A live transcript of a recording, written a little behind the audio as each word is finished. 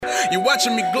You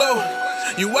watching me glow,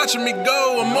 you watching me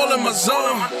go. I'm all in my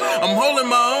zone, I'm holding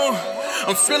my own.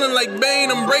 I'm feeling like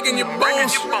Bane, I'm breaking your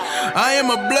bones. I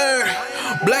am a blur,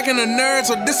 black and a nerd,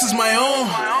 so this is my own.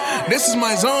 This is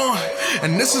my zone,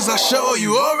 and this is our show.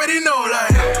 You already know,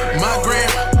 like my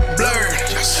gram blurred,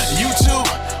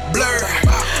 YouTube blurred.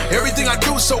 Everything I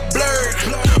do so blurred.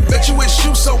 Bet you wish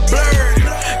you so blurred.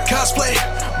 Cosplay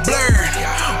blurred,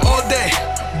 all day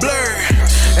blurred.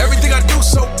 Everything I do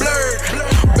so blurred.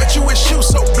 Bet you wish you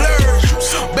so blurred.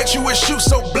 Bet you wish you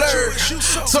so blurred.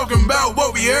 Talking about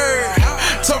what we heard,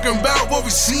 talking about what we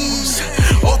seen,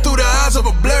 all through the eyes of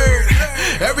a blur.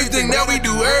 Everything that we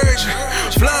do urge,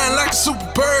 flying like a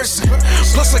super person.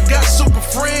 Plus I got super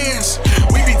friends,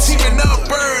 we be teaming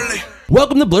up early.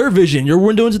 Welcome to Blur Vision, your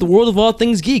window into the world of all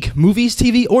things geek, movies,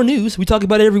 TV, or news. We talk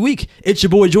about it every week. It's your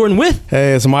boy Jordan with...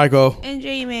 Hey, it's Michael. And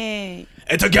Jamie.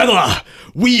 And together,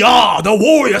 we are the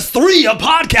Warriors 3 of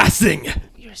podcasting.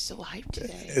 You're so hyped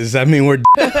today. Does that mean we're...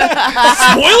 Spoilers?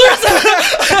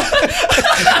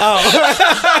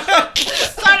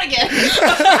 Start again.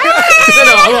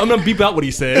 No, I'm going to beep out what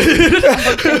he said.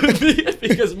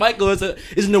 Because Michael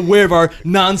isn't aware of our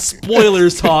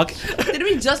non-spoilers talk. Did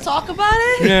we just talk about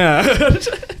it? Yeah.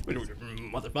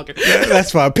 Motherfucker.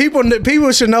 That's fine.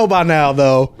 People should know by now,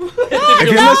 though.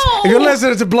 If you're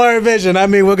listening to Blur Vision, I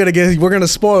mean, we're gonna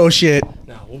spoil shit.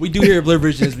 Now, what we do here at Blur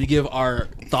Vision is we give our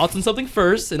thoughts on something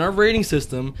first in our rating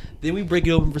system, then we break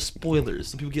it open for spoilers.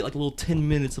 So people get like a little 10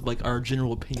 minutes of like our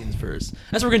general opinions first.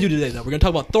 That's what we're gonna do today, though. We're gonna talk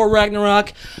about Thor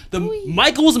Ragnarok,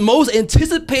 Michael's most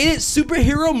anticipated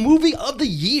superhero movie of the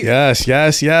year. Yes.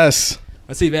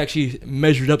 Let's see if it actually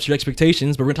measured up to your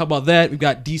expectations, but we're going to talk about that. We've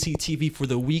got DC TV for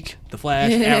the week, The Flash,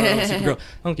 Arrow, Supergirl.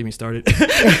 Don't get me started.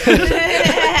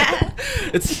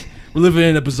 We're living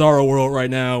in a bizarro world right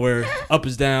now where up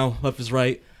is down, left is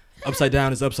right, upside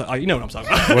down is upside. You know what I'm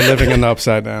talking about. We're living in the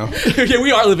upside down. Yeah,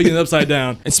 we are living in the upside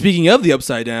down. And speaking of the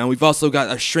upside down, we've also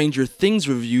got a Stranger Things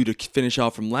review to finish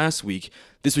off from last week.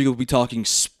 This week we'll be talking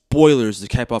spoilers to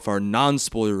cap off our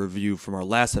non-spoiler review from our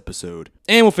last episode.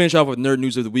 And we'll finish off with nerd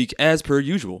news of the week as per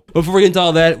usual. Before we get into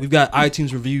all that, we've got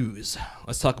iTunes reviews.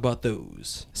 Let's talk about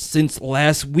those. Since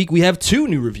last week, we have 2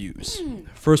 new reviews.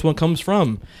 First one comes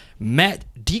from Matt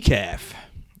Decaf.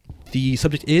 The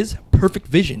subject is Perfect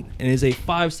Vision and is a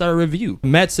 5-star review.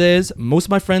 Matt says, most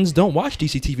of my friends don't watch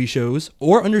DC TV shows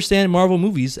or understand Marvel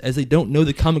movies as they don't know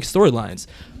the comic storylines,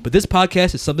 but this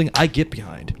podcast is something I get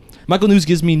behind. Michael News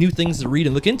gives me new things to read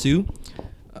and look into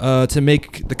to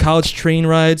make the college train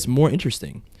rides more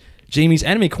interesting. Jamie's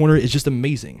Anime Corner is just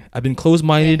amazing. I've been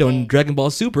closed-minded on Dragon Ball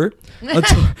Super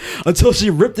until she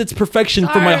ripped its perfection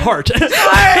from my heart,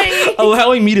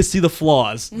 allowing me to see the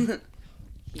flaws.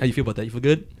 How you feel about that? You feel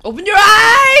good? Open your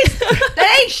eyes!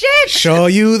 That ain't shit! Show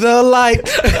you the light.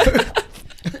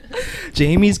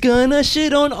 Jamie's gonna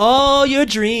shit on all your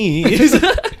dreams.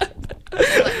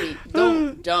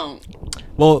 Don't.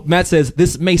 Well, Matt says,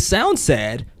 this may sound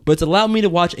sad, but it's allowed me to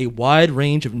watch a wide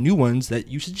range of new ones that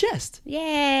you suggest.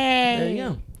 Yay! There you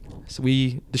go. So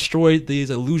we destroyed the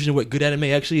illusion of what good anime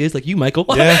actually is, like you, Michael.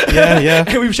 Yeah.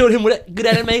 And we showed him what good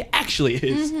anime actually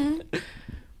is.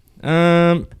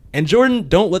 Mm-hmm. And Jordan,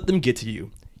 don't let them get to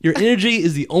you. Your energy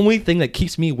is the only thing that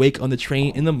keeps me awake on the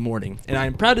train in the morning. And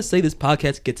I'm proud to say this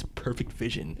podcast gets Perfect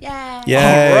Vision. Yeah.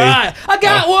 Yay. All right. I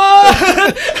got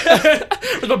one.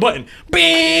 Where's my button?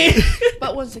 Bing.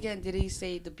 But once again, did he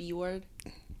say the B word?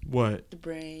 What? The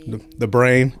brain. The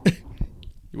brain.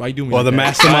 Why you doing me Or like the that?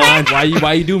 mastermind.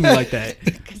 Why you doing me like that?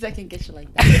 Because I can get you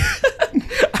like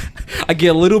that. I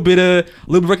get a little bit of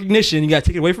recognition. You gotta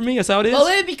take it away from me. That's how it is.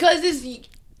 Well, because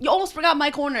you almost forgot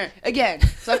my corner again.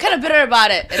 So I'm kind of bitter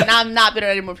about it. And now I'm not bitter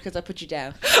anymore because I put you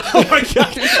down. Oh my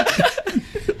god.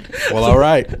 Well, all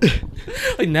right.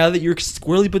 Like now that you're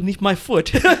squarely beneath my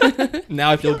foot, now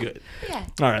I feel good. Yeah.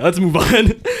 All right, let's move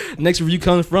on. Next review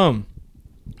comes from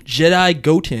Jedi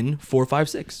Goten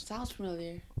 456. Sounds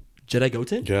familiar. Jedi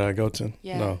Goten? Jedi Goten.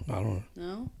 Yeah. No, I don't know.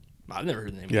 No? I've never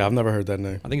heard the name. Yeah, I've never heard that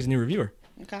name. I think he's a new reviewer.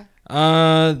 Okay.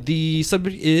 The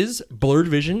subject is Blurred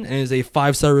Vision and is a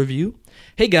 5-star review.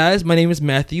 Hey guys, my name is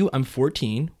Matthew. I'm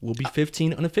 14. We'll be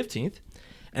 15 on the 15th.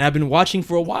 And I've been watching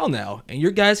for a while now, and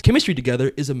your guys' chemistry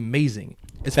together is amazing.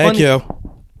 It's Thank fun. you.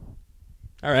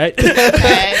 All right.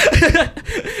 Okay.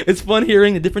 It's fun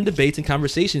hearing the different debates and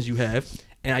conversations you have,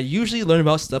 and I usually learn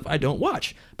about stuff I don't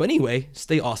watch. But anyway,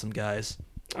 stay awesome, guys.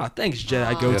 Oh, thanks,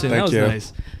 Jedi Goten. Yeah, that was you.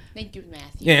 nice. Thank you, Matthew.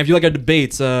 Yeah, if you like our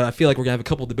debates, I feel like we're gonna have a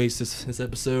couple debates this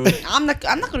episode. I'm not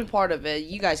gonna be part of it.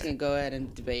 You guys can go ahead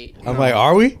and debate. I'm like,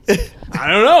 are we? I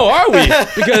don't know, are we?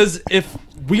 Because if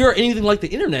we are anything like the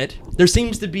internet, there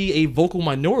seems to be a vocal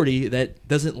minority that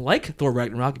doesn't like Thor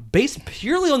Ragnarok based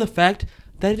purely on the fact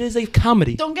that it is a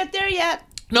comedy. Don't get there yet.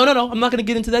 No. I'm not going to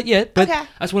get into that yet. But Okay.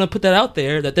 I just want to put that out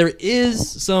there that there is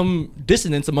some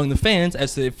dissonance among the fans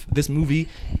as to if this movie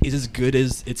is as good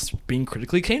as it's being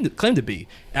critically claimed to be.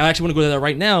 And I actually want to go to that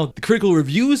right now. The critical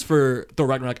reviews for Thor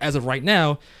Ragnarok as of right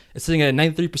now is sitting at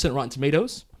 93% Rotten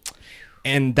Tomatoes.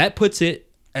 And that puts it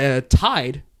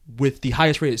tied with the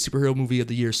highest rated superhero movie of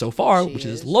the year so far, which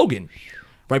is Logan.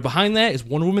 Right behind that is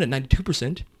Wonder Woman at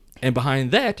 92%. And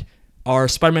behind that are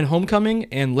Spider-Man Homecoming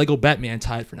and Lego Batman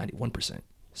tied for 91%.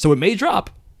 So it may drop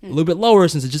a little bit lower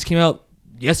since it just came out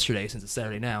yesterday, since it's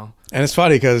Saturday now. And it's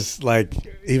funny because, like,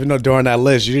 even though during that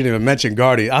list you didn't even mention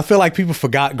Guardian, I feel like people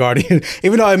forgot Guardian.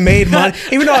 Even though it made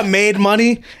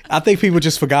money, I think people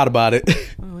just forgot about it.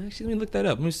 Oh, actually, let me look that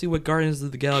up. Let me see what Guardians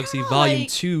of the Galaxy Yeah, Volume like,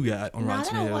 2 got on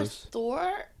Rotten Now that I watched Tomatoes.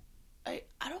 Thor, I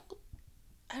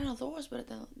don't know. Thor was better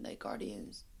than like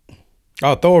Guardians.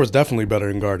 Oh, Thor was definitely better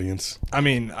than Guardians. I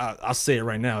mean, I'll say it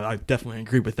right now. I definitely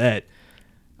agree with that.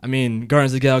 I mean,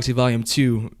 Guardians of the Galaxy Volume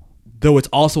 2, though it's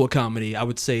also a comedy, I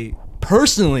would say,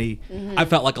 personally, I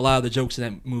felt like a lot of the jokes in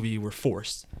that movie were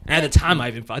forced. And at the time,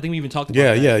 I think we even talked about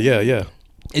that. Yeah.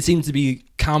 It seemed to be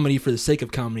comedy for the sake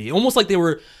of comedy. Almost like they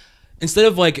were, instead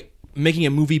of like making a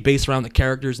movie based around the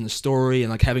characters and the story and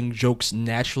like having jokes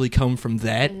naturally come from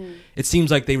that, it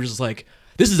seems like they were just like,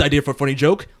 this is the idea for a funny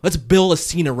joke. Let's build a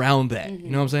scene around that. You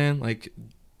know what I'm saying? Like,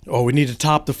 Oh, we need to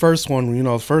top the first one. You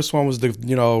know, the first one was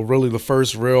really the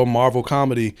first real Marvel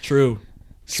comedy true.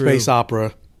 space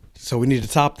opera. So we need to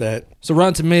top that. So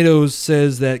Rotten Tomatoes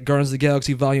says that Guardians of the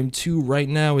Galaxy Volume 2 right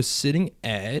now is sitting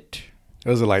at...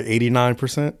 Was it like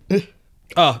 89%?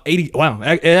 80. Wow.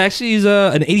 It actually is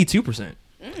an 82%.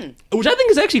 Which I think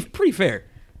is actually pretty fair.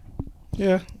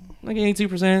 Yeah. Like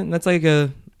 82%. That's like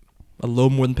a low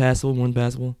more than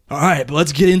passable. All right, but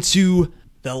let's get into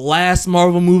the last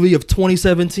Marvel movie of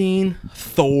 2017,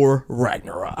 Thor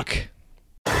Ragnarok.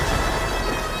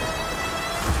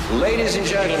 Ladies and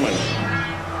gentlemen,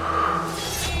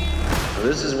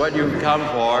 this is what you've come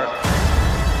for.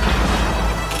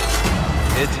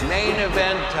 It's main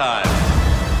event time.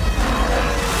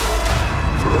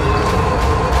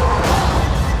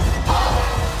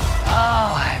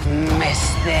 Oh, I've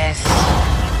missed this.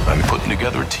 I'm putting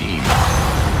together a team.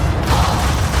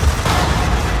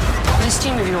 This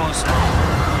team of yours,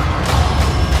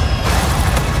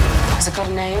 has it got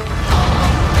a name?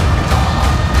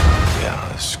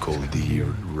 Yeah, it's called the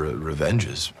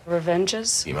Revenges.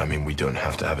 Revenges? I mean, we don't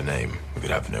have to have a name. We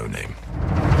could have no name.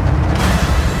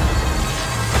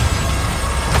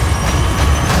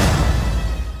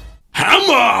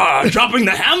 Hammer! Dropping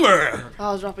the hammer!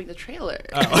 I was dropping the trailer.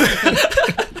 My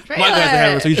guy's the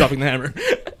hammer, so he's dropping the hammer.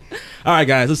 All right,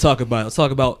 guys, let's talk about it. Let's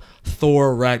talk about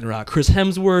Thor Ragnarok. Chris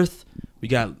Hemsworth. We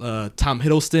got Tom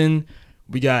Hiddleston.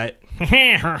 We got... you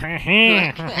know what I'm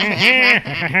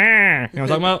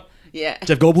talking about? Yeah.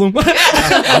 Jeff Goldblum. I was like,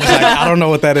 I don't know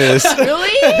what that is. Really?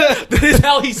 That is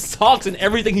how he talks in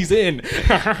everything he's in.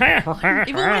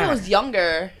 Even when I was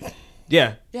younger.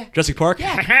 Yeah. Yeah. Jurassic Park. Oh,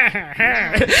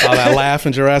 that laugh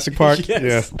in Jurassic Park? Yes.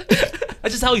 Yeah.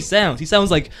 That's just how he sounds. He sounds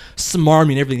like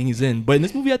smarmy in everything he's in. But in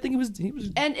this movie, I think he was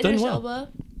And done Idris well. Elba.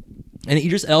 And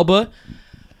Idris Elba,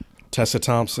 Tessa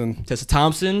Thompson. Tessa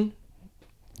Thompson,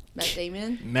 Matt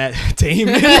Damon. Matt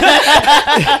Damon,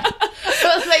 I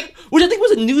was like, which I think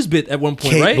was a news bit at one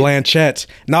point, Kate right? Blanchett.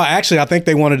 No, actually, I think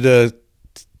they wanted to...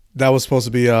 That was supposed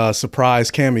to be a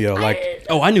surprise cameo. Like,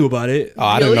 Oh, I knew about it.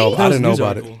 I didn't know. Really? I That was didn't a know news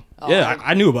about article. it. Yeah,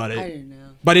 I knew about it. I didn't know.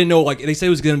 But I didn't know, like, they said it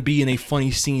was going to be in a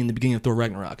funny scene in the beginning of Thor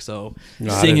Ragnarok. So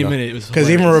No, I seeing didn't him know. in it was Because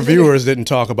even hilarious. reviewers didn't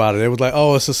talk about it. It was like,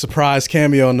 oh, it's a surprise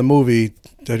cameo in the movie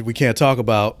that we can't talk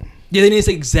about. Yeah, they didn't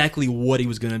say exactly what he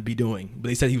was going to be doing, but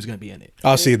they said he was going to be in it.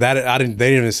 Oh, see, that I didn't. They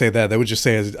didn't even say that. They would just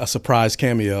say a surprise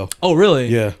cameo. Oh, really?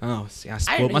 Yeah. Oh, see, I I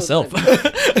spoiled didn't know myself. he was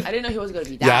gonna be- I didn't know he was going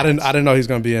to be that. Yeah, I didn't know he was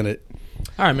going to be in it.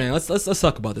 All right, man. Let's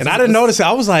talk about this. And I didn't notice it.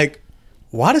 I was like,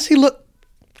 why does he look?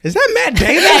 Is that Matt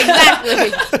Damon?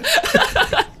 Exactly.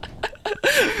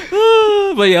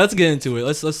 But yeah, let's get into it.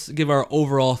 Let's give our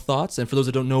overall thoughts. And for those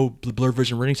that don't know the Blurred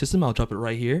Vision rating system, I'll drop it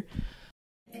right here.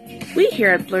 We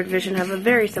here at Blurred Vision have a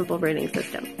very simple rating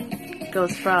system. It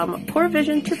goes from poor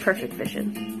vision to perfect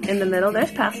vision. In the middle,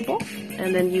 there's passable,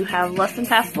 and then you have less than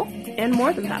passable and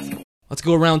more than passable. Let's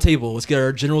go around table. Let's get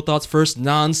our general thoughts first,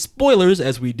 non-spoilers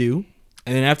as we do.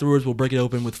 And then afterwards, we'll break it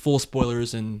open with full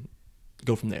spoilers and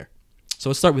go from there. So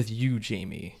let's start with you,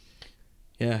 Jamie.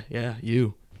 Yeah,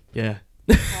 you. Yeah.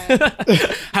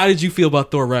 How did you feel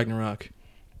about Thor Ragnarok?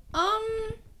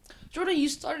 Jordan, you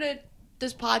started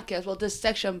this podcast, well, this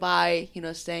section by,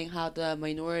 saying how the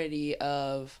minority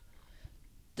of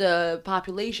the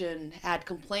population had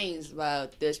complaints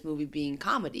about this movie being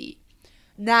comedy.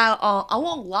 Now, I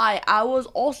won't lie. I was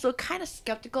also kind of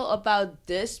skeptical about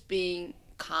this being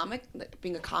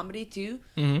being a comedy too.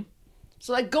 Mm-hmm.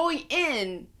 So like going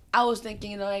in, I was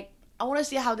thinking, like, I want to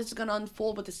see how this is gonna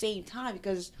unfold, but at the same time,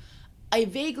 because I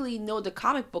vaguely know the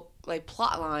comic book like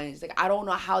plot lines. Like I don't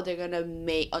know how they're gonna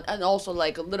make, and also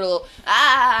like a little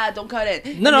don't cut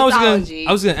it. No, I mythology.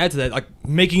 was gonna add to that, like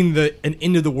making an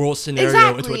end of the world scenario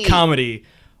Exactly. into a comedy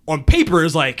on paper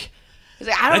is like. It's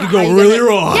like, I don't That know could how go you're really gonna-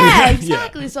 wrong. Yeah, Yeah.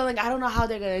 exactly. So like I don't know how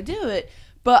they're gonna do it,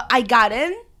 but I got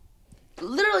in.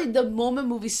 Literally, the moment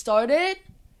movie started,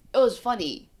 it was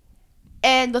funny,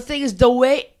 and the thing is, the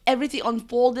way everything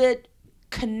unfolded,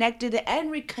 connected and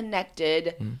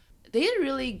reconnected, they did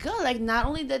really good. Like not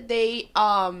only that they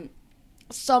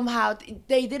somehow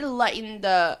they didn't lighten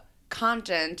the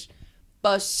content,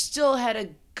 but still had a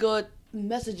good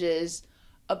messages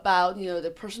about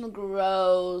the personal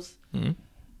growth.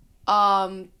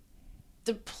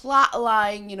 The plot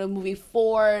line, moving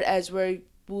forward as we're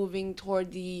moving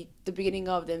toward the beginning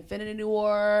of the Infinity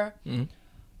War,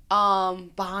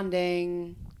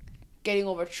 bonding, getting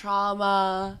over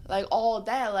trauma, like all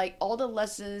that, like all the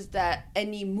lessons that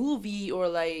any movie or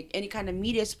like any kind of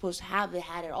media is supposed to have, they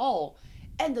had it all.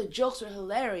 And the jokes were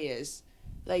hilarious.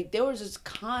 Like they were just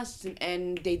constant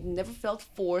and they never felt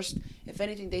forced. If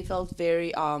anything, they felt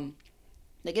very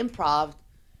like improv.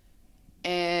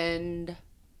 And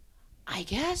I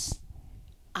guess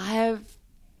I have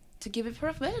to give it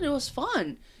Perfect Vision. It was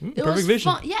fun. It Perfect was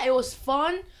Vision. fun. Yeah, it was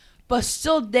fun, but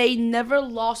still they never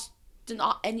lost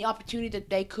any opportunity that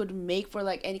they could make for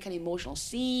like any kind of emotional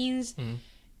scenes,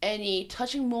 any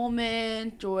touching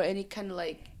moment, or any kind of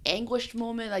like anguished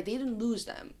moment. Like they didn't lose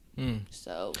them.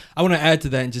 So I want to add to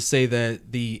that and just say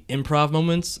that the improv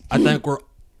moments, I think, were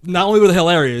not only were they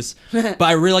hilarious, but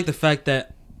I really like the fact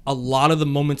that a lot of the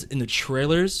moments in the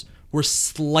trailers were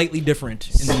slightly different.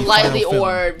 In the slightly final film.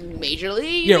 or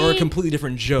majorly. Yeah, or a completely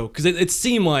different joke. Because it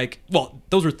seemed like, well,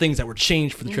 those were things that were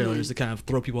changed for the trailers to kind of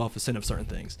throw people off the scent of certain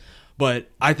things. But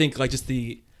I think like just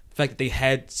the fact that they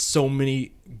had so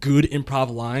many good improv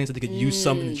lines that they could use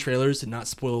some in the trailers to not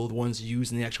spoil the ones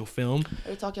used in the actual film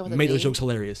Are you talking about the made name? those jokes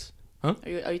hilarious. Huh?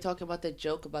 Are you talking about the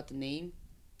joke about the name?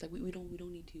 Like we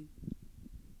don't need to.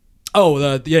 Oh,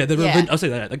 the Yeah. I'll say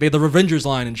that. Like the Revengers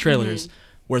line in trailers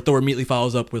where Thor immediately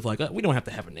follows up with like, we don't have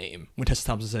to have a name. When Tessa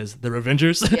Thompson says the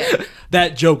Revengers, Yeah.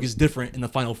 that joke is different in the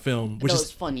final film, which That is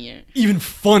was funnier. even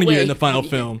funnier Way in the final funnier.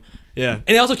 film. Yeah, and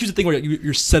it also keeps the thing where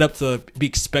you're set up to be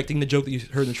expecting the joke that you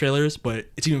heard in the trailers, but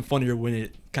it's even funnier when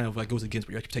it kind of like goes against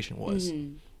what your expectation was.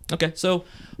 Okay, so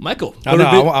Michael, I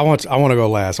want to go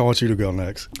last. I want you to go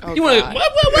next. Oh, you want to God.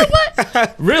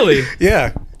 what? Really?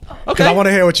 Yeah. Because I want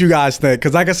to hear what you guys think.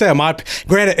 Because like I said,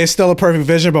 granted, it's still a Perfect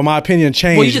Vision, but my opinion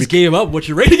changed. Well, you just gave up what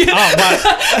you're rating it.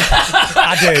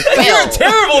 I did. You're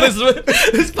terrible.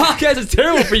 This podcast is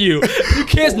terrible for you. You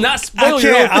can't not spoil I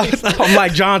your own can't. thing. I'm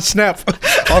like John Snap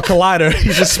on Collider. He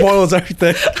just spoils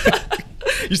everything.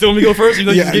 You still want me to go first? You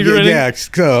just gave your rating? yeah.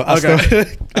 So I Okay. still,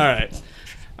 All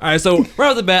right. So right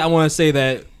off the bat, I want to say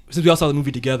that since we all saw the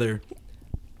movie together,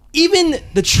 even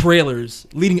the trailers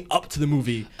leading up to the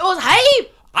movie, It was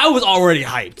hype. I was already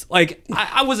hyped. Like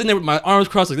I was in there with my arms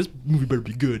crossed, like this movie better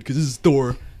be good because this is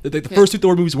Thor. The first two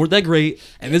Thor movies weren't that great,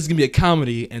 and this is gonna be a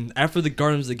comedy. And after the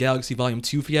Guardians of the Galaxy Volume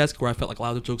 2 fiasco, where I felt like a lot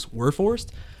of the jokes were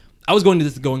forced, I was going to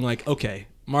this going like, okay,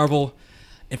 Marvel,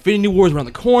 Infinity War is around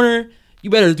the corner. You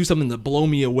better do something to blow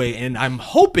me away. And I'm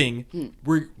hoping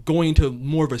we're going into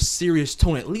more of a serious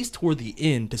tone, at least toward the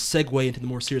end, to segue into the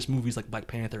more serious movies like Black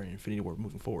Panther and Infinity War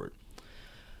moving forward.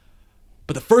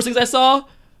 But the first things I saw,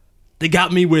 they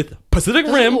got me with Pacific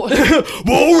Rim.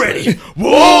 Whoa, ready.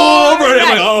 Whoa, ready. I'm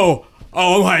like, oh,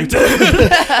 I'm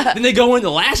hyped. Then they go into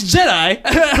Last Jedi.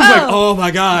 I'm like, oh my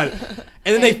God.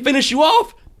 And then they finish you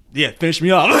off. Yeah, finish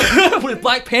me off with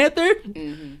Black Panther.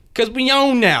 Because we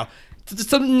own now.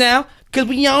 Something now. Because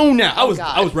we own now. I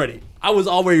was ready. I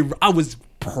was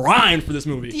primed for this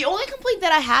movie. The only complaint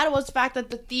that I had was the fact that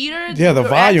the theater, Yeah, the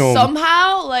volume.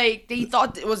 somehow like they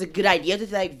thought it was a good idea to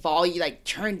like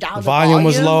turn down the volume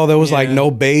was low. There was like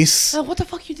no bass. What the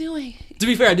fuck you doing? To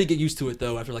be fair, I did get used to it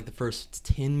though after like the first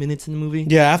 10 minutes in the movie.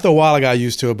 Yeah, after a while I got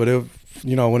used to it, but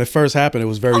when it first happened, it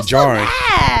was very I'm jarring. so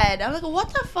mad. I'm like, what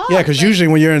the fuck? Yeah, because usually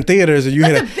when you're in theaters and you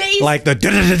Let hit the bass- like the let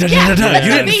you the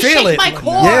didn't bass feel shake it. my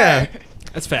core. Yeah.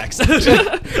 That's facts.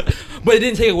 But it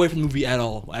didn't take away from the movie at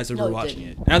all as we No, were it watching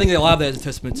didn't. it. And I think a lot of that is a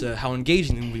testament to how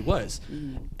engaging the movie was.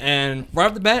 And right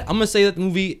off the bat, I'm going to say that the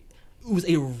movie it was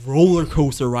a roller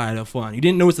coaster ride of fun. You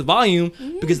didn't notice the volume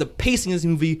because the pacing of this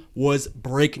movie was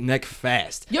breakneck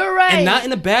fast. You're right. And not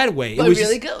in a bad way. But it was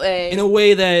really just good way. in a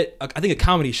way that I think a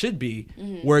comedy should be,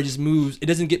 where it just moves. It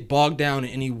doesn't get bogged down in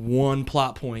any one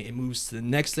plot point. It moves to the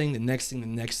next thing, the next thing, the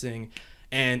next thing.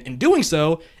 And in doing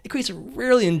so, it creates a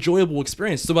really enjoyable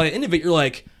experience. So by the end of it, you're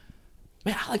like,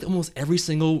 man, I liked almost every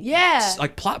single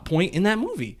like plot point in that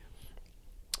movie.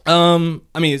 I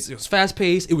mean, it was fast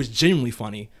paced. It was genuinely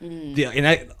funny.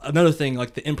 Another thing,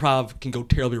 like the improv can go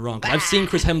terribly wrong. 'Cause I've seen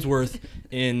Chris Hemsworth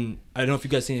in, I don't know if you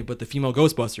guys seen it, but the female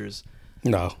Ghostbusters.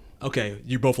 No. Okay,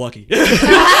 you're both lucky.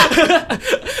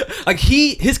 Like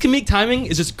his comedic timing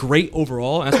is just great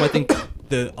overall. And that's why I think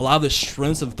a lot of the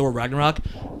strengths of Thor Ragnarok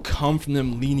come from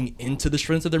them leaning into the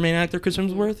strengths of their main actor, Chris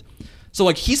Hemsworth. So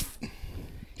like he's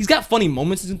got funny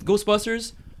moments in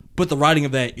Ghostbusters, but the writing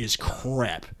of that is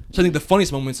crap. So I think the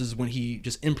funniest moments is when he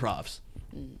just improvs.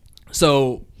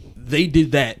 So they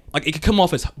did that. Like it could come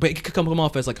off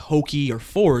as like hokey or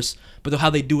forced, but how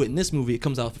they do it in this movie, it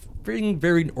comes out very,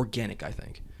 very organic, I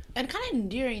think. And kind of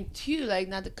endearing too, like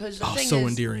not because the thing so is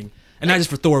endearing. And not just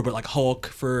for Thor, but like Hulk,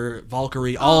 for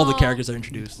Valkyrie, all the characters are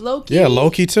introduced. Loki. Yeah,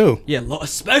 Loki too. Yeah,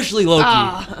 especially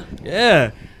Loki.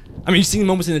 Yeah. I mean, you've seen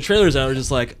moments in the trailers that are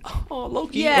just like, oh,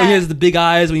 Loki. Yeah. When he has the big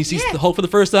eyes when he sees the Hulk for the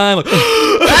first time. Like,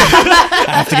 I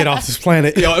have to get off this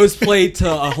planet. it was played to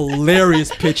a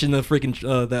hilarious pitch in the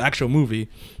freaking the actual movie.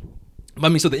 But I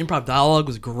mean, so the improv dialogue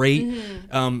was great.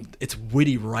 It's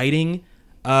witty writing.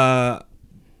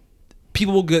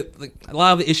 People will get like a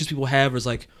lot of the issues people have is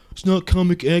like, it's not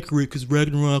comic accurate because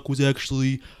Ragnarok was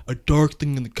actually a dark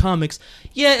thing in the comics.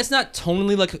 Yeah, it's not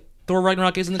tonally like Thor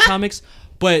Ragnarok is in the comics,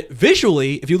 but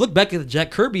visually, if you look back at the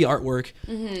Jack Kirby artwork,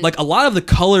 like a lot of the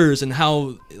colors and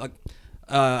how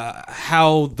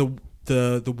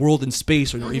the world in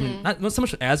space, or even not so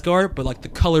much Asgard, but like the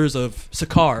colors of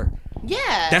Sakaar.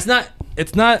 Yeah.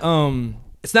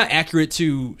 It's not accurate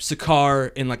to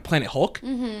Sakaar in like Planet Hulk,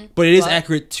 but it is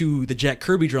accurate to the Jack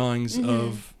Kirby drawings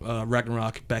of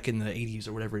Ragnarok back in the 80s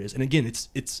or whatever it is. And again, it's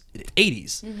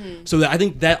 80s. So I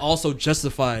think that also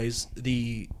justifies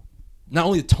not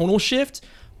only the tonal shift,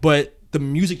 but the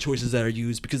music choices that are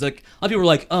used, because like a lot of people are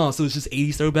like, oh, so it's just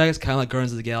 80s throwbacks, kind of like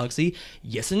Guardians of the Galaxy.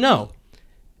 Yes and no.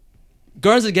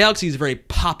 Guardians of the Galaxy is very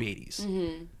pop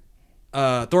 80s.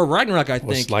 Thor Ragnarok, I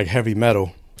think, It's like heavy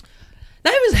metal.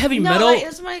 not even heavy metal.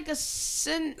 It's like a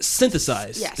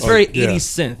Synthesized. Yes. It's very yeah. 80s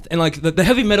synth. And like the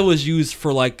heavy metal is used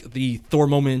for like the Thor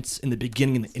moments in the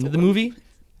beginning and the end of the movie.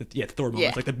 Yeah, the Thor moments.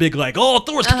 Yeah. Like the big like, oh,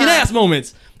 Thor's kicking ass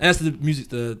moments. And that's the music,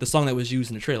 the song that was used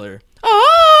in the trailer.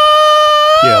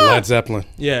 Yeah, Led Zeppelin.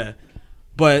 Yeah.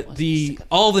 But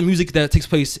all the music that takes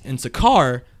place in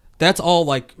Sakaar, that's all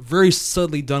like very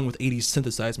subtly done with 80s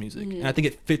synthesized music. And I think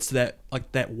it fits that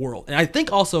world. And I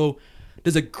think also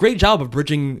does a great job of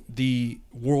bridging the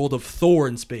world of Thor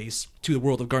in space to the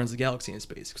world of Guardians of the Galaxy in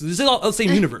space, because this is all the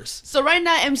same universe. So right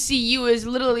now MCU is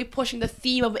literally pushing the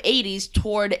theme of 80s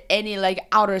toward any like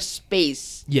outer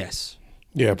space. Yes.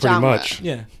 Yeah, pretty Genre. much.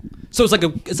 Yeah. So it's like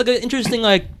an interesting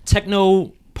like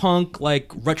techno punk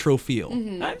like retro feel. I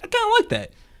kind of like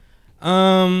that.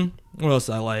 What else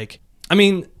I like? I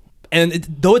mean, and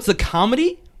though it's a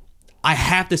comedy, I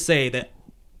have to say that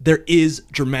there is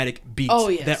dramatic beats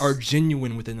that are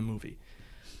genuine within the movie.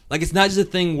 Like it's not just a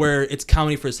thing where it's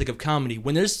comedy for the sake of comedy.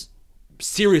 When there's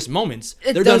serious moments,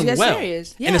 they're done well.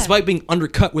 Serious. Yeah. And despite being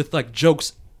undercut with like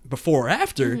jokes before or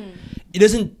after, it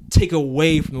doesn't take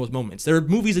away from those moments. There are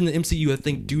movies in the MCU I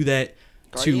think do that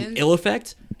to ill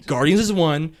effect. Guardians is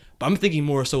one, but I'm thinking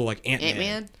more so like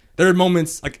Ant-Man. There are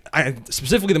moments like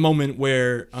specifically the moment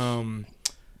where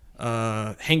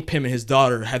Hank Pym and his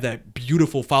daughter have that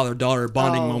beautiful father-daughter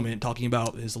bonding moment, talking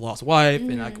about his lost wife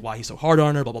and like why he's so hard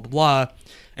on her, blah blah blah blah,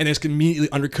 and it's immediately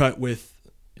undercut with,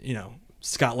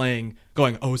 Scott Lang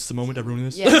going, "Oh, it's the moment I'm ruining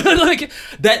this." Yeah. Like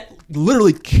that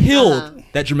literally killed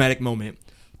that dramatic moment.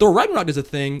 Thor Ragnarok is a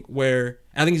thing where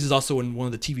I think this is also in one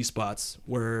of the TV spots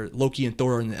where Loki and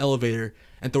Thor are in the elevator,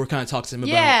 and Thor kind of talks to him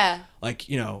about like,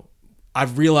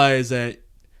 I've realized that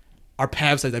our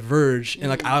paths have diverged, and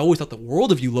like I always thought the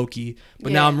world of you, Loki,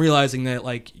 but now I'm realizing that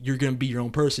like you're gonna be your own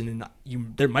person, and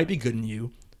there might be good in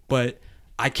you, but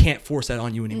I can't force that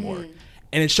on you anymore.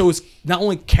 And it shows not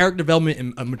only character development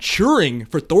and maturing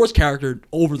for Thor's character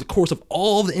over the course of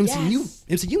all the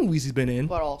MCU movies he's been in,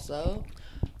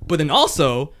 but then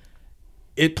also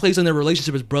it plays on their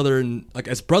relationship as brother and like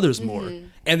as brothers more.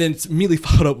 And then it's immediately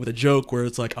followed up with a joke where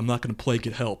it's like, I'm not gonna play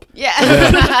Get Help.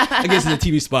 I guess it's a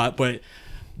TV spot, but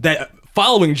that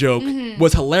following joke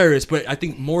was hilarious, but I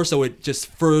think more so it just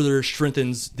further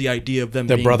strengthens the idea of them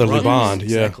Their being brotherly brothers. bond,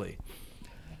 yeah. Exactly.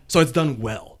 So it's done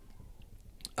well.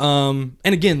 And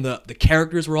again, the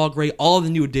characters were all great. All of the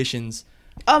new additions.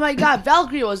 Oh my God,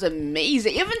 Valkyrie was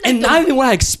amazing. And not even what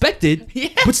I expected,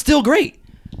 but still great.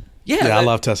 Yeah, I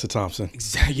love Tessa Thompson.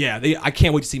 Yeah, I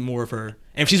can't wait to see more of her.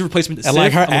 And if she's a replacement to Sif, And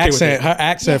like her I'm okay with it.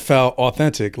 accent felt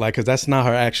authentic, like, because that's not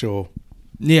her actual.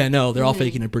 Yeah, no, they're all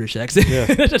faking a British accent. Yeah.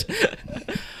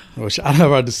 Which I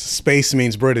never heard space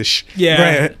means British. Yeah.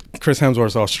 Granted, Chris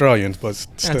Hemsworth's Australian, but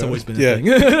still. That's always been a thing.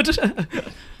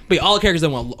 But yeah, all the characters that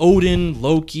went, Odin,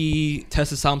 Loki,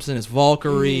 Tessa Thompson as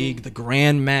Valkyrie, the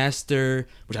Grandmaster,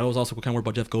 which I was also kind of worried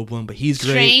about Jeff Goldblum, but he's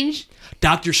great. Strange.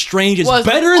 Doctor Strange is Was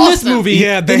better in this awesome. movie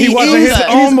Yeah, than he was in his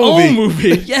own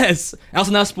movie. Yes.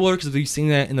 Also not a spoiler because we've seen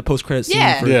that in the post-credit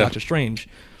scene for Yeah. Doctor Strange.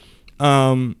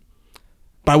 But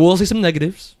I will say some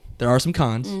negatives. There are some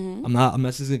cons. I'm not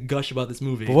just going to gush about this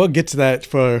movie. But we'll get to that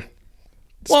for.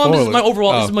 Well, this is my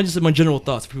overall. Oh. This is just my general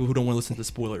thoughts for people who don't want to listen to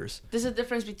spoilers. There's a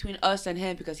difference between us and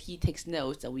him because he takes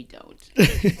notes and we don't.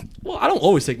 Well, I don't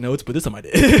always take notes, but this time I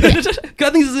did. 'Cause I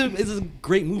think this is a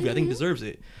great movie. I think it deserves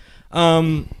it.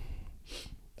 I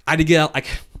did get out, like,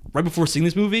 right before seeing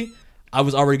this movie, I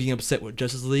was already getting upset with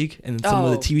Justice League and some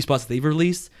of the TV spots they've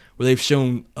released where they've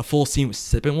shown a full scene with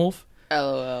Steppenwolf.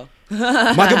 LOL.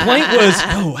 My complaint was,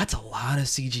 oh, that's a lot of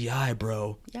CGI,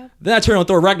 bro. Yeah. Then I turn on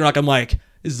Thor Ragnarok, I'm like,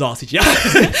 this is all CGI.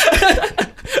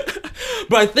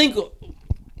 But I think,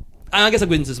 I guess I'll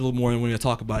get into this a little more when we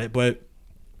talk about it, but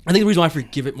I think the reason why I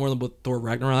forgive it more than Thor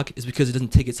Ragnarok is because it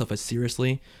doesn't take itself as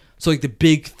seriously. So like the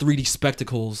big 3D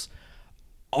spectacles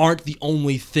aren't the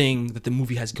only thing that the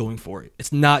movie has going for it.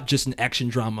 It's not just an action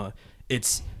drama.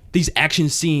 It's these action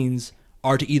scenes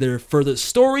are to either further the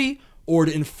story or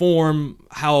to inform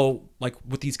how, like,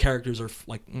 what these characters are,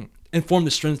 like, inform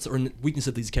the strengths or weaknesses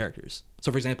of these characters.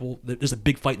 So, for example, there's a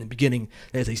big fight in the beginning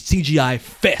that is a CGI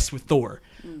fest with Thor,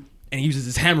 and he uses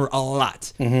his hammer a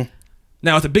lot.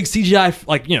 Now, it's a big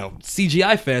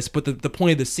CGI fest, but the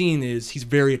point of the scene is he's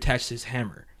very attached to his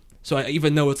hammer. So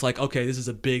even though it's like, okay, this is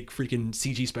a big freaking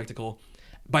CG spectacle,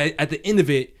 but at the end of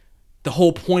it, the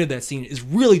whole point of that scene is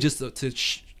really just to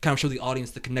kind of show the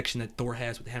audience the connection that Thor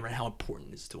has with the hammer and how important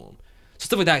it is to him. So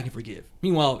stuff like that I can forgive.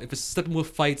 Meanwhile, if it's Steppenwolf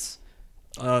fights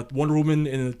Wonder Woman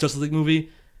in a Justice League movie,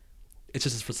 it's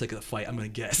just for the sake of the fight, I'm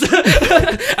going to guess.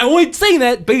 I'm only saying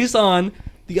that based on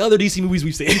the other DC movies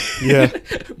we've seen. Yeah.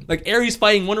 Like Ares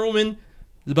fighting Wonder Woman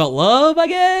is about love, I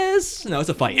guess. No, it's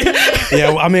a fight.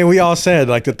 Yeah, I mean, we all said,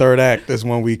 like, the third act is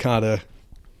when we kind of.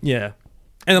 Yeah.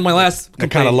 And then my last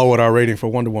complaint. Kind of lowered our rating for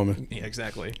Wonder Woman. Yeah,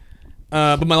 exactly.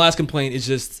 But my last complaint is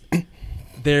just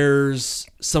there's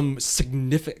some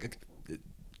significant.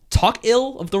 Talk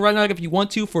ill of Thor Ragnarok if you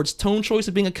want to for its tone choice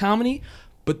of being a comedy,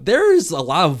 but there's a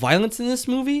lot of violence in this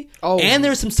movie, and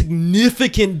there's some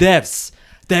significant deaths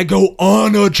that go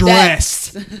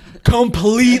unaddressed,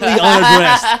 completely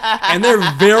unaddressed, and they're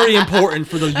very important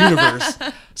for the universe.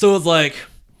 So it's like,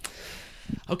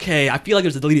 okay, I feel like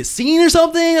there's a deleted scene or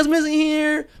something that's missing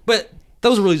here, but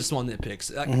those are really just small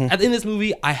nitpicks. Like, at the end of this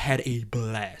movie, I had a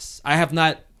blast. I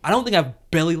don't think I've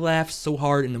belly laughed so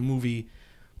hard in a movie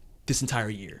this entire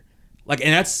year. Like,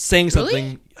 and that's saying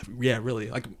something. Really? Yeah,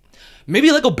 really. Like,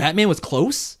 maybe Lego Batman was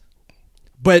close,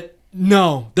 but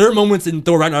no. There are moments in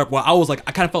Thor Ragnarok where I was like,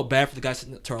 I kind of felt bad for the guy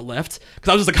sitting to our left because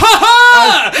I was just like, ha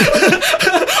ha!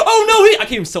 Oh no, I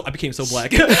became so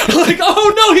black. Like,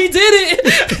 oh no, he did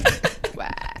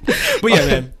it. But yeah,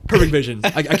 man, Perfect Vision.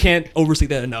 I can't overstate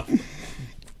that enough.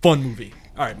 Fun movie.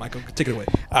 All right, Michael, take it away.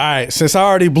 All right, since I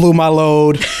already blew my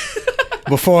load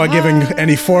before giving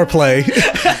any foreplay.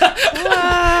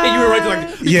 Hey, you were right there,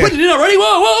 like, you put it in already?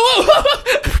 Whoa.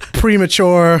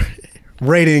 Premature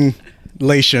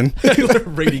rating-lation.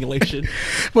 Rating-lation.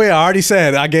 Well, yeah, I already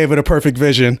said I gave it a Perfect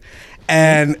Vision.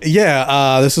 And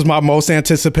yeah, this is my most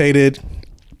anticipated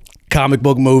comic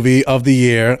book movie of the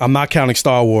year. I'm not counting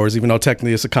Star Wars, even though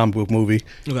technically it's a comic book movie.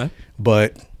 Okay.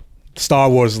 But Star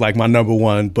Wars is like my number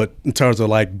one. But in terms of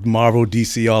like Marvel,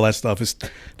 DC, all that stuff, it's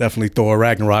definitely Thor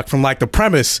Ragnarok. From like the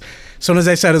premise, as soon as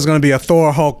they said it was going to be a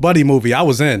Thor Hulk buddy movie, I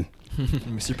was in.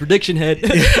 Mr. Prediction Head.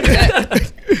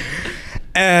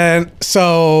 And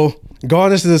so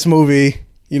going into this movie,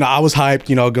 you know, I was hyped,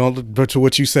 you know, going to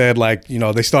what you said, like, you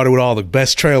know, they started with all the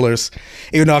best trailers,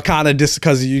 even though kind of just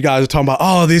because you guys are talking about,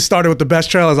 oh, these started with the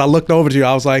best trailers. I looked over to you.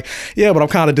 I was like, yeah, but I'm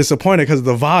kind of disappointed because of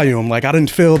the volume. Like, I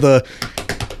didn't feel the,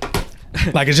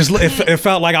 like, it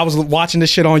felt like I was watching this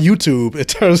shit on YouTube.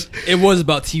 It was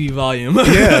about TV volume.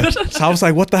 Yeah. So I was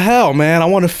like, what the hell, man? I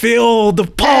want to feel the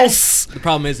pulse. The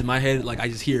problem is in my head, like, I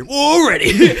just hear it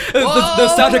already.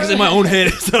 The soundtrack is in my own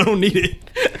head, so I don't need it.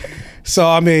 So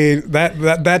I mean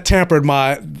that tempered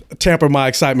temper my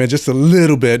excitement just a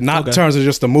little bit, not in Okay. terms of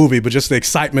just the movie, but just the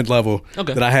excitement level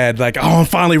Okay. that I had. Like, oh, I'm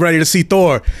finally ready to see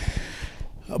Thor.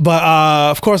 But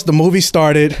of course, the movie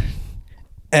started,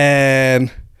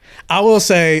 and I will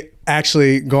say,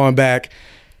 actually, going back,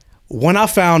 when I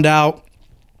found out,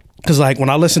 because like when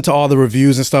I listened to all the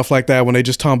reviews and stuff like that, when they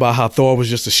just talking about how Thor was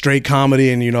just a straight comedy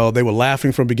and, you know, they were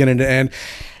laughing from beginning to end,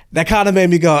 that kind of made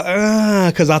me go,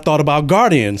 because I thought about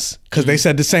Guardians, because they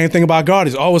said the same thing about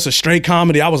Guardians. Oh, it's a straight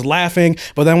comedy. I was laughing.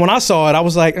 But then when I saw it, I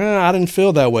was like, I didn't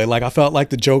feel that way. Like, I felt like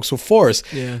the jokes were forced.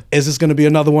 Yeah. Is this going to be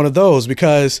another one of those?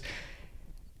 Because,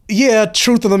 yeah,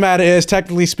 truth of the matter is,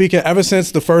 technically speaking, ever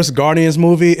since the first Guardians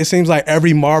movie, it seems like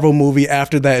every Marvel movie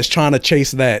after that is trying to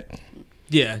chase that.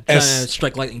 Yeah, trying to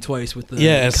strike lightning twice with the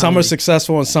And some are comedy.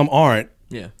 successful and some aren't.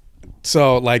 Yeah.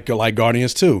 So like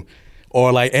Guardians 2.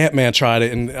 Or like Ant-Man tried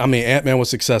it, and I mean Ant-Man was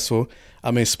successful.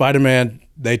 I mean Spider-Man,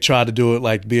 they tried to do it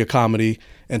like be a comedy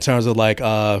in terms of like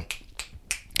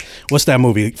what's that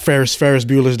movie? Ferris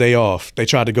Bueller's Day Off. They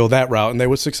tried to go that route and they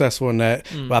were successful in that.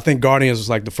 But I think Guardians was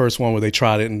like the first one where they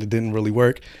tried it and it didn't really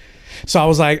work. So I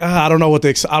was like, I don't know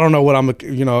what I'm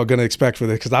gonna expect for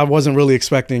this, because I wasn't really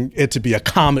expecting it to be a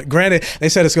comedy. Granted, they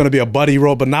said it's gonna be a buddy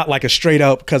role, but not like a straight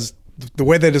up, because the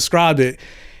way they described it,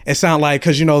 it sounded like,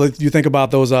 because you know you think about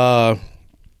those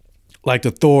like the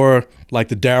Thor, like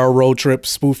the Daryl road trip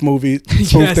spoof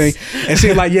Yes. thing. It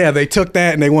seemed like they took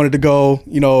that and they wanted to go,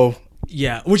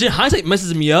 Yeah, which in hindsight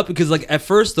messes me up, because like at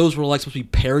first those were like supposed to be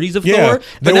parodies of Yeah, Thor,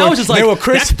 but now it's just like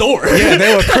that's Thor. Yeah,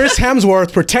 they were Chris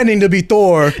Hemsworth pretending to be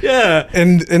Thor. Yeah.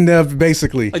 and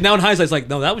basically. Like now in hindsight, it's like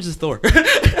no, that was just Thor.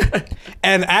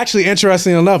 And actually,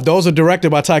 interesting enough, those are directed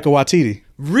by Taika Waititi.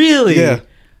 Really? Yeah.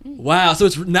 Wow. So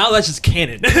it's now that's just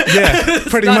canon. Yeah, It's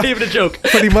pretty not much. even a joke.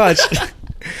 Pretty much.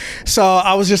 So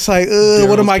I was just like,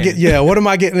 what am I getting? Yeah, what am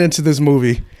I getting into this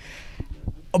movie?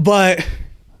 But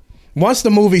once the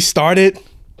movie started,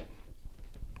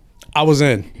 I was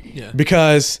in. Yeah.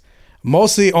 Because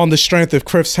mostly on the strength of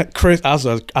Chris.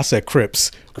 I said Crips.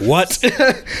 What?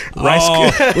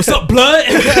 Oh, what's up, blood?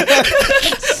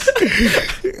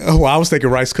 Oh, I was thinking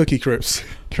Rice Cookie Crips.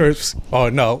 Oh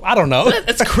no, I don't know.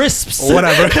 That's crisps.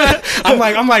 Whatever.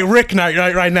 I'm like Rick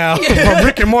right now from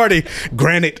Rick and Morty.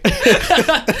 Granted.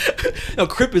 No,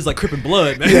 Crip is like Crip and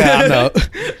blood, man. Yeah, I know.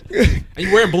 And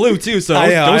you're wearing blue too, so I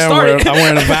don't am start wearing, it. I'm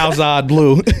wearing a Valzad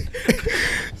blue.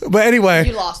 But anyway.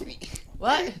 You lost me.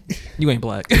 What? You ain't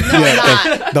black. No,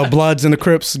 I'm not. The Bloods and the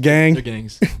Crips gang. They're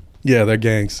gangs. Yeah, they're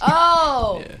gangs.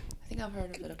 Oh. Yeah. I think I've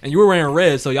heard of it. And you were wearing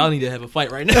red, so y'all need to have a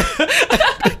fight right now.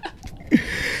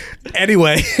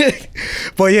 Anyway,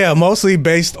 but yeah, mostly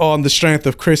based on the strength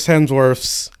of Chris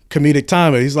Hemsworth's comedic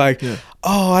timing. He's like,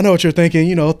 oh, I know what you're thinking.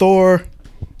 You know, Thor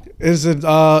is in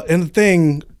the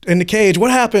thing in the cage. What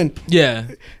happened? Yeah.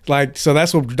 Like, so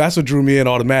that's what drew me in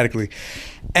automatically.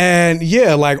 And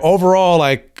yeah, like overall,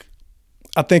 like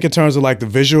I think in terms of like the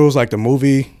visuals, like the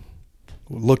movie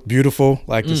looked beautiful.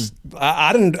 Like this,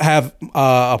 I didn't have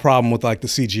a problem with like the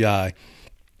CGI.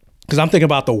 Because I'm thinking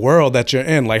about the world that you're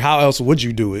in. Like, how else would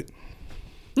you do it?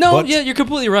 No, But- yeah, you're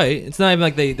completely right. It's not even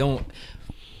like they don't.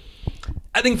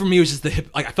 I think for me it was just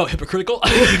I felt hypocritical.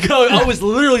 I was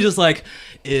literally just like,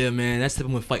 yeah, man, that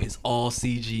Steppenwolf fight is all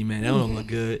CG, man. That don't look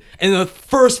good. And the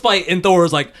first fight in Thor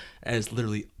was like, that is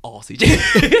literally all CG.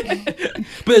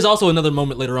 But there's also another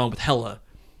moment later on with Hela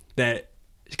that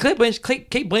Kate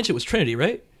Blanchett was Trinity,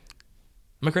 right?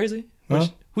 Am I crazy? Huh?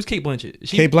 Who's Kate Blanchett? Is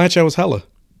she, Kate Blanchett was Hela.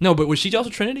 No, but was she also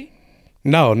Trinity?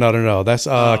 No. That's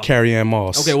Carrie-Anne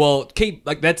Moss. Okay, well, Kate,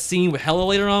 like that scene with Hela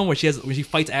later on where she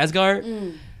fights Asgard,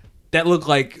 that looked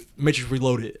like Matrix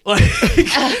Reloaded. Like, you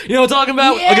know what I'm talking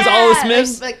about? Against all the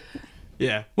Smiths. Like,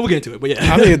 Yeah, we'll get into it, but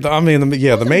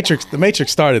yeah. The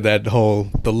Matrix started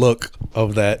the look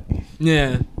of that.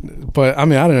 Yeah. But I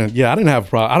didn't have a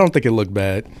problem. I don't think it looked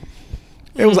bad.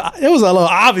 It was a little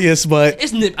obvious, but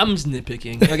I'm just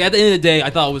nitpicking. Like at the end of the day, I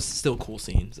thought it was still a cool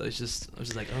scene. So I was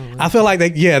just like, oh. I feel like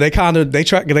they kind of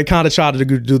tried to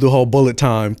do the whole bullet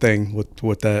time thing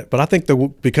with that. But I think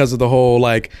because of the whole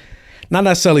like, not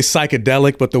necessarily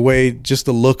psychedelic, but the way just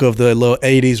the look of the little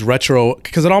 80s retro,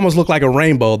 because it almost looked like a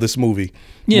rainbow, this movie,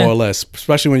 more or less,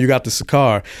 especially when you got the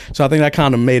Sakaar. So I think that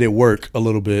kind of made it work a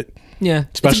little bit. Yeah,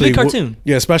 Especially it's a big cartoon.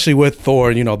 Especially with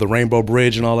Thor, the Rainbow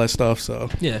Bridge and all that stuff. So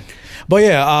Yeah. But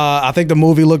yeah, I think the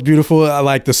movie looked beautiful.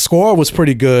 Like the score was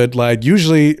pretty good. Like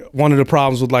usually one of the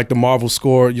problems with like the Marvel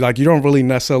score, you don't really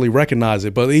necessarily recognize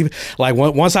it. But even like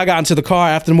once I got into the car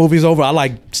after the movie's over, I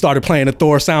like started playing the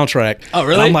Thor soundtrack. Oh,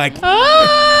 really? And I'm like,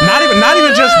 not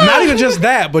even just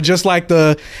that, but just like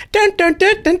the dun, dun,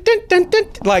 dun, dun, dun, dun, dun.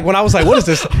 Like when I was like, what is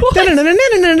this?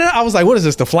 I was like, what is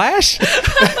this? The Flash?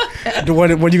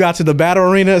 when you got to the battle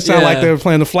arena, it sounded like they were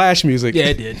playing the Flash music. Yeah,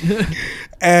 it did.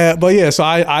 But yeah, so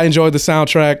I enjoyed the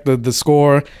soundtrack, the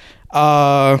score.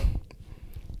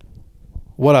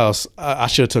 What else? I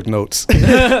should have took notes.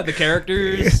 The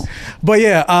characters. But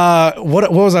yeah,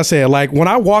 what was I saying? Like when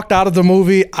I walked out of the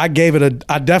movie, I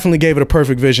definitely gave it a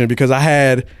perfect vision because I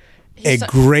had a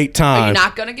great time. Are you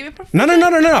not gonna give it perfect? No.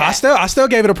 I still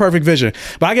gave it a perfect vision,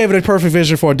 but I gave it a perfect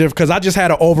vision for a different because I just had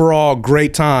an overall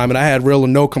great time and I had real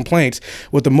no complaints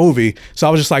with the movie. So I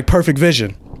was just like perfect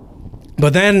vision.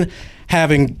 But then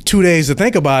having 2 days to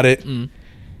think about it.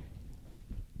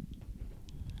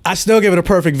 I still give it a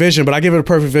perfect vision, but I give it a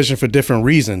perfect vision for different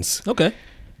reasons. Okay.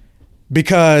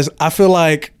 Because I feel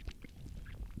like,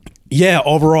 yeah,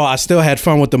 overall, I still had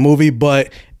fun with the movie,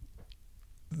 but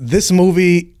this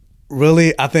movie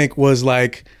really, I think, was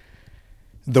like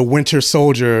the Winter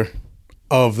Soldier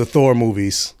of the Thor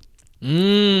movies.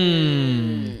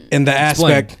 In the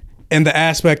aspect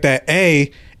that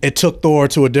it took Thor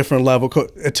to a different level.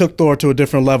 It took Thor to a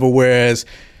different level, whereas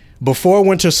before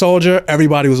Winter Soldier,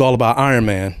 everybody was all about Iron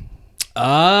Man.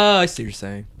 Ah, I see what you're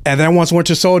saying. And then once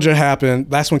Winter Soldier happened,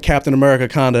 that's when Captain America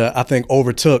kind of, I think,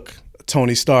 overtook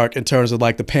Tony Stark in terms of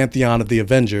like the pantheon of the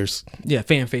Avengers. Yeah,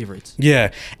 fan favorites.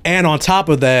 Yeah. And on top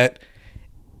of that,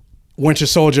 Winter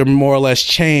Soldier more or less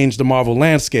changed the Marvel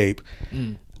landscape.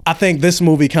 I think this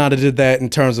movie kind of did that in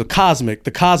terms of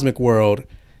the cosmic world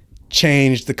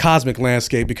changed the cosmic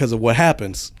landscape because of what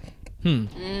happens.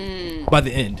 By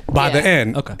the end. The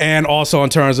end. Okay. And also in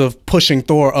terms of pushing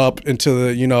Thor up into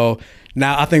the,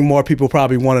 now I think more people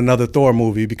probably want another Thor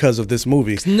movie because of this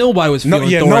movie. Nobody was feeling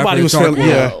Thor. Nobody was feeling.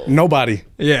 Yeah, nobody.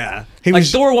 Yeah.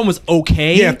 Thor 1 was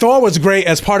okay. Yeah, Thor was great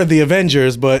as part of the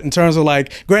Avengers, but in terms of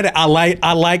like, granted, I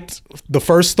liked the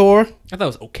first Thor. I thought it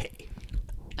was okay.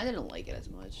 I didn't like it as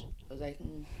much. I was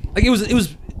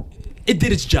like, it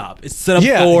did its job. It set up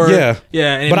Thor. Yeah.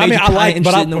 And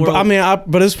but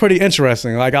but it's pretty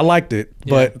interesting. Like I liked it,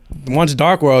 but once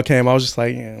Dark World came, I was just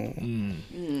like,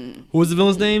 What was the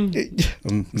villain's name?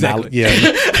 Exactly.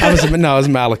 It was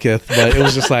Malekith, but it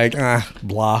was just like,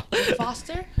 blah.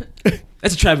 Foster?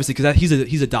 That's a travesty because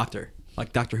he's a doctor,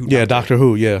 like Doctor Who. Yeah, Doctor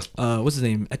Who. Yeah. What's his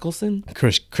name? Eccleston.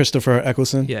 Christopher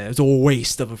Eccleston. Yeah, it was a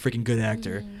waste of a freaking good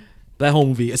actor. That whole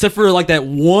movie, except for like that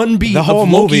one beat of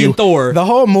Loki and Thor. The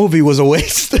whole movie was a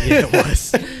waste. Yeah, it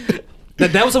was.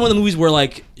 that was one of the movies where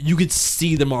like you could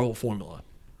see the Marvel formula,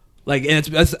 like, and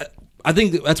I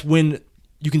think that's when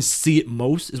you can see it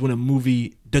most is when a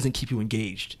movie doesn't keep you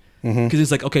engaged. Because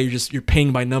it's like, okay, you're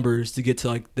paying by numbers to get to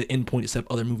like the end point, except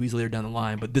other movies later down the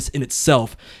line. But this in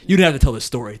itself, you didn't have to tell the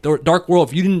story. Thor Dark World,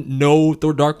 if you didn't know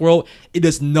Thor Dark World, it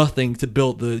does nothing to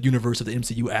build the universe of the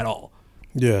MCU at all.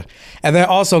 Yeah. And then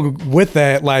also with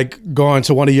that, like going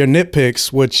to one of your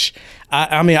nitpicks, which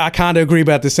I kind of agree,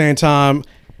 but at the same time,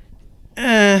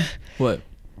 What?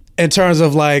 In terms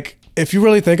of like, if you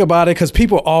really think about it, because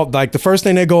people all like the first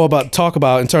thing they talk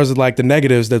about in terms of like the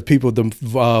negatives that people, the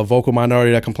vocal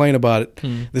minority that complain about it,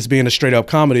 this being a straight up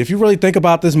comedy. If you really think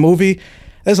about this movie,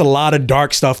 there's a lot of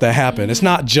dark stuff that happened. It's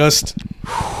not just,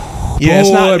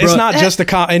 it's not just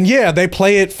the and yeah, they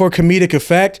play it for comedic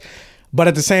effect. But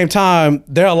at the same time,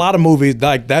 there are a lot of movies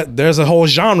like that. There's a whole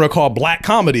genre called black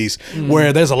comedies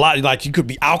where there's a lot, like you could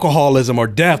be alcoholism or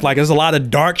death. Like there's a lot of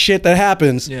dark shit that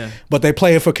happens, but they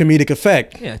play it for comedic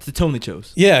effect. Yeah, it's the tone they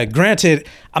chose. Yeah, granted,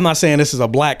 I'm not saying this is a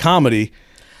black comedy,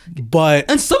 but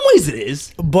in some ways it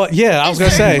is. But yeah, I was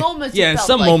going to say. In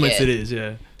some moments it is,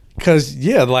 yeah. Because,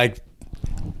 yeah, like.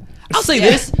 I'll say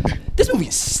this movie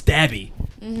is stabby.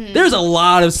 There's a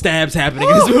lot of stabs happening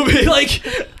in this movie. Like,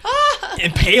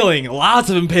 impaling, lots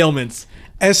of impalements.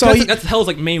 And so that's Hell's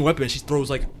like main weapon. She throws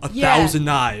like 1,000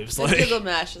 knives. Like jiggle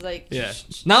mash, like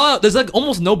Now there's like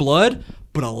almost no blood,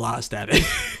 but a lot of stabbing.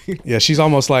 Yeah, she's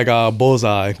almost like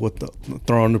Bullseye with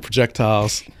throwing the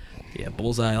projectiles. Yeah,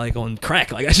 Bullseye like on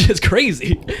crack. Like that shit's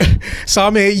crazy. So I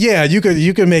mean, yeah, you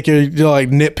could make your like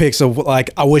nitpicks of like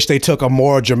I wish they took a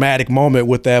more dramatic moment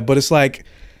with that, but it's like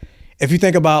if you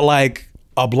think about like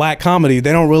a black comedy,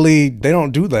 they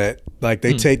don't do that. Like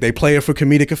they play it for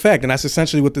comedic effect, and that's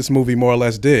essentially what this movie more or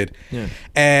less did. Yeah.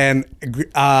 And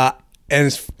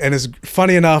it's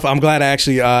funny enough, I'm glad I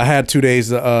actually had 2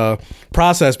 days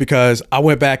process because I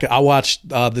went back. I watched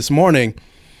this morning.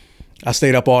 I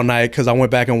stayed up all night because I went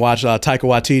back and watched Taika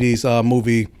Waititi's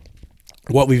movie,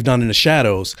 What We've Done in the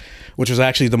Shadows, which was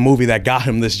actually the movie that got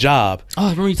him this job. Oh,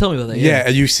 I remember you telling me about that. Yeah,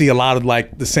 and you see a lot of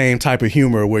like the same type of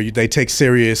humor where they take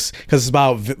serious because it's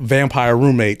about vampire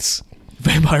roommates.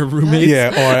 Vampire roommates?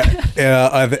 Yeah, or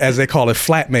as they call it,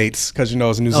 flatmates, because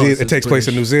it's New Zealand. It takes place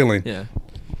in New Zealand. Yeah.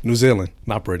 New Zealand,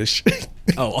 not British.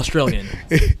 Oh, Australian.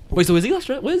 Wait, so is he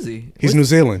Australian? What is he? He's New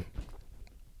Zealand.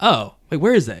 Oh, wait,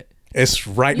 where is that? It's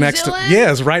right New next Zealand? to.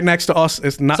 Yeah, it's right next to us.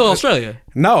 It's not. So Australia.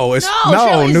 No, it's No, no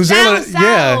Australia's New Zealand. down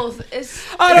Yeah, south.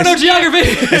 It's, I don't know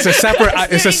geography. it's a separate.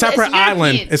 it's a It's separate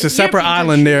island. European. It's a It's separate European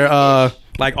island near. country.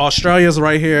 Like Australia's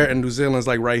right here and New Zealand's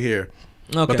like right here.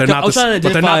 Okay. But they're not. I was trying to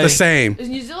But they're not identify- the same. is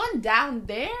New Zealand down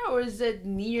there or is it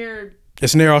near?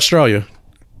 It's near Australia.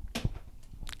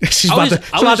 She's I about, was- to, I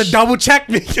she's about was- to double check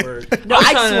me. No, was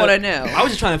I trying just want to know. I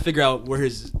was just trying to figure out where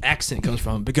his accent comes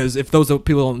from because if those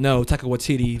people don't know, Taika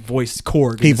Waititi voiced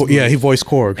Korg. in this movie. he voiced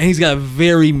Korg. and he's got a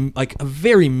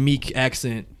very meek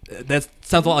accent. That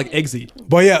sounds a lot like Eggsy.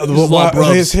 But yeah, a lot of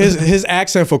brubs. his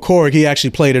accent for Korg, he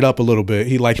actually played it up a little bit.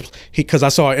 He because I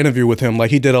saw an interview with him,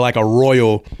 like he did a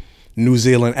royal New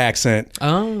Zealand accent.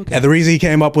 Oh, okay. And the reason he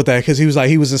came up with that because he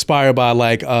was inspired by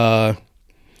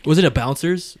Was it a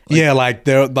Bouncers? yeah, like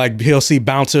they're like he'll see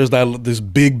bouncers this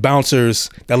big bouncers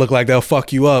that look like they'll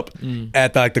fuck you up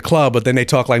at like the club, but then they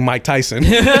talk like Mike Tyson.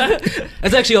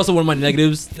 That's actually also one of my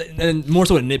negatives, and more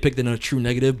so a nitpick than a true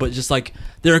negative. But just like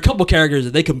there are a couple characters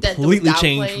that they completely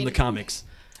changed from the comics.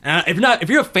 And if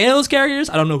you're a fan of those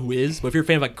characters, I don't know who is, but if you're a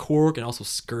fan of like Korg and also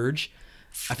Scourge,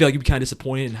 I feel like you'd be kind of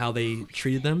disappointed in how they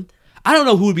treated them. I don't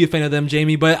know who would be a fan of them,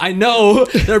 Jamie, but I know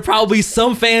there are probably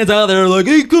some fans out there like,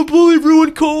 he completely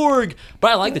ruined Korg.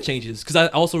 But I like the changes because I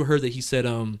also heard that he said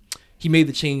he made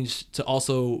the change to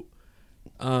also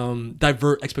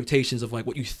divert expectations of like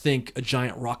what you think a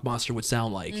giant rock monster would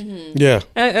sound like. Yeah.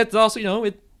 And it's also,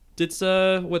 it's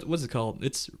what's it called?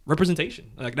 It's representation.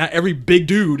 Like not every big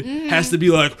dude has to be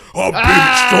like, oh, big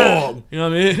and strong. You know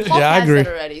what I mean? Hulk Yeah, I has agree. that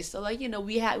already. So like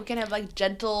we can have like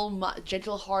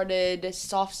gentle-hearted,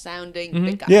 soft-sounding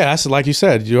big guys. Yeah, that's like you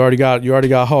said. You already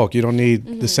got Hulk. You don't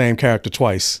need the same character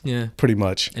twice. Yeah. Pretty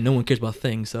much. And no one cares about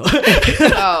things, so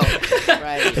Oh,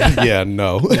 right. Yeah,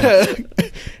 no.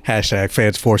 Hashtag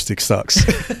fans four stick sucks.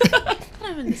 Kind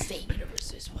of in the same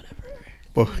universes, whatever.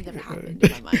 Well, It never happened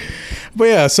in my mind. But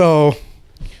yeah, so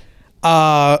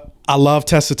I love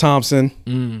Tessa Thompson.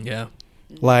 yeah.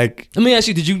 Like, Let me ask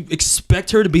you, did you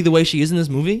expect her to be the way she is in this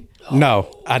movie?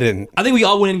 no, I didn't. I think we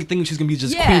all went in thinking she's gonna be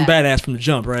just Yeah. queen badass from the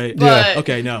jump, right? But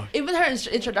Okay, no. even her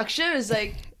introduction is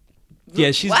like, Yeah,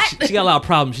 What? she got a lot of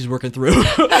problems she's working through.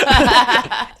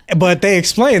 But they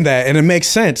explain that, and it makes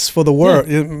sense for the word.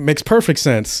 It makes perfect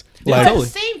sense. Yeah, Like, but totally.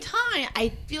 at the same time,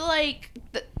 I feel like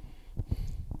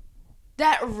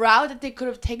that route that they could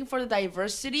have taken for the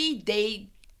diversity, they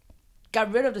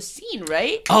got rid of the scene,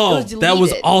 right? Oh, It that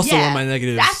was deleted. also one of my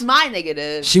negatives. That's my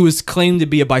negative. She was claimed to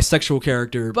be a bisexual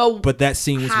character, But but that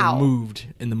scene was how? removed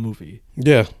in the movie.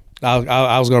 yeah,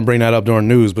 I was gonna bring that up during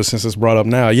news, but since it's brought up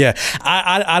now, yeah,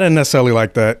 I didn't necessarily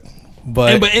like that.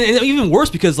 But And even worse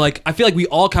because like I feel like we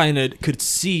all kind of could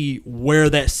see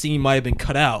where that scene might have been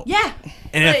cut out. Yeah.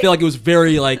 And I feel like it was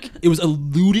very like it was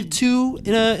alluded to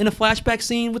in a flashback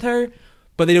scene with her,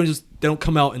 but they don't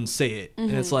come out and say it. And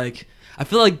it's like I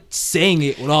feel like saying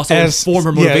it would also inform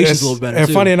her motivations a little better. And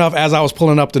too. funny enough, as I was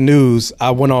pulling up the news,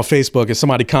 I went on Facebook and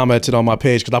somebody commented on my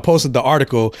page because I posted the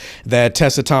article that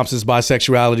Tessa Thompson's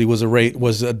bisexuality was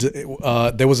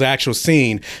there was an actual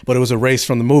scene, but it was erased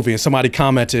from the movie. And somebody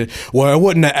commented, "Well, it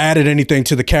wouldn't have added anything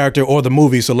to the character or the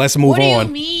movie, so let's move What do on."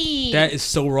 you mean? That is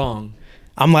so wrong.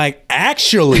 I'm like,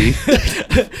 actually,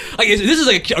 Like this is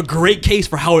like a great case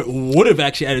for how it would have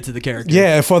actually added to the character.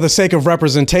 yeah, for the sake of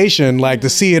representation, like to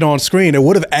see it on screen, it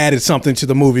would have added something to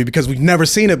the movie because we've never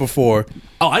seen it before.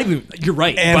 Oh, I didn't even. You're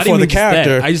right. And But I didn't for the mean just that.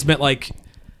 character. I just meant like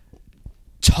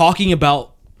talking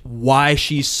about why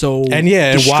she's so And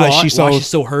yeah, and why distraught, she's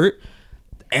so- hurt.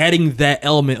 Adding that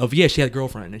element of she had a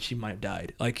girlfriend and she might have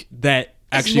died. Like that It's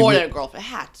actually more would- than a girlfriend. It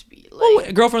had to be. Like,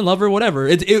 well, girlfriend, lover, whatever.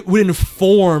 It would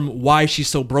inform why she's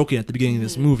so broken at the beginning of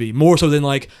this movie, more so than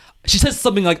like she says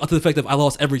something like to the effect of "I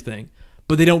lost everything,"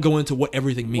 but they don't go into what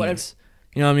everything means.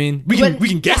 You know what I mean? We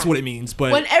can guess what it means,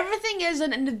 but when everything is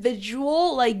an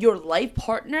individual, like your life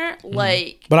partner,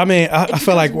 like But I mean, I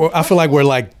feel like we're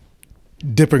like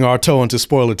dipping our toe into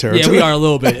spoiler territory. yeah, we are a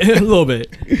little bit, a little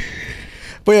bit.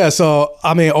 But yeah, so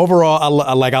I mean, overall,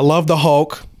 I love the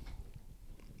Hulk.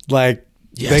 Like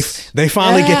Yes. they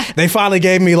finally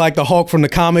gave me like the Hulk from the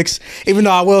comics. Even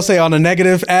though I will say on a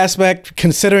negative aspect,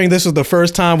 considering this was the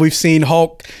first time we've seen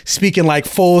Hulk speaking like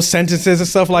full sentences and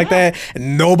stuff like that,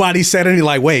 and nobody said any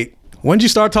like, wait, when did you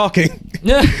start talking?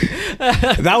 Yeah,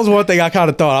 That was one thing I kind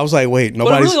of thought. I was like, wait, but it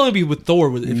nobody's really only be with Thor.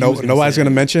 If he was nobody's say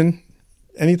gonna it. mention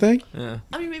anything. I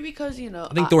mean, maybe because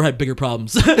I think Thor had bigger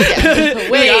problems. way,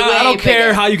 I don't care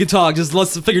bigger. how you can talk. Just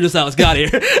let's figure this out. Let's get out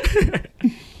of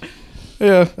here.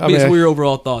 Yeah, I mean, Based on your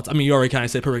overall thoughts. I mean, you already kind of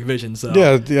said Perfect Vision, so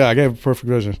yeah, I gave a perfect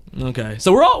vision. Okay,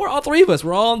 so we're all three of us.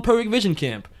 We're all in Perfect Vision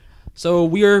camp. So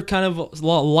we are kind of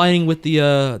aligning with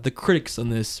the critics on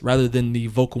this rather than the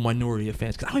vocal minority of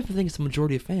fans. Because I don't even think it's a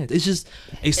majority of fans. It's just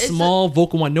a small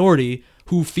vocal minority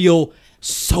who feel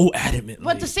so adamantly.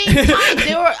 But at the same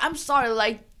time, I'm sorry,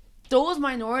 like, those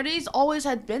minorities always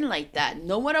had been like that.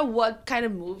 No matter what kind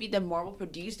of movie that Marvel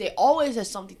produced, they always have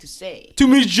something to say. Too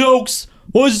many jokes.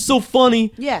 Why is it so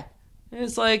funny? Yeah. And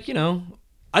it's like,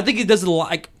 I think it does a lot.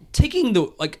 Like, taking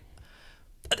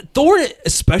Thor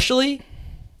especially,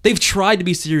 they've tried to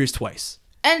be serious twice.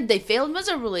 And they failed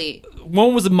miserably.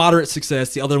 One was a moderate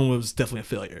success. The other one was definitely a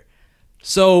failure.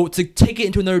 So to take it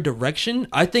into another direction,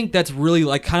 I think that's really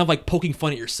like kind of like poking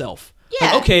fun at yourself.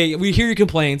 Yeah. Like, okay, we hear your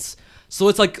complaints. So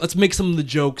let's make some of the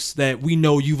jokes that we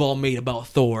know you've all made about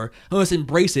Thor, and let's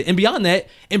embrace it. And beyond that,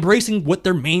 embracing what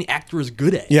their main actor is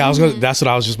good at. Yeah, that's what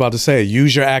I was just about to say.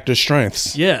 Use your actor's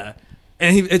strengths. Yeah,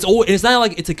 and it's not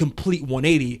like it's a complete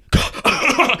 180.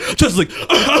 Just like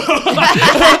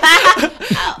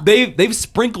they've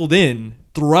sprinkled in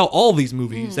throughout all these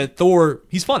movies that Thor,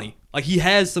 he's funny. Like, he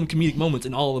has some comedic moments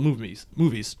in all the movies.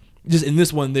 Just in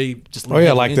this one, they just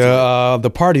like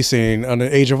the party scene on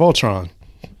the Age of Ultron.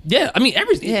 Yeah, I mean,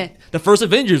 everything. Yeah. The first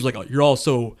Avengers, like, you're all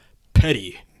so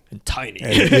petty and tiny.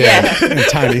 And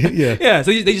tiny, yeah. Yeah,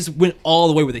 so they just went all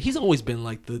the way with it. He's always been,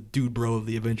 like, the dude bro of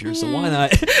the Avengers, so why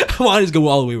not just go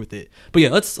all the way with it? But yeah,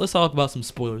 let's talk about some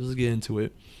spoilers. Let's get into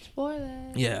it.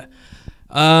 Spoilers. Yeah.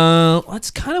 Let's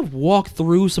kind of walk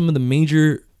through some of the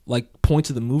major, like,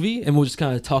 points of the movie, and we'll just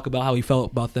kind of talk about how we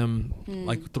felt about them,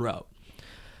 like, throughout.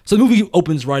 So the movie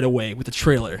opens right away with the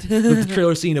trailer. With the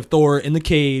trailer scene of Thor in the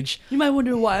cage. You might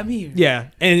wonder why I'm here. Yeah,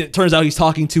 and it turns out he's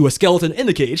talking to a skeleton in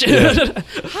the cage. Yeah.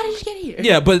 How did you get here?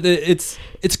 Yeah, but it's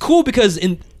cool because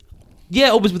it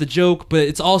opens with a joke, but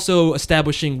it's also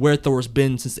establishing where Thor's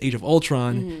been since Age of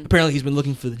Ultron. Apparently he's been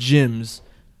looking for the gems.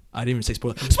 I didn't even say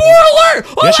spoiler. Spoiler!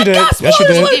 Oh yes, my you did. God, spoilers!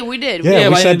 Yes, you did. We did. Yeah,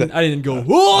 we but said that. I didn't go,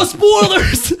 oh,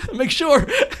 spoilers! Make sure.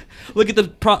 Look at the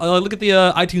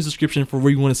iTunes description for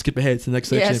where you want to skip ahead to the next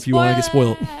section if you want to get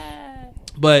spoiled.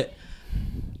 But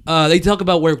they talk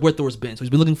about where Thor's been. So he's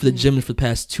been looking for the gems for the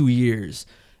past 2 years.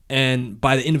 And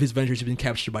by the end of his ventures, he's been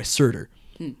captured by Surtur,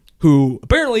 who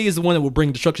apparently is the one that will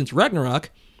bring destruction to Ragnarok,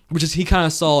 which is he kind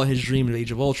of saw in his dream in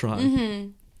Age of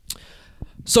Ultron.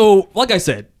 So, like I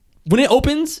said, when it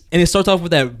opens and it starts off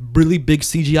with that really big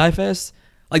CGI fest,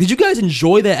 like, did you guys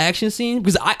enjoy that action scene?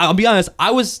 Because I'll be honest, I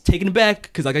was taken aback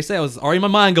because, like I said, I was already in my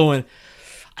mind going,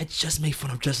 I just made fun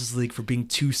of Justice League for being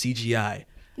too CGI.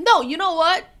 No, you know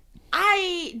what?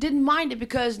 I didn't mind it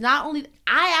because not only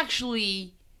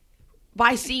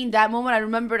by seeing that moment, I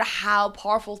remembered how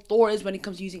powerful Thor is when it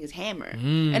comes to using his hammer.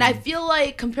 And I feel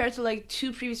like compared to like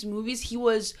 2 previous movies, he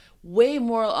was way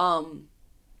more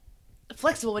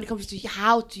flexible when it comes to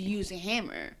how to use a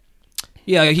hammer.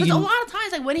 Yeah, because a lot of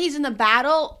times, like when he's in the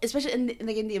battle, especially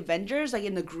in the Avengers, like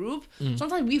in the group,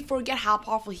 sometimes we forget how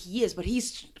powerful he is. But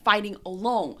he's fighting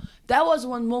alone. That was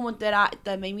one moment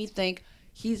that made me think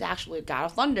he's actually a god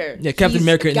of thunder. Yeah, Captain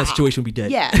America in that situation would be dead.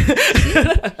 Yeah,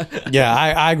 yeah,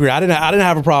 I agree. I didn't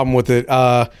have a problem with it.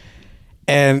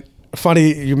 And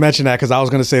funny you mentioned that because I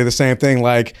was going to say the same thing.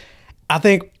 Like, I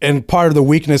think, and part of the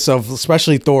weakness of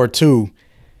especially Thor 2.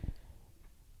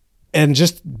 And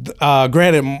just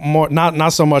granted, more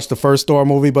not so much the first Thor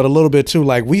movie, but a little bit too.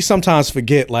 Like, we sometimes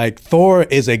forget, like, Thor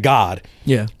is a god.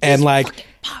 Yeah, and like,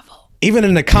 even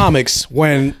in the comics,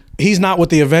 when he's not with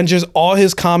the Avengers, all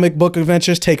his comic book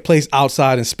adventures take place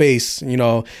outside in space, in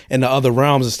the other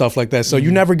realms and stuff like that. So you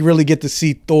never really get to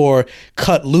see Thor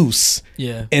cut loose.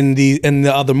 Yeah. In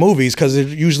the other movies, because it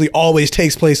usually always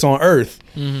takes place on Earth.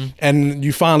 And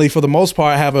you finally, for the most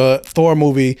part, have a Thor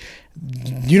movie.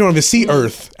 You don't even see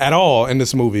Earth at all in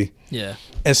this movie. Yeah.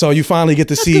 And so you finally get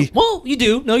to see. Good. Well, you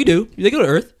do. No, you do. They go to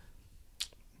Earth.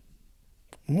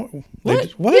 What?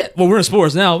 Yeah. Well, we're in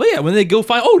sports now. But yeah, when they go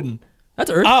find Odin,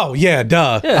 that's Earth. Oh yeah,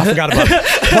 duh. Yeah. I forgot about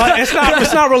that. But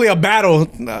it's not really a battle.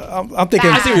 I'm thinking.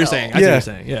 I see what you're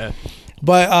saying. Yeah.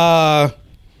 But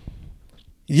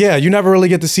yeah, you never really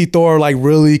get to see Thor like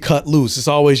really cut loose. It's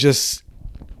always just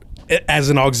as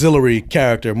an auxiliary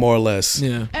character, more or less.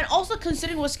 Yeah. And also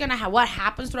considering what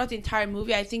happens throughout the entire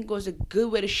movie, I think it was a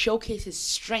good way to showcase his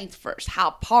strength first,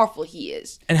 how powerful he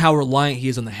is, and how reliant he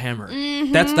is on the hammer.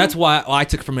 That's why I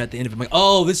took from it at the end of it. I'm like,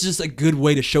 oh, this is just a good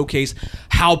way to showcase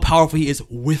how powerful he is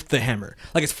with the hammer.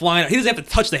 Like, it's flying. He doesn't have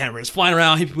to touch the hammer. It's flying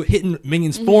around. He's hitting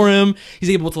minions for him.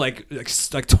 He's able to like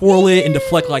twirl it and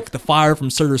deflect like the fire from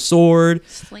Surtur's sword.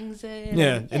 Slings it.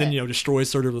 Yeah, and then destroys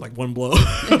Surtur with like one blow.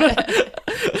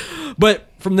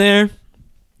 But from there,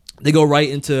 they go right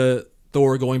into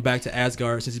Thor going back to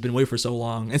Asgard since he's been away for so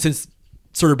long. And since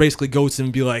sort of basically goes to him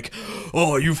and be like,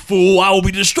 "Oh, you fool! I will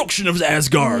be the destruction of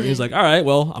Asgard." And he's like, "All right,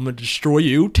 well, I'm gonna destroy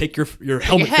you. Take your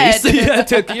helmet head. face, yeah,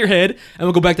 take your head, and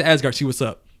we'll go back to Asgard. See what's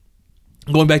up."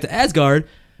 Going back to Asgard,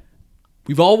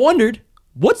 we've all wondered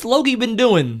what's Loki been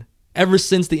doing ever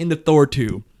since the end of Thor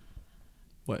 2.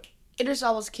 What? Idris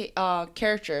Elba's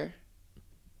character.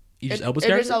 Idris Elba's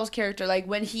Idris character? Elba's character. Like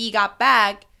when he got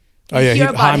back. Oh yeah, hear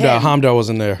about him. Hamdall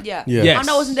wasn't there. Yeah. Yeah.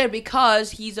 Hamdall wasn't there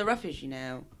because he's a refugee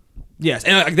now. Yes,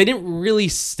 and they didn't really.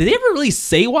 Did they ever really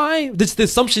say why? The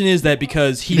assumption is that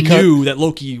because he knew that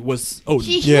Loki was Odin.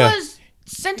 He was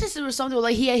sentenced or something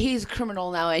like he's a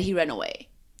criminal now and he ran away.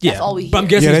 That's all we hear. But I'm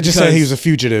guessing Yeah, they it's just said because- he was a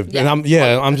fugitive, and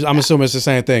I'm assuming it's the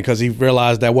same thing because he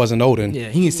realized that wasn't Odin. Yeah,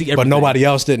 he can see everything. But nobody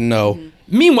else didn't know.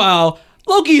 Meanwhile,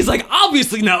 Loki is like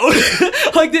obviously no.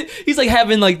 He's like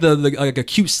having like the like a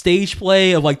cute stage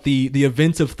play of like the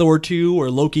events of Thor 2 where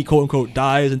Loki quote unquote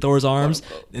dies in Thor's arms,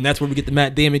 and that's where we get the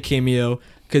Matt Damon cameo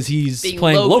because he's Being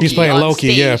playing Loki. He's playing on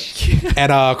Loki, stage. yeah.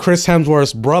 And Chris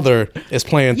Hemsworth's brother is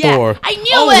playing Yeah, Thor. I knew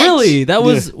Oh it. really? That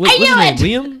was Yeah. what's his knew name? it.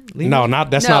 Liam? No,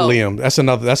 that's No. not Liam. That's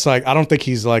another. That's like I don't think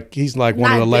he's like one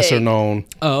Not of the lesser big. known.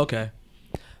 Oh, okay.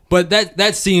 But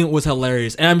that scene was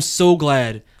hilarious, and I'm so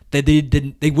glad that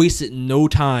they wasted no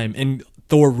time in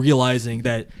Thor realizing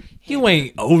that you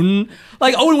ain't Odin.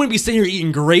 Like Odin wouldn't be sitting here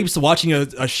eating grapes, watching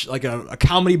a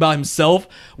comedy about himself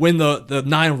when the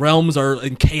 9 realms are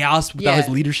in chaos without his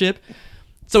leadership.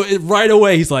 So right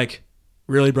away he's like,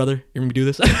 "Really, brother? You're gonna do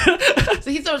this?" So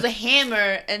he throws a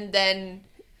hammer and then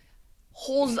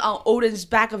holds on Odin's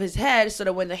back of his head so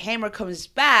that when the hammer comes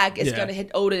back, it's Yeah. gonna hit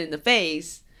Odin in the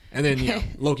face. And then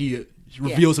Loki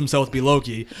reveals himself to be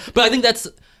Loki. But I think that's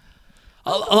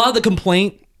a lot of the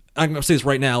complaint. I'm gonna say this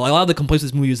right now. A lot of the complaints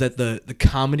of this movie is that the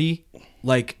comedy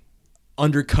like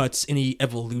undercuts any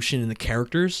evolution in the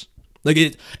characters. Like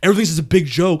everything's just a big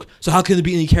joke. So how can there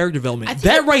be any character development?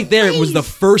 That right there was the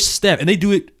first step, and they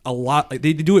do it a lot. Like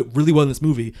they do it really well in this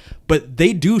movie. But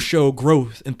they do show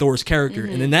growth in Thor's character,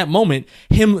 and in that moment,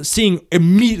 him seeing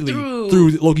immediately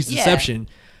through Loki's deception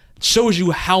shows you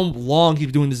how long he's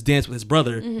been doing this dance with his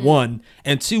brother. One,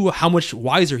 and two, how much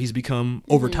wiser he's become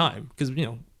over time. Because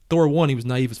Thor 1, he was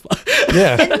naive as fuck.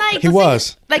 Yeah, And like he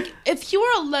was. Like if he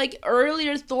were like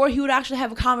earlier Thor, he would actually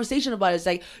have a conversation about it. It's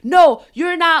like, no,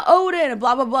 you're not Odin, and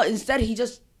blah blah blah. Instead, he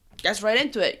just gets right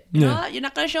into it. You know what? You're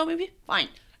not gonna show me? Fine.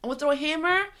 I'm gonna throw a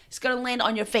hammer. It's gonna land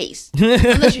on your face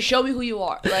unless you show me who you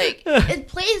are. Like it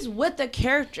plays with the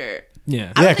character.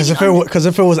 Yeah. Yeah, because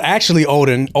if it was actually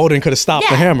Odin could have stopped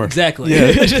the Yeah. hammer. Exactly.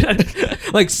 Yeah.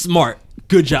 Like smart.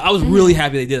 Good job. I was really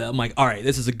happy they did that. I'm like, all right,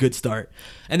 this is a good start.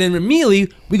 And then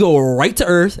immediately we go right to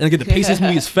Earth, and again, the pace of this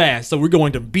movie is fast, so we're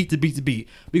going to beat to beat to beat.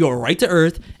 We go right to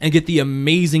Earth and get the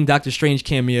amazing Doctor Strange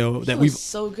cameo that It we've was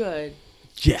so good.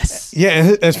 yes. Yeah,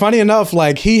 and it's funny enough.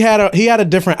 Like he had a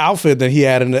different outfit than he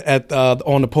had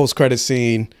on the post credit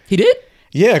scene. He did.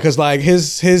 Yeah, because like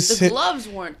his The gloves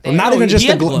weren't there. not Oh, even he just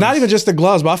had the gloves. not even just the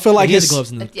gloves, but I feel like he had the his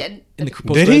gloves At the end. in the Did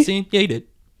post he? credit scene. Yeah, he did.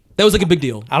 That was like a big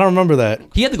deal. I don't remember that.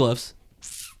 He had the gloves.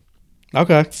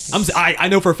 Okay, I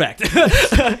know for a fact.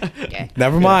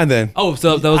 never mind then. Oh,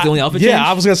 so that was the only outfit change? Yeah,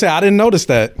 I was gonna say I didn't notice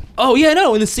that. Oh yeah,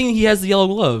 no. In the scene, he has the yellow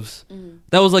gloves.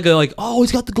 That was oh,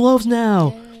 he's got the gloves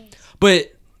now.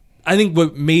 But I think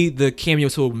what made the cameo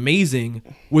so amazing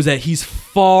was that he's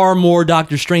far more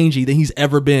Doctor Strangey than he's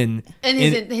ever been. in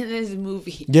his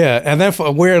movie. Yeah, and then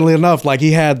weirdly enough, like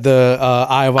he had the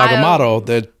Eye of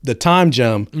Agamotto, the time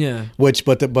gem. Yeah. Which,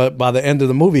 but by the end of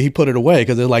the movie, he put it away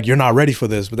because they're like, "You're not ready for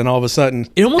this." But then all of a sudden,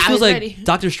 It almost I feels was like ready.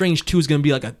 Doctor Strange 2 is gonna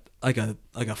be like a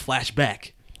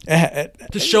flashback. eh,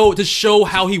 To show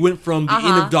how he went from the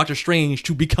end of Doctor Strange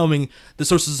to becoming the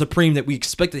Sorcerer Supreme that we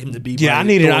expected him to be. yeah, by I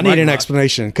need an Ragnarok.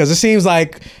 explanation because it seems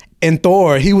like in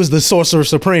Thor he was the Sorcerer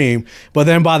Supreme, but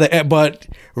then by the end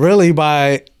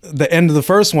of the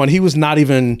first one, he was not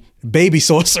even baby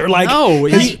sorcerer. Like No,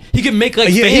 he could make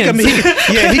he fans.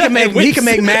 can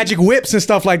make magic whips and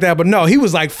stuff like that. But no, he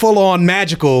was like full on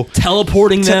magical.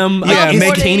 teleporting them Yeah,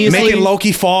 instantaneously. making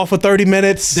Loki fall for 30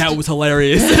 minutes. That was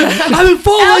hilarious. I've been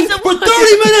falling Alice in for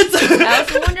 30 minutes.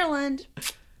 Alice in Wonderland.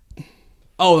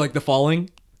 Oh, like the falling?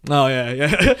 Oh, yeah.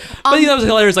 But that was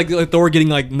hilarious. Like Thor getting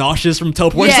nauseous from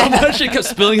teleporting so much. He kept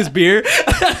spilling his beer.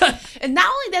 And not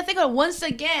only that, think of it, once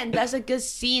again, that's a good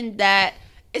scene that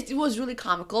it was really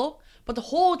comical, but the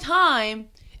whole time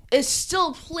it's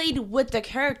still played with the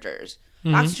characters.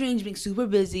 Doctor Strange being super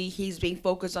busy, he's being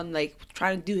focused on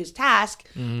trying to do his task.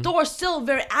 Thor's still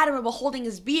very adamant about holding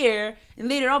his beer and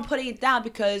later on putting it down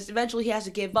because eventually he has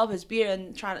to give up his beer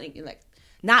and trying to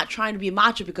not trying to be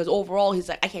macho because overall he's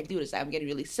like, I can't do this, I'm getting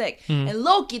really sick. And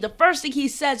Loki, the first thing he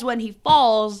says when he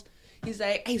falls,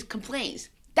 he complains.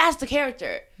 That's the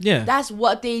character. Yeah. That's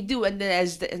what they do. And then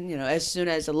as soon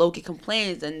as Loki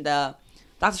complains and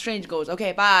Doctor Strange goes,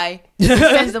 okay, bye, he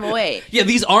sends them away. Yeah,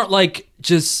 these aren't like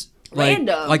just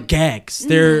Random. like gags.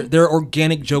 They're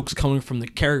organic jokes coming from the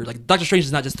character. Like Doctor Strange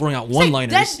is not just throwing out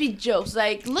one-liners. Like deadbeat jokes.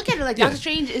 Like look at it. Like Yeah. Doctor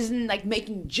Strange isn't like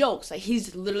making jokes. Like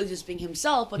he's literally just being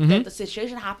himself. But then the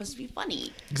situation happens to be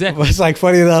funny. Exactly. It's like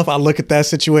funny enough, I look at that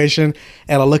situation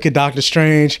and I look at Doctor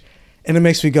Strange and it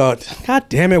makes me go, God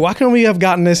damn it, why couldn't we have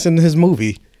gotten this in his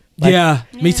movie? Yeah,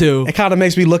 me too. It kind of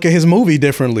makes me look at his movie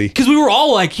differently. Because we were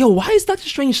all like, yo, why is Doctor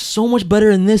Strange so much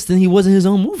better in this than he was in his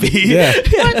own movie? Yeah.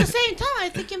 But at the same time, I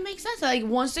think it makes sense. Like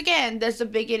once again, that's the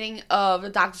beginning of the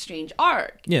Doctor Strange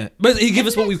arc. Yeah, but he gives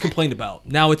us what we've complained about.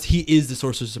 Now he is the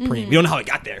Sorcerer Supreme. We don't know how he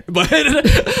got there, but We'll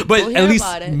at hear least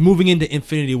about it. moving into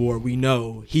Infinity War, we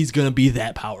know he's gonna be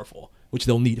that powerful, which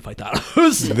they'll need to fight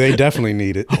Thanos. They definitely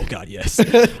need it. Oh God, yes.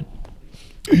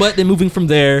 But then moving from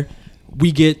there,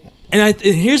 we get and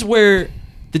here's where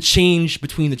the change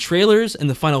between the trailers and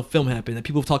the final film happened that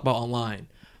people talk about online.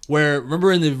 Where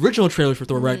remember in the original trailers for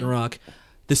Thor Ragnarok,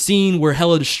 the scene where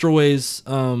Hela destroys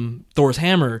Thor's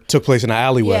hammer Took place in an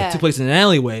alleyway, Yeah. took place in an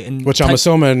alleyway, and which I'm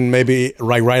assuming maybe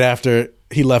right after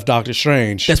he left Doctor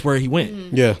Strange. that's where he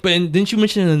went. Yeah. But didn't you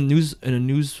mention in a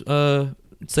news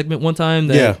segment one time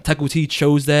that Yeah. Taika Waititi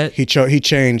chose that? He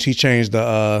changed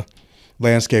the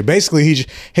landscape. Basically,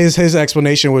 his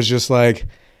explanation was just like,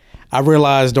 I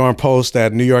realized during post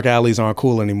that New York alleys aren't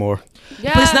cool anymore.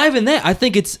 Yeah. But it's not even that. I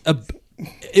think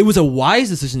it was a wise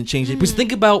decision to change it. Because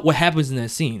think about what happens in that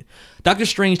scene. Doctor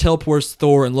Strange teleports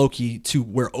Thor and Loki to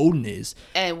where Odin is.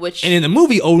 And in the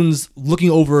movie, Odin's looking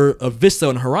over a vista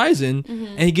on the horizon,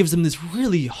 and he gives them this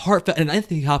really heartfelt. And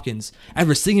Anthony Hopkins,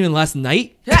 after seeing him in Last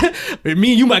Night,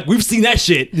 me and you, Mike, we've seen that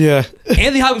shit. Yeah.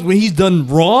 Anthony Hopkins, when he's done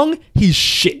wrong, he's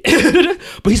shit.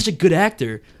 But he's such a good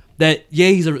actor that,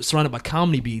 he's surrounded by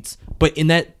comedy beats, but in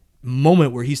that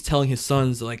moment where he's telling his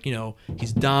sons, like,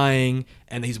 he's dying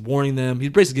and he's warning them, he's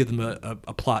basically giving them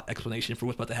a plot explanation for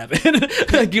what's about to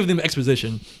happen, give them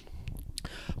exposition.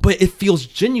 But it feels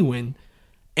genuine,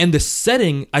 and the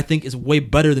setting, I think, is way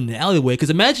better than the alleyway. Because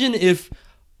imagine if,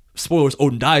 spoilers,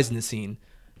 Odin dies in the scene.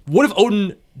 What if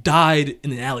Odin died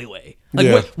in an alleyway? Like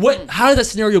Yeah. how did that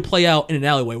scenario play out in an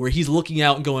alleyway where he's looking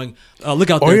out and going, look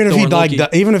out Or there, even if Thor he and died,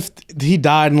 Loki. even if he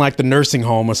died in like the nursing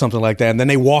home or something like that, and then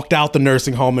they walked out the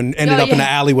nursing home and ended up in the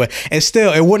alleyway, and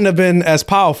still, it wouldn't have been as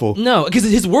powerful. No, because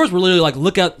his words were literally like,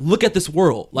 look at this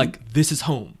world, like this is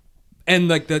home, and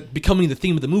like that becoming the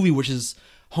theme of the movie, which is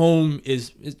home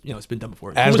is it's been done before.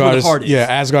 Home is where Asgard the is, heart is.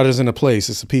 Asgard isn't a place;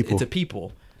 it's a people. It's a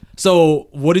people. So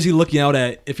what is he looking out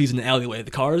at if he's in the alleyway? The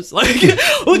cars? Like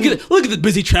look at the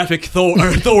busy traffic. Thor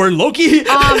and Loki. This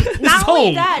is not only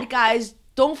home. that, guys,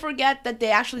 don't forget that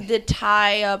they actually did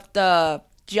tie up the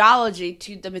geology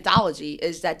to the mythology.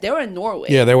 Is that they were in Norway?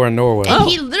 Yeah, they were in Norway. And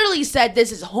he literally said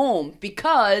this is home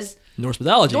because Norse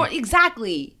mythology.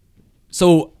 exactly.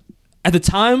 So at the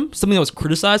time, something that was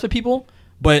criticized by people,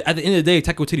 but at the end of the day,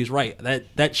 Taika Waititi is right.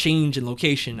 That change in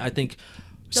location, I think,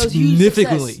 That was huge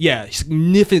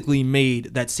significantly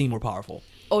made that scene more powerful.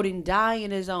 Odin dying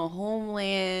in his own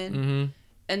homeland,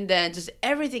 and then just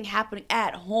everything happening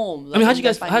at home. I mean, how'd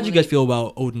Like, you guys feel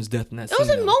about Odin's death in that It scene? was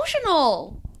though?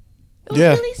 emotional. It was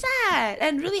Yeah. really sad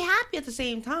and really happy at the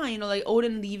same time. Like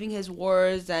Odin leaving his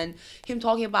words and him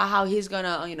talking about how he's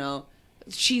gonna,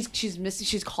 she's missing.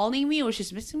 She's calling me or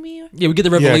she's missing me. Yeah, we get the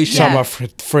Yeah, revelation. talking about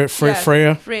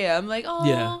Freya. Freya. I'm like, oh,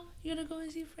 Yeah. you're gonna go and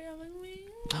see Freya with me.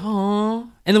 Aww.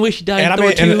 And the way she died And I in Thor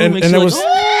mean, 2 and makes it you like, was,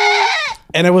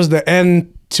 and it was the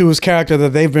end to his character that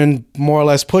they've been more or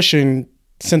less pushing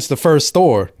since the first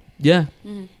Thor. yeah.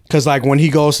 Because like when he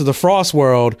goes to the Frost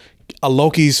world,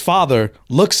 Loki's father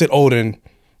looks at Odin,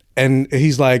 and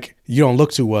he's like, "You don't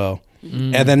look too well."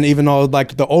 And then even though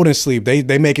like the Odin sleep,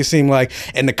 they make it seem like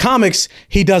in the comics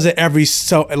he does it every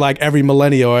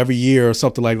millennia or every year or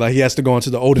something like that. He has to go into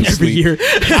the Odin Every sleep. year.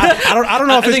 I don't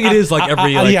know if I think it is like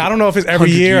every. Like, I don't know if it's every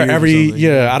 100 year, years or every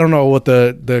something. I don't know what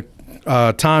the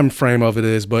time frame of it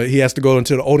is, but he has to go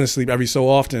into the Odin sleep every so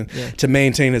often to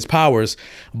maintain his powers.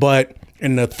 But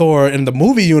in the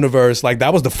movie universe, like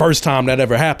that was the first time that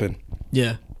ever happened.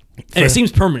 Yeah. And it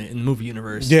seems permanent in the movie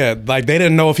universe. Yeah, like they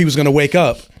didn't know if he was going to wake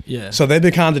up. Yeah. So they've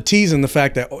been kind of teasing the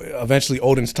fact that eventually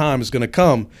Odin's time is going to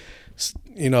come,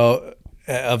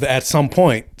 at some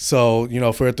point. So,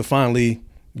 for it to finally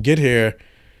get here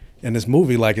in this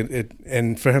movie, like it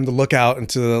and for him to look out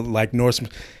into like Norse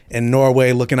and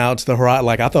Norway looking out to the horizon,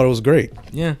 like I thought it was great.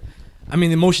 Yeah. I mean,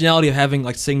 the emotionality of having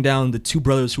like sitting down the two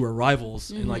brothers who are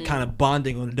rivals and like kind of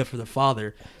bonding on the death of their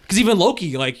father. Because even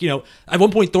Loki, like, at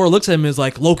one point Thor looks at him and is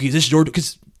like, Loki, is this your...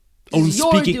 Because Odin's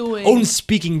you're speaking. doing. Odin's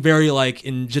speaking very like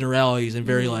in generalities and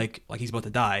very like he's about to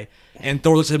die. And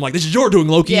Thor looks at him like, "This is your doing,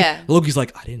 Loki." Yeah. Loki's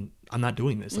like, I'm not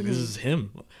doing this. Like this is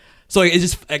him. So like, it's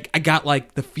just I got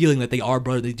like the feeling that they are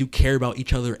brothers. They do care about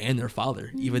each other and their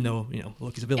father, even though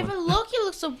Loki's a villain. Even Loki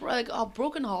looks so like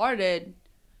brokenhearted.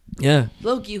 Yeah.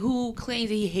 Loki, who claims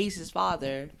that he hates his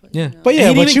father. Yeah. But yeah,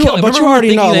 And he didn't but even you kill him. but Remember you we were already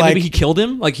thinking know that like maybe he killed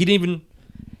him. Like he didn't even.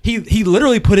 He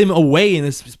literally put him away in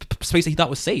this space that he thought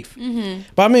was safe.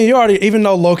 But I mean, you already, even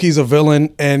though Loki's a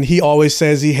villain and he always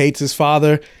says he hates his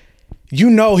father,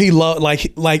 he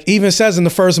like even says in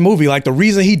the first movie, like the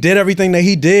reason he did everything that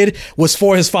he did was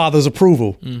for his father's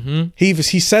approval. Mm-hmm.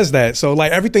 He says that. So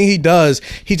like everything he does,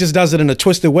 he just does it in a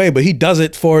twisted way, but he does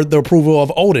it for the approval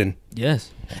of Odin.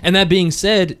 Yes. And that being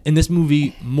said, in this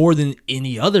movie, more than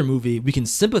any other movie, we can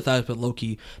sympathize with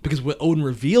Loki because what Odin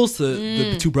reveals to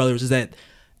the two brothers is that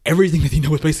everything that they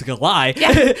know is basically a lie.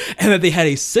 Yeah. And that they had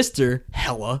a sister,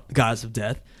 Hela, the goddess of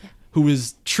death, who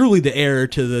is truly the heir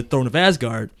to the throne of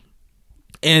Asgard.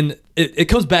 And it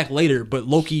comes back later, but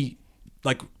Loki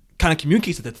like kind of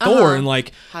communicates it to Thor and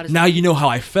like, now you know how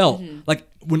I felt. Like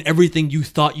when everything you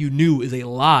thought you knew is a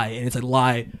lie, and it's a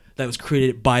lie that was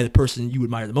created by the person you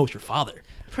admire the most, your father.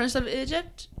 Prince of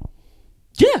Egypt?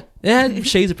 Yeah. It had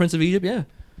shades of Prince of Egypt, yeah.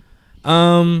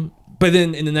 But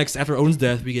then in the next, after Odin's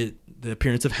death, we get the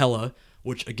appearance of Hela,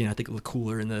 which again I think looked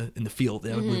cooler in the field.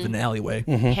 They would live in the alleyway.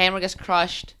 Hammer gets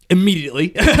crushed. Immediately.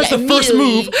 That's the first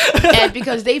move. And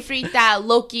because they freaked out,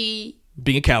 Loki,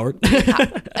 Being a coward.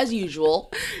 as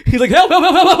usual. He's like, help, help,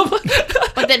 help, help,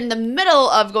 help. But then in the middle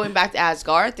of going back to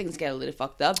Asgard, things get a little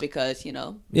fucked up because,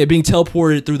 Yeah, being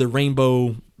teleported through the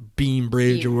rainbow beam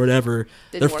bridge or whatever.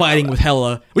 They're work fighting out. with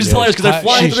Hela, which is hilarious because they're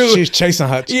flying through. She's chasing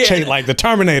her, like the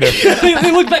Terminator.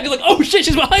 They look back and like, oh shit,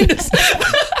 she's behind us.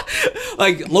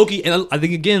 Like Loki, and I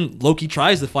think again, Loki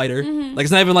tries to fight her. Like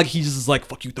it's not even like he's just like,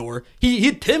 fuck you, Thor. He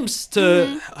attempts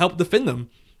to help defend them,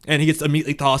 and he gets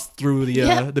immediately tossed through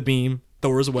the beam.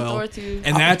 Thor as well. Thor too.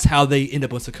 And that's how they end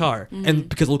up with Sakaar. And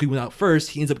because Loki went out first,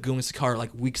 he ends up going with Sakaar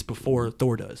like weeks before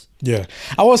Thor does. Yeah,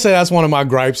 I will say that's one of my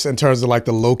gripes in terms of like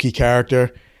the Loki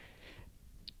character.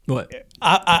 What?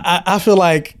 I feel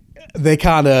like they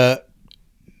kind of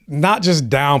not just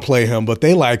downplay him, but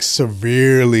they like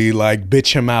severely like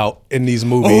bitch him out in these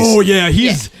movies. Oh yeah, he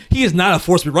is not a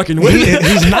force to be reckoned with.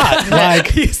 He's not. Like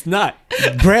he's not.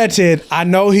 Granted, I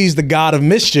know he's the god of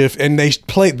mischief, and they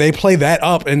play that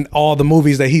up in all the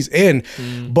movies that he's in.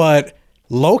 But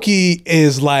Loki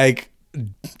is like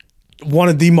one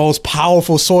of the most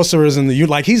powerful sorcerers in the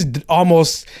like he's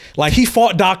almost like he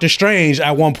fought Doctor Strange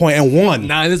at one point and won.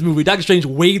 Nah, in this movie, Doctor Strange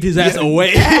waved his ass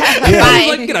away. Yeah.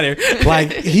 Like, get out of here.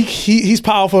 Like he's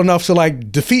powerful enough to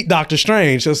like defeat Doctor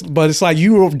Strange, but it's like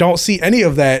you don't see any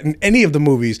of that in any of the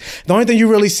movies. The only thing you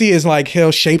really see is like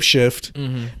he'll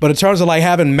shapeshift, but in terms of like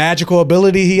having magical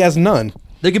ability, he has none.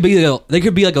 There could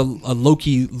be like a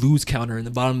Loki lose counter in the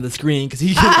bottom of the screen because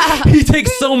he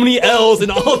takes so many L's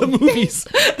in all the movies.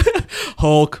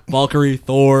 Hulk, Valkyrie,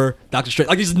 Thor, Doctor Strange,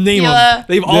 like just name them.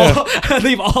 They've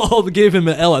all gave him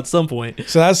an L at some point.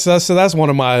 So that's one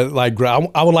of my like.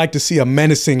 I would like to see a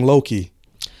menacing Loki.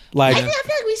 Like I feel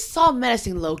like we saw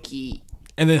menacing Loki.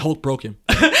 And then Hulk broke him.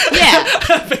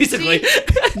 Yeah, basically.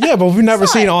 Yeah, but we've never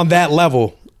seen on that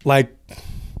level. Like,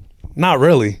 not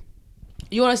really.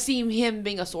 You want to see him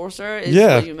being a sorcerer? Is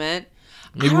Yeah. what you meant?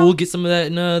 Maybe we'll get some of that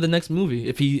in the next movie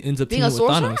if he ends up Being teaming a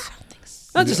with sorcerer?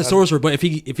 Thanos. Not just a sorcerer, but if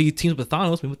he teams up with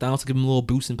Thanos, maybe Thanos will give him a little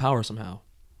boost in power somehow.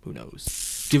 Who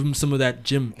knows? Give him some of that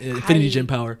Infinity Gem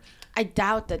power. I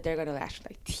doubt that they're gonna actually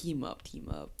like team up.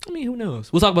 I mean, who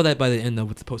knows? We'll talk about that by the end though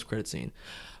with the post-credit scene.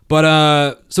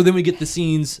 But so then we get the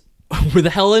scenes with the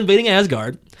Hela invading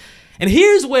Asgard, and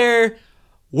here's where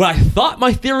what I thought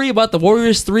my theory about the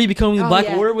Warriors 3 becoming the Black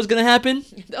Order was gonna happen.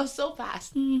 That was so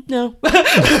fast. No,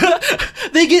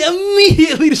 they get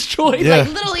immediately destroyed. Yeah. Like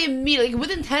literally immediately,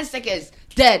 within 10 seconds,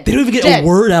 dead. They don't even get dead. a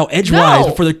word out edgewise No.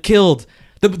 before they're killed.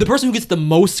 The person who gets the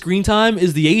most screen time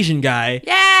is the Asian guy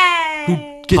Yay!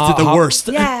 who gets it the worst.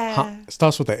 Yeah. It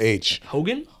starts with the H.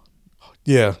 Hogan?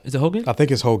 Yeah, Is it Hogan? I think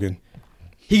it's Hogan.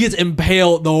 He gets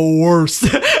impaled the worst.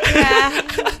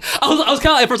 I was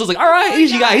kind of at first I was like, all right,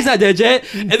 Asian guy, he's not dead yet.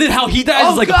 And then how he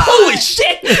dies is like, God. holy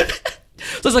shit.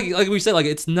 So it's like we said, like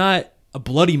it's not a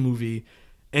bloody movie,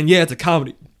 and yeah, it's a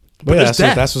comedy. But yeah, there's so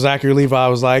death. that's what Zachary Levi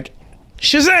was like.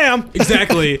 Shazam!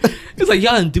 Exactly. It's like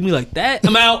y'all didn't do me like that.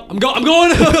 I'm out. I'm going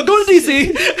to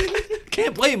DC.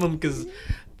 Can't blame them because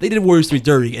they did Warriors 3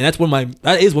 dirty, and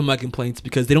that is one of my complaints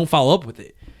because they don't follow up with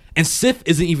it. And Sif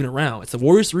isn't even around. It's the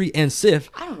Warriors 3 and Sif.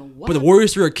 I don't know But the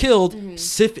Warriors 3 are killed.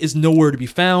 Sif is nowhere to be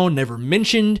found, never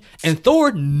mentioned. And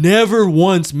Thor never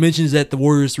once mentions that the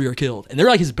Warriors 3 are killed. And they're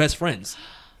like his best friends.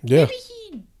 Yeah.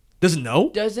 Doesn't know?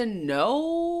 Doesn't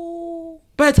know.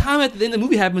 By the time at the end of the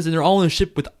movie happens and they're all in a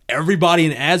ship with everybody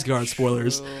in Asgard,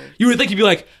 spoilers, you would think you'd be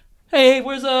like, hey,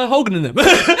 where's Hogan in them?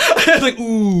 Like,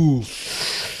 ooh.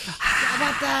 How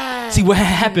about that? See, what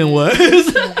happened was...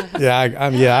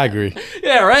 I agree.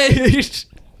 Yeah, right?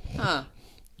 Huh.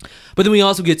 But then we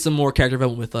also get some more character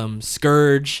development with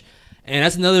Scourge. And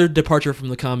that's another departure from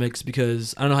the comics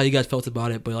because I don't know how you guys felt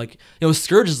about it, but like, you know,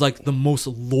 Scourge is like the most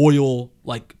loyal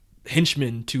like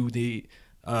henchman to the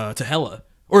to Hela.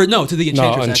 Or no, to the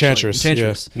Enchantress. No, Enchantress.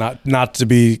 Enchantress. Yeah. Not to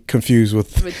be confused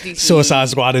with DC. Suicide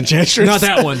Squad Enchantress. Not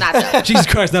that one. Not that. Jesus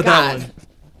Christ, not that God.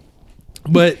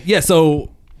 one. But yeah, so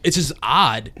it's just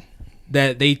odd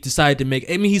that they decided to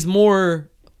make. I mean, he's more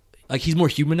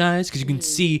humanized because you can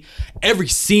see every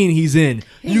scene he's in.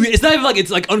 It's not even like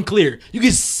it's like unclear. You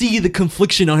can see the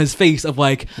confliction on his face of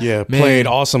like, Yeah, man, played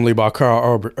awesomely by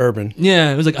Carl Urban.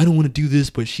 Yeah, it was like I don't want to do this,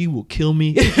 but she will kill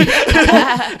me.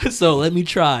 So let me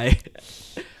try.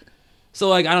 So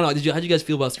like I don't know. How'd you guys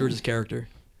feel about Scourge's character?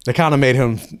 They kind of made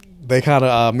him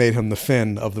the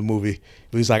Finn of the movie.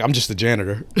 He's like, I'm just a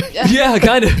janitor. Yeah,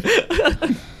 kind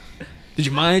of. Did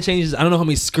you mind changes? I don't know how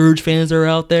many Scourge fans are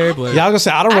out there, but Yeah, I was gonna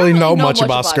say I don't really know much about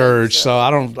about Scourge, him, so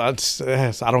I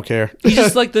don't care. he's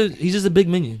just like he's just a big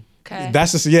minion. Okay.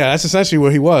 That's essentially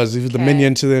what he was. He was the Okay.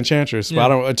 minion to the Enchantress. Yeah. But I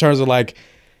don't, in terms of like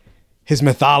his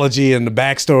mythology and the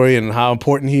backstory and how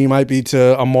important he might be to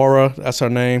Amora, that's her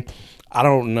name. I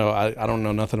don't know. I don't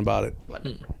know nothing about it.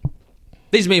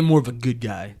 They just made him more of a good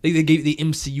guy. They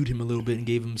MCU'd him a little bit and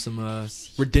gave him some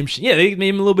redemption. Yeah, they made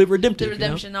him a little bit redemptive. The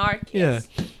redemption arc. Yeah. Yes.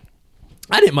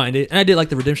 I didn't mind it, and I did like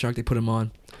the redemption arc they put him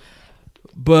on.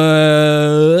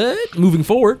 But moving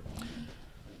forward,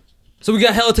 so we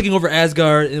got Hela taking over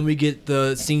Asgard, and we get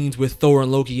the scenes with Thor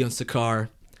and Loki on Sakaar.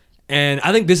 And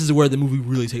I think this is where the movie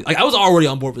really takes. Like I was already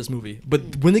on board with this movie,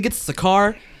 but when they get to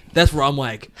Sakaar, that's where I'm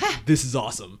like, this is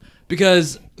awesome.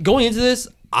 Because going into this,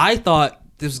 I thought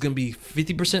this was gonna be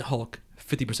 50% Hulk,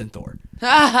 50% Thor.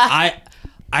 I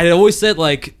had always said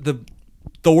like the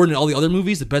Thor and all the other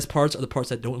movies, the best parts are the parts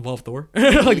that don't involve Thor,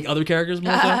 like the other characters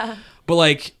more so. But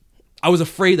like, I was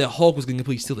afraid that Hulk was going to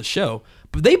completely steal the show.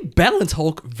 But they balance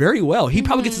Hulk very well. He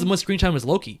probably gets as much screen time as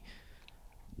Loki.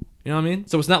 You know what I mean?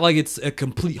 So it's not like it's a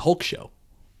complete Hulk show.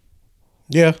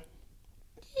 Yeah.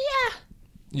 Yeah.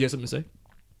 You have something to say?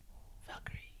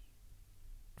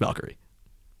 Valkyrie.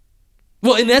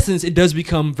 Well, in essence, it does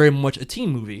become very much a team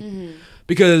movie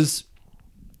because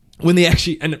when they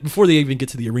actually and before they even get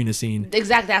to the arena scene,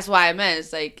 Exactly. That's why I meant.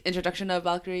 It's like introduction of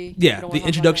Valkyrie. yeah, the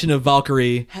introduction of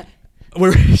Valkyrie,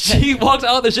 where she walks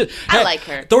out of the ship. I like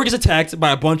her. Thor gets attacked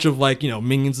by a bunch of like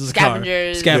minions of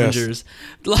Scavengers. Scavengers.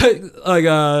 Like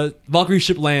Valkyrie's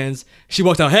ship lands. She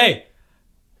walks out. Hey.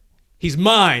 He's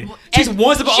mine. She's And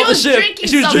one step she off the was ship. drinking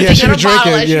She was something drinking. Yeah, she in was a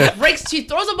bottle. drinking, And yeah. she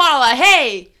throws a bottle like,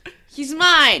 hey, he's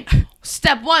mine.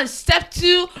 Step 1. Step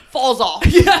 2, falls off.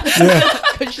 Yeah.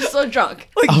 Because she's so drunk.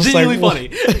 Like I was genuinely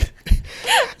like, funny.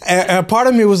 And part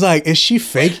of me was like, is she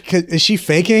fake? Is she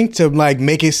faking to like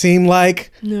make it seem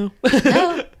like No.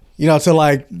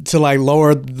 to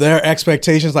lower their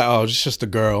expectations? Like, oh, it's just a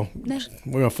girl. We're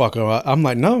gonna fuck her. I'm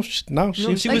like, no, She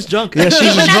was drunk. Yeah, she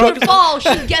was Even drunk. after the fall,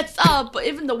 she gets up, but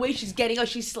even the way she's getting up,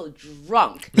 she's still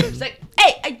drunk. She's like,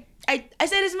 hey, I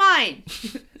said it's mine.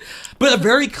 But a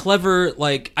very clever,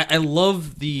 like, I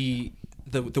love the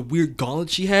weird gauntlet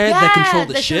she had that controlled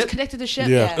the that she was ship. connected to the ship.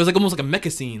 Yeah. It was like almost like a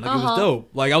mecha scene. Like it was dope.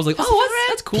 Like I was like, oh,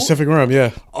 that's cool. Pacific Rim,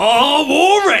 yeah.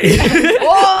 Oh, already.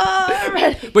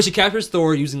 Already. But she captures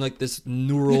Thor using like this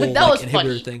neural That like, was inhibitor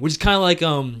funny. thing, which is kind of like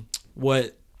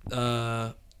what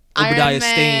Obadiah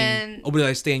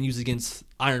Man. Stane used against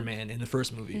Iron Man in the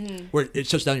first movie, Mm-hmm. where it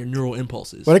shuts down your neural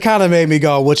impulses. But it kind of made me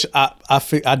go, which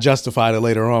I justified it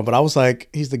later on. But I was like,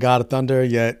 he's the god of thunder,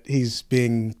 yet he's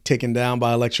being taken down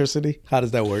by electricity. How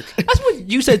does that work? That's what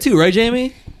you said too, right,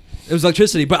 Jamie? It was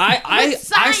electricity, but I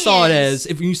saw it science. as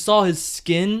if you saw his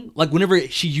skin, like whenever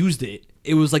she used it,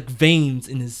 it was like veins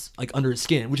in his like under his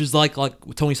skin, which is like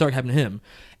what Tony Stark happened to him.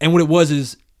 And what it was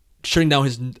is shutting down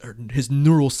his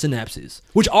neural synapses,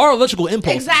 which are electrical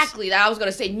impulses. Exactly. That I was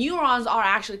gonna say. Neurons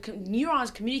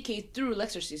communicate through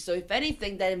electricity. So if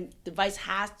anything, that device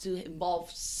has to involve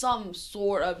some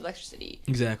sort of electricity.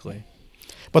 Exactly.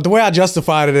 But the way I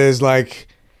justified it is like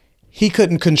he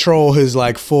couldn't control his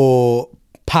like full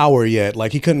power yet.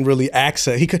 Like he couldn't really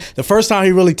access. The first time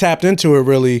he really tapped into it,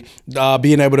 really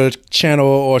being able to channel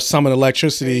or summon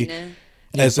electricity.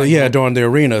 During the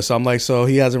arena. So I'm like, so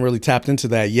he hasn't really tapped into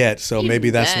that yet. So maybe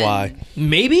that's then. why.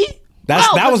 Maybe.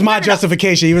 that was my no.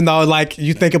 justification. Even though like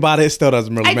you think about it, it still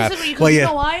doesn't really I matter. disagree Well, because you yeah.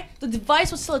 know why? The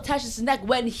device was still attached to his neck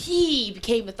when he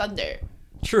became the thunder.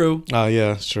 True. Oh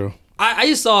yeah, it's true. I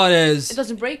just saw it as It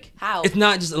doesn't break? How? it's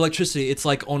not just electricity. It's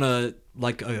like on a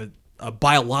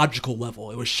biological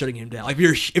level. It was shutting him down. Like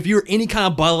if you're any kind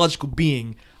of biological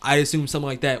being, I assume something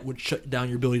like that would shut down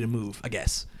your ability to move. I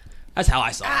guess that's how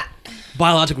I saw it.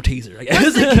 Biological taser. I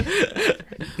guess.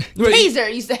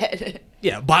 Taser, you said.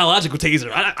 Yeah, biological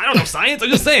taser. I don't know science. I'm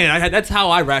just saying. That's how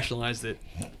I rationalized it.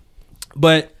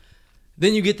 But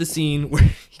then you get the scene where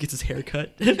he gets his hair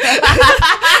cut.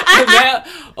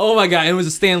 Oh my god! It was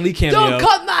a Stan Lee cameo. Don't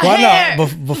cut my Well, no,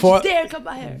 hair. before- You dare cut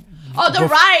my hair. Oh, the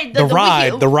ride. the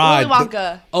ride, Willy the ride.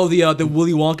 Wonka. Oh, the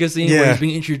Willy Wonka scene where Yeah. he's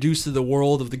being introduced to the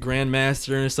world of the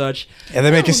Grandmaster and such. And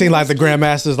they make it seem like the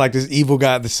Grandmaster's like this evil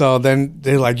guy. So then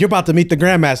they're like, "You're about to meet the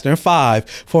Grandmaster in 5,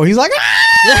 4." He's like,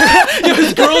 "Ah!"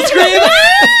 His girl scream.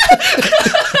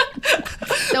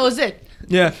 That was it.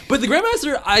 Yeah, but the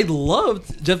Grandmaster, I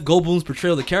loved Jeff Goldblum's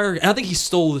portrayal of the character, and I think he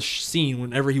stole the scene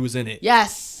whenever he was in it.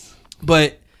 Yes.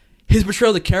 But his portrayal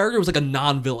of the character was like a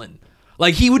non-villain.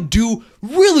 Like he would do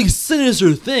really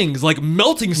sinister things, like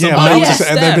melting somebody. melting with a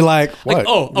and they'd be staff. like, "What?"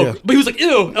 oh, Yeah. but he was like,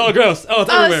 ew, oh, gross, oh,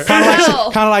 it's everywhere. kind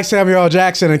of Hell. like Samuel L.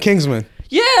 Jackson and Kingsman.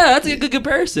 Yeah, that's a good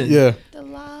comparison. Yeah, The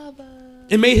lava.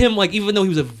 It made him like, even though he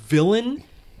was a villain,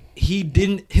 he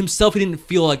didn't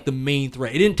feel like the main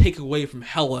threat. It didn't take away from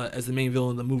Hela as the main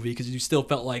villain of the movie because you still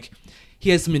felt like he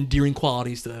had some endearing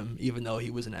qualities to him, even though he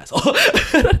was an asshole.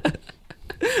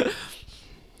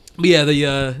 But yeah,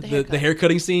 the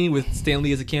haircutting scene with Stan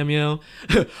Lee as a cameo.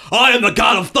 I am the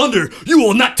god of thunder. You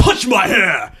will not touch my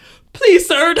hair. Please,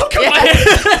 sir, don't cut my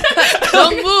hair.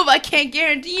 Don't move. I can't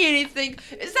guarantee anything.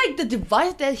 It's like the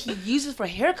device that he uses for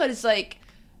haircut is like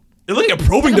It looked like a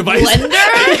probing device.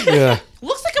 blender. yeah.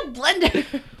 Looks like a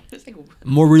blender. It's like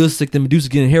More realistic than Medusa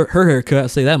getting her haircut. I'll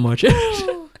say that much.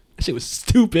 That shit was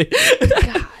stupid.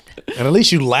 God. And at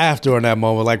least you laughed during that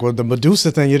moment. Like with the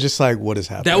Medusa thing, you're just like, "What is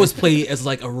happening?" That was played as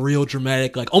like a real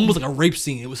dramatic, like almost like a rape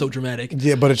scene. It was so dramatic.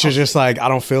 yeah, but it's just like I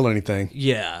don't feel anything.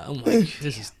 Yeah, I'm like,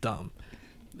 this is dumb.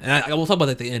 And I will talk about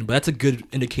that at the end, but that's a good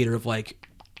indicator of like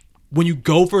when you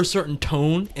go for a certain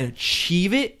tone and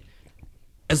achieve it,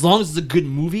 as long as it's a good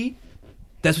movie,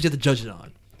 that's what you have to judge it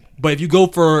on. But if you go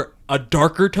for a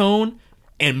darker tone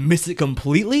and miss it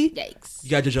completely, Yikes. you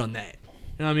gotta judge on that.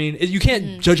 You know what I mean? You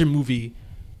can't judge a movie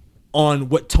on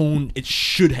what tone it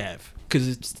should have, because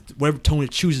it's whatever tone it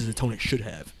chooses, the tone it should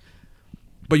have.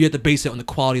 But you have to base it on the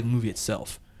quality of the movie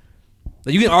itself.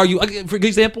 Like you can argue, like, for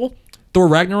example, Thor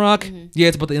Ragnarok. Yeah,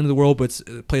 it's about the end of the world, but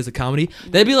it plays a comedy.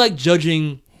 That'd be like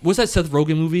judging. What's that Seth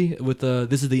Rogen movie with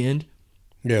This Is the End?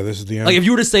 Yeah, this is the end. Like if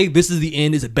you were to say This Is the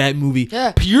End is a bad movie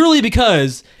Yeah. purely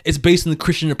because it's based on the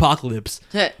Christian apocalypse,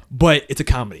 Yeah. but it's a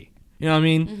comedy. You know what I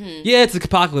mean? Yeah, it's an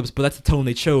apocalypse, but that's the tone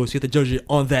they chose. You have to judge it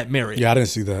on that merit. yeah, I didn't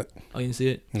see that. Oh, you didn't see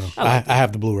it? No, I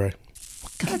have the Blu-ray.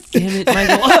 God damn it,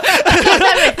 Michael.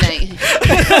 Everything.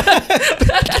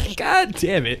 God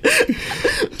damn it.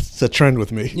 It's a trend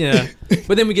with me. Yeah.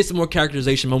 But then we get some more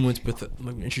characterization moments with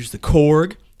introduce the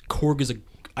Korg. Korg is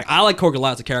I like Korg a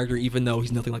lot as a character, even though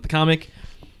he's nothing like the comic.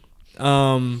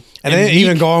 And then Meek-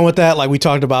 even going with that, like we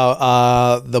talked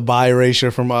about the bi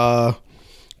erasure from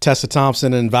Tessa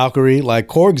Thompson and Valkyrie. Like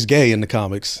Korg's gay in the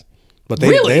comics, but they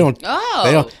don't. Oh.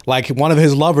 They don't, like one of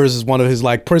his lovers is one of his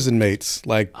like prison mates.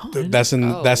 Like that's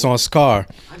on Scar.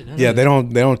 Yeah, they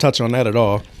don't touch on that at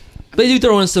all. They do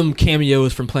throw in some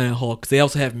cameos from Planet Hulk, because they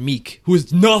also have Meek, who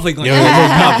is nothing like Yeah,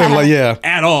 that there's nothing like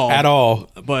at all. at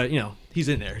all. But, you know, he's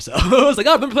in there. So I was like,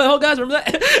 oh, remember Planet Hulk, guys?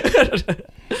 Remember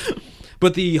that?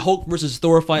 But the Hulk versus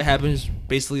Thor fight happens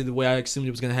basically the way I assumed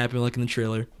it was going to happen, like in the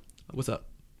trailer. What's up?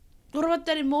 What about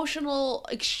that emotional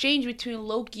exchange between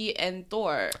Loki and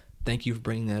Thor? Thank you for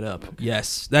bringing that up.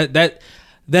 Yes, that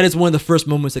is one of the first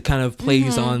moments that kind of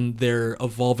plays on their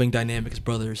evolving dynamic as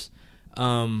brothers.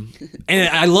 And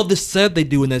I love the set they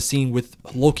do in that scene with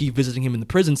Loki visiting him in the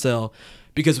prison cell,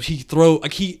 because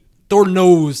Thor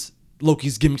knows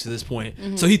Loki's gimmicks at this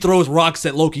point, so he throws rocks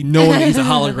at Loki knowing he's a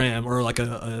hologram or like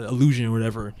a illusion or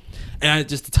whatever. And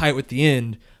just to tie it with the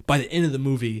end, by the end of the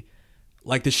movie,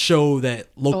 like to show that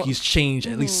Loki's changed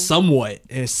at least somewhat,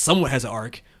 and somewhat has an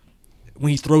arc.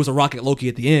 When he throws a rock at Loki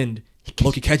at the end,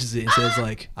 Loki catches it and says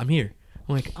like, "I'm here."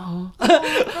 I'm like, oh,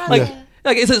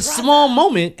 like it's a small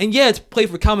moment, and yeah, it's played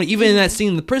for comedy. Even in that scene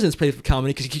in the prison, it's played for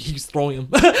comedy because he keeps throwing him,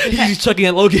 he keeps chucking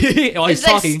at Loki while he's It's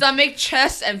like talking. stomach,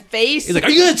 chest, and face. He's like,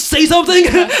 "Are you gonna say something?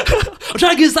 I'm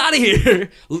trying to get us out of here."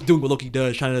 Doing what Loki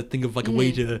does, trying to think of like a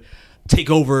way to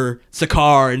take over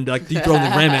Sakaar and like dethrone the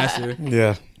Grandmaster.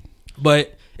 Yeah.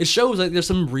 But it shows like there's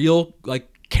some real like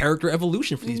character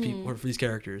evolution for these people or for these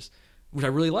characters. which I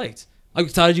really liked.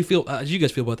 Like, how did you feel? How did you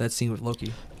guys feel about that scene with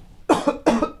Loki?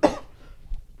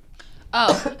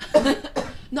 Oh,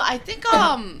 no, I think it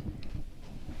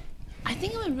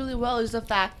went really well. Is the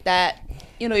fact that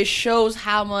it shows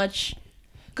how much,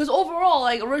 because overall,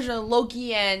 like originally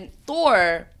Loki and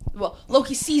Thor, well,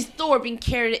 Loki sees Thor being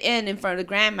carried in front of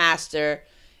the Grandmaster,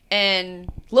 and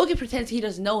Loki pretends he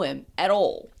doesn't know him at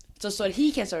all, so that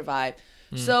he can survive.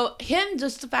 So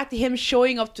just the fact that him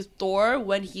showing up to Thor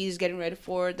when he's getting ready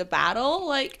for the battle,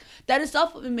 like that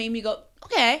itself made me go,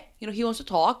 okay, he wants to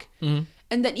talk. And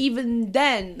then even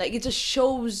then, like it just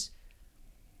shows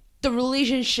the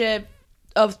relationship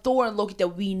of Thor and Loki that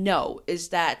we know is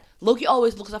that Loki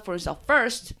always looks out for himself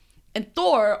first, and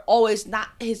Thor is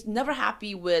never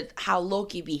happy with how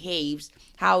Loki behaves,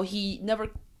 how he never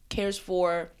cares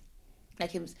for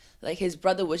like his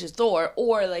brother, which is Thor,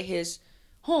 or like his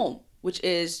home, which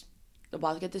is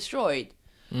about to get destroyed.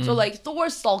 So like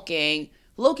Thor's sulking,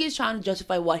 Loki is trying to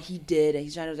justify what he did, and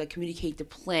he's trying to like communicate the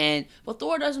plan, but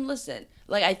Thor doesn't listen.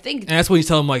 Like I think, and that's what he's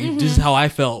telling him. Like, this is how I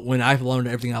felt when I learned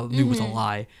everything I knew was a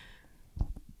lie.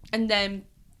 And then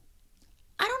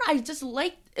I don't know. I just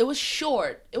liked it. Was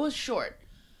short. It was short.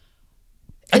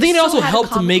 I think it still also had a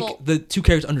helped to make comical- the two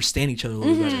characters understand each other a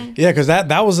little better. Yeah, because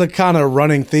that was a kind of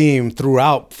running theme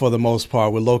throughout for the most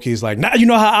part. Where Loki's like, "Now you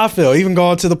know how I feel." Even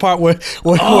going to the part where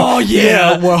where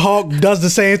Hulk does the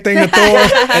same thing to Thor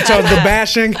in terms of the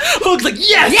bashing. Hulk's like,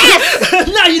 yes!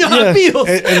 Now you know how I feel.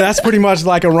 And that's pretty much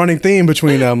like a running theme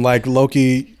between them, like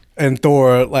Loki and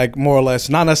Thor, like more or less,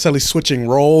 not necessarily switching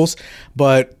roles,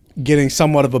 but getting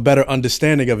somewhat of a better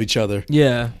understanding of each other.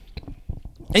 Yeah.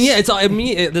 And yeah,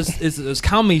 there's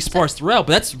comedy sparse throughout,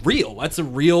 but that's real. That's a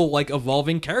real, like,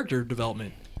 evolving character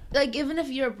development. Like even if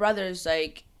you're brothers,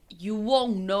 like you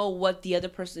won't know what the other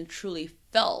person truly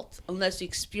felt unless you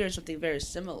experience something very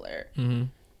similar.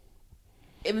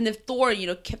 Even if Thor,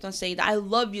 kept on saying that I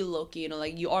love you, Loki,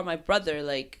 like you are my brother,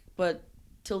 like, but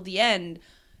till the end,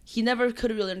 he never could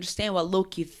really understand what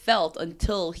Loki felt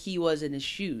until he was in his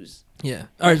shoes. Yeah.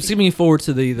 All right. Skipping forward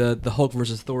to the Hulk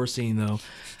versus Thor scene, though,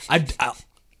 I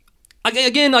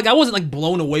wasn't like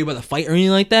blown away by the fight or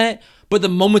anything like that, but the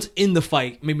moments in the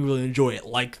fight made me really enjoy it,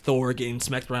 like Thor getting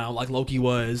smacked around like Loki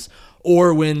was,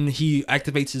 or when he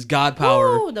activates his god power.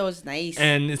 Oh, that was nice.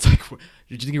 And it's like,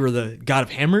 did you think you were the god of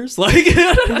hammers? Like, you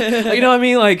know what I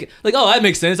mean? Like, oh, that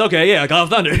makes sense. Okay, yeah, god of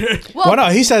thunder. Well, no,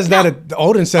 he says that.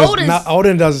 Odin says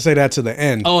Odin doesn't say that to the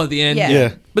end. Oh, at the end.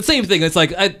 Yeah. But same thing. It's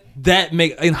like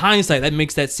in hindsight, that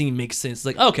makes that scene make sense. It's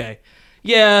like, okay,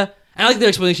 yeah. And I like the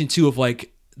explanation too of like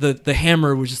the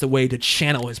hammer was just a way to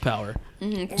channel his power,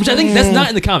 which I think that's not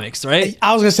in the comics, right?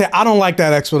 I was gonna say I don't like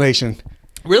that explanation.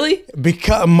 Really?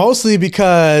 Mostly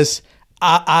because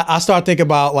I start thinking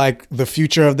about like the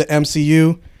future of the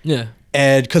MCU. Yeah.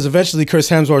 And because eventually Chris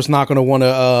Hemsworth's not going to want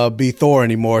to be Thor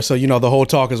anymore. So, the whole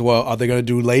talk is, well, are they going to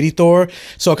do Lady Thor?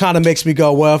 So it kind of makes me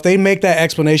go, well, if they make that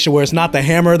explanation where it's not the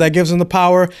hammer that gives him the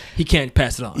power. He can't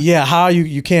pass it on. Yeah, how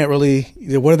you can't really,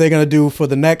 what are they going to do for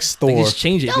the next Thor? Just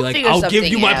change it. Be They'll like, figure I'll give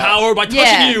you my something power by touching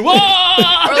Yeah. you.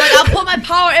 Ah! Or like I'll put my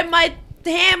power in my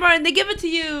hammer and they give it to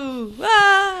you.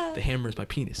 Ah. The hammer is my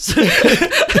penis.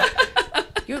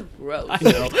 You're gross. I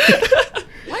know.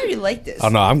 Why are you like this? Oh,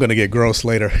 no, I'm going to get gross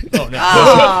later. Oh, no.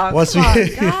 Oh, Once come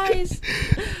we- on, guys.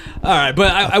 All right,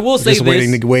 but I will say Just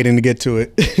this. waiting to get to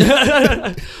it.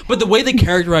 But the way they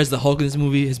characterize the Hulk in this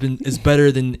movie is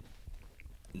better than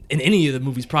in any of the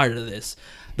movies prior to this.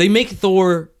 They make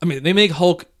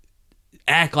Hulk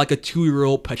act like a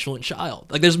 2-year-old petulant child.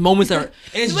 Like there's moments that are, and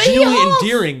it's When he genuinely hulks,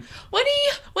 endearing. When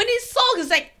he's sulk, it's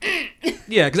like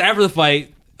Yeah, because after the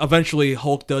fight, eventually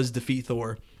Hulk does defeat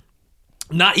Thor.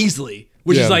 Not easily.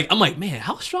 Which is like, I'm like, man,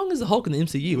 how strong is the Hulk in the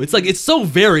MCU? It's like, it's so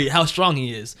varied how strong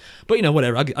he is. But,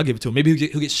 whatever, I'll give it to him. Maybe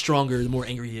he'll get stronger the more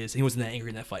angry he is. He wasn't that angry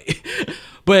in that fight.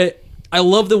 But I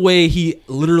love the way he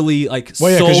literally, like, Well,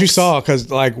 yeah, because you sulks.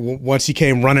 saw, like, once he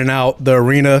came running out the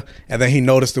arena and then he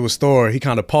noticed it was Thor, he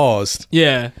kind of paused.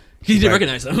 Yeah. He didn't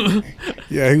recognize him.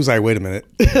 Yeah, he was like, wait a minute.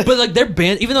 But, like, their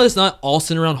band, even though it's not all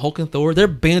centered around Hulk and Thor, their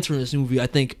banter in this movie, I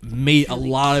think, made a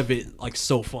lot of it, like,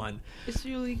 so fun. it's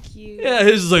really cute. Yeah,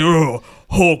 he's just like, oh,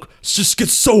 Hulk just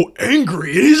gets so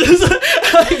angry. And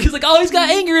he's like, oh, he's got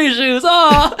anger issues.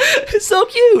 Oh, it's so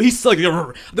cute. He's like,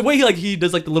 the way he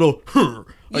does like the little,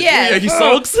 Yeah, he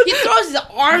sulks. He throws his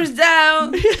arms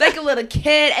down like a little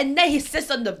kid, and then he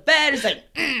sits on the bed. It's like,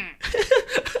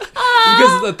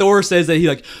 Because Thor says that he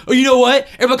like, oh, you know what?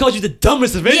 Everyone calls you the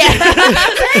dumbest Avenger. yeah.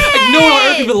 Like, no one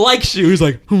on Earth even likes you. He's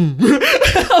like, I'm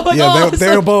like, Yeah, oh,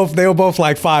 they were both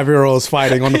like 5-year-olds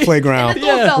fighting on the playground.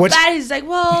 Thor felt Which- bad. He's like,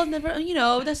 well, never.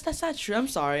 That's not true. I'm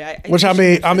sorry. Which I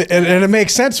mean, and it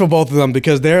makes sense for both of them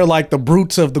because they're like the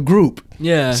brutes of the group.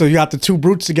 Yeah. So you got the two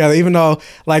brutes together, even though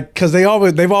like because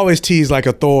they've always teased like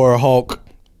a Thor Hulk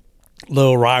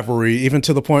little rivalry, even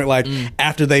to the point like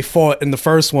after they fought in the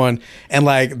first one and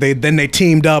like they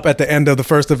teamed up at the end of the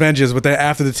first Avengers, but then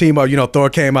after the team up, Thor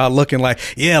came out looking like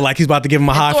like he's about to give him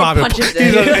a high Thor five punches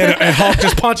him. and Hulk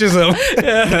just punches him.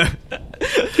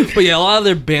 But yeah, a lot of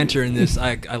their banter in this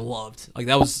I loved. Like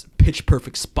that was pitch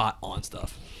perfect, spot on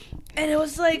stuff. And it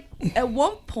was like at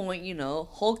one point,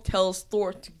 Hulk tells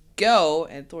Thor to go,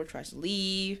 and Thor tries to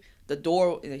leave. The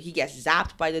door, he gets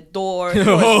zapped by the door. Thor's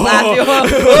laughing.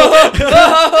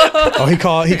 Oh, he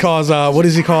calls what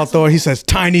does he call Thor? He says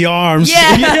tiny arms.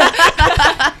 Yeah.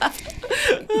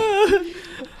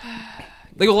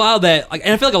 Like a lot of that,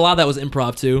 and I feel like a lot of that was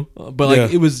improv too. But like Yeah.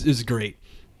 it was great.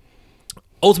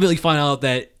 Ultimately, find out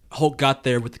that Hulk got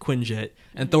there with the Quinjet,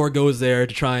 and Thor goes there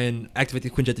to try and activate the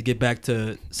Quinjet to get back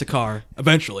to Sakaar.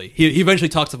 Eventually, he eventually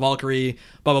talks to Valkyrie.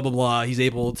 Blah blah blah blah. He's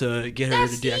able to get her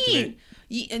That to deactivate. scene.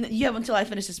 You have until I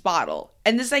finish this bottle,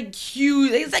 and this like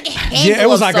huge. It's like a handle. Yeah, it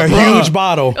was like a something. huge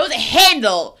bottle. It was a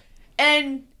handle,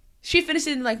 and she finished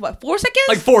it in like what 4 seconds?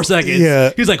 Like 4 seconds.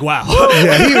 Yeah. He's like, wow.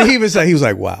 Yeah, he even said he was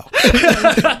like, wow. And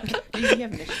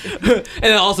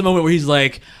then also a moment where he's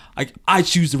like, I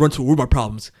choose to run toward my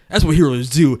problems. That's what heroes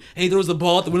do. And he throws the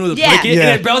ball at the window to break it,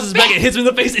 Yeah. and it bounces back and hits him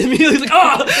in the face immediately. He's like,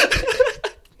 oh!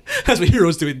 That's what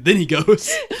heroes do. And then he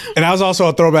goes. And that was also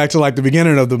a throwback to like the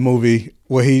beginning of the movie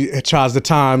where he tries to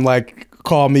time like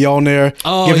call Mjolnir,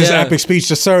 give his yeah. epic speech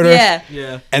to Surtur.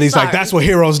 Yeah. And he's like, Sorry. that's what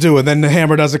heroes do. And then the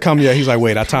hammer doesn't come yet. He's like,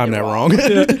 wait, I timed that wrong. A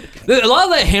lot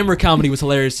of that hammer comedy was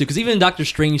hilarious too, because even in Doctor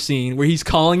Strange scene where he's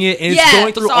calling it and it's Yeah,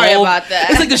 going through sorry all, about that.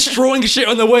 it's like destroying shit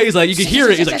on the way. He's like, you can hear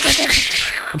it. He's like,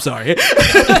 I'm sorry.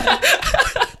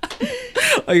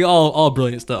 Like all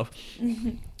brilliant stuff.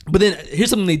 But then here's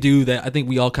something they do that I think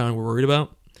we all kind of were worried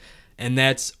about, and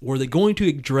that's were they going to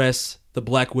address the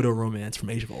Black Widow romance from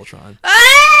Age of Ultron?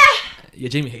 Yeah,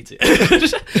 Jamie hates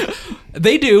it.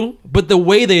 They do, but the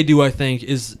way they do, I think,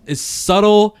 is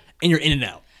subtle and you're in and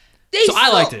out.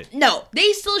 I liked it. No,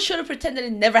 they still should have pretended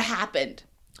it never happened.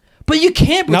 But you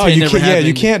can't No, pretend you it never can't. Yeah, happened.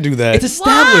 you can't do that. It's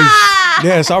established.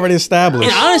 Yeah, it's already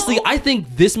established. And honestly, I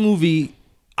think this movie,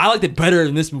 I liked it better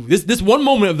than this movie. This one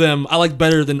moment of them, I liked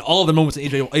better than all of the moments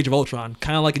in Age of Ultron.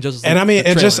 Kind of like Injustice. And I mean,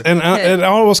 it just it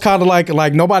almost kind of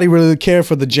like nobody really cared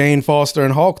for the Jane Foster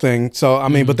and Hulk thing. So I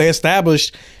mean, but they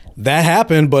established that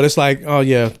happened. But it's like, oh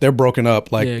yeah, they're broken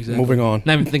up. Like moving on.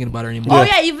 Not even thinking about it anymore. Oh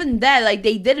yeah, even that, like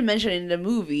they didn't mention it in the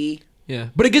movie. Yeah,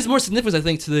 but it gives more significance, I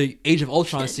think, to the Age of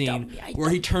Ultron scene where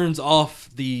he turns off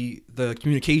the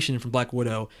communication from Black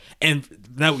Widow, and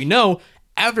now we know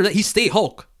after that he stayed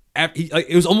Hulk.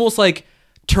 It was almost like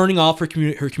turning off her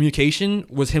communication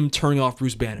was him turning off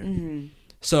Bruce Banner. Mm-hmm.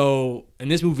 So in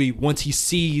this movie, once he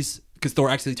sees, because Thor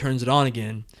actually turns it on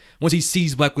again, once he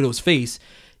sees Black Widow's face,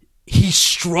 he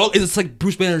it's like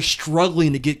Bruce Banner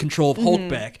struggling to get control of Hulk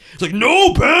back. It's like,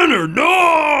 no, Banner,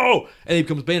 no! And he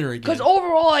becomes Banner again. Because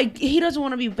overall, like he doesn't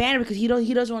want to be Banner because he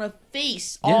doesn't want to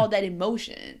face all that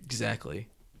emotion. Exactly.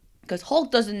 Because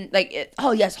Hulk doesn't like it.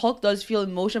 Oh yes, Hulk does feel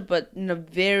emotion, but in a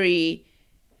very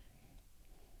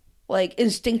like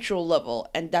instinctual level,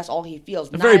 and that's all he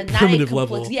feels. A very primitive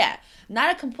level. Yeah,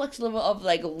 not a complex level of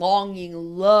like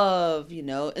longing, love,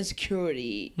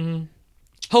 insecurity. Mm-hmm.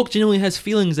 Hulk genuinely has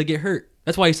feelings that get hurt.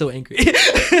 That's why he's so angry.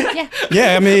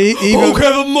 Yeah, I mean, Hulk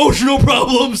have emotional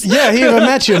problems. Yeah, he even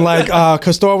mentioned like,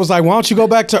 because Thor was like, "Why don't you go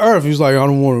back to Earth?" He was like, "I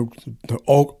don't want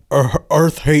the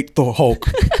Earth hate the Hulk."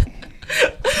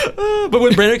 But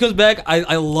when Banner comes back,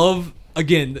 I love,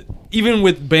 again, even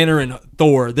with Banner and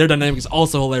Thor, their dynamic is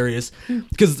also hilarious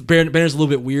because Banner's a little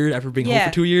bit weird after being Hulk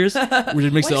for 2 years,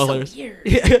 which makes it all hilarious.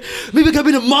 Yeah. Maybe I've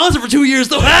been a monster for 2 years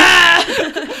though.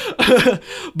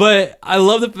 But I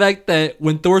love the fact that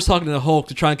when Thor's talking to the Hulk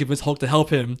to try and convince Hulk to help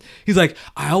him, he's like,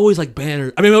 I always like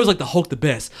Banner. I mean, I always like the Hulk the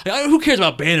best. Like, who cares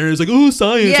about Banner? It's like, oh,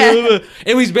 science. Yeah.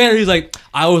 And when he's Banner, he's like,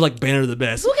 I always like Banner the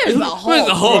best. Who cares about Where's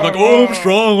the Hulk? Hulk? Like, oh, I'm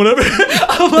strong, whatever.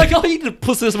 I'm like, oh, you need to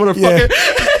pussy this motherfucker.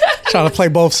 Yeah. Trying to play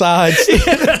both sides.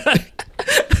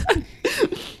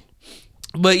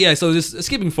 But yeah, so just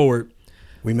skipping forward.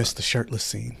 We missed the shirtless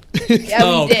scene. Yeah,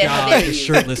 Oh we did. How god, dare the you?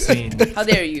 shirtless scene. How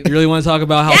dare you? You really want to talk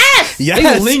about how Yes!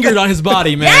 Yes. they lingered on his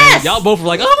body, man? Yes! Y'all both were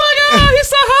like, oh my god, he's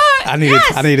so hot.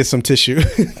 I needed some tissue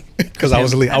because I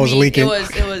was leaking.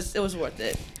 It was worth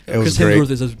it. It was Chris great.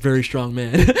 Hemsworth is a very strong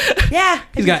man. Yeah,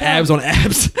 He's got abs on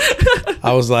abs.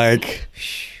 I was like,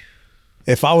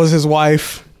 if I was his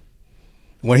wife,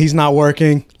 when he's not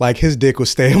working, like his dick would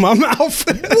stay in my mouth.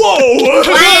 Whoa!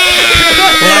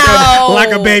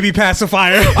 like a baby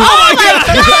pacifier. Oh my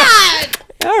god!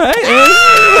 All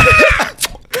right.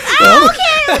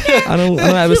 Okay. I don't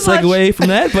have a segue from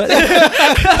that, but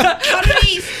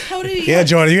How do we? Yeah,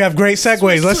 Jordan, you have great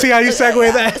segues. Let's see how you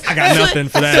segue that. I got nothing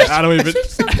for that. I don't even.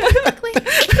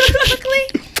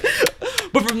 Quickly.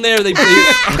 But from there, they.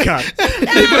 Oh God.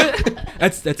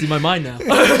 That's in my mind now.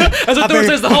 That's what Thor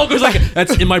says. The Hulk was like,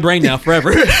 that's in my brain now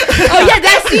forever. Oh yeah,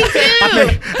 that's me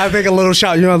too. I think a little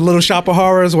shop. You know, Little Shop of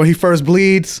Horrors when he first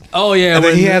bleeds. Oh yeah, And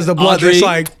then when he has the blood. Audrey- It's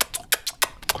like.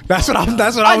 That's what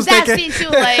I was that thinking. scene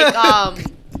too, like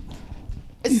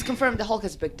it's confirmed the Hulk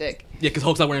has a big dick. Yeah, because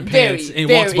Hulk's not wearing Very, pants, and he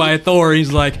walks very. by Thor, and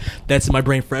he's like, "That's in my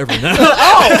brain forever now."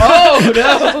 Oh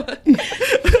no!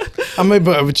 I mean,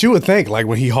 but you would think like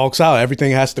when he hulks out,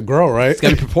 everything has to grow, right? It's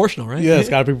gotta be proportional, right? Yeah, it's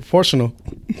got to be proportional.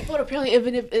 But apparently,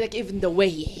 even the way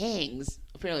he hangs,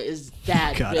 apparently is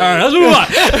that. God. big. All right, let's move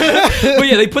on. But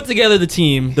yeah, they put together the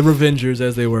team, the Revengers,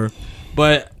 as they were.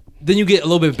 But then you get a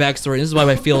little bit of backstory. This is why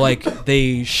I feel like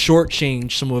they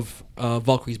shortchanged some of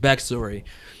Valkyrie's backstory.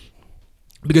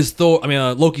 Because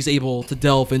Loki's able to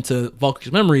delve into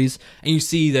Valkyrie's memories, and you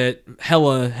see that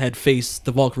Hela had faced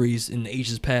the Valkyries in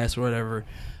ages past or whatever,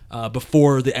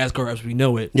 before the Asgard as we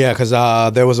know it. Yeah, because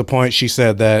there was a point she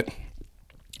said that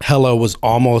Hela was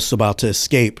almost about to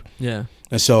escape. Yeah.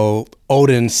 And so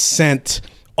Odin sent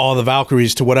all the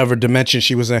Valkyries to whatever dimension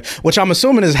she was in, which I'm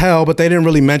assuming is hell, but they didn't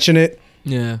really mention it.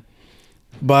 Yeah.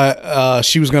 But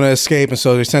she was going to escape, and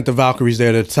so they sent the Valkyries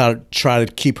there to try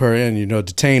to keep her in,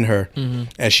 detain her. Mm-hmm.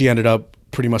 And she ended up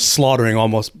pretty much slaughtering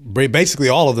basically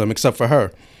all of them except for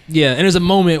her. Yeah, and there's a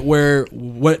moment where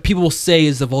what people say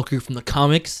is the Valkyrie from the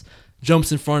comics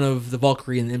jumps in front of the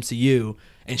Valkyrie in the MCU,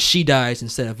 and she dies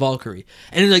instead of Valkyrie.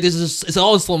 And it's like it's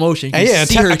all in slow motion. You can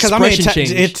see her expression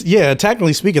change.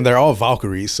 Technically speaking, they're all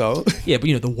Valkyries. So yeah,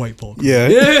 but the white Valkyrie.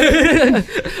 Yeah.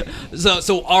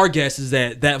 So our guess is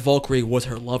that Valkyrie was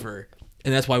her lover,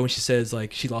 and that's why when she says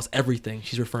like she lost everything,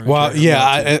 she's referring. Well, to her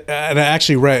yeah, love, I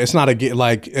actually read it's not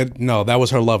no, that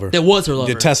was her lover. that was her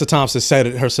lover. Yeah, Tessa Thompson said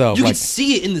it herself. You like, can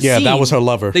see it in the yeah, scene. that was her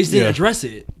lover. They just didn't Yeah. address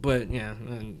it, but yeah,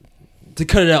 to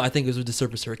cut it out, I think it was a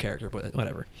disservice to her character, but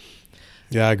whatever.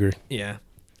 Yeah, I agree. Yeah.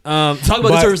 Talk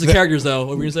about the service of characters, though.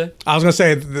 What were you gonna say? I was gonna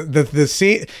say the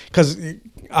scene because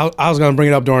I was gonna bring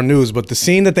it up during news, but the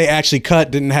scene that they actually cut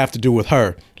didn't have to do with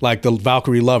her, like the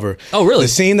Valkyrie lover. Oh, really? The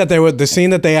scene that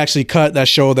they actually cut that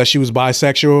showed that she was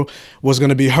bisexual was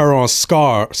gonna be her on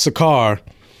Sakaar.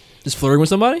 Just flirting with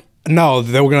somebody? No,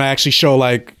 they were gonna actually show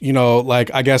like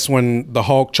I guess when the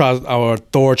Hulk tries or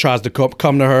Thor tries to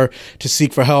come to her to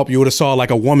seek for help, you would have saw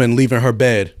like a woman leaving her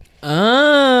bed.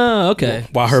 Ah, okay.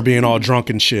 While her being all drunk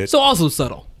and shit. So also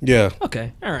subtle. Yeah.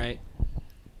 Okay, all right.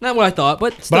 Not what I thought,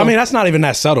 but still. But I mean, that's not even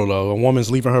that subtle though. A woman's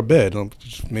leaving her bed. It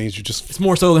just means you just. It's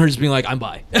more subtle than her just being like, I'm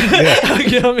bi. Yeah.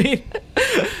 You know what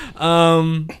I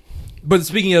mean? But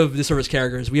speaking of the service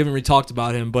characters, we haven't really talked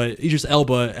about him, but Idris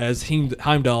Elba as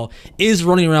Heimdall is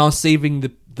running around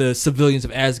saving the civilians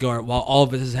of Asgard while all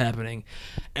of this is happening.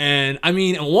 And I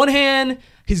mean, on one hand,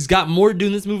 he's got more to do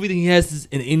in this movie than he has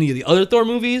in any of the other Thor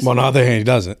movies. Well, on the other hand, he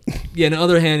doesn't. Yeah, on the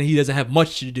other hand, he doesn't have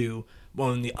much to do. Well,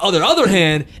 on the other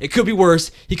hand, it could be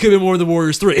worse. He could be more than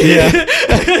Warriors 3. Yeah.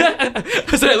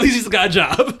 So at least he's got a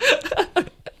job.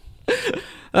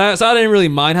 So I didn't really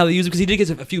mind how they use it because he did get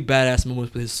a few badass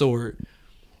moments with his sword,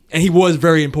 and he was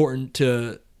very important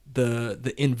to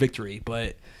the in victory.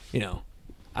 But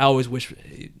I always wish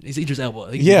he's Idris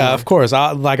Elba. Yeah, of course.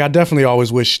 I definitely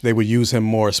always wish they would use him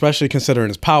more, especially considering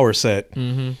his power set.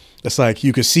 Mm-hmm. It's like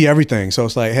you could see everything. So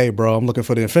it's like, hey, bro, I'm looking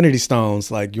for the Infinity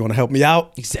Stones. Like, you want to help me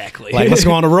out? Exactly. Like, let's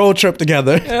go on a road trip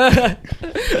together.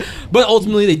 But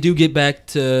ultimately, they do get back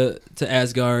to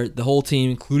Asgard, the whole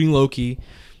team, including Loki.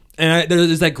 And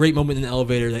there's that great moment in the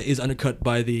elevator that is undercut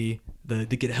by the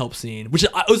get help scene, which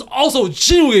was also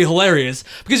genuinely hilarious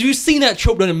because you've seen that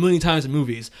trope done a million times in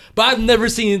movies, but I've never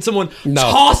seen someone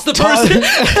toss the person.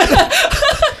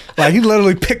 Like, he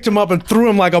literally picked him up and threw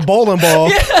him like a bowling ball.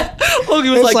 Yeah. Loki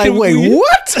was it's like wait,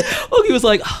 what? Loki was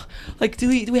like, do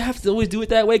we have to always do it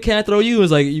that way? Can I throw you? It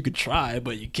was like, you could try,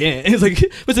 but you can't. It's like,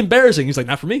 it's embarrassing. He's like,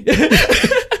 not for me.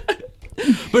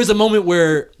 But there's a moment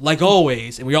where, like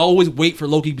always, and we always wait for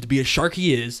Loki to be a shark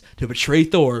he is, to betray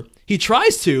Thor. He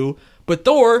tries to, but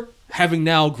Thor, having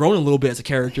now grown a little bit as a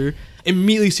character,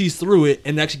 immediately sees through it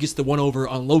and actually gets the one over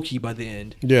on Loki by the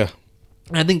end. Yeah.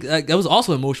 And I think that was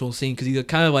also an emotional scene because he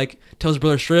kind of like tells his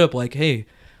brother straight up, like, "Hey,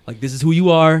 like this is who you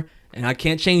are, and I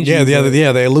can't change you."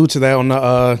 Yeah, they allude to that on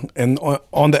the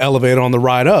on the elevator on the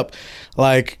ride up,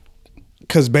 like,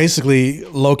 because basically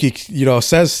Loki,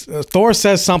 says Thor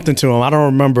says something to him. I don't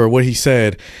remember what he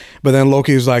said, but then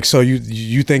Loki was like, "So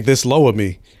you think this low of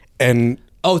me?" And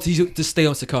to stay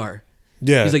on Sakaar.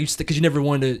 Yeah, he's like, because you never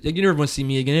want to see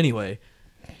me again anyway.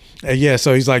 Yeah,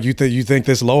 so he's like, you think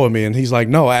this low of me? And he's like,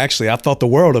 no, actually, I thought the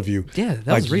world of you. Yeah, that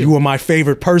like, was real. You were my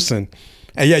favorite person.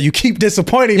 And yeah, you keep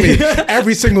disappointing me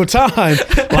every single time.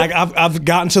 Like I've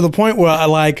gotten to the point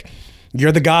where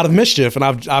you're the god of mischief, and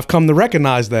I've come to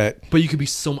recognize that. But you could be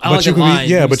so. But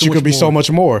you could be so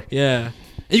much more. Yeah.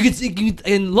 And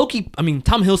and Loki, I mean,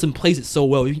 Tom Hiddleston plays it so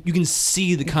well. You can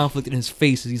see the conflict in his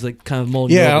face as he's like kind of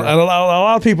mulling over. And a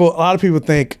lot of people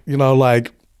think,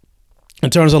 like, in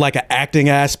terms of like an acting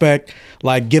aspect,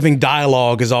 like giving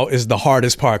dialogue is the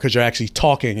hardest part because you're actually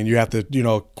talking and you have to,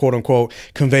 quote unquote,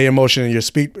 convey emotion in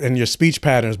your speech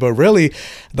patterns. But really,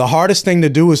 the hardest thing to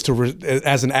do is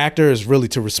as an actor is really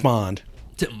to respond.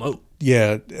 To emote.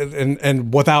 Yeah,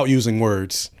 and without using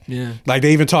words. Yeah, like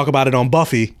they even talk about it on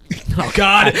Buffy. Oh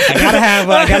God, I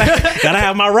gotta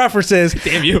have my references.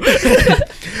 Damn you.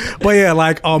 But yeah,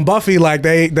 like on Buffy, like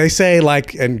they say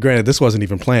like, and granted, this wasn't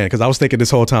even planned because I was thinking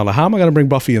this whole time, like, how am I gonna bring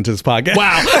Buffy into this podcast?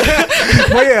 Wow.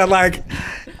 But yeah, like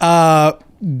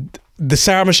the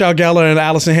Sarah Michelle Gellar and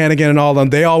Allison Hannigan and all of them,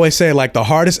 they always say like the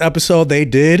hardest episode they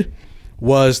did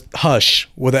was Hush,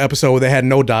 with the episode where they had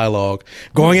no dialogue.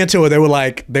 Going into it, they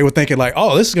were thinking like,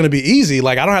 oh, this is gonna be easy.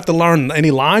 Like I don't have to learn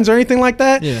any lines or anything like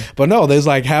that. Yeah. But no, there's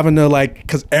like having to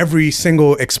because every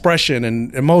single expression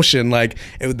and emotion, like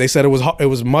they said it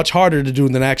was much harder to do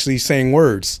than actually saying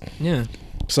words. Yeah.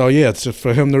 So yeah, it's just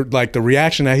for him to like the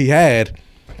reaction that he had.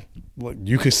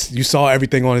 You saw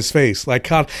everything on his face, like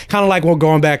kind of like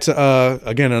going back to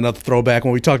again another throwback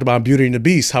when we talked about Beauty and the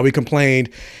Beast, how we complained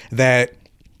that.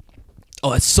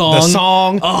 Oh, that song. The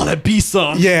song. Oh, that Beast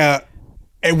song. Yeah.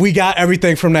 And we got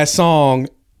everything from that song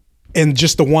in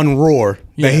just the one roar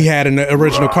that he had in the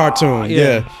original cartoon.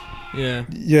 Yeah. Yeah.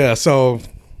 Yeah. So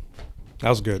that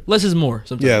was good. Less is more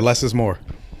sometimes. Yeah, less is more.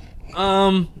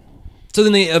 So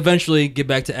then they eventually get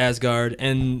back to Asgard,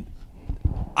 and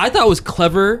I thought it was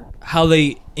clever how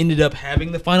they ended up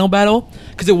having the final battle,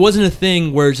 because it wasn't a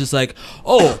thing where it's just like,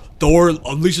 oh, Thor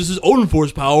unleashes his own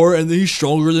force power and then he's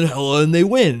stronger than Hela and they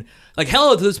win. Like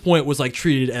Hela to this point was like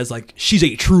treated as like she's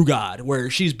a true god, where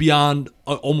she's beyond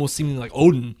almost seeming like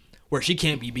Odin, where she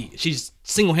can't be beat. She's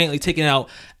single-handedly taken out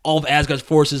all of Asgard's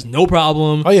forces, no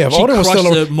problem. Oh yeah, if Odin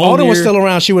was still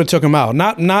around, she would have took him out.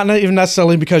 Not even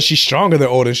necessarily because she's stronger than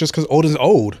Odin, it's just because Odin's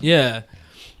old. Yeah,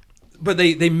 but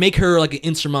they make her like an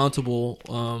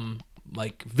insurmountable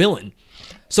like villain.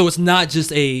 So it's not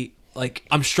just a like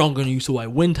I'm stronger than you so I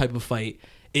win type of fight.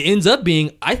 It ends up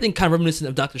being, I think, kind of reminiscent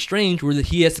of Doctor Strange, where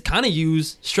he has to kind of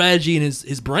use strategy in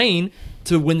his brain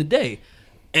to win the day.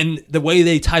 And the way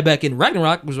they tie back in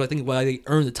Ragnarok, which I think why they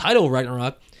earned the title of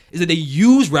Ragnarok, is that they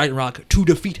use Ragnarok to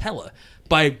defeat Hela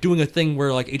by doing a thing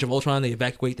where, like Age of Ultron, they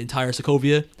evacuate the entire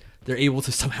Sokovia. They're able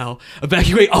to somehow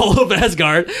evacuate all of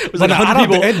Asgard. It was like 100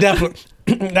 people. It definitely.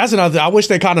 That's another thing. I wish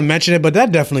they kind of mentioned it, but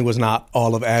that definitely was not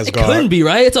all of Asgard. It couldn't be,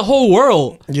 right? It's a whole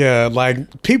world. Yeah,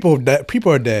 like people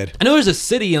are dead. I know there's a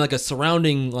city and like a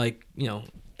surrounding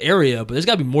area, but there's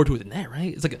got to be more to it than that,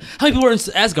 right? It's like how many people are in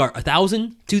Asgard?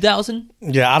 1,000, 2,000?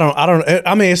 Yeah, I don't.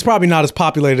 I mean, it's probably not as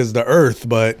populated as the Earth,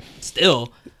 but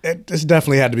still, it's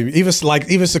definitely had to be. Even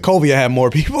Sokovia had more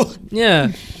people.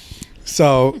 Yeah.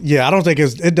 So yeah, I don't think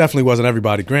it definitely wasn't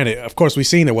everybody. Granted, of course we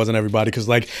seen it wasn't everybody because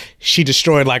like she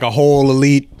destroyed like a whole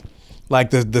elite, like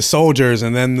the soldiers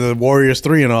and then the Warriors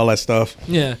 3 and all that stuff.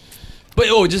 Yeah,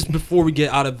 but just before we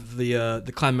get out of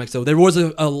the climax though, there was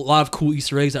a lot of cool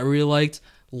Easter eggs that I really liked.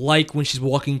 Like when she's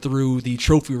walking through the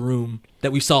trophy room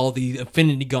that we saw the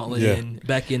Infinity Gauntlet in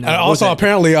back in. And also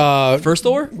apparently, first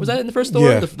Thor, was that in the first Thor?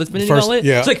 Yeah, the Infinity Gauntlet.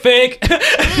 Yeah, it's like fake.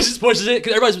 She just pushes it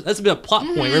because that's been a plot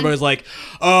point. Everybody's like,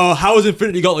 how is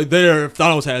Infinity Gauntlet there if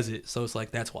Thanos has it? So it's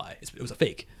like that's why it was a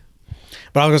fake.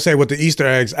 But I was gonna say with the Easter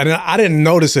eggs, I didn't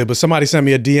notice it, but somebody sent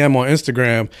me a DM on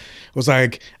Instagram. It was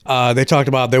like they talked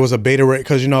about there was a Beta Ray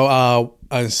because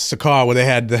Sakaar where they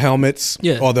had the helmets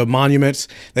or the monuments.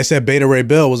 They said Beta Ray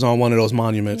Bill was on one of those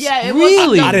monuments. Yeah, it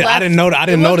really. Was I didn't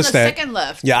notice that. Second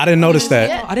left. Yeah, I didn't notice that.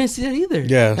 Yeah. I didn't see that either.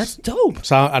 Yeah, that's dope.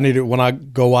 So I need to when I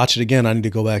go watch it again. I need to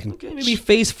go back and maybe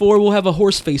Phase 4 we'll have a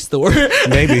horse face Thor.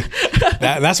 Maybe.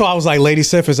 That's why I was like, Lady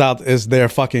Sif is there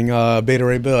fucking Beta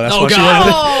Ray Bill.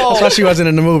 That's why she wasn't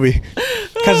in the movie.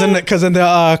 Because in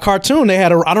the cartoon they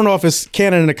had I don't know if it's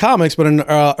canon in the comics, but in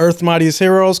Earth Mightiest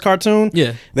Heroes cartoon,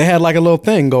 Yeah. they had like a little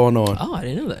thing going on. Oh, I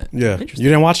didn't know that. Yeah, you Interesting.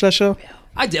 didn't watch that show?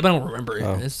 I did, but I don't remember it.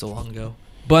 It's so long ago.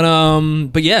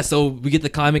 But yeah, so we get the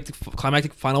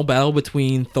climactic final battle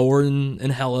between Thor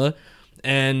and Hela,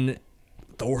 and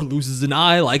Thor loses an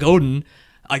eye like Odin.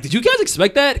 Like, did you guys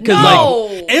expect that? Because No.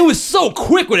 like, it was so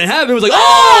quick when it happened. It was like,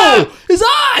 oh, his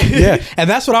eye. Yeah, and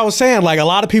that's what I was saying. Like, a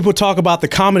lot of people talk about the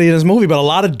comedy in this movie, but a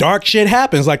lot of dark shit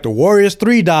happens. Like, the Warriors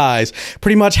 3 dies.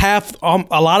 Pretty much half,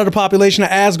 a lot of the population of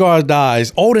Asgard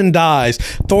dies. Odin dies.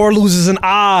 Thor loses an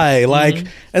eye. Like,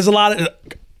 there's a lot of...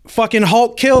 Fucking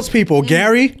Hulk kills people.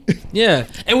 Gary? Yeah,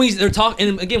 and when they're talking,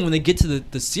 and again, when they get to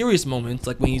the serious moments,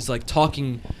 like when he's like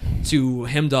talking to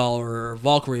Heimdall or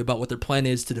Valkyrie about what their plan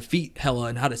is to defeat Hela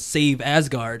and how to save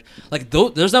Asgard, like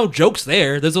there's no jokes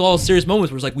there. There's all serious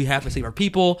moments where it's like, we have to save our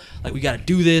people, like we got to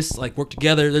do this, like work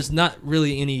together. There's not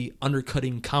really any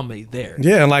undercutting comedy there.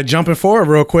 Yeah, and like jumping forward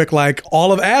real quick, like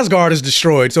all of Asgard is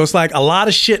destroyed. So it's like a lot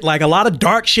of shit, like a lot of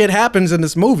dark shit happens in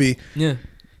this movie. Yeah.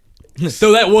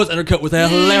 So that was undercut with a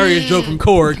hilarious joke from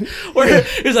Korg, where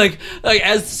it's like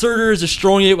as Surtur is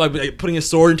destroying it, like putting his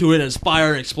sword into it and it's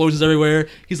fire and explosions everywhere,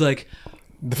 he's like,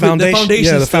 The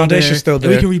foundation's still there.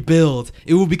 And we can rebuild.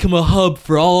 It will become a hub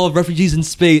for all refugees in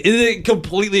space. And then it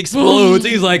completely explodes.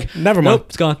 He's like, Never mind. Nope,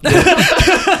 it's gone.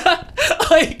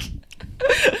 Like,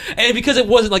 and because it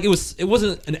wasn't like it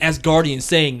wasn't an Asgardian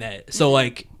saying that, so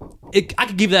like. I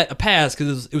could give that a pass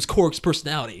because it was Korg's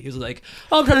personality. He was like,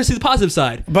 "Oh, I'm trying to see the positive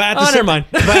side." But never mind.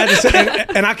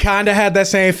 and I kind of had that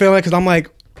same feeling because I'm like,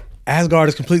 Asgard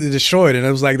is completely destroyed, and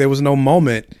it was like there was no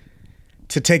moment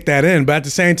to take that in. But at the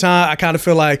same time, I kind of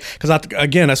feel like, because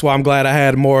again, that's why I'm glad I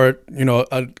had more,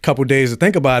 a couple days to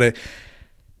think about it.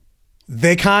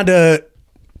 They kind of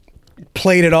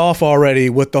played it off already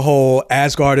with the whole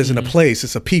Asgard isn't a place;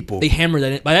 it's a people. They hammered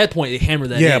that in. By that point, they hammered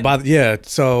that in.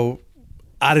 So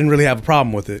I didn't really have a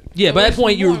problem with it. Yeah, by that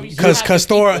point, because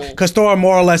Thor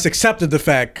more or less accepted the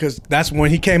fact, because that's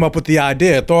when he came up with the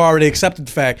idea. Thor already accepted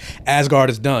the fact Asgard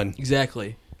is done.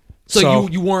 Exactly. So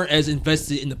you weren't as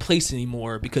invested in the place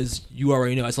anymore because you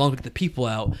already know as long as we get the people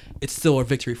out, it's still a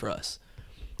victory for us.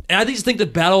 And I just think the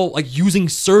battle, like using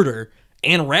Surtur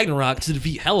and Ragnarok to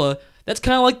defeat Hela, that's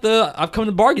kind of like the I've come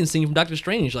to bargain scene from Doctor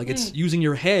Strange. Like it's using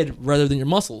your head rather than your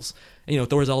muscles. And,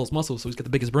 Thor has all those muscles, so he's got the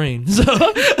biggest brain. So.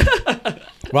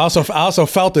 But I also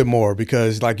felt it more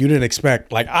because like you didn't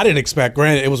expect, like I didn't expect,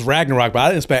 granted it was Ragnarok, but I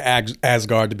didn't expect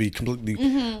Asgard to be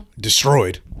completely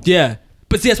destroyed. Yeah.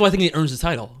 But see, that's why I think it earns the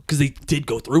title, because they did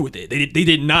go through with it. They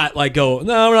did not like go,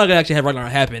 no, we're not gonna actually have Ragnarok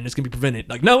happen. It's gonna be prevented.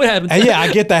 Like, no, it happens. And yeah,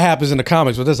 I get that happens in the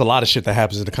comics, but there's a lot of shit that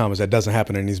happens in the comics that doesn't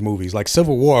happen in these movies. Like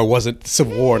Civil War wasn't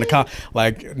Civil War in the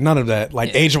like none of that.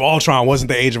 Like Age of Ultron wasn't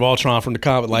the Age of Ultron from the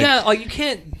comic. Like yeah, like you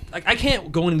can't. Like I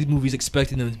can't go into these movies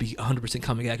expecting them to be 100%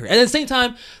 comic accurate. And at the same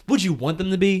time, would you want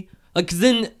them to be? Like, cause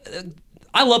then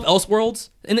I love Elseworlds,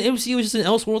 and the MCU is just an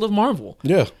Elseworld of Marvel.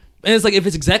 Yeah, and it's like if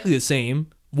it's exactly the same.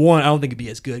 One, I don't think it'd be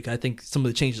as good. Cause I think some of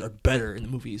the changes are better in the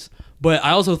movies. But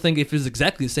I also think if it's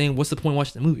exactly the same, what's the point of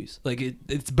watching the movies? Like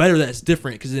it's better that it's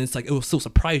different because then it's like it will still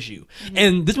surprise you. Mm-hmm.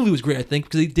 And this movie was great, I think,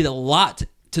 because they did a lot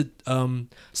to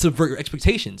subvert your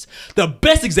expectations. The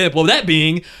best example of that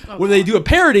being when they do a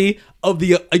parody of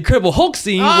the Incredible Hulk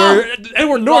scene where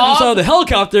Edward Norton jumps out of the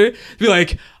helicopter to be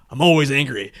like, "I'm always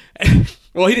angry."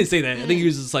 Well, he didn't say that. I think he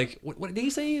was just like, what did he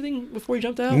say anything before he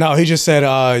jumped out? No, he just said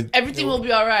everything will be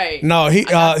all right. No, he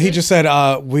just said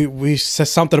we said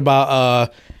something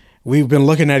about we've been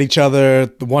looking at each other,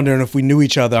 wondering if we knew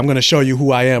each other. I'm going to show you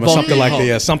who I am, or something like that.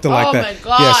 Yeah, something like that. My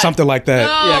God. Yeah, something like that.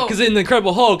 No. Yeah, because in the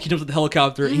Incredible Hulk, he jumps out the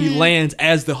helicopter and he lands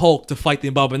as the Hulk to fight the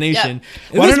Abomination.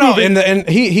 Yep. Well, no, and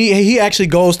he actually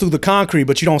goes through the concrete,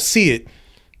 but you don't see it.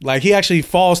 Like, he actually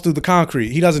falls through the concrete.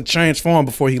 He doesn't transform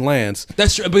before he lands.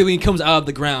 That's true. But when he comes out of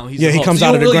the ground, he's he comes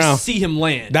out of the really ground. See him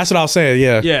land. That's what I was saying.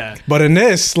 Yeah. Yeah. But in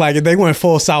this, like, they went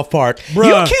full South Park. Bruh.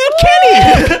 You killed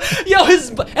Kenny. Yo,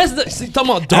 talking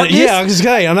about darkness. Yeah, I was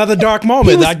saying another dark moment.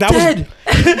 He was like, that dead.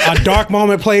 was a dark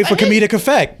moment played for comedic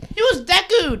effect. He was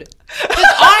Deku'd. His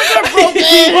arms were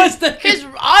broken. His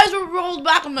eyes were rolled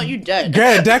back. I'm like, you dead.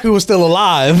 Granted, Deku was still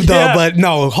alive, though, but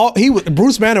no,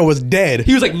 Bruce Banner was dead.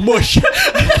 He was like mush.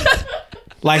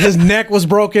 Like, his neck was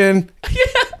broken. Yeah.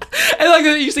 And like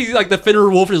you see, like the Fenrir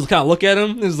wolf just kind of look at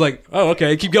him. It's like, oh,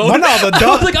 okay, keep going. But no,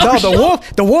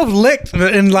 the wolf licked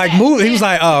and like moved. He was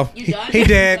like, oh, he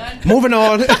dead. Moving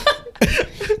on.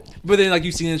 But then, like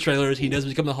you've seen in the trailers, he does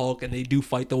become the Hulk, and they do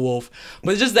fight the Wolf.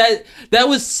 But it's just that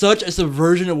was such a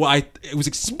subversion of what I was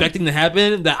expecting to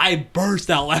happen that I burst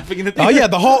out laughing in the theater. Oh yeah,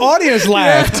 the whole audience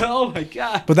laughed. Yeah, oh my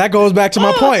god! But that goes back to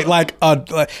my point. Like,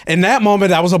 in that moment,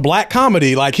 that was a black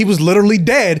comedy. Like, he was literally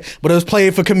dead, but it was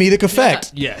played for comedic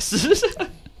effect. Yes.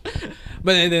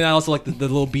 But then I also like the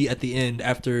little beat at the end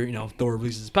after, Thor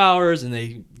releases his powers and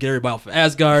they get everybody off of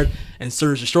Asgard and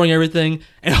Surtur's destroying everything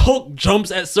and Hulk jumps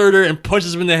at Surtur and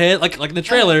punches him in the head like in the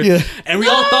trailer. Yeah. And we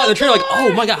all thought in the trailer like,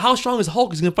 oh my god, how strong is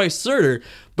Hulk? He's gonna fight Surtur.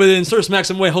 But then Surtur smacks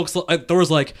him away. Thor's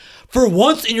like, for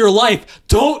once in your life,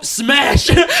 don't smash.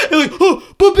 They're like, oh,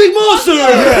 but big monster.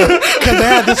 Because they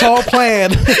had this whole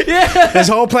plan. This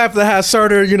whole plan for to have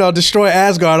Surtur, destroy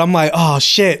Asgard. I'm like, oh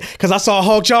shit. Because I saw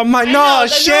Hulk jump. I'm like, no,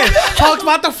 shit. Hulk's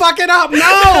about to fuck it up.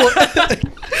 No.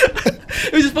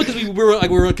 It was just fun because we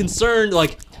were concerned,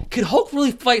 like, could Hulk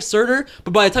really fight Surtur?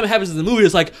 But by the time it happens in the movie,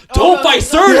 it's like, don't fight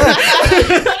Surtur.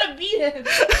 You gotta beat him.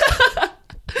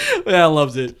 Yeah, I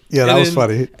loved it. Yeah, that was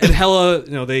funny. And Hela,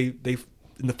 they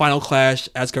in the final clash,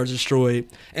 Asgard's destroyed,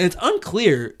 and it's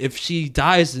unclear if she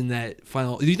dies in that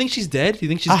final. Do you think she's dead? Do you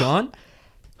think she's gone?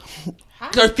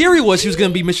 Our theory was she was going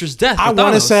to be Mistress Death. I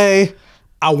want to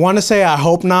say, I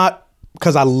hope not,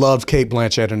 because I loved Kate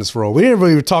Blanchett in this role. We didn't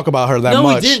really talk about her that much.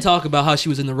 No, we didn't talk about how she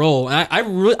was in the role. And I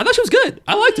thought she was good.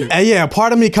 I liked her. And yeah,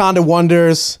 part of me kind of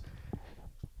wonders,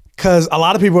 because a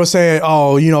lot of people are saying,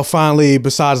 oh, finally,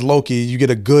 besides Loki, you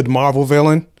get a good Marvel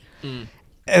villain.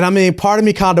 And I mean, part of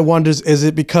me kind of wonders, is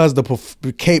it because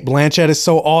the Kate Blanchett is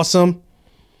so awesome?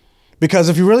 Because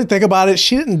if you really think about it,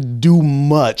 she didn't do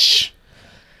much.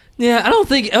 Yeah, I don't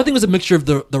think it was a mixture of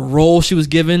the role she was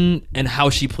given and how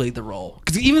she played the role.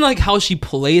 Because even like how she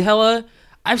played Hela,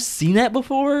 I've seen that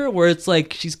before, where it's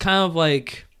like she's kind of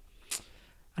like,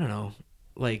 I don't know,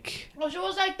 like. Well, she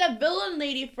was like that villain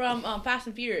lady from Fast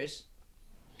and Furious.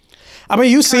 I mean,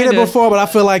 you've seen it before, but I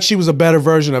feel like she was a better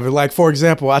version of it. Like, for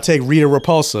example, I take Rita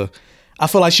Repulsa. I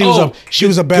feel like she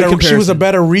was a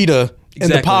better Rita in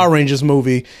the Power Rangers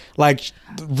movie. Like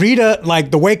Rita,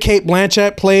 like the way Kate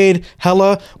Blanchett played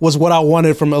Hela was what I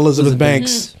wanted from Elizabeth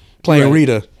Banks playing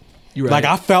Rita. You're right. Like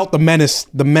I felt the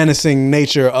menacing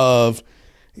nature of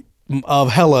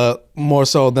Hela more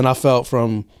so than I felt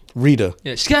from Rita.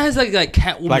 Yeah, she kind of has like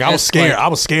Catwoman. Like I was scared. I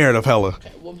was scared of Hela.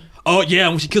 Oh yeah,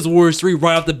 when she kills Warriors 3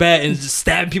 right off the bat and just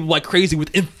stabbing people like crazy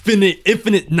with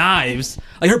infinite knives.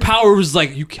 Like her power was like,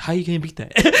 how you can't beat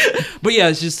that? But yeah,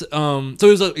 it's just so it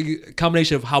was a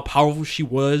combination of how powerful she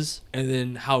was and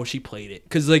then how she played it.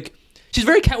 Cause like she's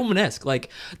very Catwoman-esque,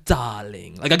 like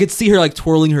darling. Like I could see her like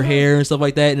twirling her hair and stuff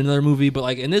like that in another movie, but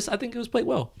like in this, I think it was played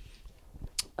well.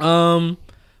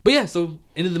 But yeah, so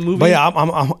into the movie. But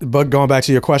yeah, but going back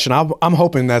to your question, I'm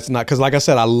hoping that's not, because like I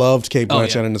said, I loved Kate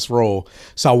Blanchett in this role,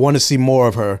 so I want to see more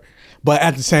of her. But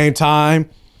at the same time,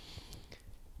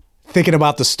 thinking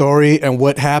about the story and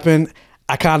what happened,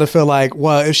 I kind of feel like,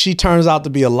 well, if she turns out to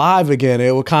be alive again,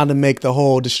 it will kind of make the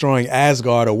whole destroying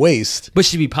Asgard a waste. But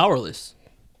she'd be powerless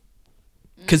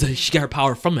because she got her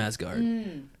power from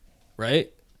Asgard,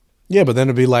 right? Yeah, but then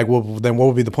it'd be like, well, then what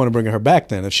would be the point of bringing her back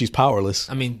then if she's powerless?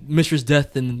 I mean, Mistress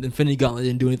Death and Infinity Gauntlet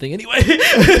didn't do anything anyway.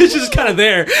 It's just kind of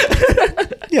there.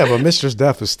 Yeah, but Mistress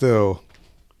Death is still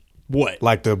what?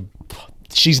 Like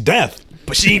she's Death,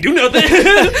 but she didn't do nothing.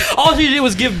 All she did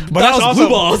was give Thanos blue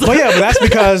balls. But yeah,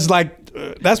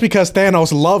 but that's because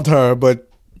Thanos loved her,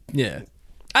 but yeah.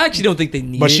 I actually don't think they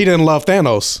need it. But she didn't love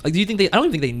Thanos. Like, do you think I don't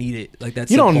even think they need it. Like, that's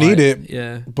you don't need it.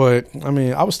 Yeah. But I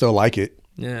mean, I would still like it.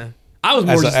 Yeah. I was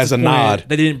more as a nod.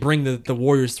 They didn't bring the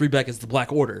Warriors 3 back as the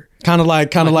Black Order. Kind of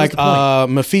like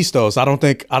Mephistos. I don't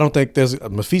think there's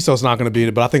Mephistos not going to be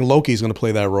it, but I think Loki's going to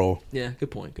play that role. Yeah,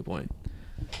 good point.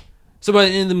 So by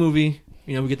the end of the movie,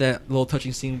 we get that little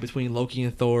touching scene between Loki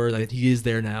and Thor. Like he is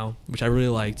there now, which I really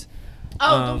liked.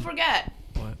 Oh, don't forget.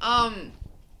 What?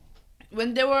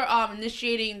 When they were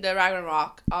initiating the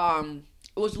Ragnarok,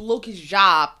 it was Loki's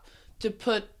job to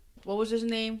put, what was his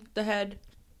name? The head.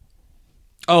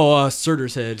 Oh,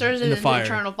 Surtur's head in the fire.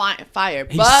 Eternal fire.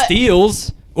 He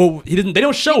steals. Well, he didn't. They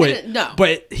don't show it. No.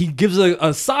 But he gives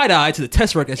a side eye to the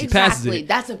Tesseract as he passes it. Exactly.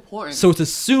 That's important. So it's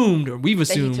assumed, or we've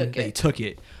assumed, that he took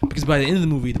it. Because by the end of the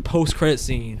movie, the post-credit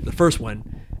scene, the first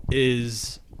one,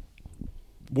 is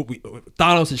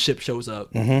Thanos' ship shows up,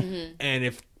 and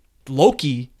if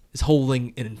Loki is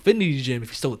holding an Infinity Gem, if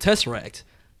he's still a Tesseract,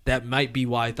 that might be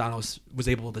why Thanos was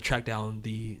able to track down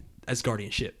the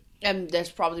Asgardian ship. And that's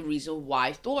probably the reason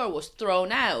why Thor was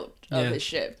thrown out of his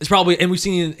ship. It's probably, and we've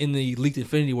seen in the leaked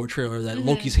Infinity War trailer that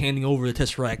Loki's handing over the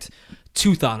Tesseract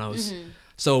to Thanos.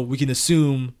 So we can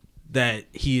assume that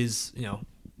he is,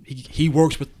 he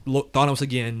works with Thanos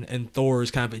again, and Thor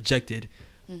is kind of ejected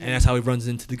and that's how he runs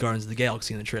into the Guardians of the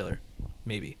Galaxy in the trailer.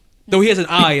 Maybe. Though he has an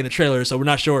eye in the trailer, so we're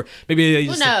not sure. Maybe they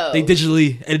they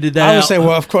digitally edited that out. I would say,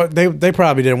 well, of course, they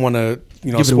probably didn't want to,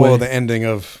 Give it spoil away. the ending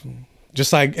of,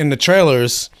 just like in the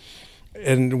trailers,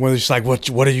 and when it's like,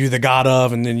 what are you the god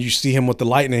of? And then you see him with the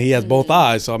lightning, he has both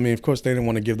eyes. So I mean, of course, they didn't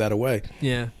want to give that away.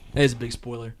 Yeah, that is a big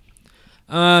spoiler.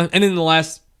 And then the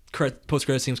last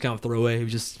post-credit scene was kind of a throwaway. He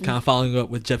was just kind of following up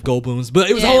with Jeff Goldblum's, but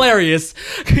it was hilarious.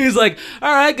 He was like,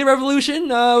 "All right, good revolution. We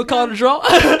call it a draw."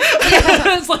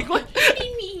 It's like, what?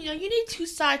 You need two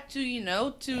sides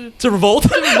to To revolt?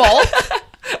 To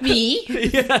revolt. Me.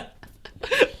 Yeah.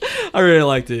 I really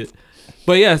liked it.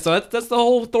 But yeah, so that's the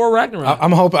whole Thor Ragnarok.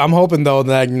 I'm hoping though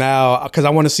that now, because I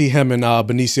want to see him and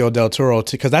Benicio del Toro,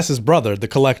 because that's his brother, the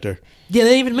Collector. Yeah,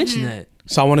 they didn't even mention that.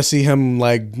 So I want to see him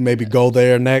like maybe go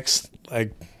there next,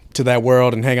 like to that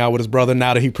world and hang out with his brother.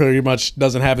 Now that he pretty much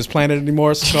doesn't have his planet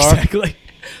anymore, Scar. Exactly.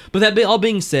 But that all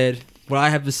being said, what I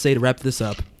have to say to wrap this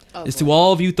up is to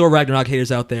all of you Thor Ragnarok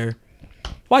haters out there,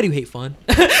 why do you hate fun?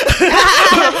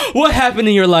 What happened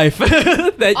in your life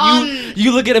that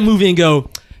you look at a movie and go,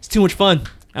 it's too much fun?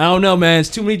 I don't know, man. It's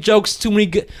too many jokes, too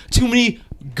many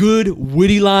good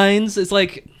witty lines. It's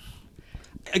like,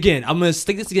 again, I'm gonna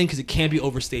stick this again because it can't be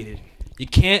overstated. You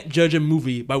can't judge a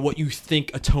movie by what you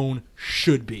think a tone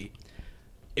should be.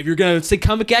 If you're gonna say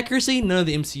comic accuracy, none of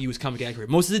the MCU is comic accurate.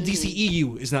 Most of the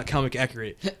DCEU is not comic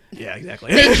accurate. Yeah,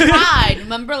 exactly. They tried.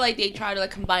 Remember, they tried to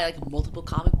combine multiple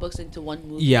comic books into one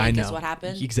movie. Yeah, I know. Guess what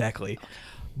happened? Exactly.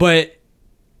 But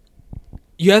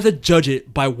you have to judge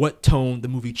it by what tone the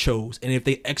movie chose and if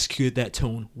they executed that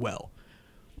tone well.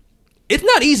 It's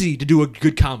not easy to do a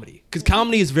good comedy because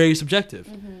comedy is very subjective.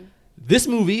 This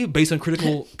movie, based on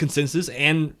critical consensus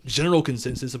and general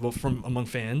consensus from among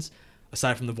fans,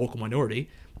 aside from the vocal minority,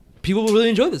 people really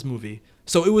enjoyed this movie.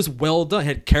 So it was well done. It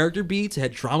had character beats, it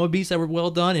had drama beats that were well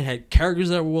done, it had characters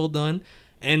that were well done,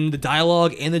 and the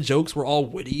dialogue and the jokes were all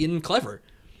witty and clever.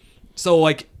 So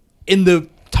in the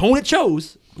tone it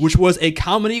chose, which was a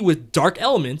comedy with dark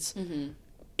elements,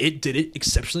 it did it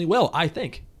exceptionally well, I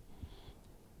think.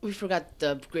 We forgot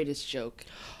the greatest joke.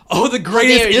 Oh, the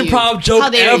greatest improv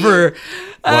joke ever.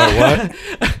 What?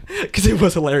 Because it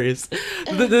was hilarious.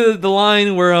 The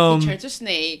line where He turns to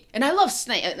Snake, and I love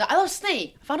Snake. I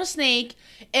found a snake,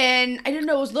 and I didn't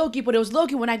know it was Loki, but it was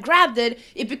Loki. When I grabbed it,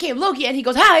 it became Loki, and he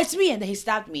goes, "Hi, it's me," and then he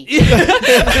stabbed me. You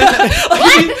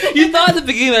thought at the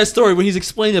beginning of that story when he's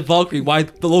explaining to Valkyrie why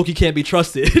the Loki can't be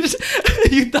trusted,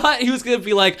 you thought he was gonna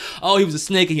be like, "Oh, he was a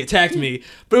snake and he attacked me,"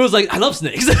 but it was like, "I love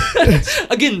snakes."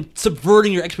 Again,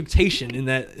 subverting your expectation in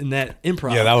that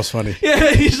improv. Yeah, that was funny.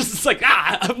 Yeah, he's just like,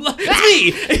 it's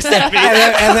me. Accept me.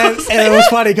 And then it was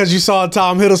funny because you saw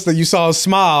Tom Hiddleston, you saw his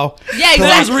smile. Yeah, exactly.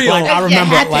 That was real. I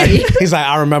remember, he's like,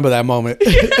 I remember that moment.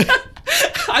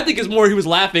 I think it's more he was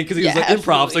laughing because he was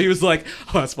improv, so he was like,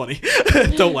 "Oh, that's funny."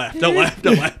 Don't laugh.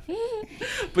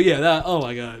 But yeah, oh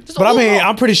my god. But I mean,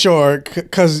 I'm pretty sure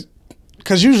because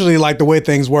usually the way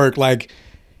things work,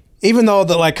 even though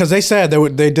because they said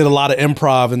they did a lot of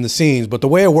improv in the scenes, but the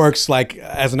way it works,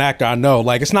 as an actor, I know,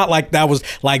 it's not like that was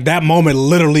that moment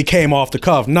literally came off the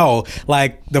cuff. No,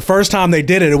 the first time they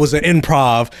did it, it was an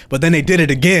improv, but then they did it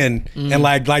again and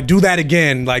do that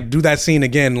again, do that scene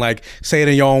again, say it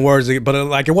in your own words, but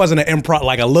it wasn't an improv,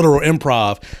 a literal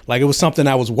improv, it was something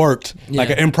that was worked, an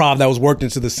improv that was worked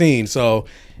into the scene. So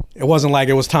it wasn't like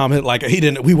it was Tom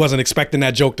he wasn't expecting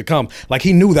that joke to come.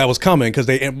 He knew that was coming because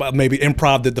they maybe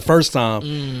improv'd it the first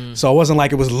time. So it wasn't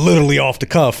like it was literally off the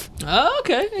cuff. Oh,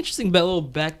 okay. Interesting little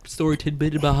backstory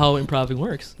tidbit about how improving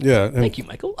works. Yeah. Thank you,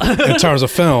 Michael. In terms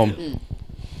of film.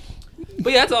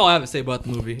 But yeah, that's all I have to say about the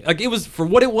movie. It was, for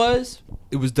what it was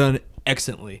done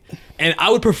excellently. And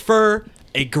I would prefer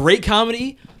a great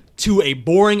comedy to a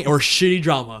boring or shitty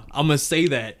drama. I'm gonna say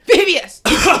that. BBS.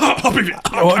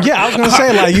 Well, yeah, I was gonna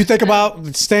say you think about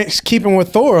keeping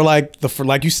with Thor, I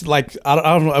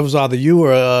don't know, it was either you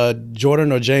or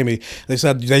Jordan or Jamie. They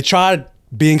said they tried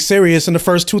being serious in the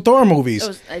first two Thor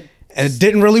movies. And it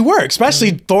didn't really work,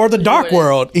 especially Thor: The Dark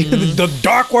World. The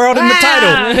Dark World in the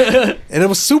title. And it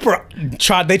was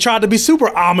they tried to be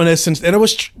super ominous and it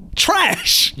was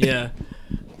trash. Yeah.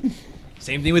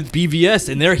 Same thing with BVS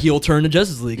and their heel turn to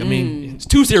Justice League. I mean, it's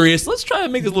too serious. Let's try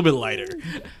and make this a little bit lighter.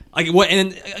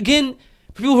 And again,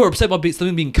 for people who are upset about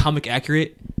something being comic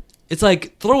accurate, it's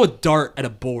throw a dart at a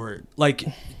board.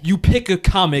 You pick a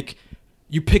comic,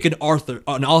 you pick an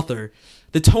author,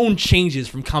 the tone changes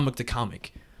from comic to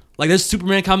comic. There's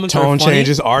Superman comics Tone that are funny.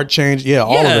 changes, art change,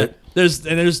 all of it.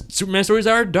 There's Superman stories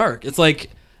that are dark. It's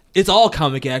it's all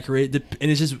comic accurate,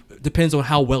 and it just depends on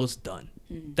how well it's done.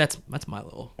 That's my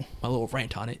little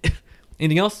rant on it.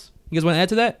 Anything else you guys want to add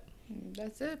to that?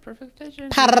 That's it. Perfect vision.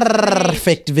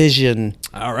 Perfect vision.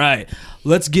 All right,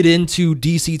 let's get into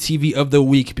DC TV of the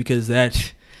week because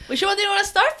that. Which one do you want to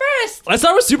start first? Let's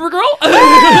start with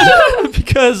Supergirl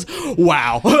because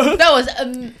wow. That was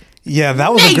Yeah,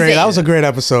 that was Amazing. that was a great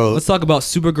episode. Let's talk about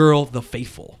Supergirl: The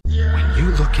Faithful. When you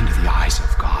look into the eyes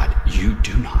of God, you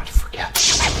do not forget.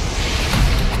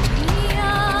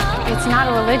 It's not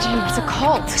a religion, it's a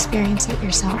cult. Experience it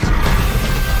yourself.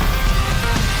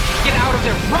 Get out of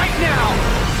there right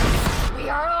now! We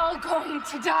are all going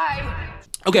to die.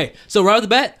 Okay, so right off the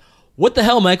bat, what the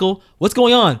hell, Michael? What's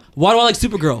going on? Why do I like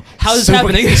Supergirl? How is this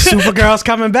happening? Supergirl's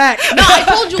coming back. No, I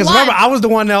told you Because why. remember, I was the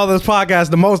one on this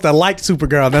podcast the most that liked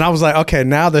Supergirl. Then I was like, okay,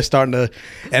 now they're starting to,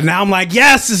 and now I'm like,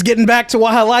 yes, it's getting back to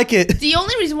why I like it. The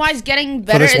only reason why it's getting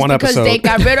better this is one because episode. they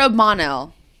got rid of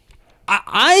Mon-El.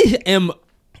 I am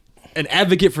an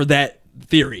advocate for that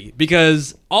theory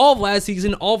because all of last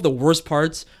season, all of the worst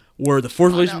parts were the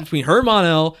fourth relationship between her and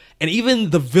Mon-El, and even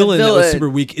the villain that was super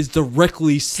weak is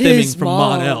directly stemming His from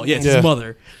mom. Mon-El. Yeah, it's Yeah. his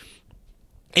mother.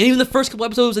 And even the first couple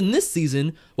episodes in this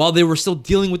season, while they were still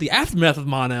dealing with the aftermath of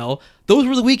Mon-El, those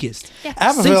were the weakest. I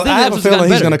have a, Since then, the I have a episodes have feeling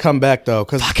gotten he's better. going to come back though,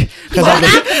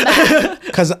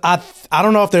 because I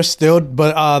don't know if they're still,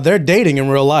 but they're dating in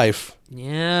real life.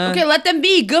 Yeah. Okay, let them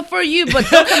be. Good for you, but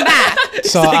they'll come back.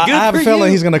 So I good have a for feeling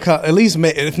you. he's going to come at least,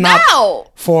 if not No.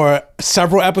 for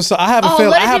several episodes. I have a Oh,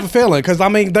 feeling. let I it have be- a feeling because I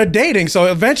mean they're dating, so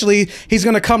eventually he's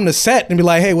going to come to set and be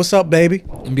like, "Hey, what's up, baby?"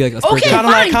 And be like, let's Okay, break up.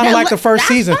 Kinda fine. like the first that's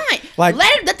season. Fine. Like-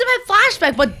 let them have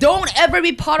flashback, but don't ever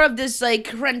be part of this like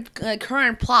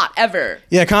current plot ever.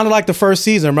 Yeah, kind of like the first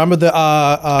season. Remember the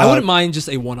I wouldn't mind just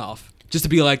a one-off, just to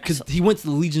be like, because he went to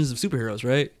the Legions of Superheroes,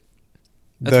 right?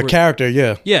 That's the where- character,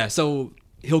 yeah. Yeah, so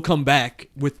he'll come back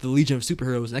with the Legion of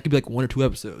Superheroes, and that could be like 1 or 2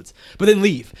 episodes, but then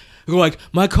leave. Go like,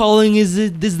 my calling is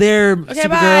there, Supergirl.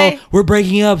 bye. We're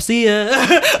breaking up. See ya.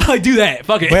 Like, do that.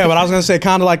 Fuck it. But yeah, but I was gonna say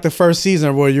kind of like the first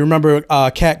season where you remember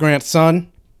Cat Grant's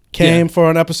son came Yeah. for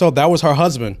an episode. That was her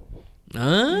husband,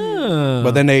 Ah.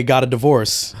 but then they got a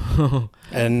divorce,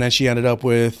 and then she ended up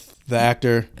with the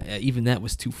actor. Even that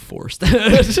was too forced.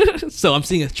 So I'm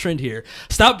seeing a trend here.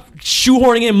 Stop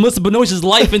shoehorning in Melissa Benoist's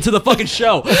life into the fucking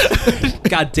show.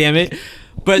 God damn it.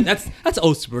 But that's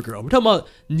old Supergirl. We're talking about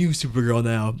new Supergirl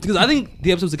now because I think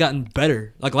the episodes have gotten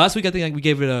better. Like last week, I think we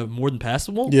gave it a more than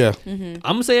passable. Yeah, I'm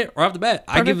gonna say it right off the bat.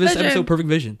 I Perfect give this Vision. episode perfect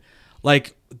vision.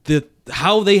 Like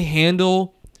how they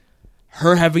handle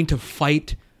her having to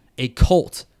fight a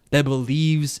cult that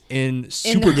believes in In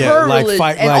Supergirl. Yeah, her like religion,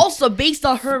 fight- and like- also based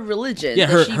on her religion. Yeah,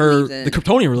 that she her believes in. the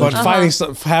Kryptonian religion.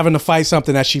 but having to fight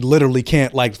something that she literally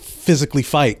can't like physically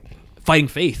fight. Fighting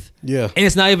faith. Yeah. And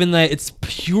it's not even that it's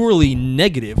purely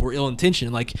negative or ill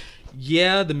intention. Like,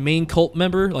 yeah, the main cult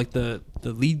member, like the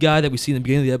lead guy that we see in the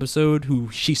beginning of the episode, who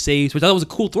she saves, which I thought was a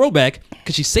cool throwback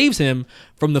because she saves him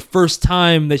from the first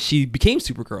time that she became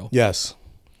Supergirl. Yes.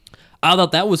 I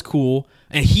thought that was cool.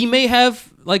 And he may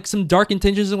have like some dark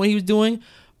intentions in what he was doing,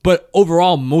 but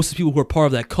overall, most of the people who are part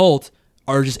of that cult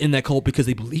are just in that cult because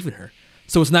they believe in her.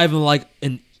 So it's not even like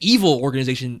an evil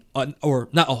organization or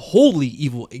not a wholly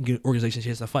evil organization she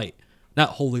has to fight. Not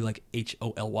wholly like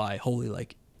HOLY, wholly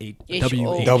like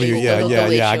H-O- W,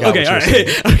 yeah, I got Okay, what all you're saying.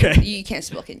 right. Okay. You can't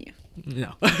spell, can you?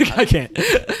 No, I can't.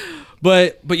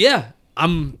 But yeah,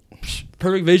 I'm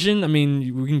perfect vision. I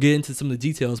mean, we can get into some of the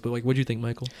details, but like, what do you think,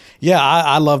 Michael? Yeah,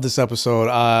 I love this episode.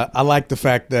 I like the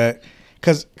fact that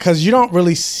because you don't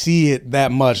really see it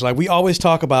that much. Like we always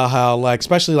talk about how like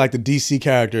especially like the DC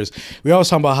characters, we always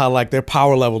talk about how like their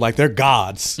power level, like they're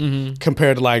gods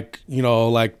compared to like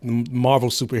like Marvel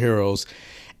superheroes,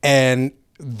 and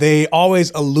they always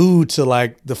allude to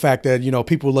like the fact that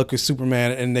people look at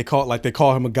Superman and they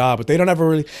call him a god, but they never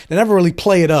really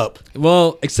play it up.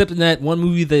 Well, except in that one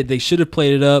movie that they should have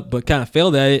played it up, but kind of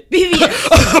failed at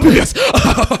it.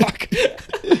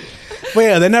 But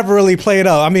yeah, they never really play it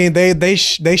up. I mean, they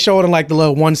showed in like the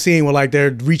little one scene where like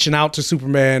they're reaching out to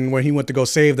Superman when he went to go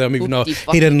save them, even though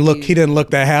he didn't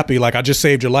look that happy. Like, I just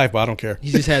saved your life, but I don't care.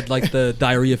 He just had like the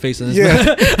diarrhea face on his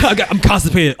Yeah. I'm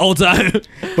constipated all the time.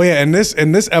 But yeah, in this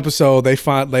episode, they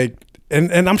find like,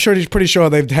 and I'm sure he's pretty sure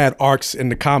they've had arcs in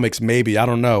the comics, maybe, I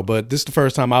don't know, but this is the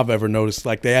first time I've ever noticed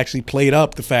like they actually played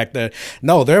up the fact that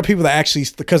no, there are people that actually,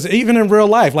 because even in real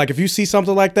life, like if you see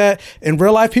something like that in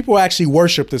real life, people actually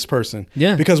worship this person.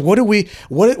 Yeah. Because what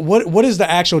is the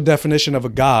actual definition of a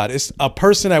god? It's a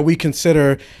person that we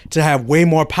consider to have way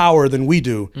more power than we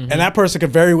do, and that person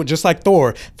could vary with, just like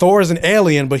Thor. Thor is an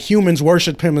alien, but humans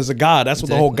worship him as a god. That's what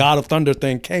the whole God of Thunder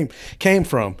thing came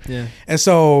from. Yeah. And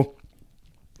so,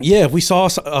 yeah, if we saw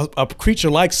a creature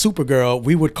like Supergirl,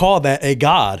 we would call that a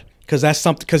god because that's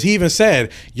something. Because he even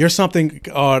said, "You're something."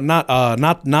 Not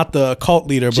the cult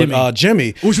leader, but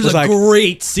Jimmy, which was a like,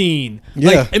 great scene.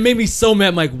 Yeah, like, it made me so mad.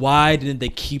 I'm like, why didn't they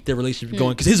keep their relationship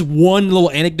going? Because his one little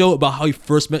anecdote about how he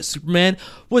first met Superman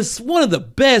was one of the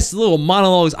best little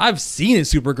monologues I've seen in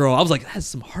Supergirl. I was like, that's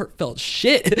some heartfelt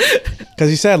shit. Because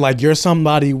he said, like, you're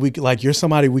somebody we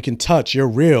can touch. You're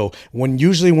real. When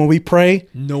we pray,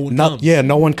 no one comes. Yeah,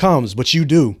 no one comes, but you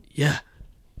do. Yeah.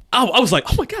 I was like,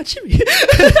 oh my God, Jimmy.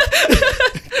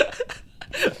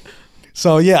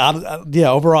 So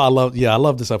overall, I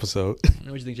love this episode. What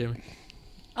do you think, Jamie?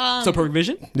 So Perfect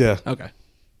Vision? Yeah. Okay.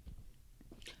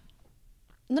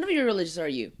 None of you religious, are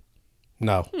you?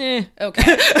 No.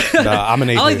 Okay. No, I'm an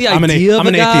atheist. I like the idea of I'm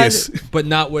an God, atheist, but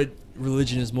not what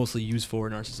religion is mostly used for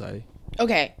in our society.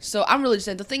 Okay, so I'm religious,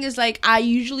 and the thing is, like, I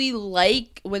usually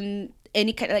like when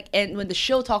any kind of, like, and when the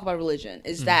show talk about religion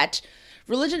is that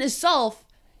religion itself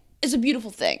is a beautiful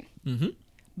thing,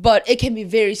 but it can be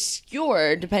very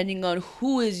skewed depending on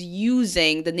who is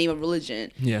using the name of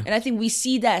religion. Yeah, and I think we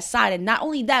see that side, and not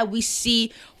only that, we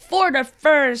see for the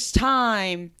first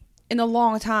time in a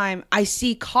long time, I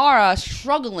see Kara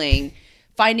struggling,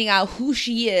 finding out who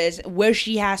she is, where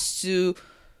she has to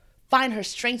find her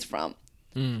strength from.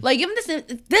 Like, even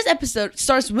this episode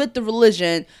starts with the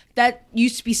religion that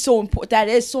used to be so important, that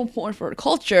is so important for her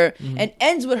culture, and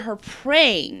ends with her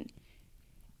praying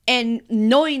and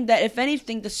knowing that, if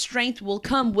anything, the strength will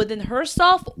come within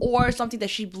herself or something that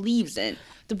she believes in,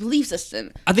 the belief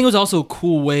system. I think it was also a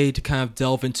cool way to kind of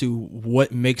delve into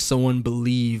what makes someone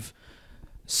believe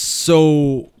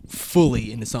so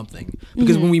fully into something,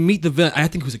 because when we meet the villain, I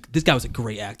think this guy was a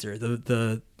great actor,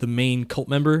 the main cult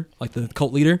member, like the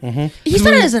cult leader. He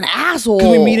started as an asshole.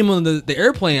 When we meet him on the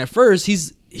airplane at first, he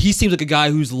seems like a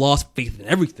guy who's lost faith in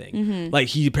everything. Like,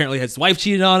 he apparently had his wife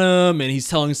cheated on him, and he's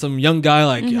telling some young guy,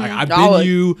 like, I've been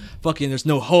you, fucking, there's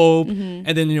no hope. And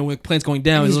then, when the plane's going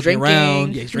down, he's looking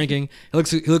around. Yeah, he's drinking. He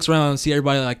looks around and see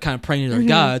everybody, like, kind of praying to their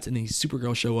gods, and then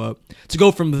Supergirl show up. To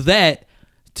go from that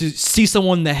to see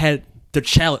someone that had their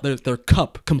chalice, their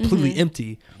cup completely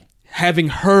empty, having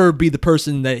her be the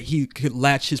person that he could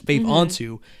latch his faith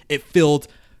onto, he filled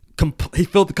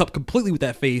the cup completely with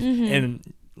that faith,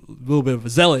 and a little bit of a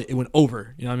zealot, it went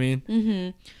over. You know what I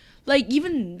mean? Like,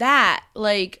 even that,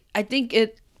 like, I think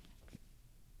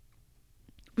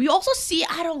we also see,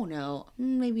 I don't know,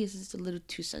 maybe it's just a little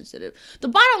too sensitive. The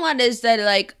bottom line is that,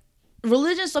 like,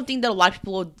 religion is something that a lot of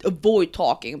people avoid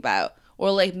talking about, or,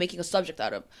 like, making a subject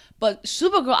out of. But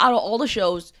Supergirl, out of all the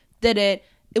shows, did it.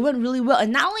 It went really well.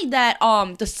 And not only that,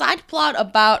 the side plot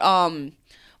about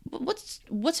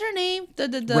what's her name?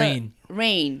 The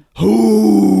Rain.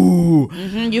 Ooh.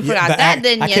 You forgot that,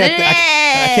 didn't you?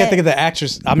 I can't think of the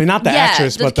actress. I mean, not the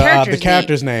actress, but the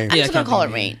character's name. I'm just gonna call her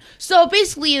Rain. So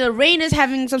basically, Rain is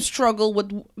having some struggle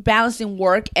with balancing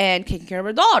work and taking care of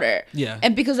her daughter. Yeah.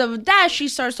 And because of that, she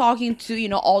starts talking to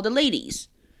all the ladies.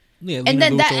 Yeah, and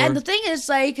then and the thing is,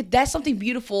 like, that's something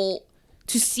beautiful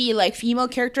to see, like, female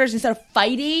characters, instead of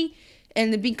fighting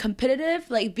and being competitive,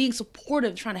 like, being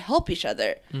supportive, trying to help each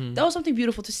other. That was something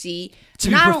beautiful to see.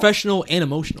 To be professional and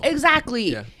emotional.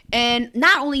 Exactly. Yeah. And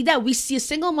not only that, we see a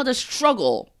single mother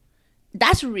struggle.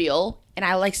 That's real, and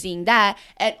I like seeing that.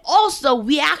 And also,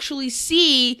 we actually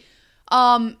see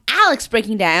Alex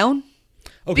breaking down.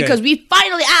 Okay. Because we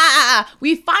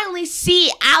finally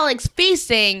see Alex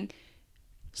facing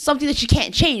something that she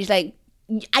can't change. Like,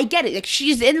 I get it. Like,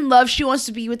 she's in love. She wants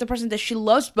to be with the person that she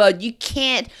loves, but you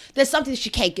can't. There's something that she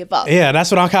can't give up. Yeah, that's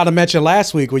what I kind of mentioned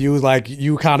last week, where you was like,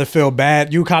 you kind of feel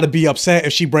bad. You kind of be upset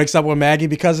if she breaks up with Maggie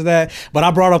because of that. But I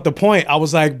brought up the point. I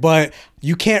was like, but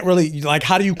you can't really, like,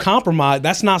 how do you compromise?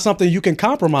 That's not something you can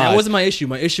compromise. That wasn't my issue.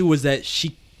 My issue was that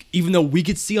she, even though we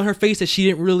could see on her face that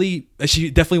she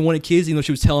definitely wanted kids, even though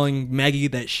she was telling Maggie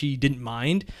that she didn't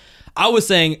mind. I was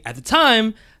saying at the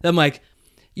time that I'm like,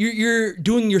 you're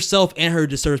doing yourself and her a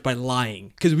disservice by lying,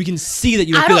 because we can see that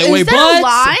you don't feel that way.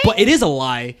 But it is a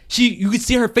lie. You could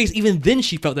see her face. Even then,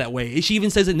 she felt that way. She even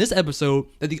says in this episode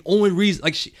that the only reason,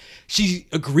 like, she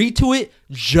agreed to it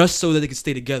just so that they could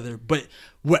stay together. But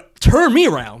what turned me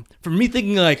around from me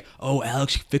thinking like, oh,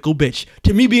 Alex, you fickle bitch,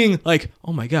 to me being like,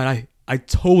 oh my God, I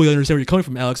totally understand where you're coming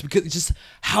from, Alex, because it's just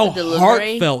how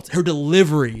heartfelt her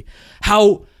delivery,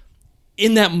 how.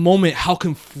 In that moment, how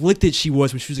conflicted she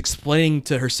was when she was explaining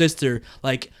to her sister,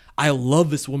 like, I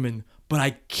love this woman, but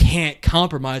I can't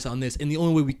compromise on this. And the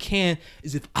only way we can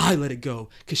is if I let it go,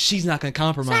 because she's not going to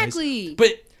compromise. Exactly.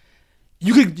 But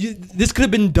this could have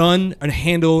been done and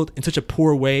handled in such a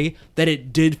poor way that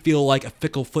it did feel like a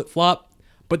fickle flip-flop.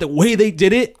 But the way they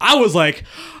did it, I was like,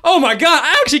 oh my God,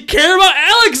 I actually care about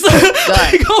Alex.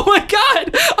 Like, oh my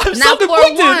God, I'm Now, so for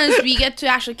conflicted. once, we get to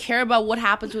actually care about what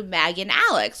happens with Maggie and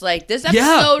Alex. Like, this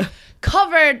episode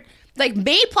covered, like,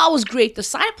 main plot was great. The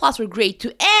side plots were great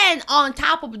too. And on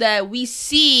top of that, we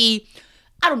see,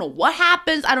 I don't know what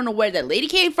happens. I don't know where that lady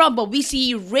came from, but we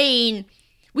see Rain.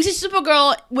 We see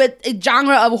Supergirl with a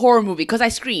genre of a horror movie because I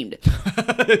screamed.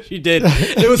 She did.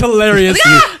 It was hilarious.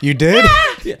 You did?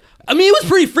 Yeah. I mean, it was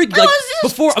pretty freaky. Like was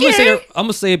just before, scary. I'm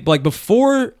gonna say like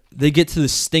before they get to the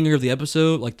stinger of the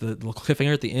episode, like the little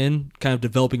cliffhanger at the end, kind of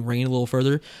developing Rain a little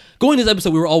further. Going to this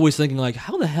episode, we were always thinking like,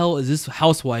 how the hell is this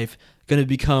housewife gonna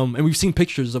become? And we've seen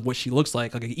pictures of what she looks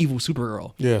like an evil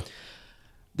Supergirl. Yeah.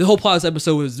 The whole plot of this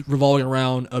episode was revolving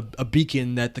around a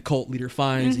beacon that the cult leader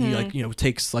finds, and he like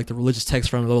takes like the religious text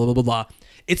from blah blah blah blah.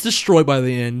 It's destroyed by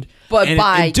the end, But and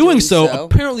by in doing so, so,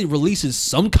 apparently releases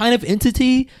some kind of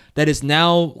entity that is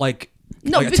now like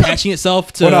because- attaching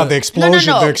itself to. Well, no, the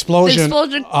explosion. no. The explosion. The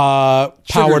explosion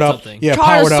powered up. something. Yeah, Charged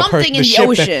powered up her, something in the ship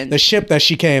ocean. the ship that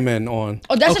she came in on.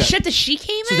 Oh, that's Okay. the ship that she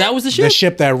came So in? that was the The ship.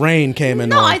 ship that Rain came in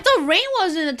No, on. I thought Rain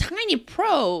was in a tiny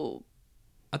probe.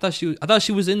 I thought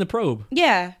she was in the probe.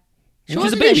 Yeah. She She was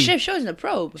wasn't a in the baby. ship. She was in a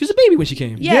probe. She was a baby when she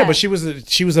came. Yeah. Yeah, but she was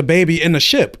a baby in the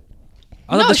ship.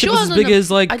 I thought No, the she ship was as wasn't big a-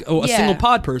 as like I- a yeah. single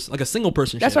pod person, like a single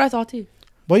person. That's ship. what I thought too.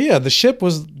 Well, yeah, the ship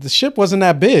wasn't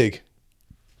that big.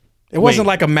 It wasn't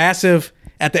like a massive.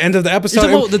 At the end of the episode,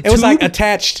 talking about the it was like tube?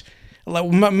 attached. Like,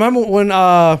 remember when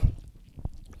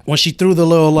she threw the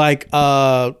little like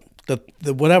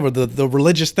the whatever the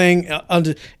religious thing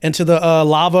into the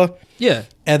lava, Yeah,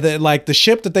 and then like the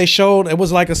ship that they showed, it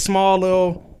was like a small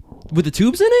little. with the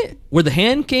tubes in it, where the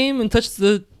hand came and touched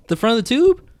the front of the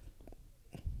tube.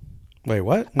 Wait,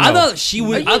 what? I No. thought she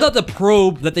was. I thought the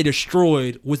probe that they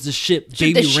destroyed was the ship Ship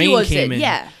Baby that she Rain was came in, in.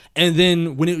 yeah. And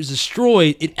then when it was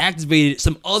destroyed, it activated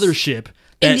some other ship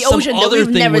In that the some ocean that other we've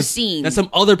thing never was- seen. That some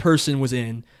other person was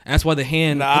in. That's why the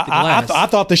hand hit the I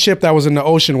glass. thought the ship that was in the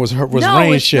ocean was No,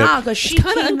 Rain's it's ship. not because she It's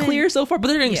kind of came unclear in. so far, but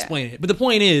they're gonna Yeah. explain it. But the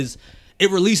point is, it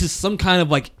releases some kind of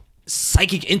like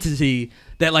psychic entity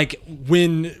that like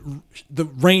when the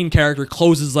Rain character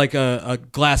closes like a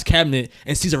glass cabinet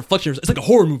and sees a reflection, it's like a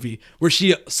horror movie where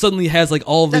she suddenly has like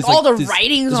all of Like these all the this-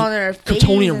 writings this on her face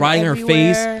Kryptonian and writing on her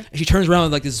face, everywhere. and she turns around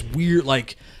with like this weird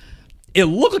like. It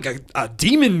looked like a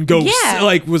demon ghost, Yeah.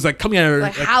 like was like coming at her.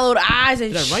 Like hallowed eyes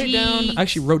and did I write it she... down? I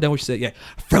actually wrote down what she said. Yeah,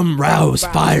 from rouse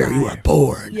fire you are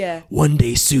born. Yeah. One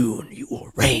day soon you will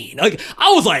reign. Like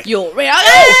I was like, You'll read.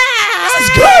 this is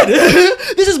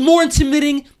good. This is more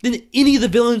intimidating than any of the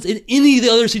villains in any of the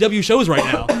other CW shows right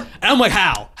now. And I'm like,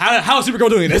 how is Supergirl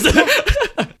doing this?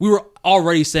 We were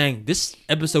already saying this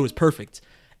episode is perfect,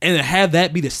 and to have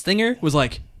that be the stinger was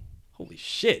like, holy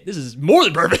shit, this is more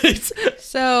than perfect.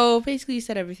 So basically, you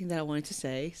said everything that I wanted to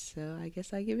say. So I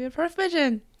guess I give you a perfect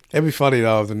vision. It'd be funny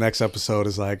though if the next episode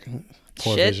is like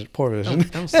poor Shit. vision, poor vision.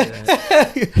 Don't say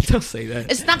that. Don't say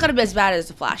that. It's not gonna be as bad as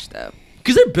the Flash, though.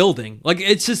 Because they're building. Like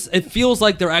it's just, it feels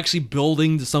like they're actually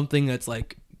building to something that's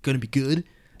like gonna be good.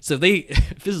 So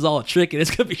if this is all a trick and it's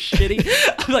gonna be shitty,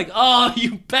 I'm like, oh,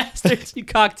 you bastards, you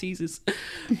cock teases.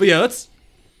 But yeah, let's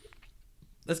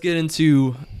get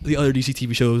into the other DC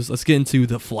TV shows. Let's get into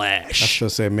The I Flash.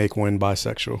 should say make one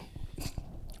bisexual.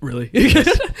 Really?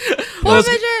 Poor let's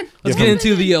vision. let's get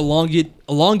into the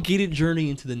elongated journey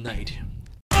into the night.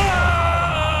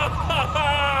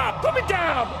 Put me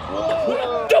down!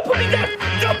 Don't put me down!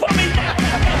 Don't put me down!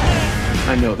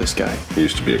 I know this guy. He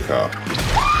used to be a cop.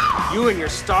 You and your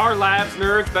Star Labs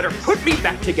nerds better put me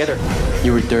back together.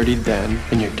 You were dirty then,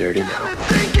 and you're dirty now.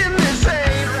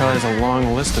 Probably has a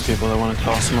long list of people that want to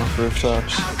toss him off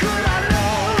rooftops.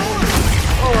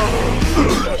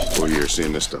 4 years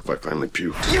seeing this stuff, I finally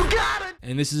puked. You got it!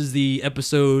 And this is the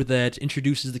episode that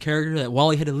introduces the character that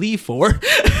Wally had to leave for,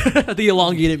 the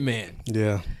elongated man.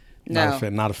 Yeah. No.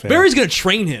 Not a fan. Barry's gonna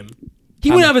train him. He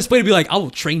went out of his way to be like, I will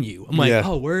train you. I'm like, Yeah.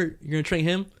 oh, word? You're gonna train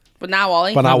him? But not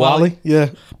Wally. But not Wally. Yeah.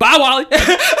 Bye, Wally.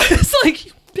 It's like,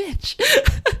 you bitch.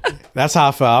 That's how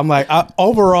I felt. I'm like,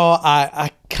 overall,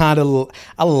 I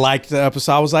liked the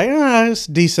episode. I was like, it's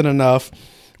decent enough.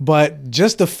 But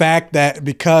just the fact that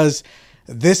because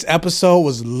this episode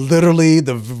was literally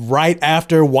the right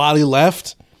after Wally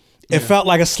left, it felt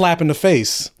like a slap in the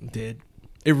face. It did.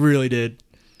 It really did.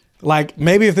 Like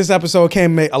maybe if this episode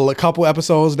came a couple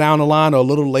episodes down the line or a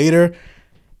little later,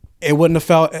 it wouldn't have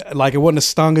felt like it wouldn't have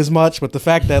stung as much. But the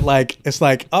fact that like it's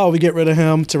like, oh, we get rid of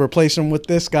him to replace him with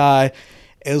this guy,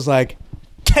 it was like,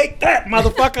 take that,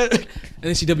 motherfucker. And the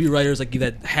CW writers like give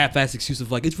that half-assed excuse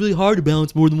of like, it's really hard to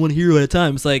balance more than one hero at a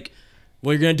time. It's like,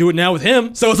 well, you're gonna do it now with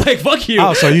him. So it's like, fuck you.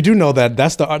 Oh, so you do know that?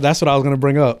 That's what I was gonna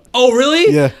bring up. Oh,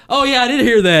 really? Yeah. Oh, yeah, I did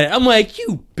hear that. I'm like,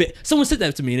 someone said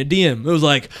that to me in a DM. It was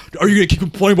like, are you gonna keep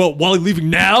complaining about Wally leaving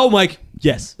now? I'm like,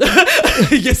 yes.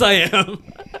 Yes, I am.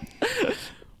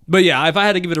 But yeah, if I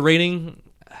had to give it a rating,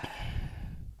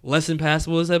 less than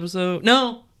passable this episode.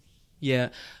 No. Yeah.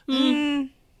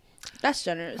 That's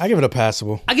generous. I give it a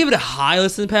passable. I give it a high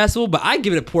less than passable, but I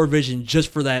give it a poor vision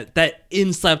just for that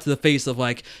in slap to the face of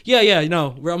like, I'm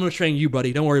gonna train you,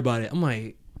 buddy. Don't worry about it. I'm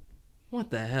like,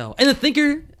 what the hell? And the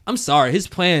Thinker, I'm sorry, his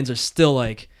plans are still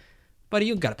like, buddy,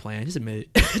 you got a plan. Just admit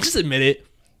it. Just admit it.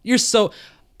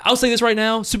 I'll say this right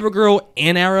now: Supergirl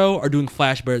and Arrow are doing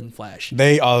Flash better than Flash.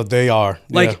 They are.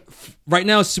 Right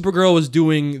now, Supergirl is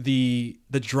doing the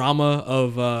drama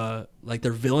of like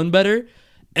their villain better,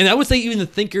 and I would say even the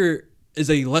Thinker is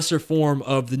a lesser form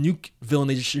of the new villain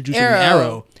they just introduced in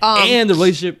Arrow, and the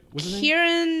relationship. What's his name?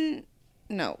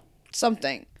 Kieran,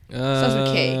 something. Starts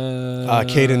with K.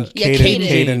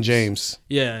 Caden James.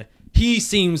 Yeah. He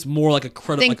seems more like a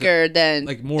credible Thinker than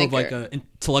more of like an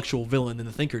intellectual villain than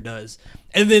the Thinker does.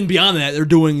 And then beyond that, they're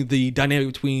doing the dynamic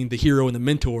between the hero and the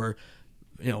mentor,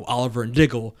 Oliver and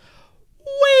Diggle,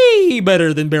 way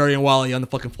better than Barry and Wally on the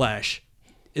fucking Flash.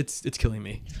 It's killing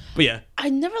me. But yeah, I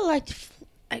never liked.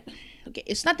 Okay,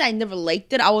 it's not that I never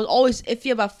liked it. I was always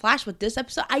iffy about Flash, but this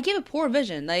episode, I gave it poor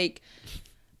vision. Like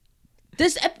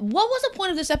what was the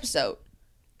point of this episode?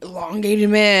 Elongated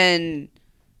man.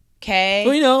 Okay.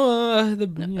 Well,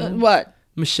 what?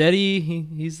 Machete,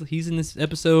 he's in this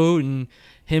episode, and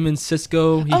him and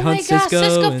Cisco, he hunts Cisco.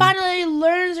 Cisco. Cisco finally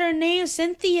learns her name,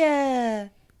 Cynthia.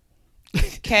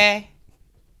 Okay.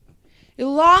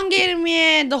 Elongated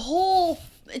man,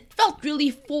 it felt really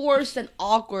forced and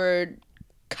awkward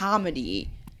comedy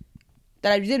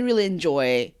that I didn't really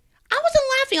enjoy. I wasn't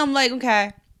laughing. I'm like,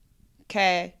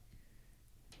 okay.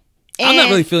 I'm not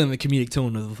really feeling the comedic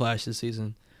tone of the Flash this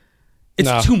season.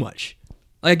 It's too much.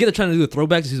 Like, I get they're trying to do a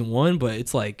throwback to season 1, but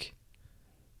it's like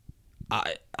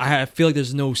I feel like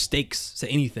there's no stakes to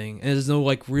anything, and there's no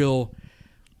like real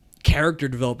character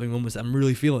developing moments I'm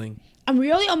really feeling. I'm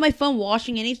really on my phone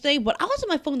watching anything, but I was on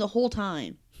my phone the whole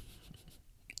time.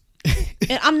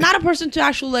 And I'm not a person to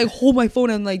actually like hold my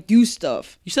phone and like do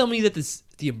stuff. You tell me that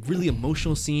the really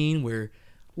emotional scene where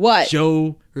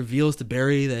Joe reveals to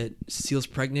Barry that Cecile's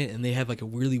pregnant, and they have like a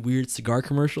really weird cigar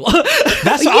commercial.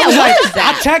 That's what I was like.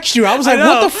 I text you. I was like,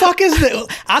 "What the fuck is this?"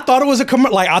 I thought it was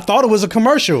a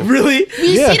commercial. Really?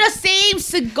 We see the same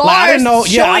cigars. I didn't know.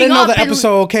 I didn't know the and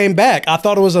episode came back. I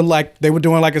thought it was they were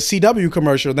doing like a CW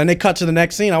commercial. Then they cut to the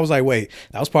next scene. I was like, "Wait,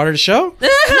 that was part of the show?"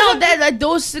 No,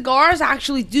 those cigars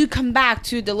actually do come back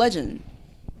to the Legend.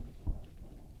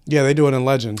 Yeah, they do it in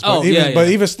Legends. But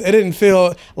even it didn't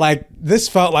feel like this.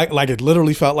 Felt like it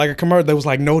literally felt like a commercial. There was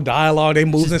like no dialogue. They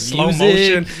moved in slow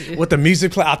motion with the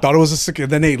music play. I thought it was a cigar.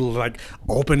 Then they like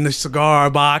opened the cigar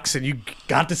box and you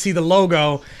got to see the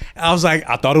logo. I was like,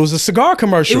 I thought it was a cigar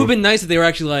commercial. It would have been nice if they were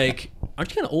actually like, aren't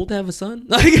you kind of old to have a son?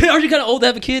 Like, aren't you kind of old to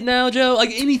have a kid now, Joe?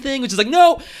 Like anything, which is like,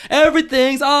 no,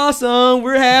 everything's awesome.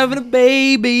 We're having a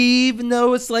baby, even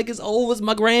though it's like as old as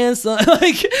my grandson.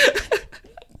 Like,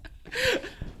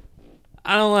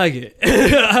 I don't like it.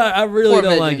 I really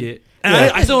don't like it. And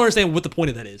I still don't understand what the point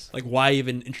of that is. Like, why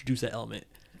even introduce that element?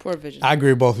 Poor vision. I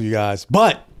agree with both of you guys.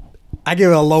 But I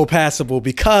give it a low passable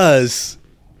because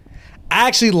I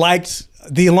actually liked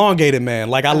the elongated man.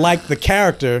 Like, I liked the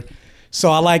character. So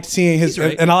I liked seeing his,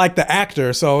 and I like the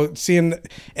actor. So seeing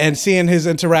his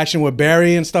interaction with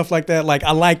Barry and stuff like that. Like,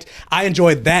 I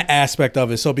enjoyed that aspect of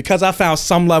it. So because I found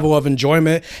some level of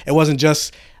enjoyment, it wasn't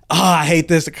just, I hate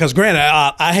this, because granted,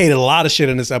 I hated a lot of shit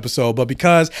in this episode, but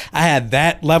because I had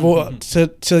that level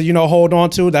to hold on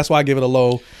to, that's why I give it a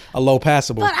low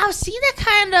passable. But I've seen that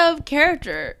kind of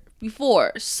character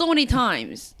before so many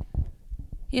times.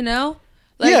 Like,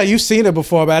 yeah, you've seen it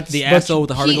before, but the asshole with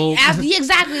the heart of gold.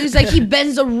 Exactly. It's like he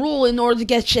bends the rule in order to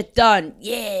get shit done.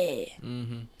 Yeah.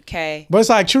 Mm-hmm. Okay. But it's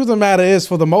like, truth of the matter is,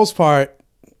 for the most part,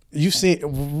 you've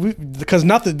seen, because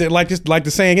nothing, like the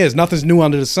saying is, nothing's new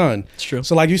under the sun. It's true.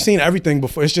 So like, you've seen everything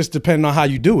before. It's just depending on how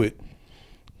you do it.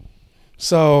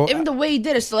 So even the way he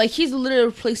did it, so like, he's the literal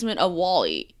replacement of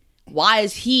Wally. Why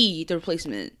is he the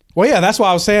replacement? Well, yeah, that's why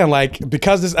I was saying, like,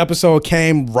 because this episode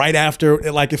came right after,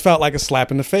 it felt like a slap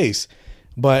in the face.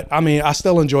 But I mean, I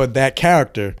still enjoyed that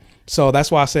character. So that's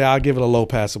why I say I'll give it a low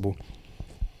passable.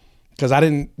 Because I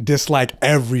didn't dislike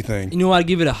everything. You know why I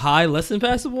give it a high, less than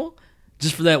passable?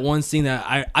 Just for that one scene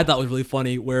that I thought was really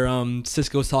funny, where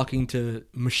Cisco's talking to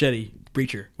Machete,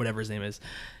 Breacher, whatever his name is.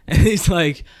 And he's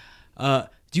like, do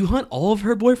you hunt all of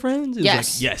her boyfriends? It was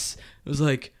yes. Like, yes. It was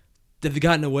like, have they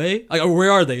gotten away? Like, or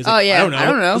where are they? He's like, Oh, yeah, I don't know. I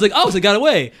don't know. I was like, oh, so they got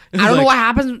away. And I he's don't know like, what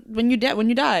happens when you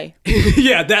die.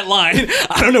 yeah, that line.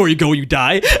 I don't know where you go when you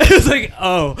die. It's like,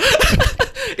 oh.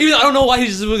 Even though I don't know why he's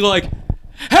just really like,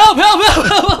 help, help, help,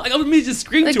 help. Like, I'm me just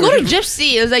scream Like, to go her. to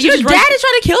Gypsy. It was like, She your just dad runs- is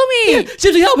trying to kill me. Yeah,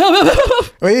 Gypsy, help, help, help, help,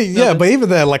 help. Well, yeah, but even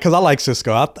then, like, because I like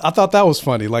Cisco, I thought that was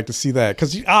funny, like, to see that.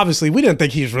 Because obviously, we didn't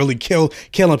think he was really killing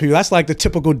people. That's like the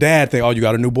typical dad thing. Oh, you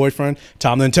got a new boyfriend?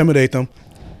 Time to intimidate them.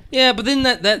 Yeah, but then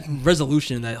that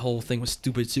resolution, that whole thing was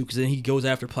stupid too, because then he goes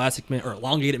after Plastic Man or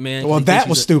Elongated Man. Well, He that thinks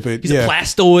was he's stupid, He's yeah. a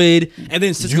plastoid, and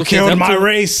then Cisco You stands killed up my to him.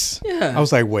 race. Yeah, I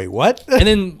was like, wait, what? And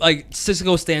then like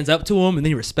Cisco stands up to him, and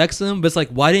then he respects him. But it's like,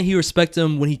 why didn't he respect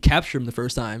him when he captured him the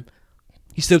first time?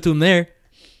 He stood up to him there.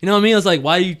 You know what I mean? It's like,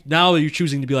 why are you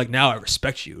choosing to be like, now I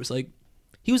respect you? It's like,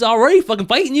 he was already fucking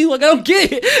fighting you. Like, I don't get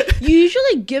it. You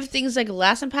usually give things like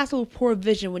less impassable poor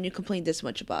vision when you complain this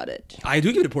much about it. I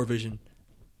do give it a poor vision.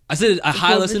 I said a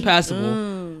high poor less vision?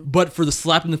 impassable, but for the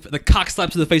slap in the cock slap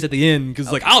to the face at the end, because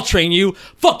like, I'll train you.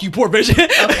 Fuck you, poor vision. Yeah,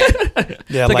 So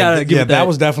I gotta like, give yeah, it that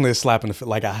was definitely a slap in the face.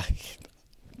 Like,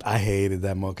 I hated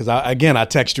that moment because I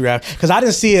texted you after because I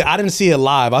didn't see it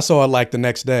live. I saw it like the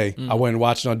next day. I went and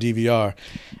watched it on DVR,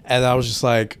 and I was just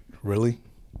like, really,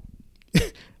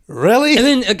 really. And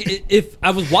then if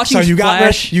I was watching, So you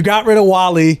Flash, got rid of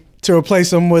Wally to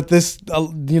replace him with this,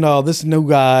 this new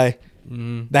guy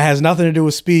that has nothing to do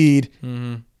with speed.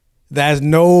 That has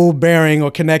no bearing or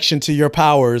connection to your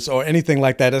powers or anything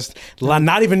like that. It's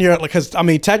not even your, because I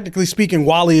mean, technically speaking,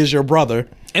 Wally is your brother.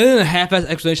 And then a half-assed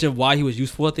explanation of why he was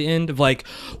useful at the end of like,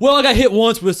 well, I got hit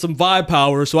once with some vibe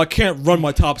power, so I can't run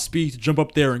my top speed to jump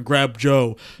up there and grab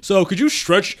Joe. So could you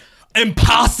stretch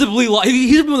impossibly long?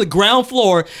 He's been on the ground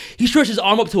floor. He stretched his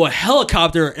arm up to a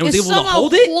helicopter and was Is able to someone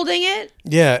hold it. holding it?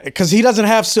 Yeah, because he doesn't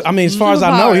have. As far as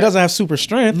I know, he doesn't have super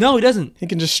strength. No, he doesn't. He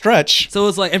can just stretch. So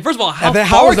it's like, and first of all, how And then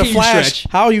far is the can Flash? you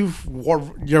stretch? How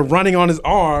you're running on his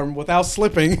arm without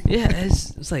slipping? Yeah,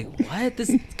 it's like, what?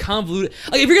 This convoluted.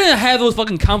 Like, if you're gonna have those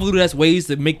fucking convoluted ass ways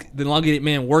to make the Elongated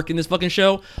Man work in this fucking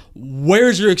show,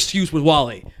 where's your excuse with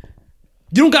Wally?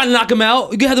 You don't gotta knock him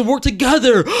out. You gotta have them work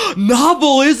together.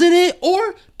 Novel, isn't it?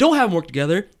 Or don't have them work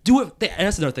together. Do it. And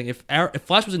that's another thing. If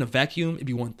Flash was in a vacuum, it'd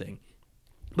be one thing.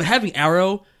 But having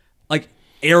Arrow, like,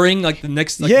 airing like the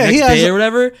next next day or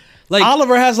whatever, like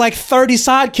Oliver has like 30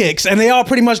 sidekicks, and they all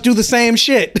pretty much do the same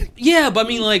shit. Yeah, but I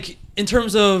mean, like, in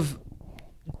terms of,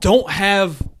 don't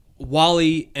have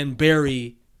Wally and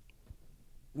Barry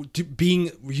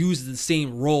being used in the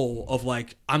same role of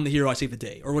like, I'm the hero, I save the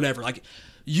day, or whatever. Like,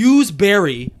 use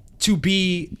Barry to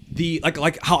be the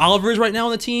like how Oliver is right now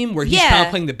on the team, where he's kind of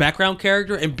playing the background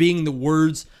character and being the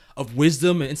words of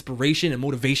wisdom and inspiration and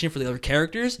motivation for the other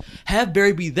characters. Have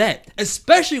Barry be that,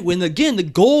 especially when, again, the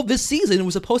goal of this season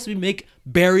was supposed to be make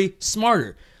Barry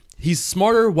smarter. He's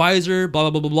smarter, wiser, blah, blah,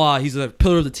 blah, blah, blah. He's a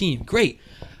pillar of the team. Great.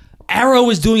 Arrow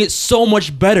is doing it so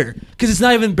much better because it's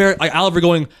not even Barry, like Oliver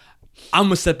going, I'm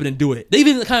gonna step in and do it. They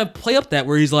even kind of play up that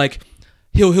where he's like,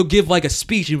 he'll give like a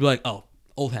speech and be like, oh,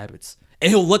 old habits, and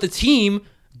he'll let the team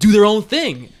do their own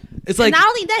thing. It's like, and not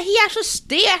only that,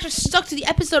 they actually stuck to the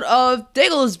episode of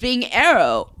Diggles being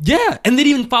Arrow. Yeah, and they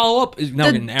didn't even follow up. Now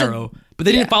we're getting Arrow, but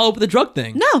they didn't follow up with the drug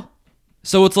thing. No.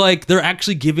 So it's like they're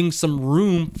actually giving some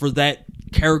room for that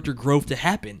character growth to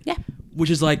happen. Yeah. Which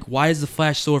is like, why is the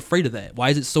Flash so afraid of that? Why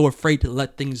is it so afraid to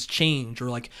let things change, or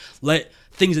like let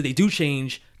things that they do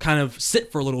change kind of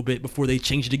sit for a little bit before they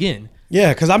change it again?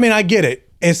 Yeah, because I mean, I get it.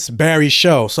 It's Barry's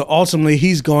show, so ultimately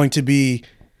he's going to be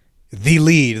the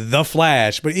lead, the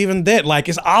Flash. But even that, like,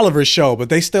 it's Oliver's show, but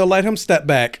they still let him step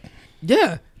back.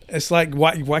 Yeah. It's like,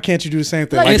 why can't you do the same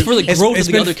thing? Like, Like, it's for the growth of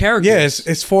the other characters.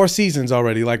 Yeah, it's 4 seasons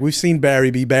already. Like, we've seen Barry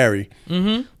be Barry.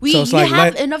 Mm-hmm. So it's you like,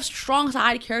 have enough strong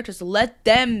side characters to let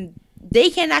them.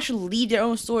 They can actually lead their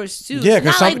own stories too. Yeah, it's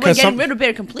not 'cause like we're some- getting rid of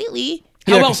Barry completely.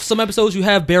 How about some episodes you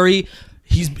have Barry,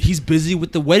 he's busy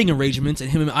with the wedding arrangements, and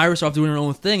him and Iris are off doing their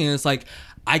own thing, and it's like,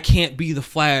 I can't be the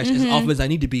Flash as often as I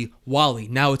need to be. Wally,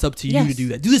 now it's up to you to do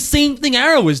that. Do the same thing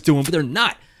Arrow is doing, but they're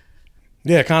not.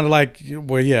 Yeah, kind of like,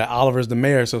 well, yeah, Oliver's the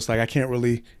mayor, so it's like I can't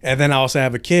really. And then I also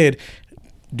have a kid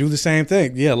do the same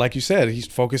thing. Yeah, like you said, he's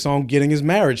focused on getting his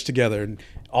marriage together and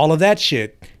all of that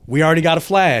shit. We already got a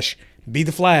Flash. Be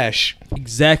the Flash.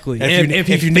 Exactly.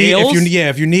 If you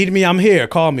need me, I'm here.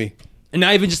 Call me. And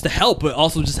not even just to help, but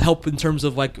also just help in terms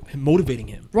of like motivating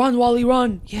him. Run, Wally,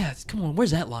 run. Yeah, come on,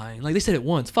 where's that line? Like, they said it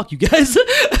once. Fuck you guys.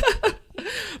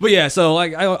 But yeah, so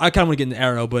like I kind of want to get into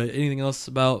Arrow, but anything else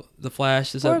about the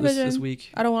Flash this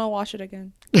week? I don't want to watch it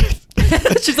again.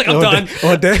 She's like, I'm done.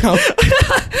 Oh damn.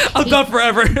 I'm done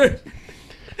forever.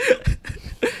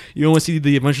 You don't want to see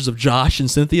the adventures of Josh and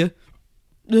Cynthia?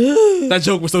 That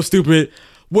joke was so stupid.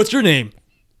 what's your name?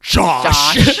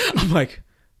 Josh. I'm like,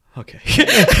 okay.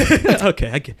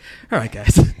 Okay, I get. All right,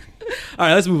 guys. All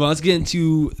right, let's move on. Let's get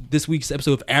into this week's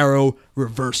episode of Arrow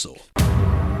Reversal.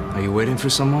 Are you waiting for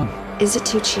someone? Is it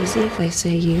too cheesy if I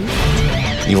say you?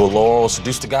 Evil Laurel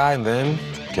seduced the guy and then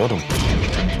killed him.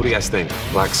 What do you guys think?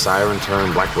 Black Siren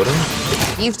turned Black Widow?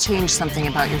 You've changed something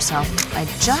about yourself. I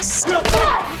just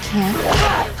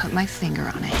can't put my finger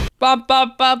on it. Right off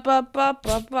the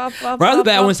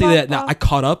bat, I want to say that now I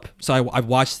caught up, so I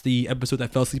watched the episode that I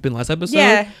fell asleep in last episode.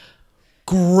 Yeah.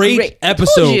 Great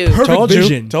episode. Perfect Told you.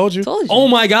 vision. Told you. Oh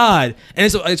my god!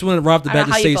 And so I just want to right off the bat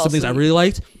to say some things I really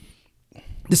liked.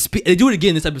 They do it again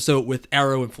in this episode with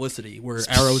Arrow and Felicity, where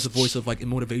Arrow is the voice of like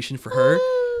motivation for her,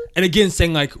 and again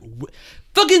saying like,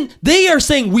 fucking, they are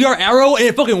saying we are Arrow and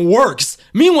it fucking works.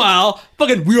 Meanwhile,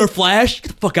 fucking we are Flash.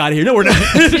 Get the fuck out of here. No, we're not.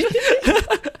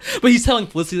 But he's telling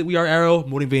Felicity that we are Arrow,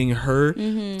 motivating her.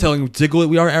 Telling Diglett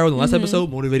we are Arrow in the last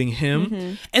episode, motivating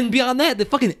him. And beyond that, the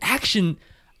fucking action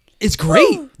is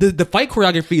great. The fight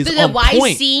choreography is on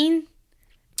point. Scene.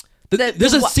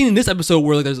 There's a scene in this episode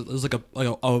where like there's like a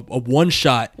one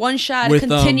shot with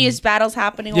continuous battles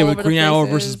happening all over the with Green Arrow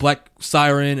places. versus Black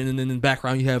Siren, and then in the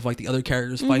background you have like the other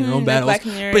characters fighting their own battles.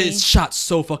 But it's shot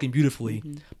so fucking beautifully.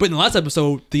 But in the last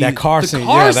episode, that car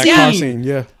scene.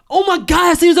 Yeah. Oh my god,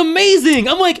 that scene is amazing.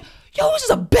 I'm like, yo, this is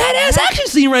a badass action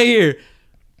scene right here.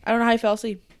 I don't know how you fell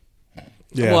asleep.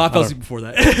 Yeah, well, I fell asleep before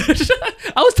that.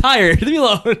 I was tired. Leave me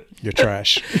alone. You're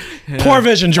trash. Poor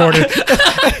vision, Jordan.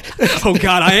 Oh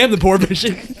God, I am the poor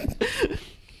vision.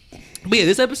 But yeah,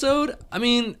 this episode, I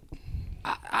mean,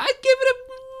 I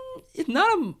give it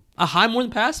not a high more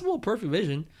than passable, perfect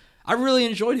vision. I really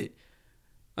enjoyed it.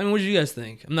 I mean, what did you guys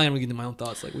think? I'm not gonna get into my own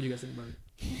thoughts. Like, what do you guys think about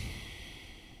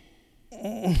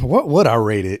it? What would I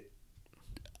rate it?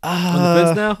 On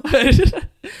the fence now.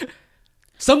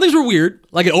 Some things were weird.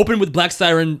 Like it opened with Black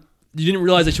Siren. You didn't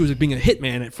realize that she was being a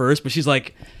hitman at first, but she's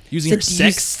like using her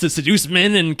sex to seduce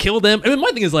men and kill them. I mean,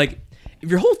 my thing is like, if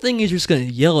your whole thing is you're just gonna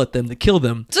yell at them to kill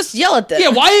them, just yell at them. Yeah,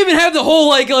 why even have the whole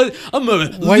like I'm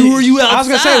gonna lure you outside? I was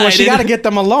gonna say, well, she got to get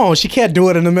them alone. She can't do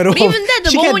it in the middle. But even then,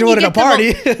 she can't do it at a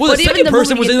party. Well, the second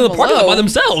person was in the party lot by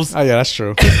themselves. Oh yeah, that's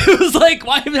true. It was like,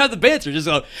 why even have the banter? Just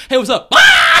go, hey, what's up?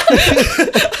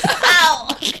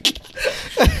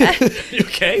 You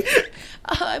okay?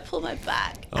 Oh, I pulled my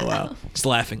back. Oh wow, just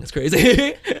laughing. That's crazy.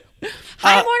 High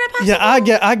more than passable. Yeah,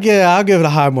 I'll give it a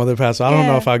high more than passable. I don't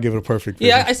know if I'll give it a perfect vision.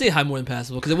 Yeah, I say high more than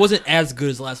passable because it wasn't as good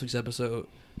as last week's episode,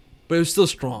 but it was still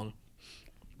strong.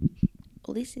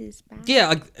 Ulysses back.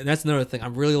 Yeah, and that's another thing. I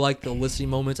really like the Felicity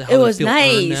moments. How it they was feel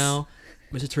nice. earned now.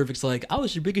 Mr. Terrific's like, I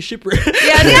was your biggest shipper. Yeah,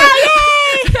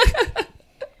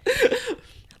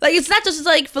 like it's not just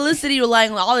like Felicity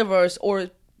relying on Oliver or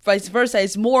vice versa.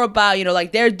 It's more about, you know,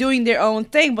 like they're doing their own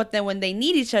thing, but then when they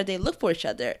need each other, they look for each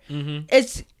other.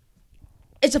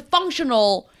 It's a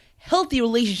functional, healthy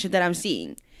relationship that I'm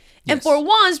seeing. Yes. And for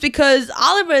once, because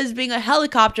Oliver is being a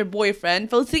helicopter boyfriend,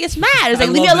 Felicity gets mad. It's like,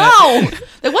 leave me alone.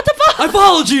 Like, what the fuck? I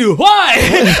followed you. Why?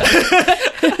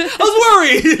 I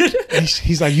was worried.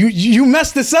 He's like, you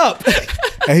messed this up.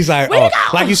 And he's like,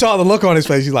 like you saw the look on his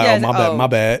face. He's like, my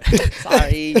bad.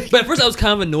 Sorry. But at first I was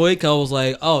kind of annoyed because I was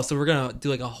like, oh, so we're going to do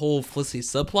like a whole Felicity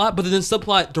subplot. But then the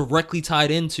subplot directly tied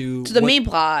into the main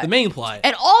plot. The main plot.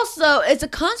 And also, it's a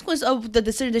consequence of the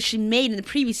decision that she made in the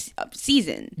previous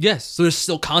season. Yes. So there's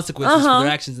still consequences for their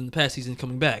actions in the past season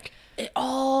coming back. It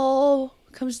all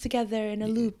comes together in a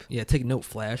loop. Yeah, take note,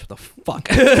 Flash. What the fuck?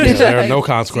 There are no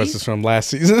consequences from last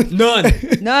season. None.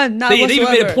 Not They whatsoever. even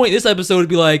made a point this episode to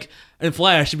be like, and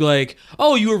Flash to be like,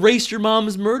 oh, you erased your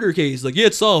mom's murder case. Like, yeah,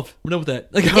 it's solved. We're done with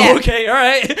that. Like, oh, okay, all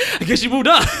right. I guess you moved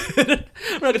on. We're not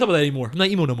going to talk about that anymore. I'm not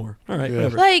emo no more. All right,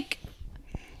 whatever. Like,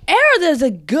 Arrow does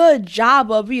a good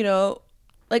job of, you know,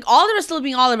 like Oliver still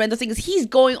being Oliver. And the thing is, he's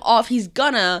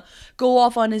gonna go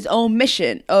off on his own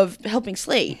mission of helping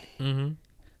Slade. Mm-hmm.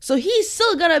 So he's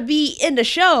still gonna be in the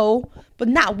show, but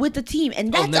not with the team.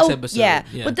 And that's next episode. Yeah,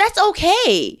 but that's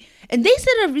okay. And they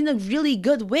said it in a really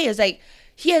good way. It's like,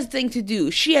 he has a thing to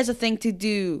do. She has a thing to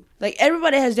do. Like,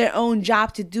 everybody has their own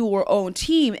job to do or own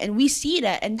team. And we see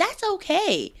that. And that's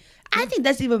okay. I think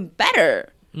that's even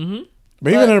better. Mm-hmm.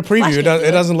 But even in the preview, it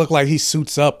doesn't look like he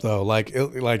suits up, though. Like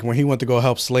when he went to go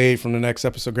help Slade from the next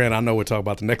episode. Granted, I know we're talking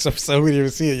about the next episode. We didn't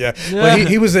even see it yet. Yeah. But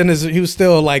he was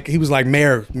still like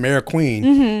Mayor Queen.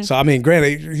 Mm-hmm. So, I mean,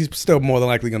 granted, he's still more than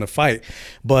likely going to fight.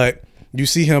 But you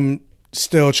see him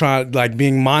still trying, like,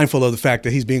 being mindful of the fact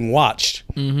that he's being watched.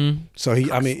 Mm-hmm. So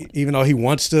even though he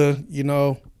wants to, you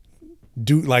know,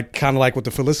 do like kind of like with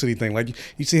the Felicity thing, like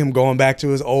you see him going back to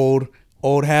his old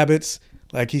habits.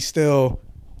 Like he's still,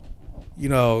 you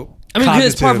know, I mean,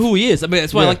 because it's part of cognitive. who he is. I mean,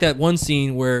 that's why I Yeah. like that one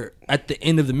scene where at the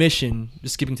end of the mission,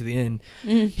 just skipping to the end,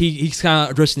 Mhm. he's kind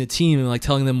of addressing the team and like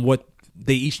telling them what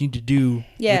they each need to do.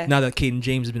 Yeah. Now that Caden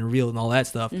James has been revealed and all that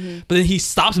stuff, Mhm. but then he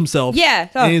stops himself. Yeah.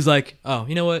 and he's like, "Oh,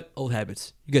 you know what? Old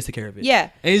habits. You guys take care of it." Yeah.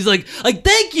 and he's like,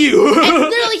 "Thank you." And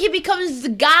literally, he becomes the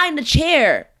guy in the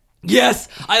chair. Yes,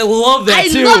 I love that I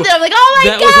too. loved it. I'm like, oh my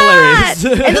That god! was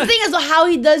hilarious. And the thing is, how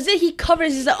he does it, he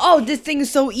covers. He's like, oh, this thing is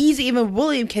so easy. Even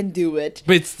William can do it.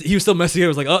 But he was still messing. It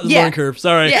was like, "Oh, it's a Yeah. learning curve.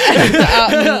 Sorry." Yeah.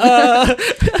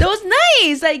 That was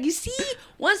nice. Like, you see,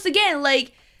 once again,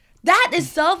 like that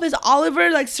itself is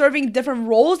Oliver like serving different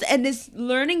roles, and this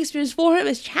learning experience for him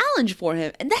is challenge for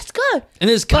him, and that's good. And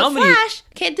his But comedy, Flash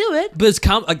can't do it. but it's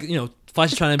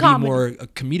Flash is trying to Comedy. be more a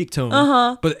comedic tone.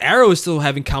 Uh-huh. But Arrow is still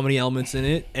having comedy elements in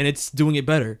it, and it's doing it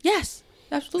better. Yes,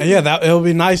 absolutely. And yeah, that it would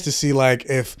be nice to see like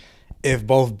if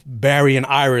both Barry and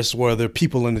Iris were the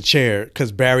people in the chair,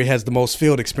 because Barry has the most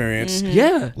field experience. Mhm.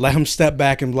 Yeah. Let him step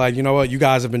back and be like, you know what, you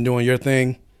guys have been doing your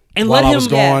thing. And while let I him was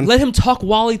gone. let him talk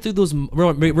Wally through those.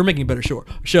 We're making a better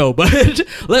show, but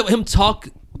let him talk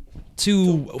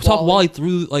Wally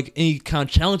through like any kind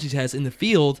of challenge he has in the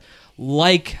field,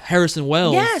 like Harrison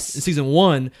Wells Yes. in season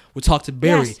 1 would talk to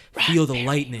Barry. Yes. Feel the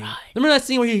lightning. Remember that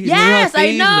scene where he Yes,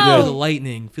 I know. feel the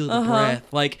lightning, feel the Uh-huh. breath.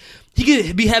 Like he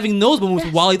could be having those moments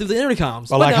with Wally through the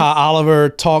intercoms. Or like how Oliver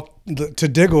talked to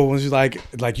Diggle when she's like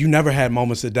you never had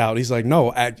moments of doubt. He's like,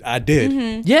 no, I did.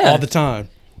 Mhm. Yeah. all the time.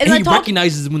 And he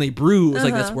recognizes when they brew. It's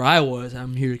like, that's Uh-huh. where I was.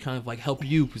 I'm here to kind of like help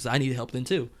you because I need help then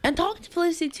too. And talking to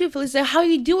Felicity too. Felicity, how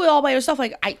you do it all by yourself?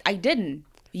 Like I didn't.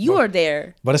 You were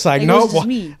there. But it's like, it no, was just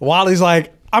me. Wally's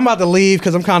like, I'm about to leave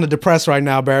because I'm kind of depressed right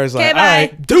now. Barry's like, Okay, all bye.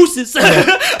 right, Deuces.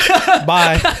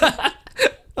 bye.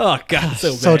 Oh God,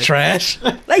 so So bad. trash.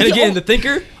 And again, the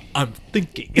thinker, I'm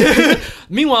thinking.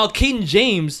 Meanwhile, Caden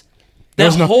James, There that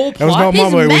was no- whole there was plot. no He's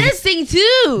moment where menacing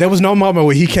too. there was no moment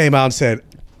where he came out and said,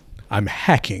 I'm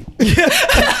hacking.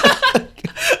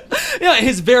 Yeah,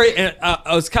 his very.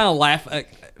 I was kind of laughing.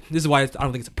 This is why I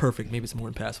don't think it's perfect. Maybe it's more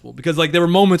impassable because like there were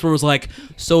moments where it was like,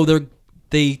 so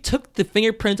they took the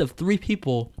fingerprints of 3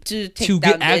 people To take to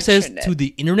down get the access internet. to the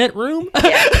internet room.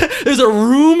 There's a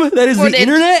room that is For the the-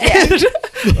 internet.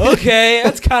 Okay,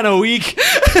 that's kind of weak.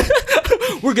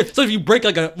 We're good. So if you break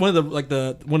like one of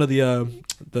the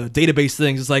database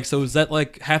things, it's like, so is that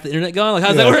like half the internet gone? Like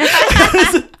how's that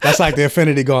work? That's like the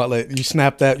Infinity Gauntlet. You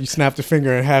snap the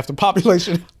finger and half the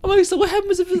population. I'm like, so what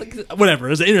happens if it's like, whatever?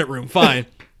 There's an internet room, fine.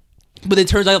 But it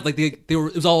turns out like they were.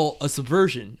 It was all a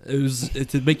subversion. It was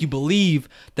to make you believe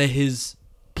that his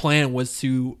plan was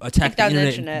to attack the down the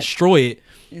internet and internet destroy it.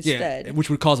 instead. Yeah, which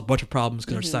would cause a bunch of problems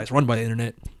because our society's run by the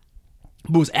internet.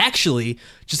 But it was actually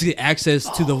just to get access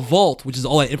to the vault, which is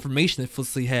all that information that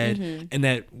Felicity had in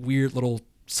that weird little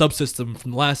subsystem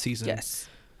from the last season. Yes.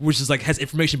 Which is like has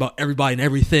information about everybody and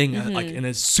everything, like, and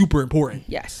it's super important.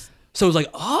 Yes. So it was like,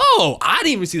 oh, I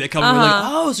didn't even see that coming. We're like,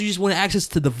 oh, so you just want access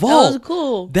to the vault. was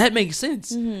cool. That makes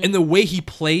sense. And the way he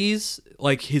plays,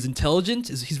 like his intelligence,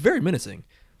 he's very menacing.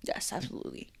 Yes,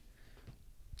 absolutely.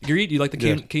 Agreed? Do you like the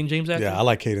Caden James actor? Yeah, I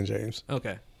like Caden James.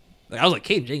 Okay. Like, I was like,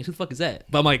 Caden James, who the fuck is that?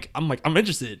 But I'm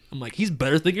interested. I'm like, he's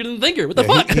better thinker than thinker. What the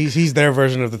Yeah, fuck? he's their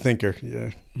version of the thinker.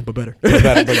 Yeah, but better. but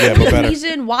better. The But better.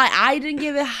 reason why I didn't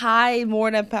give it high, more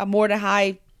than passable.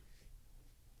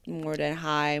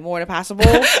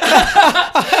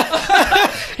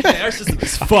 Yeah, our system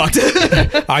is fucked.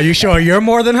 Are you sure you're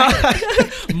more than high?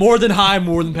 More than high,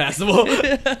 more than passable.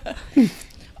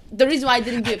 The reason why I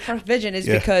didn't give it perfect vision is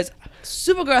Yeah. because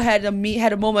Supergirl had a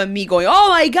moment of me going, "Oh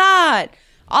my god,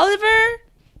 Oliver!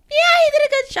 Yeah, he did a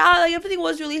good job. Like everything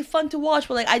was really fun to watch,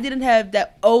 but like I didn't have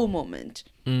that moment."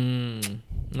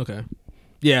 Okay.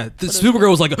 Yeah, the Supergirl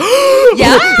was like,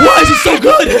 Yeah. why is it so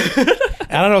good?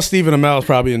 I don't know. Stephen Amell is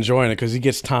probably enjoying it because he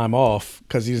gets time off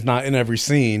because he's not in every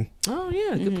scene. Oh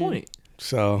yeah, good point.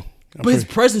 So, But his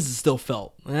presence is still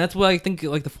felt, and that's what I think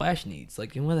like the Flash needs.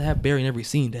 Like you want to have Barry in every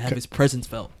scene to have his presence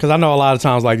felt. because I know a lot of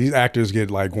times like these actors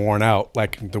get like worn out,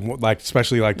 like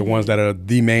especially like the ones that are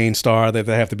the main star that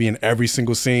they have to be in every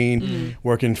single scene,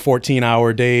 working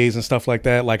 14-hour days and stuff like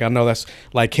that. Like I know that's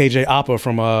like KJ Apa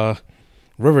from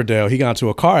Riverdale. He got into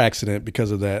a car accident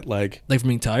because of that. Like from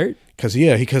being tired. Because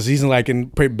he's in like in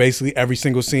basically every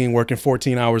single scene working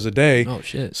 14 hours a day. Oh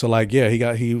shit. So like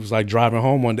he was like driving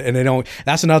home one day, and they don't.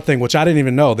 That's another thing which I didn't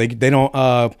even know. They don't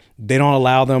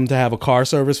allow them to have a car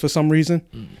service for some reason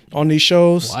on these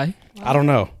shows. Why? I don't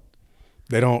know.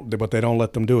 They don't, but they don't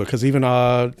let them do it because even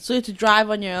So you have to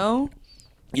drive on your own.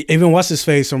 even what's his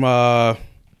face from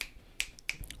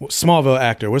Smallville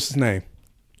actor. What's his name?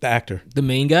 The actor. The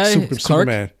main guy, Clark?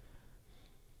 Superman.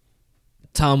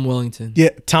 Tom Wellington.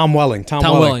 Yeah, Tom Welling. Tom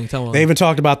Welling. They even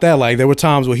talked about that. Like there were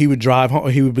times where he would drive home,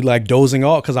 he would be like dozing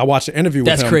off because I watched the interview with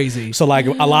him. That's crazy. So like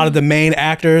a lot of the main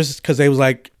actors, because they was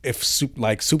like, if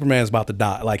Superman's about to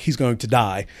die, like he's going to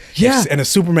die. Yeah. And if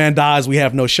Superman dies, we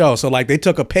have no show. So like they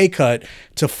took a pay cut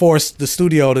to force the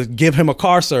studio to give him a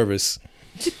car service.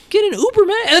 Get an Uber,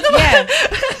 man. Yeah.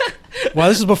 Well,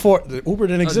 this is before Uber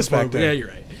didn't exist back then. Yeah, you're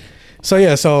right. So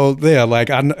like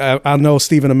I know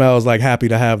Stephen Amell is like happy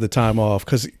to have the time off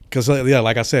because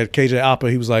like I said, KJ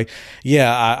Apa, he was like,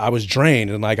 yeah, I was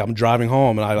drained and like I'm driving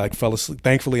home and I like fell asleep.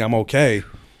 Thankfully, I'm okay,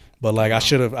 but like I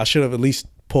should have at least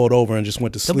pulled over and just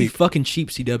went to Don't be sleep. fucking cheap,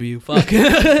 CW. Fuck.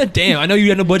 Damn, I know you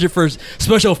had no budget for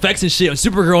special effects and shit on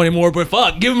Supergirl anymore, but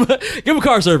fuck, give him a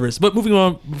car service. But moving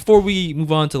on, before we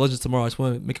move on to Legends Tomorrow, I just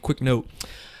want to make a quick note.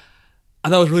 I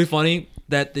thought it was really funny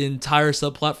that the entire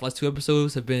subplot for the last 2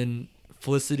 episodes have been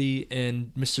Felicity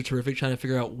and Mr. Terrific trying to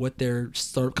figure out what their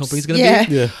startup company is going to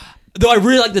be. Yeah. Though I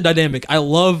really like the dynamic. I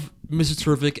love Mr.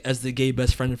 Terrific as the gay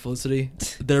best friend of Felicity.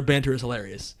 Their banter is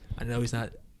hilarious. I know he's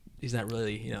not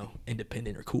really,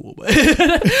 independent or cool, but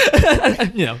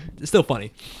it's still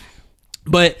funny.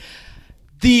 But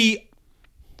the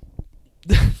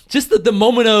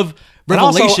moment of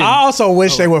revelation. I also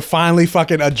wish they would finally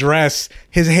fucking address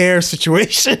his hair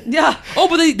situation. Yeah. Oh,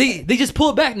 but they just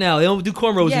pull it back now. They don't do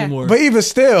cornrows anymore. But even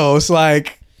still, it's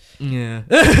like, yeah.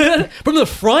 From the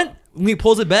front, when he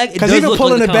pulls it back, it because does even look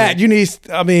pulling like it back,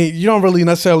 you don't really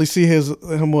necessarily see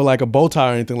him with like a bow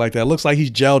tie or anything like that. It looks like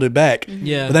he's gelled it back.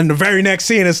 Yeah. But then the very next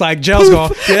scene, it's like gel's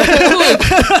gone. Yeah.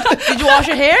 Did you wash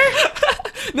your hair?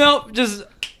 No, just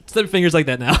slip fingers like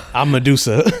that now. I'm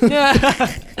Medusa.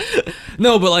 Yeah.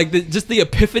 No, but like just the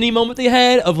epiphany moment they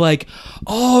had of like,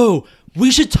 oh, we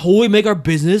should totally make our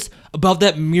business about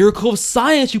that miracle of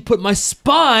science you put in my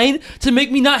spine to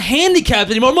make me not handicapped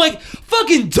anymore. I'm like,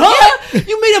 fucking duh!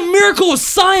 You made a miracle of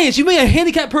science. You made a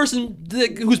handicapped person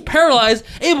who's paralyzed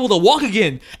able to walk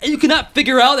again. And you cannot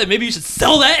figure out that maybe you should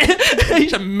sell that? You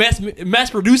should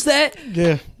mass produce that?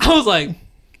 Yeah. I was like,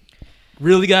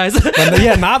 really, guys?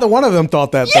 Yeah, neither one of them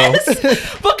thought that though.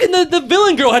 Fucking the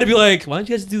villain girl had to be like, why don't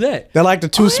you guys do that? They're like the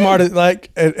two smartest.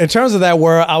 Like in terms of that,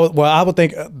 where I would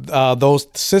think those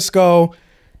Cisco,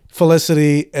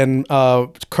 Felicity, and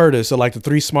Curtis are like the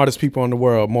 3 smartest people in the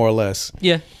world, more or less.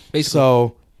 Yeah, basically.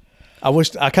 So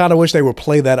I kind of wish they would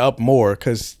play that up more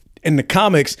because in the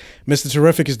comics, Mr.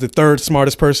 Terrific is the 3rd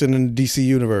smartest person in the DC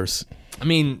universe. I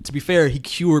mean, to be fair, he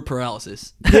cured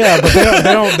paralysis. Yeah, but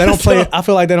they don't play it. I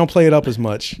feel like they don't play it up as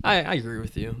much. I agree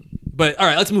with you. But all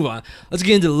right, let's move on. Let's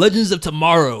get into Legends of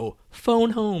Tomorrow. Phone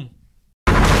home.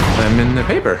 I'm in the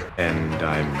paper, and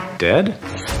I'm dead.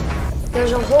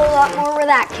 There's a whole lot more where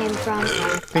that came from.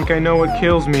 I think I know what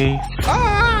kills me.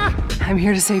 I'm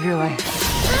here to save your life.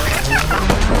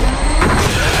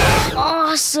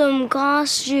 Awesome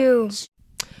costumes.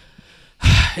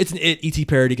 It's an E.T.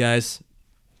 parody, guys.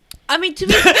 I mean, to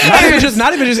be fair,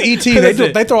 not even just E.T.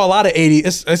 They throw a lot of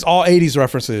 80s. It's all 80s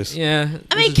references. Yeah.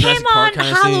 I mean, it came on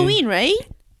Halloween, right?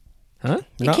 Huh?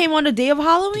 It came on the day of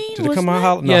Halloween. Did it come on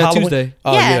Halloween? Yeah, Halloween? Tuesday.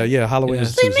 Oh yeah, Halloween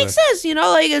is So Tuesday. it makes sense,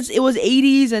 like it was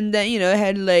 80s, and then it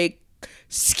had like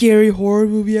scary horror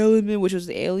movie element, which was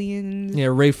the aliens. Yeah,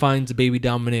 Ray finds a baby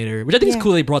Dominator, which I think is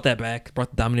cool. They brought that back, brought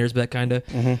the Dominators back, kind of.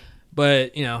 Mm-hmm.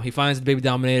 But he finds the baby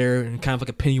Dominator in kind of like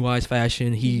a Pennywise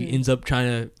fashion. He ends up trying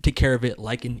to take care of it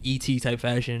like an E.T. type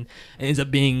fashion, and ends up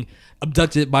being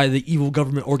abducted by the evil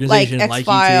government organization like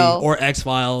E.T. or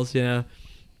X-Files. Yeah,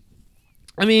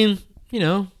 I mean,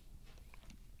 it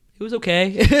was okay.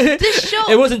 This show,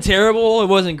 it wasn't terrible. It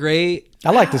wasn't great.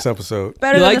 I like this episode.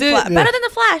 Better you than liked it? Better than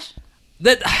the Flash.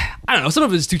 That I don't know. Some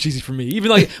of it's too cheesy for me.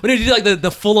 Even like when they did like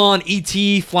the full on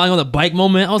E.T. flying on the bike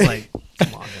moment, I was like,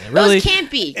 come on, man, really? It was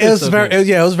campy. It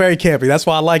was very campy. That's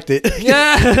why I liked it.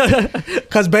 Yeah,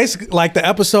 because basically, like the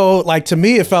episode, like to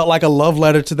me, it felt like a love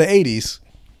letter to the 80s.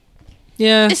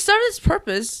 Yeah, it served its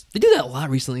purpose. They do that a lot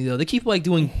recently, though. They keep like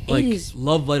doing like 80s.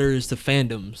 love letters to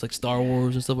fandoms, like Star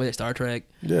Wars and stuff like that, Star Trek.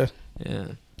 Yeah. Yeah.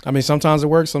 I mean, sometimes it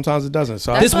works, sometimes it doesn't.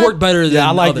 So this worked better than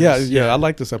others. I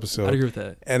like this episode. I agree with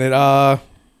that. And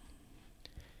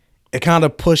it kind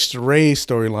of pushed Ray's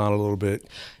storyline a little bit.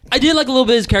 I did like a little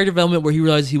bit of his character development where he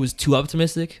realized he was too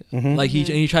optimistic. Mm-hmm. Like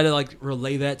he tried to like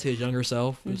relay that to his younger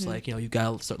self. It's like, you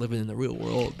gotta start living in the real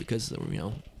world because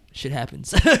shit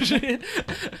happens.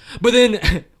 But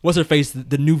then what's her face,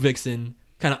 the new Vixen,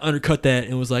 kind of undercut that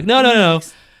and was like, no.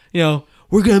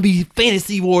 We're gonna be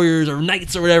fantasy warriors or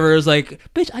knights or whatever. It's like,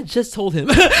 bitch, I just told him.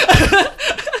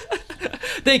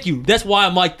 Thank you. That's why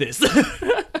I'm like this.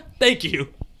 Thank you.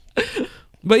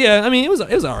 But yeah, I mean, it was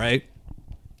all right.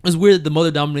 It was weird that the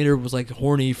Mother Dominator was like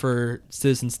horny for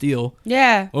Citizen Steel.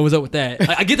 Yeah. What was up with that?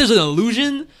 I get there's an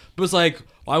illusion, but it's like,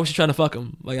 why was she trying to fuck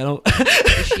him? Like, I don't.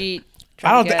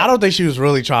 I don't think she was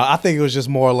really trying. I think it was just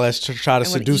more or less to try to I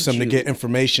wanna seduce eat him to you. get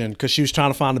information because she was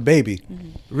trying to find the baby.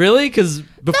 Really? Because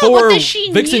before but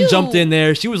she Vixen knew. jumped in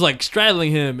there, she was like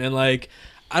straddling him and like,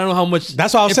 I don't know how much.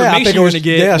 That's what I was saying. I think it you're was. gonna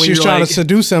get Yeah, when she was you're trying like, to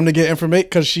seduce him to get information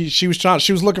because she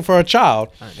was looking for a child.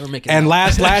 They were making And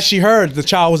out. last she heard, the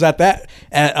child was at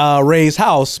Ray's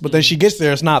house, but then she gets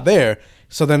there, it's not there.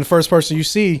 So then the first person you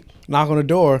see knock on the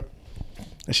door,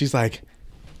 and she's like,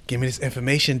 "Give me this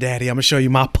information, Daddy. I'm gonna show you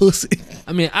my pussy."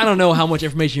 I mean, I don't know how much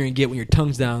information you're gonna get when your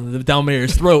tongue's down the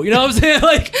Dominator's throat. You know what I'm saying?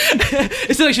 Like,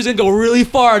 it seemed like she was gonna go really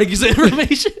far to get some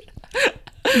information.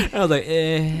 I was like,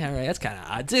 all right, that's kind of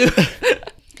odd too.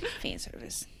 Fan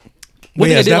service. Well,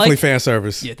 yeah, it's did definitely like- fan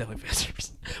service. Yeah, definitely fan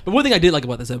service. But one thing I did like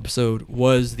about this episode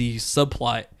was the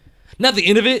subplot, not the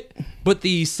end of it, but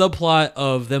the subplot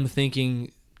of them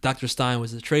thinking Dr. Stein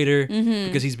was a traitor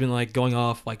because he's been like going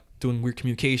off like doing weird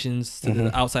communications to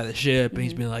the outside of the ship, and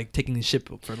he's been like taking the ship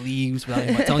for leaves without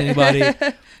anybody telling anybody.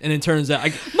 And it turns out,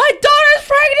 My daughter's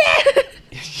pregnant.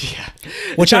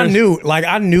 Which I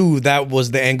knew that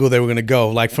was the angle they were gonna go.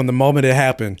 Like from the moment it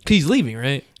happened, he's leaving,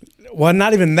 right? Well,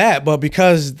 not even that, but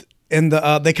because in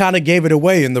the they kind of gave it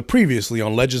away in the previously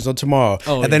on Legends of Tomorrow,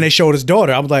 and then they showed his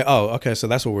daughter. I was like, oh, okay, so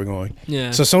that's where we're going.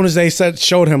 Yeah. So as soon as they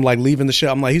showed him like leaving the ship,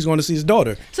 I'm like, he's going to see his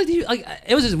daughter. It's like,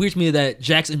 it was just weird to me that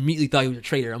Jax immediately thought he was a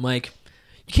traitor. I'm like,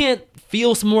 you can't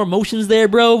feel some more emotions there,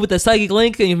 bro, with that psychic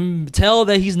link, and you can tell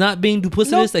that he's not being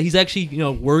duplicitous, that he's actually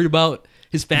worried about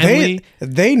his family.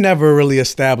 They never really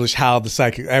established how the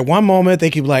psychic. At one moment they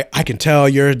keep like, I can tell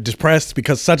you're depressed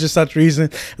because such and such reason.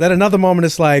 Then another moment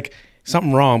it's like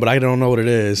something wrong, but I don't know what it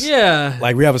is. Yeah.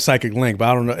 Like we have a psychic link, but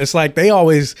I don't know. It's like they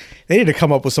need to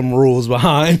come up with some rules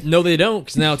behind. No, they don't,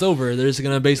 because now it's over. They're just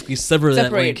gonna basically sever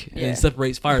that link and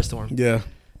separates Firestorm. Yeah.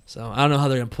 So I don't know how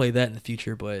they're gonna play that in the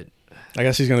future, but I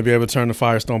guess he's gonna be able to turn the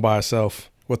Firestorm by herself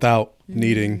without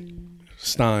needing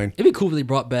Stein. it'd be cool if they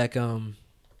brought back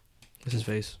what's his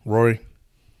face? Rory.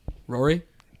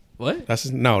 What? That's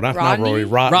not Rodney? Rory.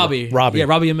 Robbie. Robbie. Yeah,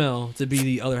 Robbie Amell to be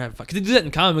the other half. Because they do that in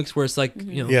comics where it's like,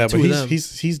 Yeah, two but of them.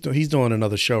 he's doing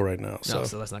another show right now. No,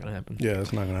 so that's not gonna happen. Yeah,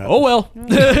 it's not gonna happen. Oh well.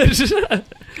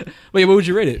 Wait, what would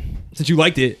you rate it? Since you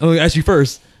liked it, I'm gonna ask you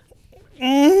first.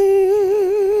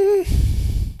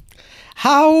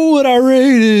 How would I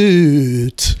rate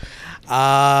it?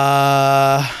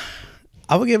 I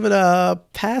would give it a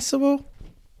passable.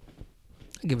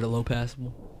 I'd give it a low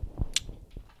passable.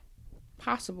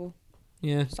 Possible.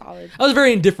 Yeah. Solid. I was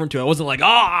very indifferent to it. I wasn't like,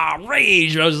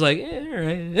 rage. I was just like, all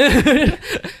right.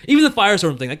 Even the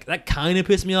Firestorm thing, that kind of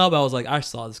pissed me off. But I was like, I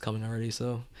saw this coming already,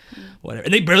 so whatever.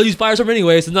 And they barely use Firestorm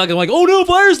anyway, so it's not gonna like, oh no,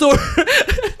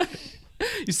 Firestorm.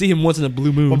 You see him once in a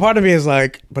blue moon. Well, part of me is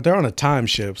like, but they're on a time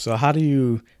ship, so how do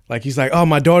you like? He's like, oh,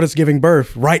 my daughter's giving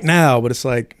birth right now, but it's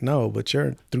like, no, but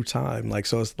you're through time, like,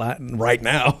 so it's not right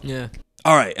now. Yeah.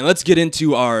 All right, and let's get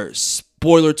into our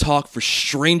spoiler talk for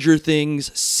Stranger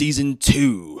Things Season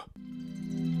 2.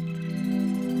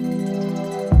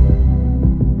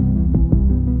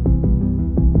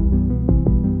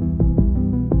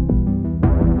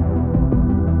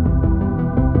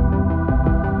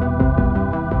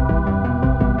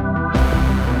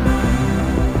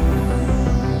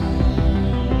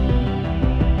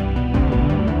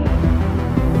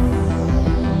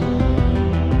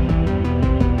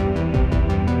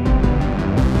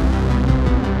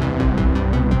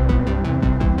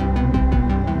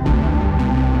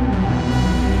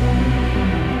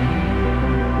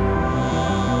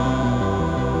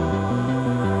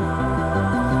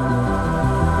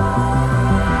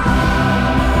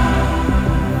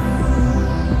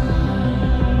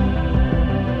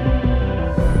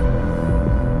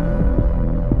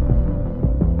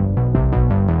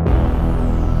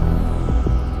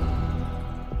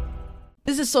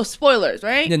 This is so spoilers,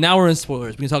 right? Yeah, now we're in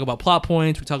spoilers. We can talk about plot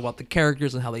points. We talk about the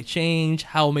characters and how they change,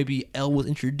 how maybe Elle was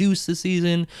introduced this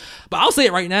season. But I'll say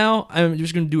it right now. I'm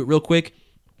just going to do it real quick.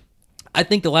 I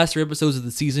think the last 3 episodes of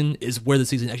the season is where the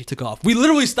season actually took off. We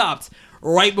literally stopped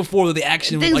right before the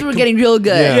action. Things were getting real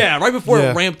good. Yeah, right before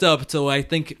it ramped up to I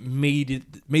think made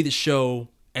the show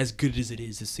as good as it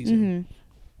is this season.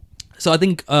 So I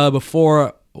think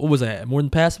before, what was that? More Than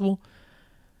Passable?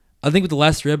 I think with the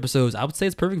last 3 episodes, I would say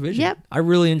it's Perfect Vision. Yep. I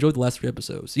really enjoyed the last 3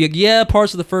 episodes. Yeah,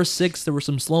 parts of the first 6, there were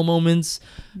some slow moments,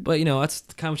 but that's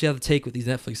kind of what you have to take with these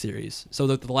Netflix series. So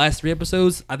the last 3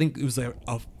 episodes, I think it was a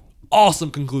awesome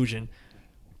conclusion.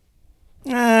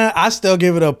 I still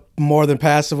give it a more than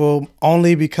passable,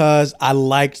 only because I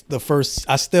liked the first.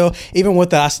 Even with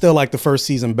that, I still like the first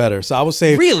season better. So I would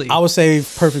say, I would say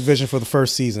Perfect Vision for the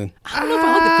first season. I don't know if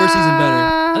I like the first season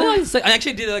better. I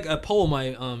actually did like a poll on my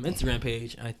Instagram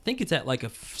page. I think it's at like a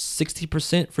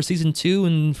 60% for season 2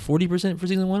 and 40% for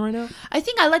season 1 right now. I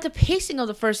think I like the pacing of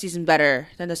the first season better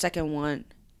than the second one.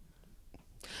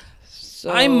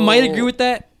 So I might agree with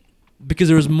that because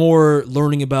there was more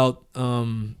learning about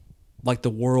like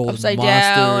the world, Upside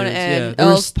monsters, Down, and there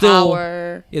was El's still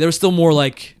power. Yeah, there was still more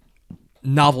like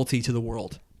novelty to the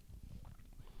world.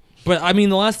 But I mean,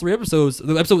 the last 3 episodes,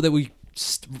 the episode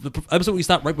we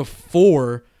stopped right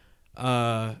before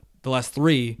the last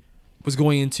 3 was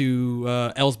going into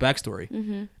Elle's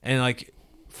backstory, and like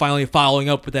finally following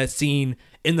up with that scene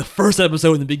in the first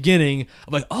episode in the beginning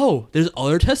of like, oh, there's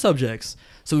other test subjects.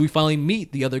 So we finally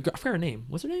meet the other girl. I forgot her name.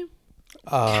 What's her name?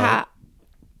 Kali?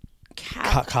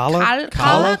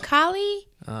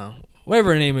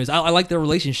 Whatever her name is. I like their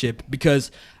relationship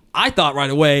because I thought right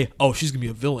away, oh, she's gonna be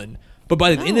a villain. But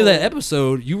by the end of that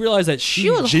episode, you realize that she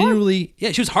was genuinely,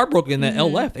 she was heartbroken that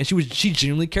Elle left, and she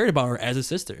genuinely cared about her as a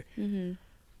sister.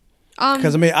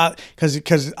 Because I mean,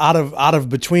 because out of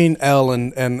between Elle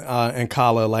and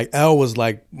Kala, like Elle was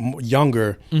like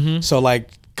younger, so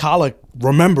like Kala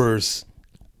remembers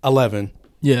 11.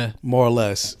 Yeah, more or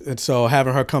less, and so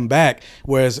having her come back,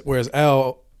 whereas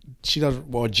Elle,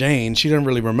 Jane, she doesn't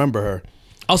really remember her.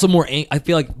 Also, I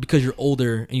feel like because you're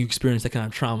older and you experience that kind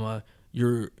of trauma,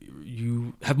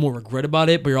 you have more regret about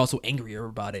it, but you're also angrier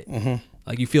about it.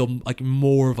 Like you feel like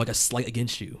more of like a slight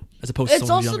against you as opposed to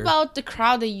someone younger. It's also about the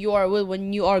crowd that you are with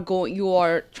when you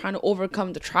are trying to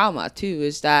overcome the trauma too.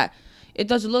 Is that it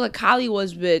doesn't look like Kali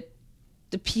was with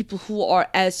the people who are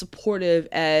as supportive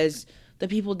as the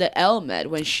people that Elle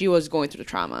met when she was going through the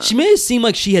trauma. She made it seem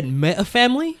like she had met a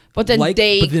family, but then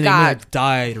they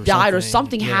died or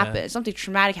something happened. Something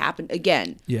traumatic happened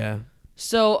again. Yeah.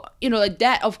 So, like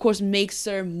that, of course, makes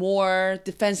her more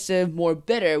defensive, more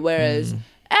bitter. Whereas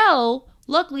Elle,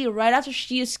 luckily, right after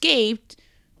she escaped,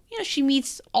 she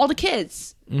meets all the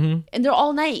kids. And they're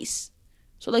all nice.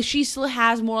 So, like, she still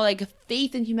has more, like,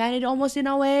 faith in humanity almost in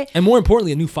a way. And more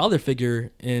importantly, a new father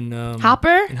figure in...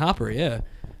 Hopper? In Hopper, yeah.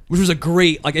 Which was a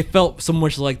great... Like, it felt so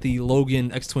much like the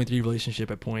Logan X-23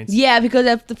 relationship at points. Yeah, because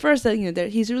at the first,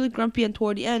 he's really grumpy, and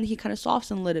toward the end, he kind of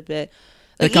softens a little bit.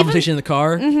 Like, conversation in the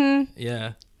car?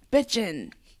 Yeah.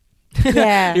 Bitchin'.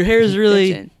 Yeah. Your hair is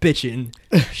really bitchin'.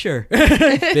 Sure.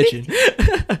 Bitchin'.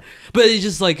 But it's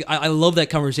just like, I love that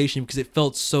conversation because it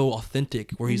felt so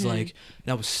authentic where he's like,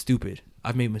 that was stupid.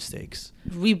 I've made mistakes.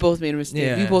 We both made a mistake.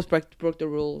 Yeah. We both broke the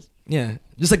rules. Yeah.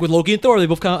 Just like with Loki and Thor, they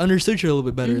both kind of understood each other a little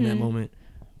bit better in that moment.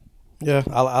 Yeah,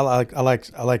 I like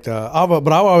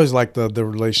but I always liked the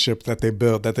relationship that they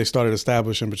built, that they started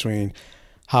establishing between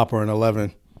Hopper and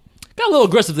 11. Got a little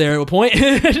aggressive there at a point.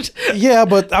 Yeah,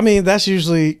 but I mean that's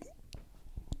usually,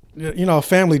 a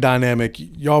family dynamic.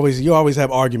 You always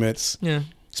have arguments. Yeah.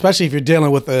 Especially if you're dealing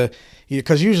with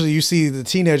because usually you see the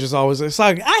teenagers always, it's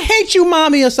like, I hate you,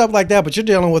 mommy, and stuff like that. But you're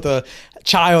dealing with a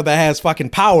child that has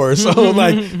fucking power. So,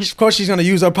 like, of course she's going to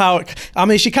use her power. I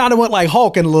mean, she kind of went like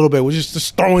Hulk in a little bit, was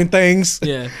just throwing things.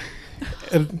 Yeah.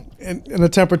 in a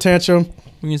temper tantrum.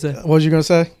 What you say? What was you going to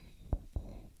say?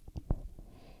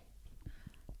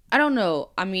 I don't know.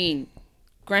 I mean,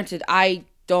 granted, I've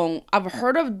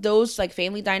heard of those, like,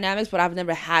 family dynamics, but I've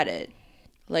never had it.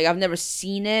 Like, I've never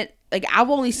seen it. Like, I've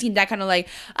only seen that kind of, like,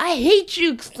 I hate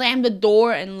you, slam the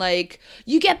door, and, like,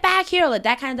 you get back here. Like,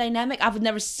 that kind of dynamic. I've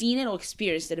never seen it or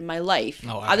experienced it in my life.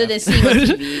 Other than seeing it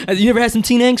on TV. You never had some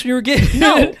teen angst when you were a kid?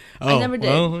 No, I never did.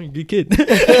 Well, you're a good kid.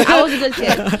 I was a good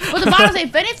kid. But the bottom line,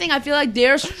 if anything, I feel like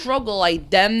their struggle, like,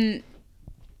 them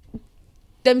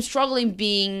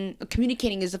struggling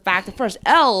communicating is the fact that first,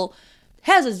 Elle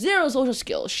has a zero social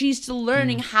skills. She's still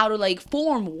learning how to, like,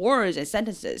 form words and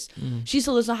sentences. She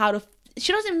still doesn't know how to...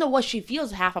 She doesn't even know what she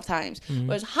feels half of times.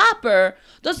 Whereas Hopper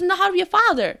doesn't know how to be a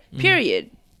father,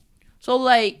 period. So,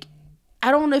 like,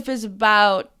 I don't know if it's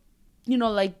about,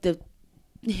 like,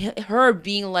 her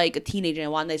being, like, a teenager and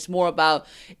whatnot. It's more about,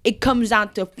 it comes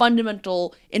down to a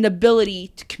fundamental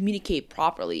inability to communicate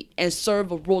properly and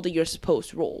serve a role that you're supposed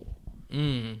to role.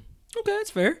 Okay,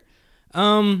 that's fair.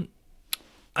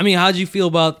 I mean, how'd you feel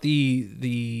about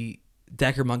the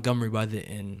Dacre Montgomery by the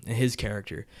end and his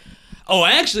character? Oh,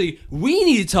 actually, we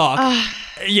need to talk.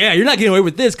 Yeah, you're not getting away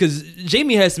with this because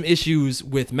Jamie has some issues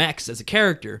with Max as a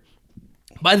character.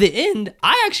 By the end,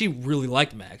 I actually really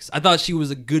liked Max. I thought she was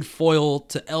a good foil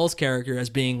to Elle's character as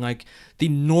being like the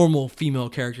normal female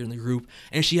character in the group,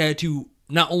 and she had to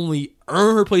not only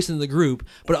earn her place in the group,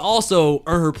 but also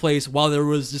earn her place while there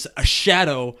was just a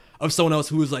shadow of someone else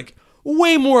who was like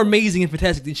way more amazing and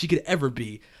fantastic than she could ever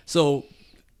be. So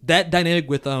that dynamic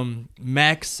with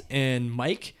Max and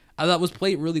Mike, I thought was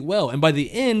played really well. And by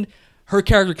the end, her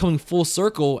character coming full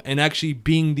circle and actually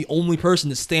being the only person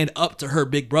to stand up to her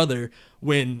big brother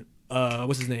when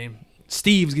what's his name?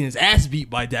 Steve's getting his ass beat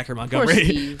by Dacre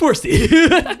Montgomery. Poor Steve.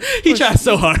 He tried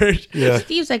so hard. Yeah.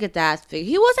 Steve's like a dad figure.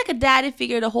 He was like a daddy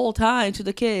figure the whole time to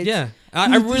the kids. Yeah.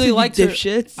 I really liked her.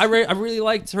 Dipshits. I really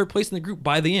liked her place in the group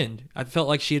by the end. I felt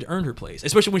like she had earned her place,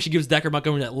 especially when she gives Dacre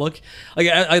Montgomery that look, like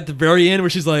at the very end, where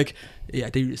she's like, "Yeah,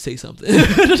 I dare you to say something.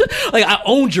 Like I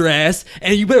owned your ass,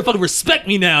 and you better fucking respect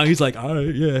me now." He's like, "All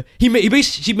right, yeah."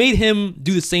 She made him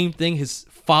do the same thing his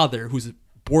father, who's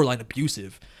borderline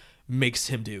abusive, makes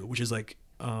him do, which is like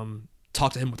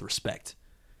talk to him with respect.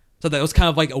 So that was kind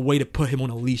of like a way to put him on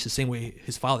a leash, the same way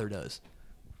his father does.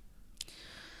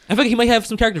 I think he might have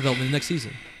some character development next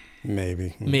season.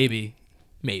 Maybe.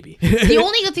 The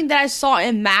only good thing that I saw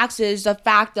in Max is the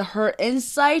fact that her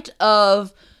insight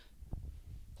of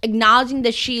acknowledging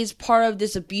that she is part of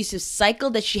this abusive cycle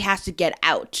that she has to get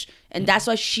out. And that's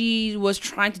why she was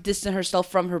trying to distance herself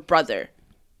from her brother.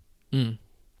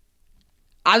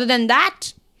 Other than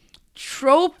that,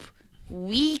 trope,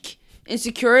 weak,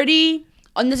 insecurity,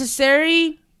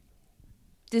 unnecessary,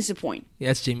 disappoint. Yeah,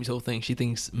 that's Jamie's whole thing. She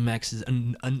thinks Max is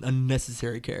an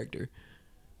unnecessary character.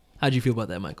 How'd you feel about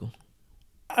that, Michael?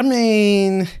 I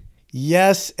mean,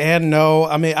 yes and no.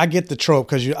 I mean, I get the trope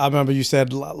because I remember you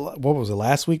said, what was it,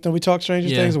 last week that we talked Stranger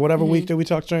Things, or whatever week that we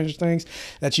talked Stranger Things,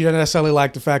 that you don't necessarily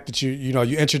like the fact that you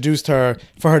introduced her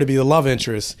for her to be the love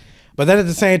interest. But then at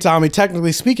the same time, I mean,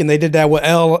 technically speaking, they did that with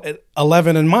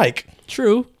Eleven and Mike.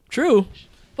 True.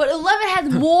 But 11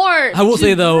 has more. I will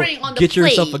say though, get plate.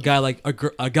 yourself a guy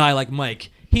like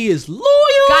Mike. He is loyal.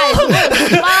 Guys,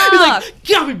 he's like,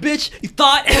 got me, bitch. You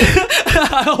thought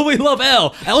I only love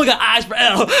Elle. I only got eyes for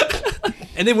Elle.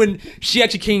 And then when she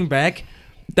actually came back,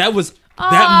 that moment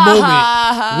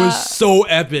was so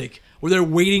epic. Where they're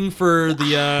waiting for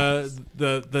the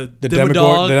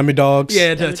Demidogs.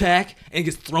 Yeah, to attack, and it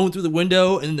gets thrown through the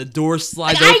window, and the door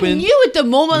slides open. I knew it the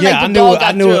moment. Yeah, I knew it.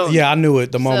 Yeah, I knew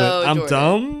it the moment. I'm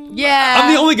dumb. Yeah,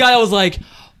 I'm the only guy. I was like,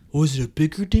 was it a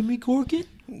bigger Demogorgon?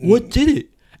 What did it?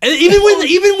 And even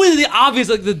when the obvious,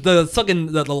 like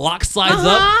the lock slides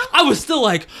up, I was still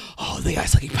like, oh, they got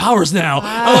psychic powers now.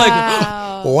 I'm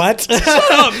like, what?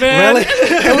 Shut up, man. Really?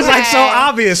 It was like so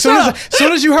obvious. Soon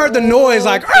as you heard the noise,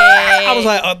 like, I was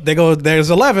like, oh,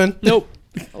 there's 11. Nope.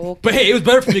 Okay. But hey, it was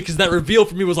better for me because that reveal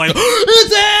for me was like,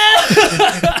 it's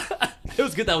Elle! It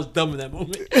was good that I was dumb in that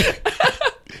moment.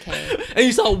 And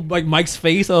you saw like Mike's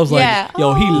face. I was like,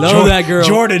 yo, he loved that girl.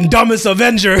 Jordan, dumbest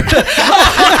Avenger. Go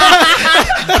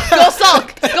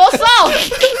sulk.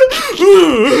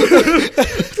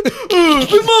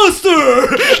 The monster.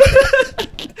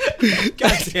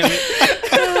 God damn it.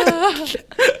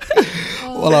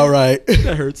 Well, all right.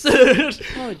 That hurts.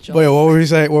 Wait, what were we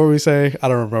saying? I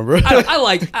don't remember. I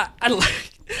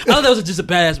thought that was just a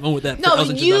badass moment.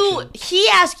 He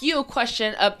asked you a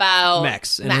question about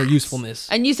Max and her usefulness,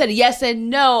 and you said yes and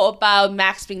no about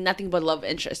Max being nothing but love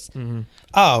interest. Mm-hmm.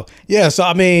 Oh yeah, so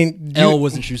I mean, Elle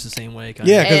was introduced the same way.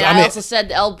 Yeah, because I also said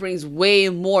Elle brings way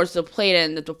more to the plate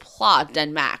and the plot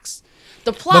than Max.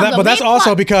 The plot, but that's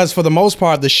also because for the most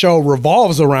part the show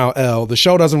revolves around Elle. The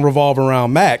show doesn't revolve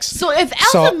around Max. So if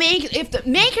Elle's if the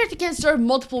main character can serve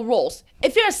multiple roles,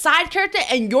 if you're a side character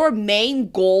and your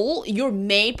main goal, your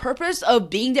main purpose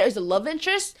of being there is a love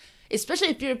interest, especially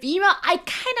if you're a female,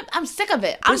 I'm sick of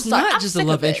it. It's not just a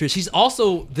love interest. She's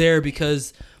also there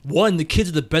because one, the kids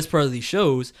are the best part of these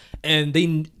shows, and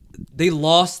they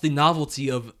lost the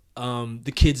novelty of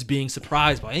the kids being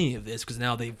surprised by any of this because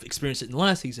now they've experienced it in the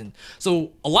last season.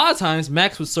 So a lot of times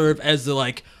Max would serve as the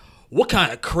like, what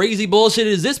kind of crazy bullshit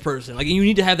is this person? Like, you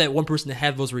need to have that one person to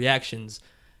have those reactions,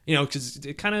 because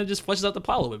it kind of just fleshes out the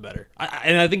plot a little bit better.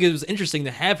 And I think it was interesting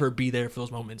to have her be there for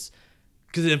those moments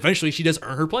because eventually she does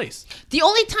earn her place. The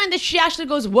only time that she actually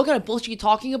goes, what kind of bullshit are you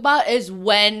talking about, is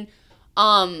when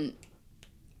what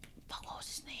was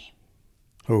his name?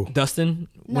 Who? Dustin?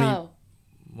 No.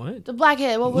 What? The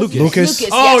blackhead. What was Lucas? Lucas,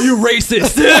 oh, yes. you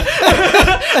racist.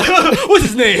 What's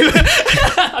his name?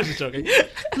 I'm just joking.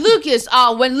 Lucas,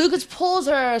 when Lucas pulls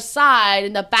her aside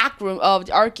in the back room of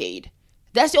the arcade,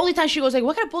 that's the only time she goes like,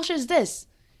 what kind of bullshit is this?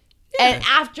 Yeah. And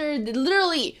after,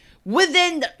 literally,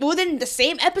 within the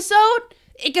same episode,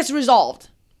 it gets resolved.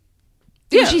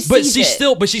 Yeah, but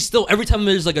she's still, every time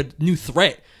there's like a new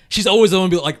threat, she's always the one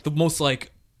to be like the most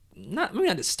like, maybe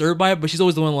not disturbed by it, but she's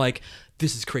always the one like,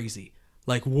 this is crazy.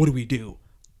 Like, what do we do?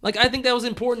 Like, I think that was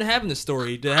important to have in the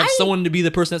story, to have someone to be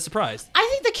the person that's surprised. I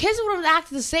think the kids would have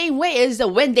acted the same way as that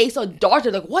when they saw Darth,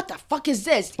 they're like, what the fuck is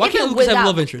this? Why can't Lucas have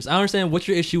love interest? I don't understand what's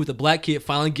your issue with the black kid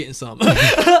finally getting something.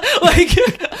 Like,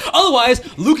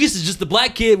 otherwise, Lucas is just the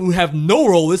black kid who have no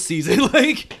role this season.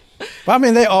 Like, but I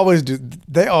mean, they always do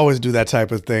that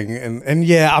type of thing, and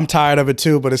yeah, I'm tired of it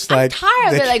too. But it's like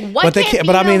tired of it. Like, what?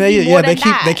 But I mean,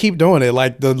 they keep doing it.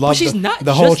 Like the love,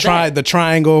 the whole the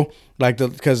triangle, like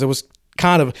because it was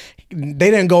kind of,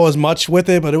 they didn't go as much with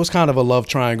it, but it was kind of a love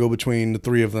triangle between the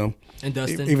three of them. And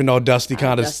Dustin, even though Dusty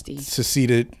kind of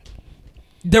seceded.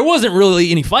 There wasn't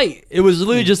really any fight. It was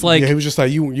literally just like, yeah, he was just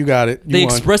like, you got it. They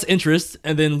expressed interest,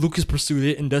 and then Lucas pursued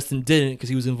it, and Dustin didn't because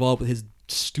he was involved with his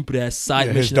stupid ass side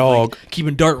mission, his dog, of, like,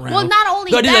 keeping Dart around. Well, not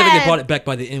only that, I did have to get that, brought it back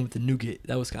by the end with the nougat.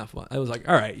 That was kind of fun. I was like,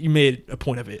 all right, you made a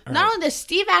point of it. All not right. only that,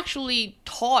 Steve actually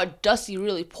taught Dusty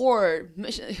really poor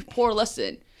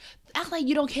lesson. Act like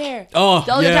you don't care. Oh,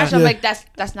 the other I'm like,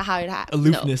 that's not how it happens.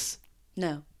 Aloofness.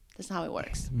 No, that's not how it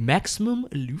works. Maximum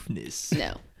aloofness.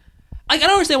 No. I don't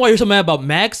understand why you're so mad about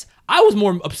Max. I was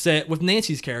more upset with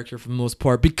Nancy's character for the most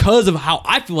part because of how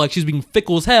I feel like she's being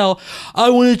fickle as hell. I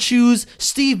want to choose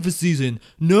Steve this season.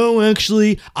 No,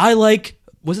 actually, I like,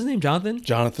 what's his name, Jonathan?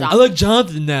 Jonathan. I like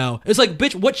Jonathan now. It's like,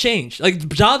 bitch, what changed? Like,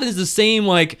 Jonathan is the same,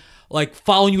 like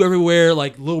following you everywhere,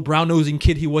 like little brown nosing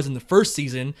kid he was in the first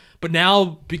season. But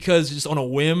now, because just on a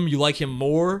whim, you like him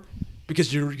more.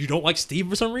 Because you don't like Steve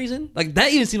for some reason? Like,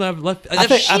 that even seemed like left.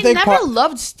 She never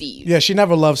loved Steve. Yeah, she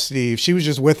never loved Steve. She was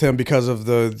just with him because of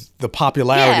the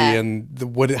popularity and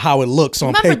how it looks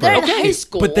on paper. They're in high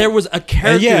school. But there was a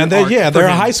character arc. They're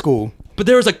in high school. But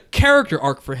there was a character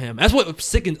arc for him. That's what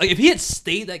sickens. Like, if he had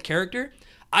stayed that character,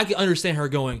 I could understand her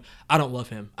going, I don't love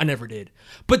him. I never did.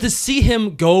 But to see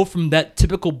him go from that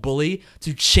typical bully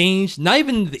to change, not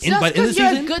even the end by the end of the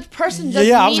season. You're a good person.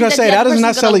 I was gonna say that doesn't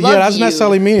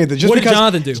necessarily mean it. Just what did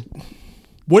Jonathan do?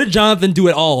 What did Jonathan do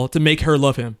at all to make her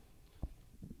love him?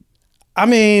 I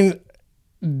mean,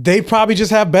 they probably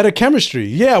just have better chemistry.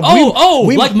 Yeah.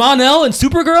 Like Mon-El and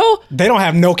Supergirl? They don't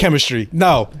have no chemistry.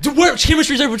 No. What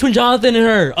chemistry is there between Jonathan and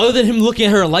her, other than him looking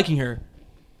at her and liking her?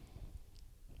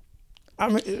 I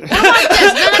mean,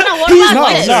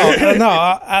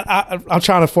 I'm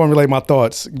trying to formulate my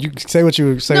thoughts. You say what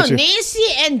you say. Nancy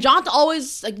and Jonathan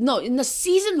always in the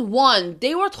season 1,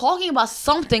 they were talking about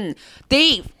something.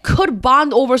 They could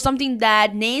bond over something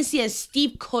that Nancy and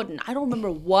Steve couldn't. I don't remember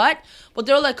what, but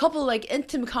there were like a couple of like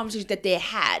intimate conversations that they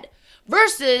had.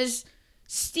 Versus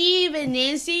Steve and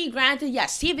Nancy, granted,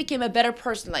 Steve became a better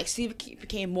person. Like, Steve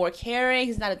became more caring.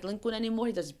 He's not a delinquent anymore.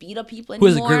 He doesn't beat up people anymore.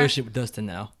 Who has a great relationship with Dustin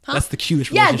now? Huh? That's the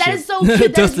cutest relationship. Yeah, that is so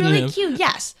cute. That is really cute.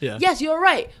 Yes. Yeah. Yes, you're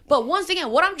right. But once again,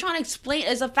 what I'm trying to explain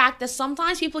is the fact that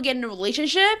sometimes people get in a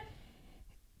relationship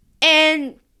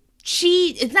and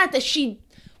it's not that she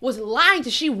was lying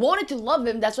she wanted to love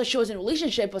him. That's why she was in a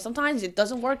relationship, but sometimes it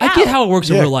doesn't work out. I get how it works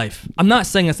in real life. I'm not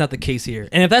saying that's not the case here.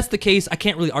 And if that's the case, I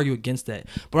can't really argue against that.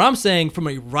 But I'm saying from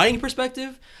a writing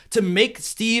perspective, to make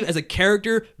Steve as a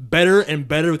character better and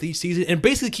better with each season and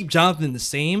basically keep Jonathan the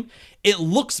same, it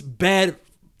looks bad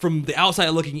from the outside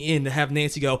looking in to have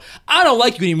Nancy go, I don't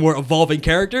like you anymore, evolving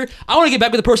character. I want to get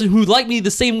back with the person who liked me the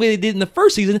same way they did in the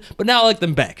first season, but now I like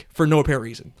them back for no apparent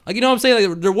reason. Like, you know what I'm saying?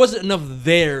 Like, there wasn't enough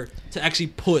there to actually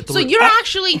put the... So you're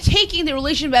actually taking the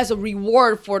relationship as a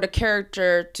reward for the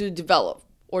character to develop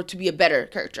or to be a better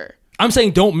character. I'm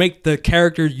saying don't make the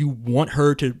character you want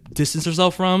her to distance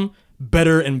herself from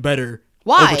better and better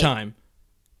over time.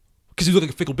 Because you look like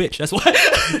a fickle bitch. That's why.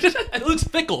 It looks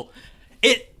fickle.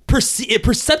 It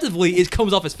perceptively, it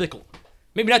comes off as fickle.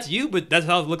 Maybe not to you, but that's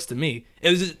how it looks to me.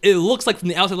 It looks like from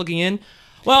the outside looking in,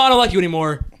 well, I don't like you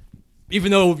anymore,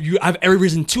 even though I have every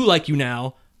reason to like you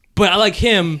now, but I like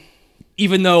him,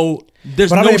 even though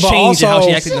there's no change in how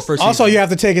she acted in the first season. Also, you have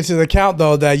to take into account,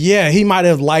 though, that, he might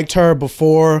have liked her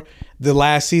before the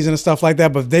last season and stuff like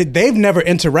that, but they've never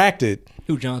interacted.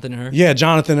 Who, Jonathan and her? Yeah,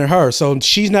 Jonathan and her. So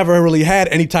she's never really had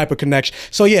any type of connection.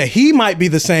 So he might be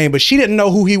the same, but she didn't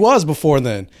know who he was before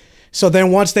then. So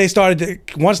then once they started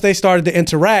to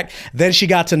interact, then she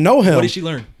got to know him. What did she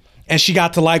learn? And she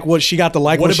got to like what she got to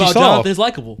like what she saw. What about Jonathan is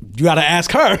likable? You got to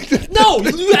ask her. No,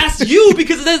 you ask you,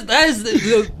 because that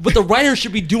is what the writer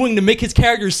should be doing to make his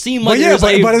character seem like there's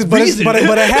a reason. But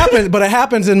it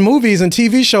happens in movies and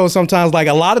TV shows sometimes. Like,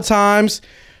 a lot of times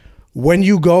when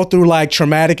you go through like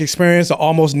traumatic experience or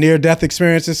almost near-death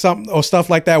experiences or stuff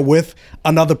like that with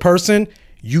another person,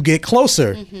 you get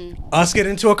closer. Mm-hmm. Us get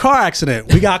into a car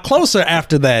accident, we got closer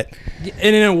after that.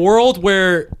 And in a world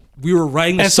where we were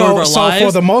writing the story of our lives,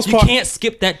 for the most part, you can't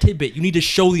skip that tidbit. You need to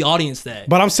show the audience that.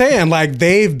 But I'm saying, like,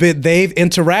 they've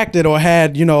interacted or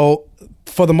had,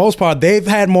 for the most part, they've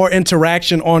had more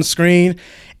interaction on screen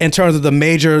in terms of the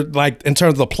major, like in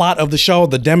terms of the plot of the show,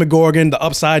 the Demogorgon, the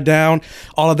Upside Down,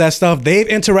 all of that stuff. They've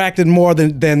interacted more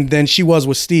than she was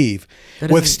with Steve.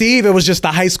 With Steve, it was just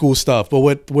the high school stuff.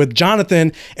 But with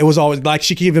Jonathan, it was always like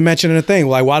she even mentioned in the thing,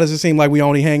 like, why does it seem like we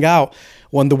only hang out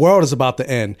when the world is about to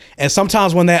end? And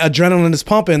sometimes when that adrenaline is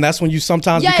pumping, that's when you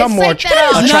sometimes become more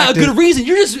attracted. That's not a good reason.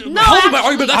 You're just helping my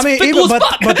argument. That's fickle as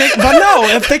fuck. But no,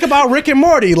 and think about Rick and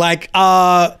Morty. Like,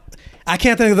 I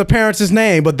can't think of the parents'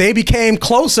 name, but they became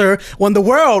closer when the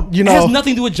world, It has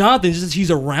nothing to do with Jonathan. It's just he's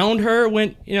around her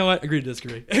when, you know what, agree to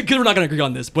disagree. Because we're not going to agree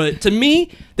on this. But to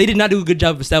me, they did not do a good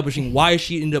job of establishing why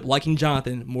she ended up liking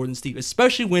Jonathan more than Steve.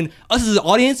 Especially when us as an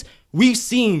audience, we've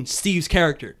seen Steve's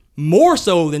character. More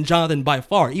so than Jonathan by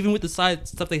far. Even with the side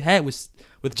stuff they had with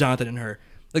Jonathan and her.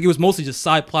 Like, it was mostly just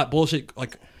side plot bullshit.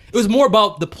 Like, it was more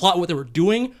about the plot, what they were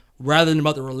doing, rather than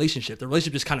about the relationship. The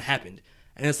relationship just kind of happened.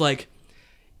 And it's like,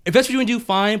 if that's what you want to do,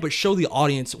 fine, but show the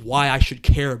audience why I should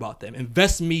care about them.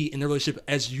 Invest me in their relationship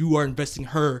as you are investing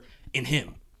her in him.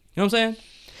 You know what I'm saying?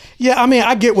 Yeah, I mean,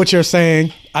 I get what you're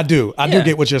saying. I do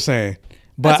get what you're saying.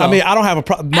 But I mean, I don't have a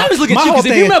problem. I was looking at you because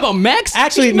if you're mad about Max,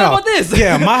 actually, you're no. mad about this.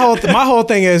 Yeah, my whole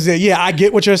thing is that, yeah, I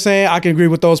get what you're saying. I can agree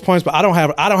with those points, but I don't have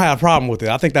a problem with it.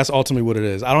 I think that's ultimately what it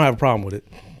is. I don't have a problem with it.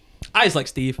 I just like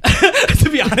Steve. To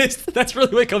be honest, that's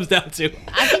really what it comes down to.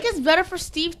 I think it's better for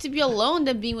Steve to be alone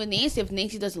than being with Nancy if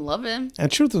Nancy doesn't love him. And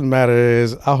truth of the matter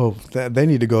is, I hope that they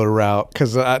need to go the route,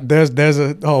 because there's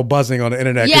a whole buzzing on the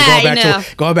internet. Yeah,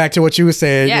 going back to what you were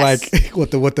saying, yes. like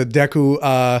with the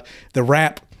Deku, the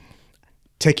rap.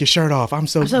 Take your shirt off. I'm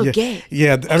so gay.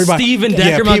 Yeah, everybody. Steve and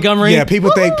Decker Montgomery. Yeah,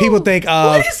 people think. He beat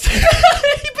the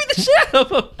shit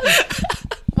out of him.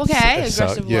 Okay,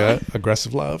 aggressive love. Yeah,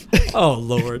 aggressive love. Oh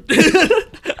Lord.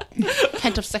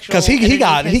 Pent up sexual. Because he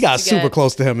got super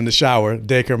close to him in the shower.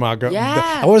 Decker Montgomery.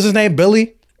 Yeah. What was his name?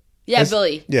 Billy. Yeah,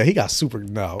 Billy. Yeah, he got super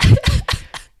and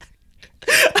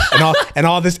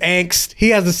all this angst. He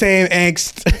has the same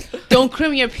angst. Don't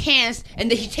crim your pants, and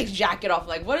then he takes his jacket off.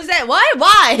 Like, what is that? What?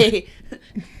 Why?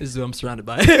 This is what I'm surrounded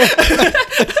by.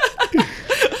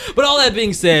 But all that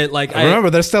being said, like, remember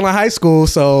they're still in high school,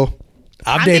 so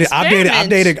I've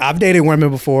dated women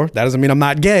before. That doesn't mean I'm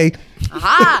not gay.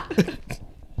 Aha.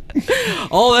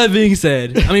 All that being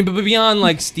said, I mean, but beyond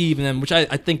like Steve and them, which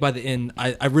I think by the end,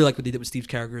 I really like what they did with Steve's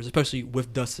characters, especially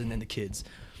with Dustin and the kids.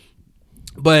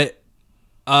 But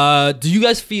do you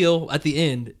guys feel at the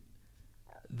end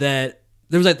that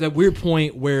there was like that weird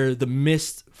point where the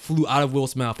mist flew out of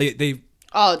Will's mouth? They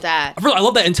Oh, that. I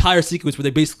love that entire sequence where they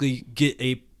basically get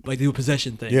they do a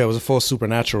possession thing. Yeah, it was a full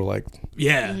supernatural like.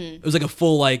 Yeah, It was like a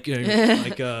full like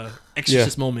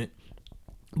exorcist moment.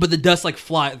 But the dust like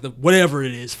whatever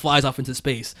it is flies off into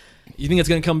space. You think it's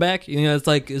gonna come back? You know, it's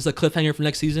a cliffhanger for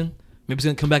next season. Maybe it's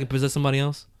gonna come back and possess somebody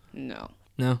else. No.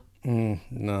 No.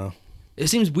 It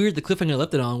seems weird the cliffhanger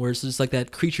left it on, where it's just like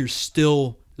that creature's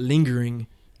still lingering.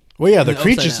 Well, yeah,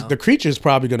 the creature's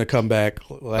probably gonna come back,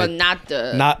 like,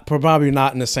 but probably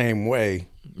not in the same way.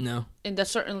 No. In the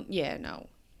certain, no.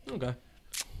 Okay.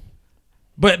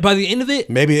 But by the end of it,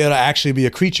 maybe it'll actually be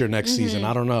a creature next season.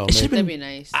 I don't know. That'd be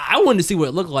nice. I wanted to see what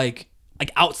it looked like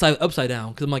outside, upside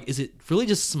down, because I'm like, is it really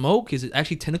just smoke? Is it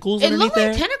actually tentacles? It looked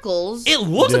like tentacles. It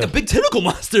looks like a big tentacle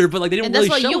monster, but like they didn't really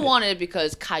show it. And that's what you wanted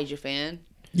because kaiju fan.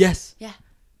 Yes. Yeah.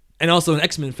 And also an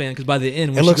X-Men fan, because by the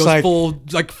end, when it she looks goes like full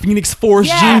like Phoenix Force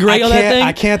Jean Grey on that thing.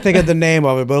 I can't think of the name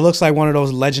of it, but it looks like one of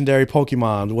those legendary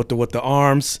Pokemon with the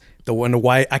arms, the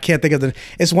white. I can't think of the.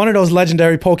 It's one of those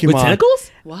legendary Pokemon with tentacles.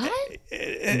 What?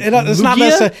 It's not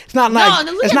necessarily. It's not like.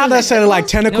 It's not necessarily like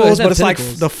tentacles, but it's tentacles.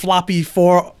 Like the floppy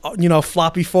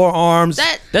forearms.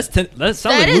 That sounds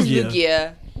like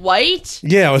Lugia. White.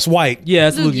 Yeah, it's white. Yeah,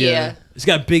 it's Lugia. It's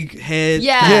got a big head.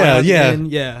 Yeah.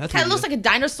 Yeah. Kind of looks like a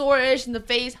dinosaur-ish in the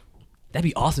face. That'd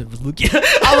be awesome if it was Lugia.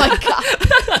 Oh my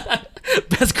god.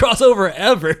 Best crossover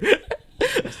ever.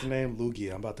 What's the name?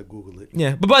 Lugia. I'm about to Google it.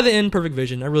 Yeah, but by the end, Perfect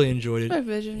Vision. I really enjoyed it. Perfect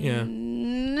Vision. Yeah.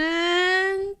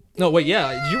 No, wait,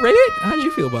 yeah. Did you rate it? How did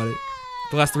you feel about it?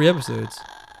 The last 3 episodes.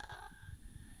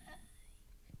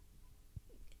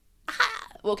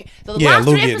 Okay.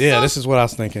 Lugia. Yeah, this is what I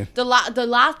was thinking. The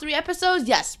last 3 episodes,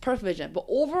 yes, Perfect Vision. But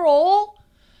overall,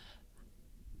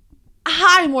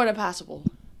 high more than passable.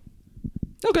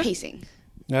 Okay. Pacing.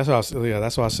 That's why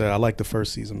I said I like the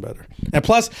first season better. And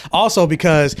plus, also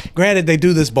because, granted, they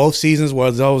do this both seasons where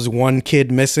there's always one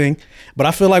kid missing, but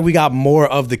I feel like we got more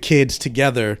of the kids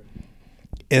together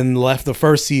in the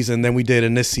first season than we did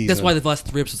in this season. That's why the last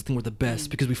 3 episodes I think were the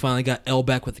best, because we finally got Elle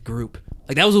back with the group.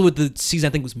 Like that was what the season I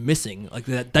think was missing. Like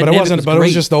that. But it wasn't.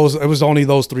 It was only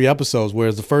those 3 episodes,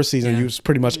 whereas the first season you was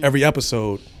pretty much every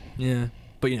episode. Yeah.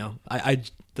 But I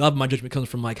a lot of my judgment comes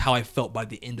from like how I felt by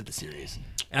the end of the series.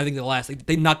 And I think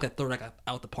they knocked that Thor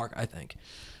out the park. I think.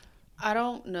 I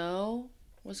don't know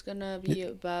what's gonna be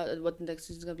about, what the next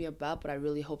season's gonna be about, but I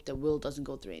really hope that Will doesn't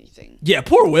go through anything. Yeah,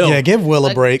 poor Will. Yeah, give Will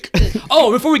a break.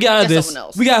 Before we get out of this,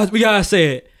 we gotta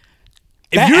say it.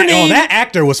 That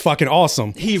actor was fucking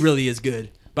awesome. He really is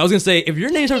good. But I was gonna say, if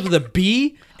your name starts with a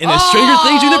B in the Stranger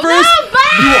Things universe,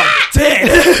 you are dead.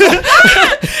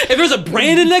 If there's a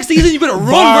Brandon next season, you better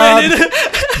run, Brandon.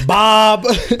 Bob.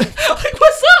 Like,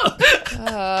 what's up?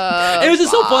 It was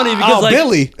just so funny because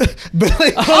Billy.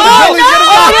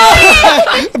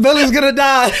 Billy's gonna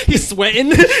die. He's sweating.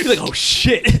 He's like, oh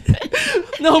shit.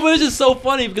 No, but it's just so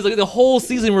funny because like the whole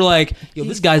season we're like, yo,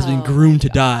 this guy's been groomed to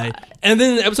die. And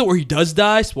then the episode where he does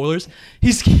die, spoilers,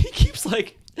 he keeps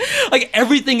like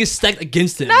everything is stacked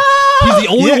against him. No! He's the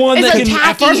only one that can.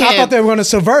 At first, I thought they were going to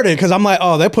subvert it because I'm like,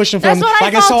 oh, they're pushing from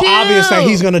like it's so obvious that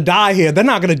he's going to die here. They're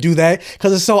not going to do that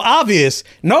because it's so obvious.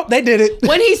 Nope, they did it.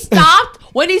 When he stopped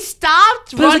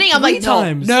running, I'm like,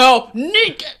 no.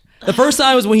 The first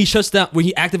time was when he shuts down, when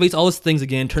he activates all his things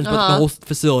again, turns back the whole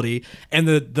facility, and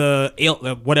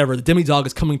the demi-dog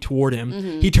is coming toward him.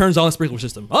 Mm-hmm. He turns on the sprinkler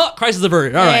system. Oh, crisis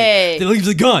averted. All right. Then he leaves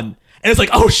the gun. And it's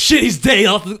like, oh shit, he's dead. He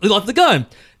left the gun.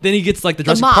 Then he gets like the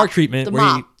Jurassic Park treatment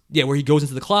where he goes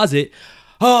into the closet.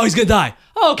 Oh, he's gonna die.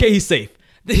 Oh, okay, he's safe.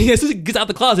 Then as soon as he gets out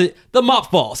the closet, the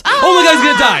mop falls. Oh my god, he's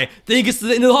gonna die. Then he gets to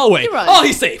the end of the hallway. Oh,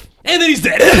 he's safe. And then he's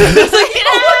dead. It's like,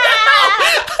 what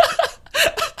the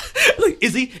hell? Like,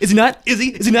 is he? Is he not? Is he?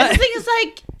 Is he not? And the thing is,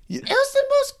 like, it was the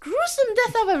most gruesome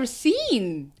death I've ever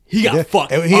seen. He got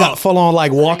fucked. He got full on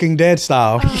like Walking Dead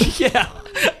style. Yeah.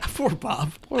 Poor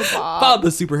Bob. Bob the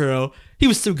superhero. He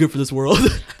was so good for this world.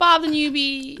 Bob the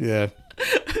newbie. Yeah.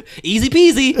 Easy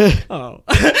peasy. Oh.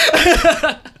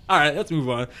 All right, let's move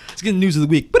on. Let's get news of the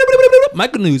week.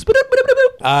 Michael news.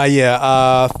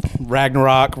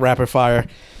 Ragnarok, rapid fire.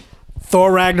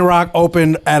 Thor Ragnarok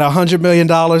opened at $100 million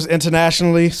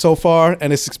internationally so far,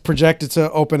 and it's projected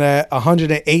to open at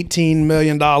 $118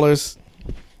 million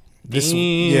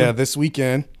this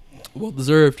weekend. Well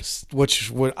deserved. Which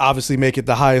would obviously make it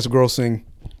the highest grossing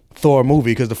Thor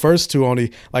movie, because the first two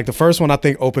the first one I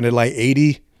think opened at like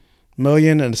 80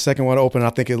 million, and the second one opened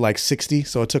I think at like 60,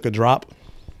 so it took a drop.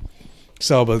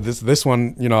 So, but this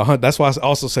one, that's why I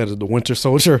also said it's the Winter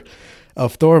Soldier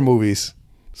of Thor movies.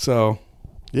 So,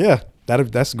 yeah,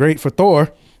 that's great for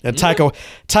Thor. And Taika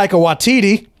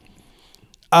Waititi.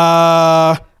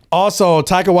 Also,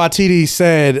 Taika Waititi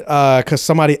said, because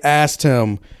somebody asked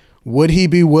him, would he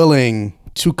be willing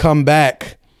to come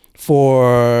back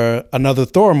for another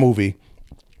Thor movie?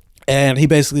 And he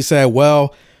basically said,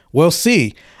 well, we'll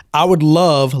see. I would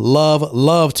love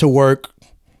to work.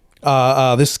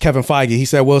 This is Kevin Feige. He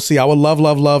said, we'll see. I would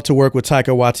love to work with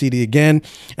Taika Waititi again.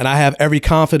 And I have every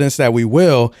confidence that we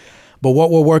will. But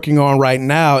what we're working on right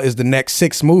now is the next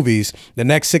 6 movies. The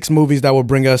next 6 movies that will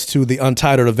bring us to the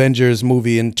Untitled Avengers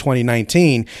movie in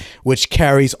 2019, which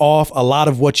carries off a lot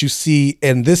of what you see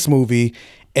in this movie,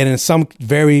 and in some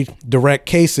very direct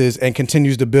cases, and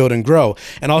continues to build and grow.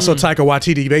 And also Taika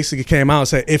Waititi basically came out and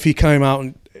said if he came out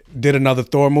and did another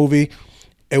Thor movie,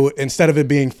 it would, instead of it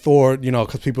being Thor,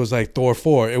 because people was like Thor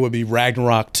 4, it would be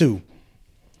Ragnarok 2.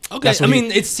 Okay,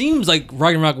 it seems like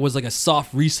Ragnarok was like a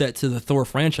soft reset to the Thor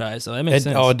franchise, so that makes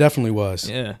sense. Oh, it definitely was.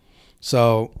 Yeah.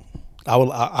 So,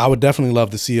 I would definitely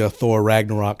love to see a Thor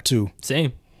Ragnarok 2.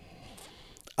 Same.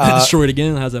 Destroy it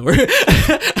again? How's that work?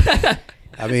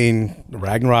 I mean,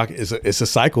 Ragnarok it's a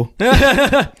cycle.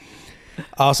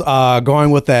 Also,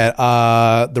 going with that,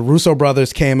 the Russo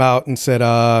brothers came out and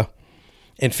said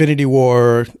Infinity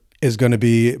War is going to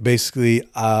be basically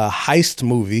a heist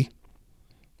movie.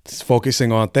 It's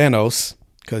focusing on Thanos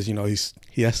because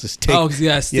he has to take. Oh,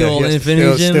 yeah, steal the Infinity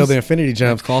Gems. Steal the Infinity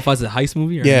Gems. Qualifies as a heist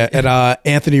movie. And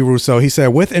Anthony Russo, he said,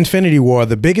 with Infinity War,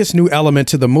 the biggest new element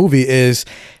to the movie is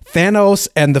Thanos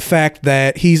and the fact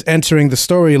that he's entering the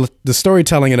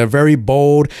storytelling in a very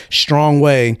bold, strong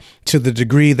way, to the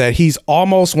degree that he's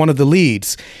almost one of the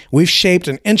leads. We've shaped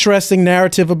an interesting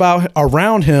narrative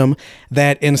around him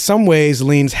that in some ways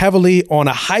leans heavily on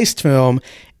a heist film,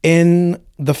 in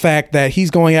the fact that he's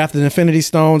going after the Infinity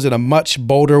Stones in a much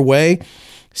bolder way,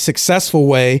 successful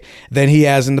way than he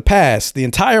has in the past. The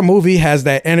entire movie has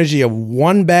that energy of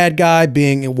one bad guy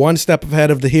being one step ahead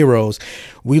of the heroes.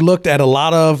 We looked at a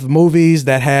lot of movies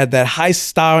that had that heist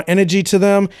style energy to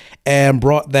them and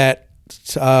brought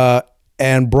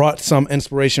some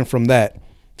inspiration from that.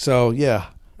 So yeah,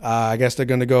 I guess they're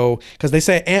going to go, because they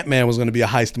say Ant-Man was going to be a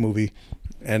heist movie.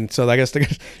 And so I guess they're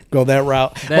going to go that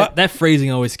route. That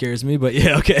phrasing always scares me, but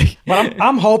yeah, okay. But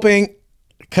I'm hoping,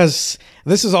 because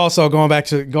this is also going back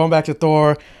to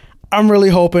Thor. I'm really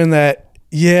hoping that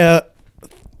because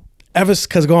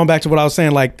going back to what I was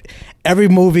saying, like every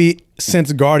movie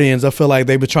since Guardians, I feel like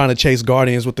they've been trying to chase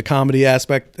Guardians with the comedy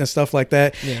aspect and stuff like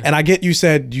that. Yeah. And I get you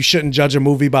said you shouldn't judge a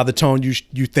movie by the tone you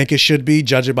think it should be,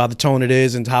 judge it by the tone it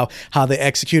is and how they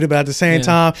execute it. But at the same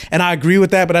time, and I agree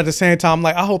with that, but at the same time,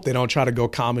 like I hope they don't try to go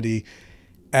comedy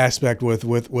aspect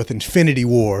with Infinity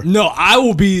War. No, I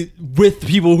will be with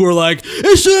people who are like,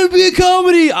 it shouldn't be a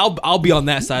comedy. I'll be on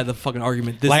that side of the fucking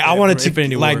argument. Like I wanted to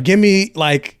Infinity War. Give me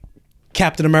like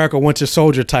Captain America Winter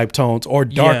Soldier type tones or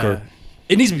darker. Yeah.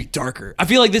 It needs to be darker. I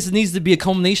feel like this needs to be a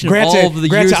culmination of all of the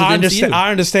years of MCU.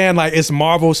 I understand like it's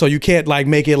Marvel, so you can't like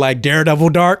make it like Daredevil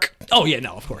dark. Oh yeah,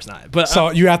 no, of course not. But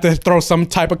so you have to throw some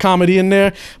type of comedy in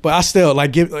there. But I still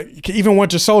like even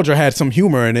Winter Soldier had some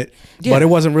humor in it, but it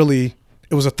wasn't really.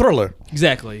 It was a thriller.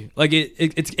 Exactly. Like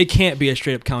it can't be a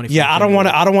straight up comedy. Yeah, I don't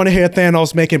want to hear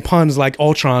Thanos making puns like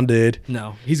Ultron did.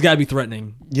 No, he's got to be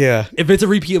threatening. Yeah. If it's a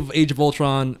repeat of Age of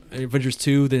Ultron, Avengers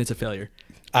 2, then it's a failure.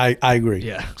 I agree.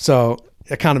 Yeah. So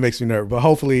it kind of makes me nervous, but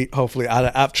hopefully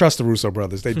I trust the Russo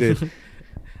brothers. They did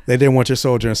Winter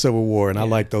Soldier and Civil War, and I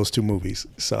like those two movies.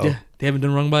 So yeah, they haven't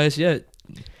done wrong by us yet.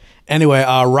 Anyway,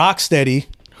 Rocksteady,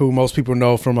 who most people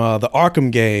know from the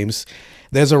Arkham games.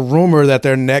 There's a rumor that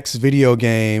their next video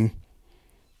game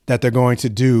that they're going to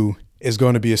do is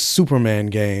going to be a Superman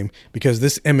game because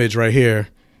this image right here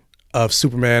of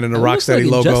Superman and the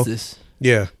Rocksteady logo. Injustice.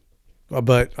 Yeah.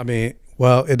 But, I mean,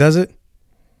 well, it does it?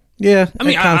 Yeah. I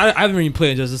mean, I haven't even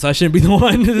played Injustice, so I shouldn't be the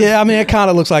one. Yeah, I mean, it kind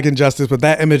of looks like Injustice, but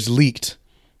that image leaked.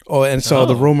 Oh, and so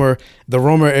the rumor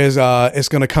is it's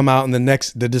going to come out in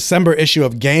the December issue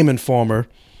of Game Informer.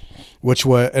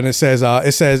 It says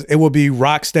it will be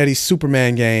Rocksteady's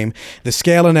Superman game. The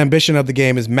scale and ambition of the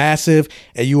game is massive,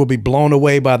 and you will be blown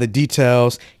away by the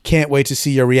details. Can't wait to see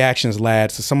your reactions,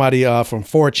 lads. So somebody from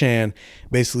 4chan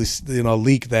basically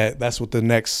leaked that's what the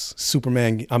next that's what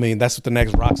the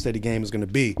next Rocksteady game is going to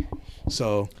be.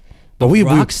 So, but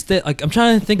Rocksteady, like I'm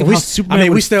trying to think of how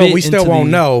Superman. we still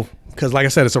won't know. Because like I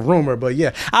said, it's a rumor, but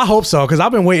yeah, I hope so. Because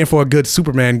I've been waiting for a good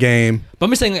Superman game. But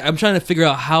I'm just saying, I'm trying to figure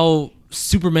out how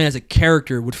Superman as a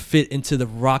character would fit into the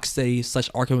Rocksteady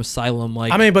 / Arkham Asylum.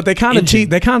 Like, I mean, but they kind of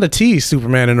tease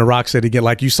Superman in the Rocksteady game.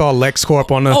 Like you saw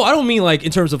LexCorp on the. Oh, I don't mean like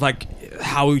in terms of like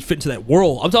how he would fit into that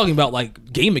world. I'm talking about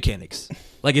like game mechanics.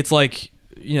 Like it's like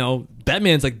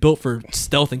Batman's like built for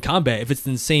stealth and combat. If it's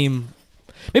in the same,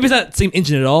 maybe it's not the same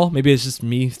engine at all. Maybe it's just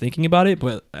me thinking about it.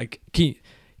 But like,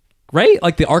 right?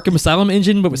 Like the Arkham Asylum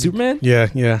engine, but with Superman? Yeah.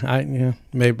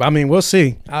 Maybe. I mean, we'll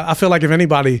see. I feel like if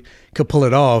anybody could pull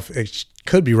it off, it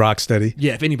could be Rocksteady.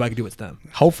 Yeah, if anybody could do it, it's them.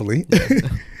 Hopefully.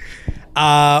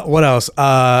 What else?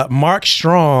 Mark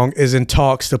Strong is in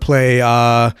talks to play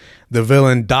the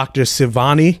villain Dr.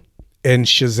 Sivani in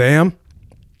Shazam.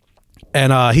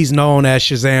 And he's known as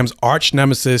Shazam's arch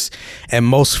nemesis and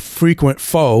most frequent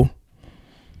foe.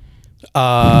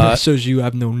 That shows you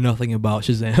I've known nothing about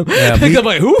Shazam. Yeah, I'm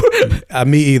like, who?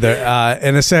 Me either.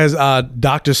 And it says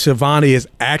Dr. Shivani is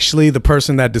actually the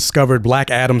person that discovered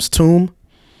Black Adam's tomb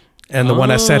and the one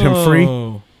that set him free.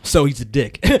 So he's a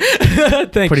dick.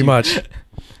 Pretty much.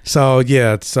 So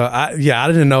yeah, I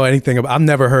didn't know anything about. I've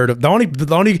never heard of the only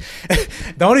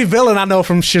villain I know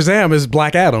from Shazam is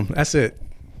Black Adam. That's it.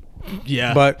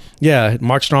 Yeah. But yeah,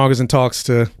 Mark Strong is in talks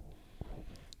to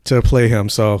play him,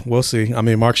 so we'll see. I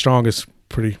mean, Mark Strong is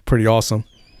pretty awesome.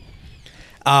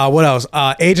 What else?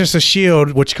 Agents of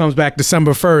S.H.I.E.L.D., which comes back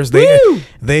December 1st.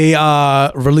 They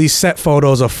released set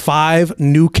photos of 5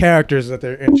 new characters that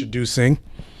they're introducing.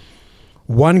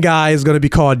 One guy is going to be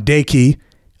called Deke,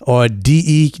 or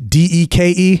Deke,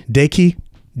 Deke.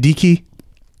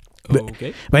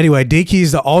 Okay. But anyway, Deke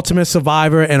is the ultimate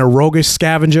survivor and a roguish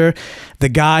scavenger, the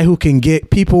guy who can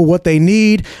get people what they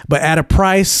need, but at a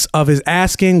price of his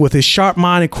asking. With his sharp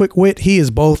mind and quick wit, he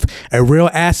is both a real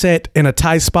asset in a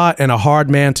tight spot and a hard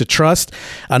man to trust.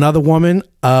 Another woman,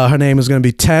 her name is going to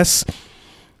be Tess.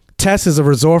 Tess is a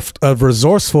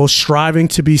resourceful, striving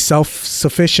to be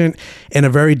self-sufficient in a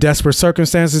very desperate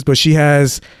circumstances, but she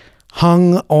has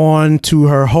hung on to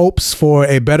her hopes for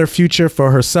a better future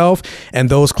for herself and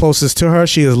those closest to her.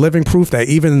 She is living proof that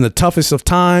even in the toughest of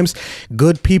times,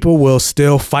 good people will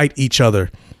still fight each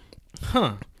other.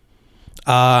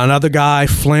 Another guy,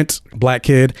 Flint, black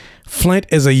kid. Flint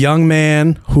is a young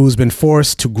man who's been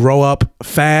forced to grow up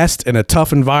fast in a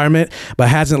tough environment, but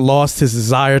hasn't lost his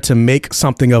desire to make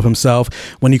something of himself.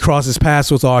 When he crosses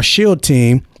paths with our S.H.I.E.L.D.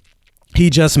 team, he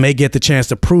just may get the chance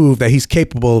to prove that he's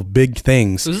capable of big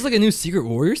things. So is this like a new Secret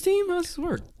Warriors team? How does this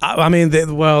work?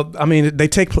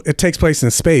 It takes place in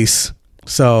space,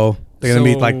 so They're gonna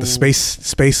be like the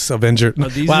space Avenger.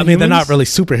 Well, I mean, they're not really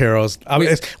superheroes. I mean,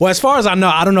 as far as I know,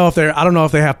 I don't know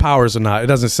if they have powers or not. It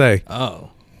doesn't say.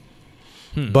 Oh.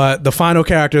 But the final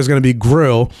character is going to be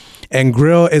Grill, and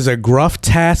Grill is a gruff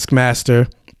taskmaster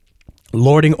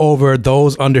lording over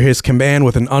those under his command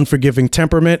with an unforgiving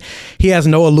temperament. He has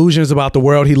no illusions about the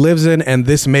world he lives in, and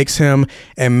this makes him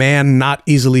a man not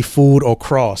easily fooled or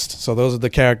crossed. So those are the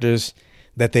characters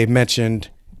that they mentioned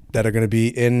that are going to be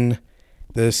in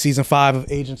the season 5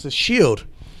 of Agents of S.H.I.E.L.D.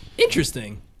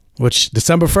 Interesting. Which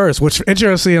December 1st, which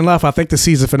interestingly enough, I think the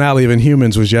season finale of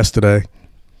Inhumans was yesterday.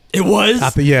 It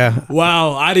was? Yeah.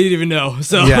 Wow, I didn't even know.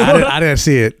 So yeah, I didn't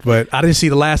see it, but I didn't see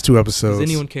the last 2 episodes. Does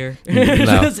anyone care? No.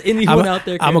 Does anyone out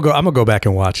there care? I'm gonna go back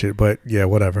and watch it, but yeah,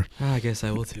 whatever. I guess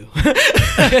I will too.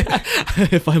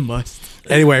 If I must.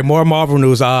 Anyway, more Marvel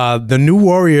news. The New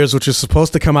Warriors, which is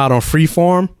supposed to come out on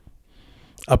Freeform,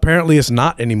 apparently it's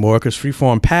not anymore because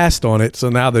Freeform passed on it. So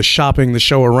now they're shopping the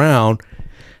show around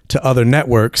to other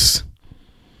networks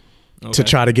to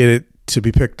try to get it to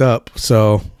be picked up.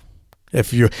 So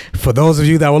for those of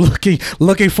you that were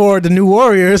looking forward to New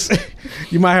Warriors,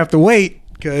 you might have to wait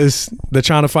because they're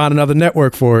trying to find another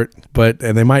network for it.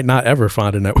 And they might not ever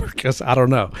find a network because I don't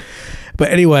know.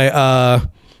 But anyway,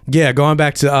 going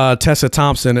back to Tessa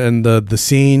Thompson and the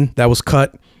scene that was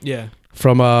cut. Yeah.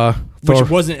 From which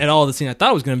wasn't at all the scene I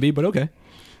thought it was going to be, but okay.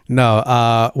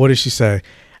 No. What did she say?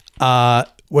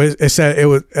 It said it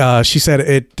was. She said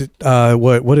it.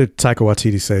 What did Taika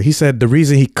Waititi say? He said the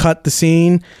reason he cut the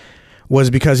scene was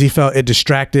because he felt it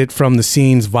distracted from the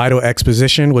scene's vital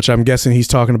exposition, which I'm guessing he's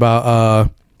talking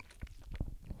about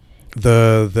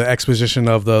the exposition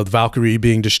of the Valkyrie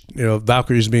being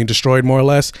Valkyries being destroyed more or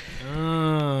less.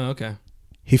 Okay.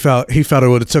 He felt it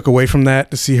would have took away from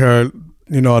that to see her,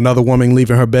 another woman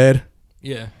leaving her bed.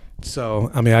 Yeah.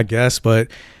 So I mean, I guess, but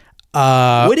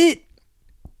would it?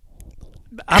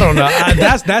 I don't know.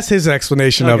 That's his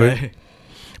explanation of it.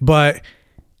 But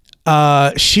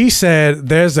she said,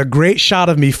 "There's a great shot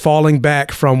of me falling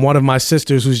back from one of my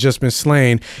sisters who's just been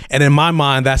slain, and in my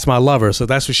mind, that's my lover." So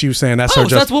that's what she was saying. That's her.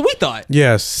 So that's what we thought.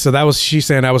 Yes. So she's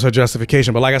saying that was her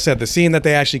justification. But like I said, the scene that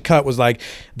they actually cut was like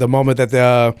the moment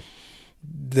that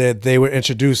they were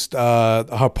introduced.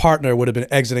 Her partner would have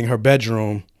been exiting her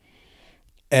bedroom,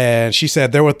 and she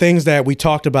said there were things that we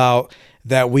talked about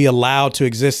that we allowed to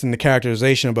exist in the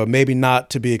characterization, but maybe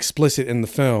not to be explicit in the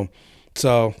film.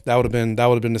 So that would have been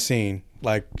the scene,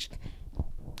 like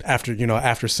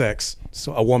after sex,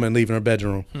 so a woman leaving her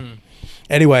bedroom.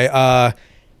 Anyway,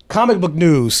 comic book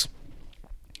news.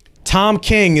 Tom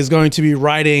King is going to be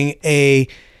writing a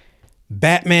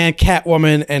Batman,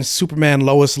 Catwoman, and Superman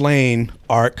Lois Lane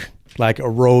arc, like a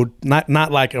road, not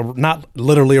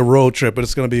literally a road trip, but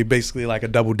it's going to be basically like a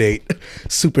double date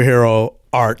superhero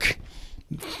arc.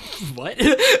 What?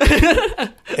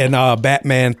 And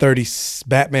Batman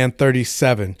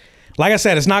 37. Like I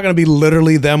said, it's not going to be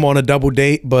literally them on a double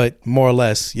date, but more or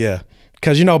less, yeah.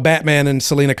 Because Batman and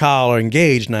Selena Kyle are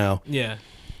engaged now. Yeah.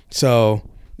 So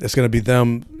it's going to be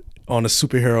them on a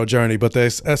superhero journey. But the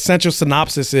essential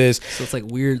synopsis is... So it's like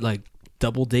weird, like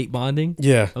double date bonding?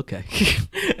 Yeah. Okay.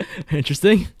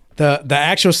 Interesting. The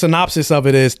actual synopsis of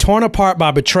it is, torn apart by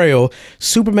betrayal,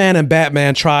 Superman and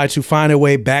Batman try to find a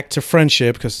way back to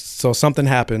friendship, so something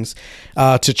happens,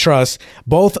 to trust.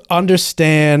 Both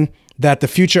understand that the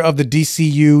future of the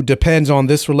DCU depends on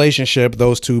this relationship,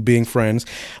 those two being friends.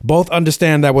 Both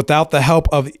understand that without the help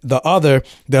of the other,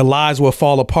 their lives will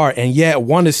fall apart. And yet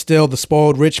one is still the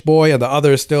spoiled rich boy and the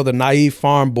other is still the naive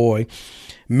farm boy.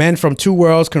 Men from two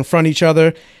worlds confront each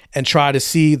other and try to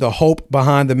see the hope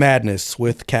behind the madness,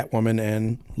 with Catwoman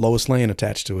and Lois Lane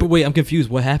attached to it. But wait, I'm confused.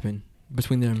 What happened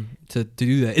between them to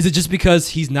do that? Is it just because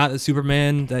he's not the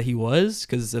Superman that he was,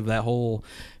 because of that whole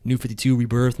New 52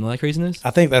 rebirth and all that craziness? I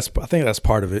think that's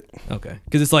part of it. Okay,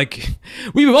 because it's like,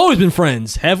 we've always been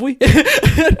friends, have we?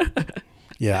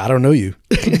 Yeah, I don't know you.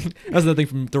 That's another thing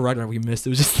from Thor Ragnarok we missed. It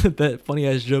was just that funny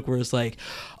ass joke where it's like,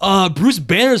 Bruce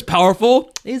Banner's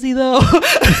powerful. Is he though?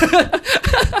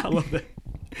 I love that.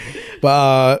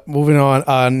 But moving on,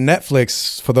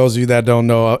 Netflix, for those of you that don't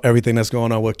know everything that's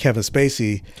going on with Kevin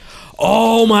Spacey.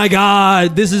 Oh my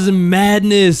God, this is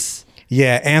madness.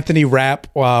 Yeah, Anthony Rapp,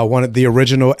 one of the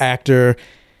original actor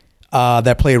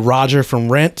that played Roger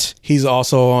from Rent. He's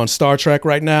also on Star Trek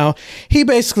right now. He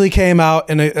basically came out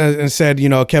and said,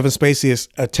 Kevin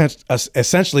Spacey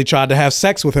essentially tried to have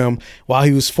sex with him while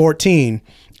he was 14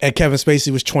 and Kevin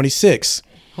Spacey was 26.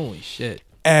 Holy shit.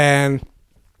 And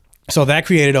so that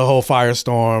created a whole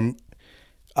firestorm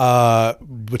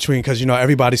between, because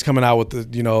everybody's coming out with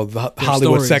the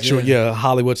Hollywood stories,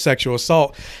 Hollywood sexual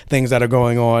assault things that are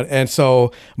going on, and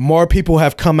so more people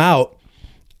have come out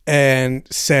and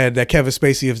said that Kevin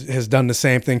Spacey has done the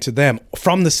same thing to them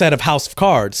from the set of House of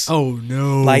Cards. Oh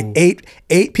no! Like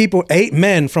eight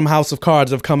men from House of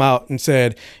Cards have come out and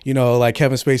said, like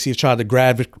Kevin Spacey has tried to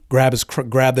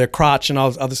grab their crotch and all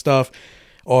this other stuff,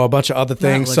 or a bunch of other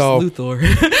things. So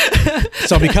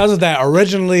because of that,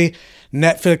 originally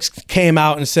Netflix came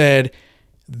out and said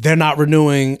they're not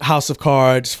renewing House of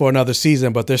Cards for another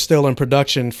season, but they're still in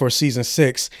production for season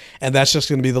 6, and that's just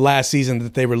going to be the last season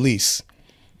that they release.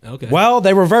 Okay. Well,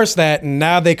 they reversed that, and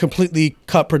now they completely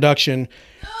cut production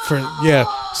for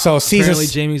So apparently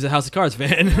Jamie's a House of Cards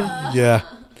fan. Yeah,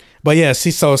 but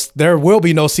so there will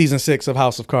be no season 6 of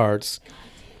House of Cards.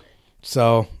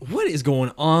 So what is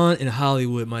going on in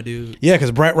Hollywood, my dude? Yeah,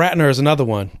 because Brett Ratner is another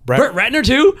one. Brett Ratner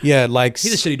too? Yeah, like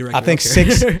he's a shitty director. I think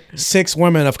six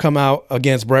women have come out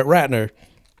against Brett Ratner,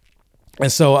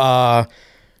 and so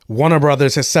Warner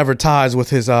Brothers has severed ties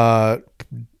with his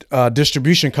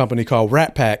distribution company called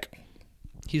Rat Pack.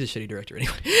 He's a shitty director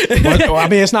anyway. But, I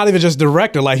mean, it's not even just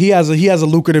director. Like he has a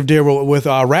lucrative deal with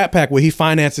Rat Pack where he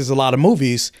finances a lot of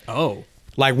movies. Oh.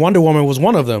 Like Wonder Woman was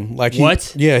one of them. Like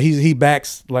what? Yeah, he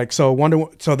backs like so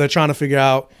So they're trying to figure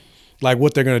out like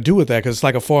what they're gonna do with that because it's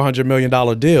like a $400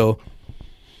 million deal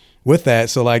with that.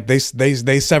 So like they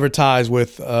severed ties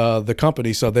with the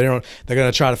company. So they're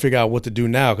gonna try to figure out what to do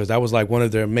now because that was like one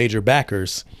of their major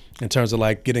backers in terms of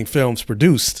like getting films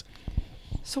produced.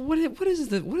 So what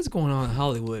is going on in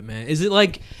Hollywood, man? Is it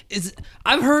like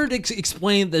I've heard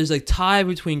explained there's like tie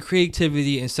between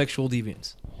creativity and sexual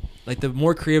deviance. Like the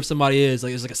more creative somebody is,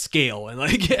 like there's like a scale, and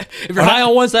like if you're high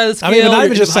on one side of the scale, I mean, not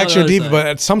even just sexual deviant,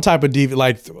 but some type of deviant.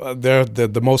 Like they're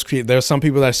the most creative. There's some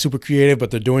people that are super creative,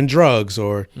 but they're doing drugs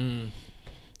or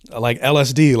like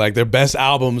LSD. Like their best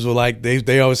albums were like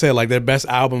they always say like their best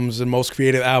albums and most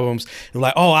creative albums. They're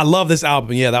like, oh, I love this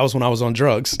album. Yeah, that was when I was on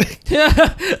drugs.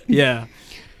 Yeah.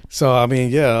 So I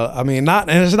mean, not,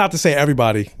 and it's not to say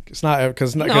everybody. It's not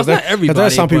because not everybody.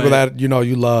 There's some people that you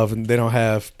love and they don't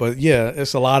have. But yeah,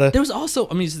 it's a lot of. There was also,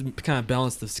 I mean, just to kind of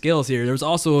balance the scales here. There was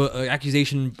also an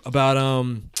accusation about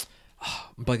I'm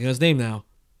blanking on his name now.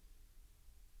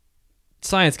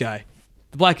 Science guy,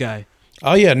 the black guy.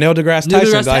 Oh yeah, Neil deGrasse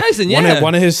Tyson. Neil deGrasse Tyson, yeah.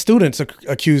 One of his students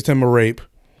accused him of rape.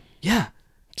 Yeah.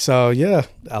 So yeah,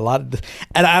 a lot of,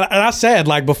 and I said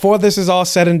like before this is all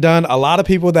said and done, a lot of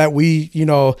people that we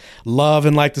love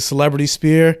in like the celebrity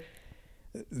sphere,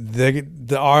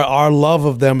 our love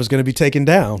of them is going to be taken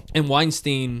down. And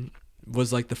Weinstein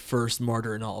was like the first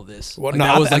martyr in all of this. Well,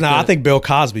 like I think Bill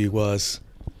Cosby was.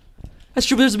 That's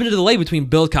true, but there's been a delay between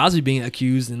Bill Cosby being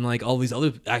accused and like all these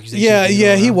other accusations.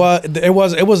 Yeah, he was. It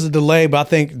was a delay, but I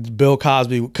think Bill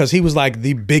Cosby, because he was like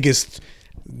the biggest,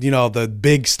 the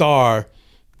big star.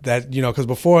 That because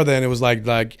before then it was like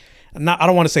not, I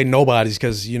don't want to say nobody's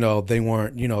because they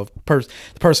weren't the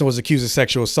person was accused of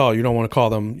sexual assault. You don't want to call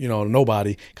them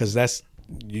nobody because that's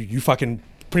you fucking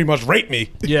pretty much raped me.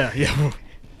 Yeah.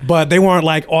 But they weren't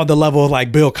like on the level of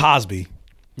like Bill Cosby.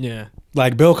 Yeah.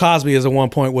 Like Bill Cosby at one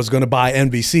point was going to buy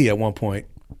NBC at one point.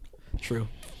 True.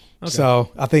 Okay. So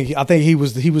I think he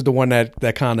was the one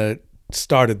that kind of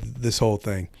started this whole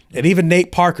thing, and even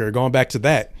Nate Parker, going back to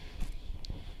that.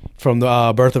 From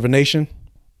the Birth of a Nation.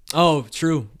 Oh,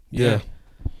 true. Yeah.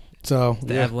 So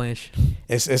the avalanche.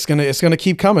 It's gonna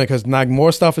keep coming because like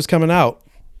more stuff is coming out.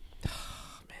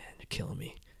 Oh, man, you're killing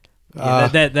me. Yeah,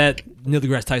 that Neil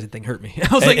deGrasse Tyson thing hurt me.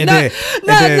 I was like, nah,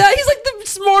 he's like the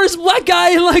smartest black guy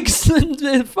in like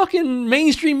fucking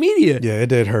mainstream media. Yeah, it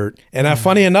did hurt. And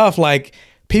funny enough, like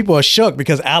people are shook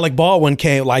because Alec Baldwin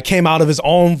came out of his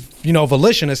own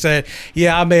volition and said,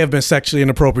 yeah, I may have been sexually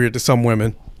inappropriate to some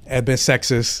women. Have been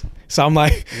sexist. So I'm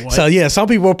like, what? So yeah, some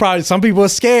people are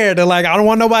scared. They're like, I don't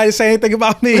want nobody to say anything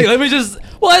about me. Like, let me just,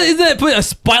 isn't that put a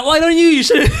spotlight on you? You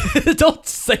should don't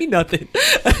say nothing.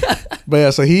 But yeah,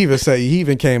 so he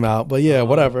even came out. But yeah,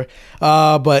 whatever.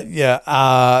 But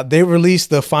yeah, they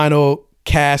released the final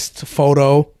cast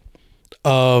photo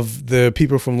of the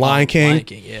people from Lion King,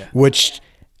 yeah. Which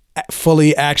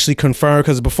fully actually confirmed,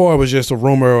 because before it was just a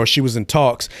rumor or she was in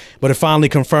talks, but it finally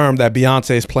confirmed that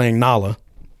Beyonce is playing Nala.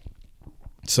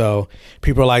 So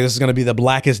people are like, this is going to be the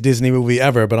blackest Disney movie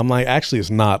ever. But I'm like, actually,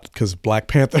 it's not, because Black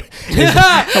Panther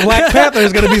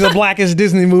is going to be the blackest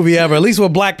Disney movie ever. At least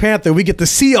with Black Panther, we get to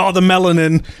see all the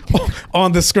melanin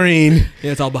on the screen.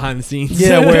 Yeah, it's all behind the scenes.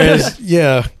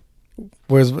 Yeah,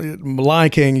 whereas Lion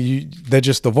King, they're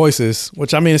just the voices,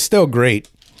 which I mean, it's still great.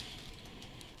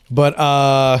 But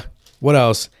what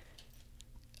else?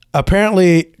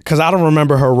 apparently, because I don't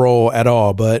remember her role at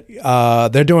all, but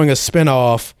they're doing a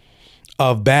spinoff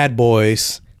of Bad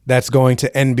Boys that's going to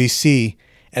NBC,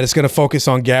 and it's going to focus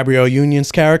on Gabrielle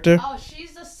Union's character. Oh,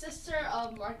 she's the sister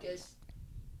of Marcus.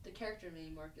 The character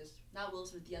named Marcus. Not Will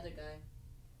Smith, the other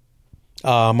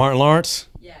guy. Martin Lawrence?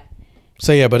 Yeah.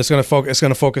 So yeah, but it's going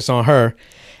to focus on her.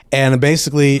 And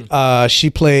basically, she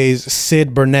plays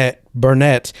Sid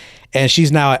Burnett, and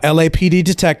she's now an LAPD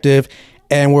detective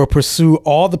and will pursue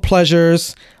all the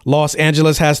pleasures Los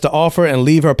Angeles has to offer and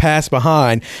leave her past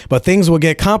behind. But things will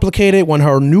get complicated when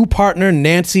her new partner,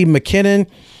 Nancy McKinnon,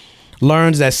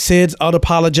 learns that Sid's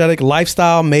unapologetic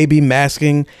lifestyle may be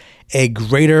masking a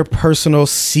greater personal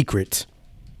secret.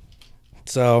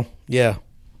 So, yeah.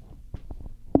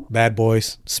 Bad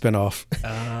Boys spinoff.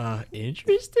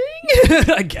 Interesting.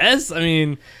 I guess. I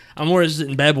mean, I'm more interested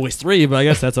in Bad Boys 3, but I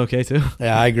guess that's okay too.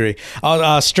 Yeah, I agree.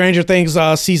 Stranger Things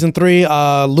season 3.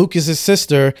 Lucas's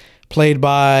sister, played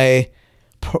by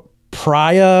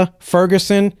Priya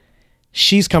Ferguson,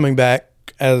 she's coming back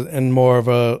in more of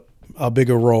a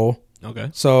bigger role.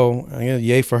 Okay. So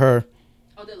yay for her.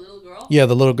 Oh, the little girl. Yeah,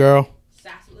 the little girl.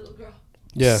 Sassy little girl.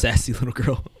 Yeah, sassy little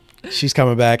girl. She's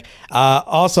coming back.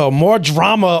 Also, more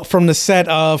drama from the set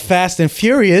of Fast and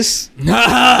Furious.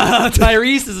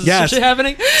 Tyrese, is this shit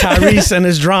happening? Tyrese and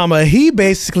his drama. He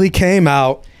basically came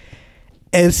out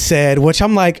and said, which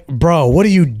I'm like, bro, what are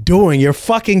you doing? You're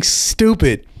fucking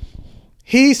stupid.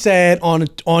 He said on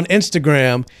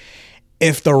Instagram,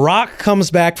 if The Rock comes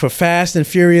back for Fast and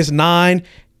Furious 9,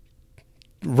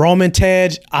 Roman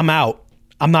Tej, I'm out.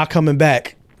 I'm not coming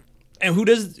back. And who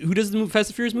does the Fast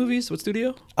and Furious movies? What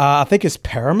studio? I think it's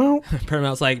Paramount.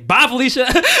 Paramount's like, bye, Felicia.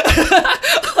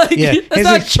 Yeah, that's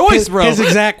not a choice, bro. His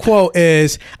exact quote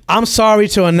is, I'm sorry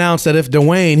to announce that if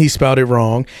Dwayne, he spelled it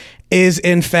wrong, is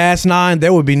in Fast 9,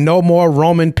 there would be no more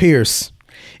Roman Pierce.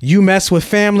 You mess with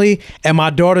family and my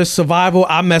daughter's survival,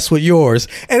 I mess with yours.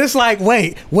 And it's like,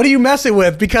 wait, what are you messing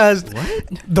with? Because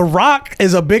The Rock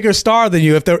is a bigger star than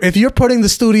you. If you're putting the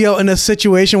studio in a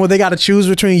situation where they got to choose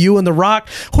between you and The Rock,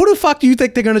 who the fuck do you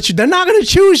think they're going to choose? They're not going to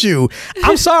choose you.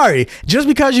 I'm sorry. Just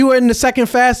because you were in the second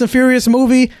Fast and Furious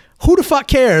movie, who the fuck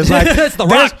cares? Like, it's The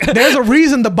Rock. There's a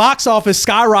reason the box office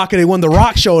skyrocketed when The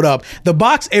Rock showed up.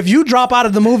 If you drop out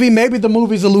of the movie, maybe the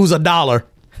movies will lose $1.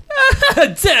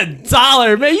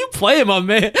 $10, man. You play him, my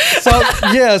man. So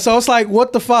it's like,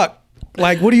 what the fuck?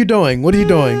 Like, what are you doing? What are you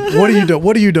doing? What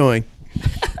are you doing?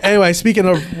 Anyway, speaking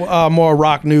of more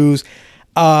rock news,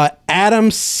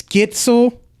 Adam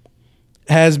Skitzel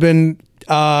has been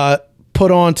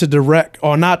put on to direct,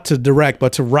 or not to direct,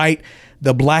 but to write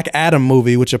the Black Adam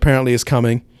movie, which apparently is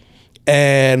coming.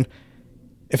 And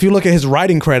if you look at his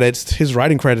writing credits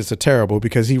are terrible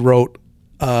because he wrote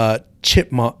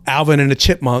Chipmunk, Alvin and the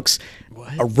Chipmunks,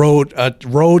 a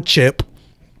road chip,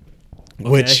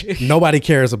 which nobody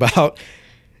cares about.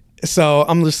 So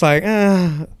I'm just like,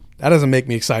 that doesn't make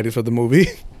me excited for the movie.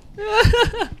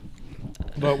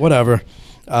 But whatever.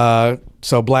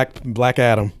 So Black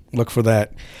Adam, look for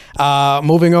that.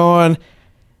 Moving on,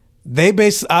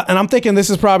 and I'm thinking this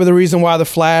is probably the reason why The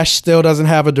Flash still doesn't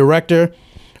have a director,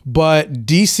 but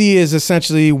DC is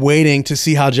essentially waiting to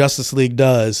see how Justice League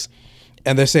does.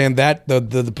 And they're saying that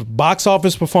the box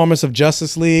office performance of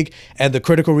Justice League and the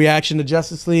critical reaction to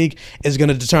Justice League is going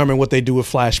to determine what they do with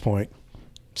Flashpoint.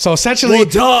 So essentially, well,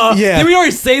 duh. Yeah. Did we already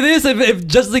say this? If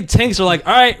Justice League tanks are like,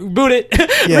 all right, reboot it,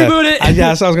 yeah. Reboot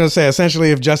it. So I was going to say,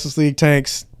 essentially, if Justice League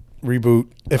tanks, reboot.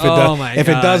 If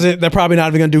it doesn't, they're probably not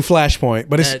even going to do Flashpoint.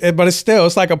 But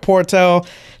it's like a portell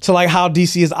to like how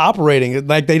DC is operating.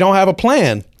 Like they don't have a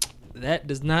plan. That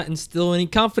does not instill any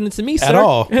confidence in me, sir. At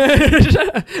all.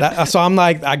 So I'm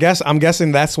like, I'm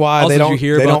guessing that's why also,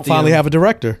 they don't finally have a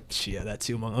director. Yeah, that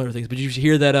too, among other things. But did you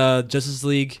hear that Justice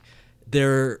League,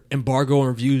 their embargo on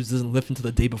reviews doesn't lift until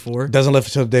the day before? Doesn't lift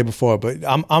until the day before. But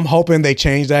I'm hoping they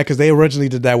change that because they originally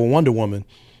did that with Wonder Woman,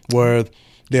 where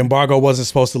the embargo wasn't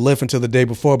supposed to lift until the day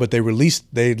before, but they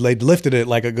lifted it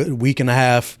like a good week and a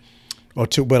half or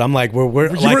two. But I'm like, we're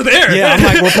there. Yeah, I'm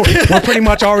like, we're pretty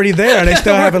much already there, and they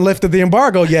still haven't lifted the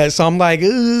embargo yet. So I'm like,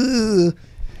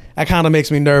 that kind of makes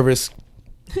me nervous.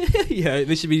 Yeah,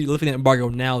 they should be lifting that embargo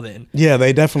now. Then. Yeah,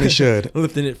 they definitely should.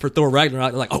 Lifting it for Thor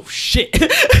Ragnarok, they're like, oh shit.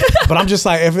 But I'm just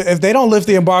like, if they don't lift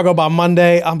the embargo by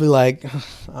Monday, I'll be like,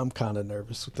 I'm kind of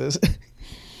nervous with this.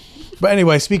 But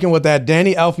anyway, speaking with that,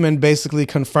 Danny Elfman basically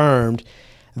confirmed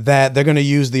that they're going to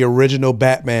use the original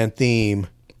Batman theme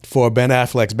for Ben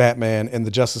Affleck's Batman in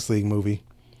the Justice League movie.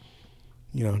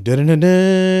 You know, for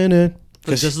the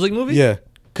Justice League movie? Yeah.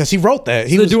 because he wrote that.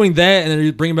 They're doing that, and then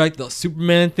they're bringing back the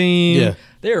Superman theme. Yeah.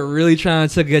 They're really trying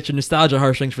to get your nostalgia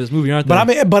heartstrings for this movie, aren't they? But I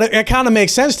mean, but it kind of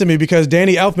makes sense to me because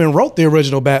Danny Elfman wrote the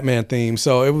original Batman theme,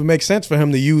 so it would make sense for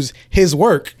him to use his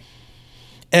work.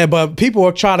 But people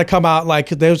are trying to come out like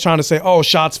they were trying to say, "Oh,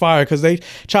 shots fired," because they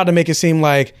tried to make it seem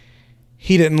like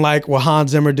he didn't like what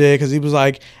Hans Zimmer did, because he was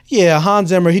like, "Yeah, Hans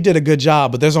Zimmer, he did a good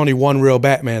job, but there's only one real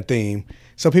Batman theme."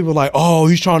 So people are like, "Oh,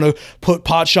 he's trying to put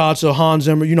pot shots of Hans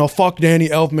Zimmer. You know, fuck Danny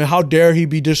Elfman. How dare he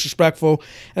be disrespectful?"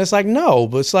 And it's like, no,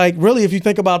 but it's like, really, if you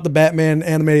think about the Batman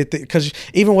animated thing, because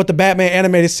even with the Batman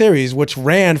animated series, which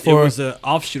ran for, it was an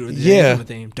offshoot of the Animal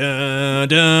theme. Dun,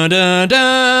 dun, dun,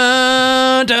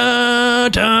 dun,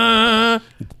 dun, dun.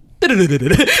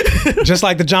 Just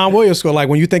like the John Williams score, like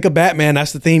when you think of Batman,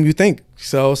 that's the theme you think.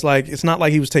 So it's like, it's not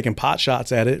like he was taking pot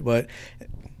shots at it, but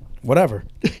whatever.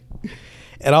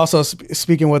 And also,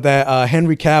 speaking with that,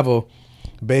 Henry Cavill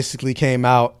basically came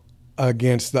out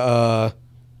against the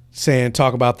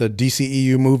talk about the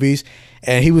DCEU movies,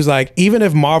 and he was like, even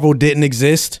if Marvel didn't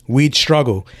exist, we'd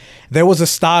struggle. There was a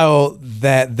style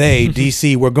that they,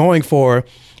 DC, were going for,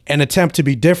 an attempt to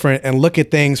be different and look at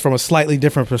things from a slightly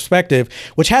different perspective,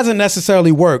 which hasn't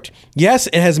necessarily worked. Yes,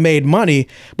 it has made money,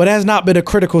 but it has not been a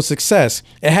critical success.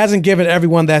 It hasn't given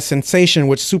everyone that sensation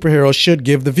which superheroes should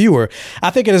give the viewer.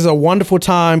 I think it is a wonderful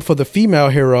time for the female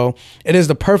hero. It is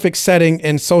the perfect setting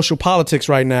in social politics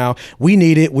right now. We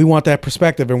need it. We want that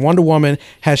perspective. And Wonder Woman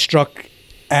has struck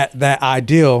at that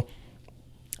ideal.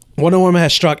 Wonder Woman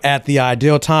has struck at the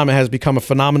ideal time and has become a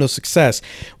phenomenal success,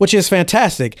 which is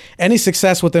fantastic. Any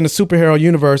success within the superhero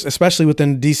universe, especially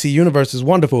within the DC universe, is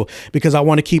wonderful because I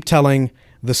want to keep telling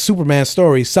the Superman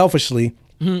story selfishly.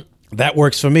 Mm-hmm. That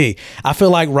works for me. I feel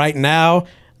like right now,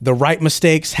 the right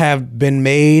mistakes have been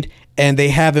made and they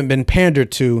haven't been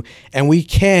pandered to, and we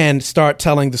can start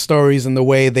telling the stories in the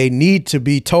way they need to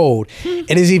be told.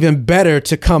 It is even better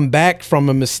to come back from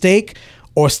a mistake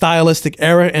or stylistic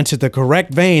error into the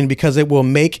correct vein because it will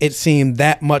make it seem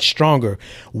that much stronger.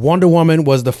 Wonder Woman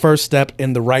was the first step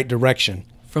in the right direction.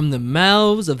 From the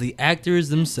mouths of the actors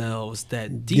themselves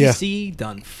that DC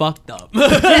done fucked up.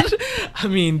 I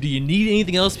mean, do you need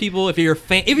anything else, people? If you're a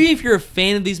fan, even if you're a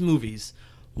fan of these movies,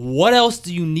 what else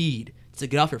do you need to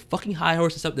get off your fucking high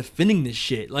horse and stop defending this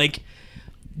shit? Like,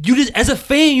 you just, as a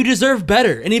fan, you deserve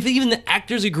better. And if even the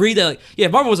actors agree that, like, yeah,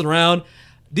 if Marvel wasn't around,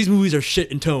 these movies are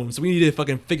shit in tone, so we need to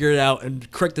fucking figure it out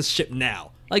and correct this shit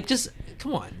now. Like, just,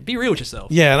 come on, be real with yourself.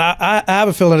 Yeah, and I have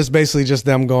a feeling it's basically just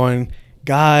them going,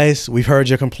 guys, we've heard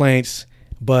your complaints,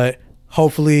 but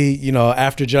hopefully, you know,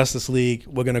 after Justice League,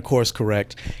 we're going to course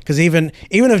correct. Because even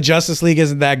if Justice League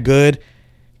isn't that good,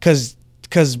 because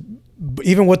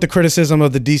even with the criticism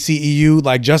of the DCEU,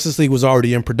 like Justice League was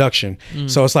already in production.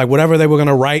 So it's like whatever they were going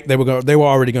to write, they were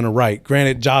already going to write.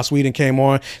 Granted, Joss Whedon came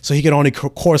on, so he could only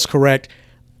course correct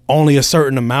only a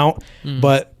certain amount,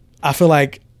 but I feel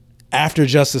like after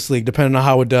Justice League, depending on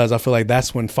how it does, I feel like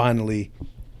that's when finally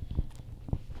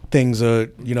things are,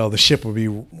 you know, the ship will be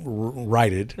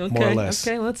righted, more or less.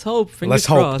 Okay, let's hope. Fingers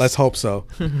crossed. Let's hope so.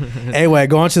 Anyway,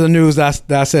 going to the news that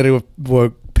I said it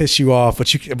would piss you off,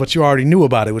 but you already knew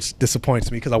about it, which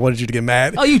disappoints me because I wanted you to get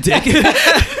mad. Oh, you dick.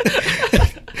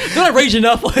 Not raging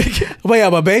up like.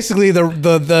 But basically the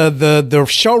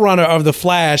showrunner of The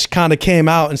Flash kind of came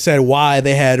out and said why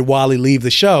they had Wally leave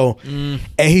the show. And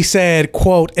he said,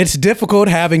 quote, "It's difficult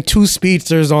having two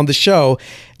speedsters on the show,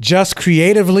 just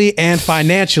creatively and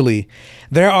financially.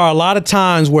 There are a lot of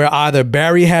times where either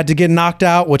Barry had to get knocked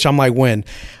out," which I'm like, when?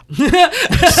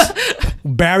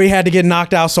 Barry had to get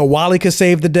knocked out so Wally could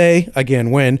save the day.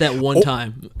 Again, when? That one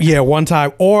time. Yeah, one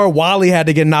time. Or Wally had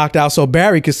to get knocked out so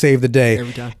Barry could save the day.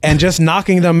 Every time. And just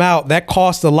knocking them out, that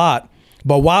cost a lot.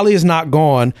 But Wally is not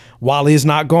gone. Wally is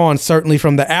not gone, certainly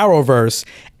from the Arrowverse.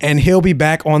 And he'll be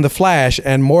back on The Flash.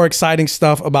 And more exciting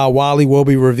stuff about Wally will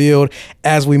be revealed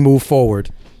as we move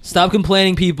forward. Stop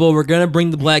complaining, people. We're going to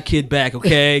bring the black kid back,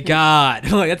 okay?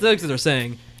 God. Like, that's what they're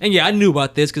saying. And yeah, I knew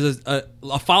about this because a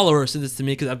follower sent this to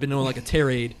me because I've been on like a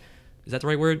tirade. Is that the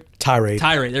right word? Tirade.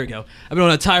 Tirade. There we go. I've been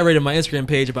on a tirade on my Instagram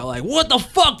page about like, what the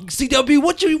fuck, CW?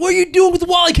 What are you doing with the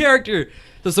Wally character?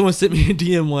 So someone sent me a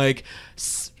DM like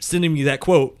sending me that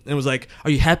quote and was like, "Are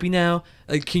you happy now?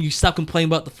 Like, can you stop complaining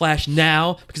about the Flash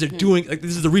now? Because they're doing like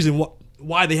this is the reason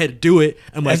why they had to do it."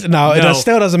 I'm like, no, it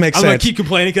still doesn't make sense. I'm gonna keep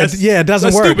complaining because it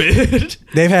doesn't work. Stupid.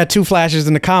 They've had two Flashes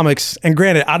in the comics, and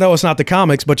granted, I know it's not the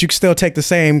comics, but you can still take the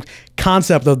same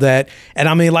concept of that. And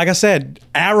I mean, like I said,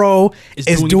 Arrow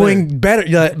is doing better.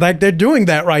 Yeah, like they're doing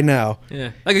that right now.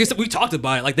 Yeah, like I guess we talked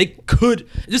about it. Like they could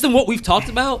just in what we've talked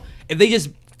about, if they just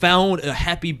found a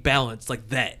happy balance like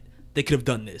that, they could have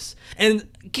done this. And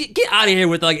get out of here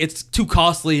with like it's too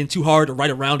costly and too hard to write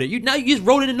around it. Now you just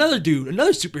wrote in another dude,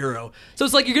 another superhero. So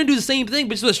it's like you're gonna do the same thing,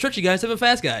 but just with a stretchy guy instead of a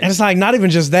fast guy. And it's like not even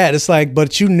just that. It's like,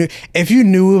 but you knew if you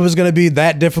knew it was gonna be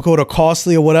that difficult or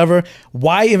costly or whatever,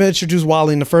 why even introduce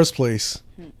Wally in the first place?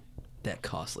 That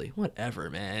costly, whatever,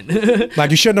 man.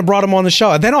 Like you shouldn't have brought him on the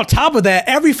show. And then on top of that,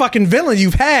 every fucking villain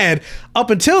you've had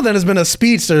up until then has been a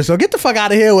speedster. So get the fuck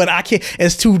out of here with I can't.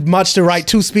 It's too much to write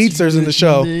two speedsters in the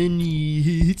show.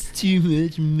 It's too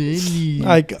much money.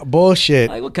 Like bullshit.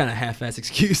 Like what kind of half-ass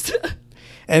excuse?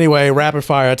 Anyway, rapid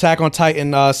fire. Attack on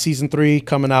Titan season 3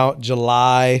 coming out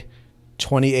July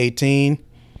 2018.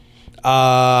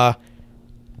 Ron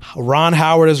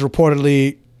Howard has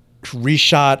reportedly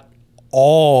reshot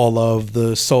all of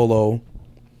the Solo.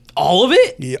 All of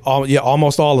it? Yeah,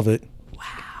 almost all of it.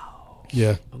 Wow.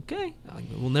 Yeah. Okay.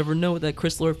 We'll never know what that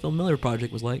Chris Lord, Phil Miller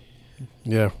project was like.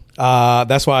 Yeah.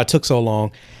 That's why it took so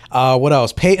long. What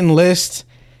else? Peyton List,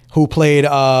 who played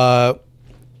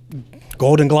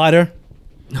Golden Glider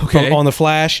on The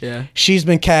Flash. Yeah. She's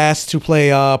been cast to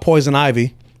play Poison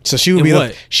Ivy. So she would be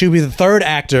the third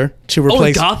actor to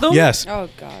replace Gotham? Yes. Oh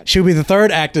God. She would be the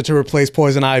third actor to replace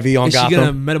Poison Ivy on Gotham. Is she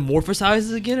gonna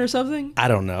metamorphosize again or something? I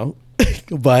don't know.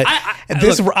 But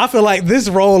I feel like this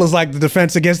role is like the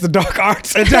Defense Against the Dark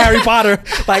Arts and Harry Potter.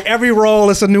 Like every role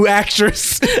is a new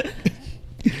actress.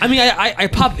 I mean, I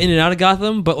pop in and out of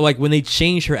Gotham, but like when they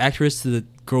changed her actress to the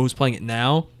girl who's playing it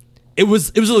now, it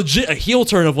was a legit a heel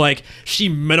turn of like she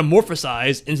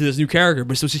metamorphosized into this new character,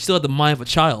 but so she still had the mind of a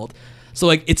child. So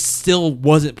like it still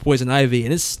wasn't Poison Ivy,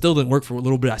 and it still didn't work for a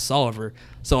little bit I saw of her.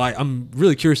 So I'm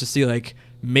really curious to see like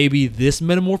maybe this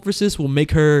metamorphosis will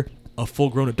make her a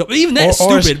full-grown adult. But even that's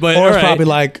stupid. But it's probably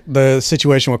like the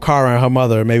situation with Kara and her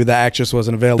mother. Maybe the actress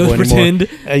wasn't available anymore. Pretend.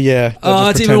 Yeah. Oh,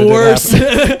 that's even worse.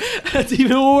 That's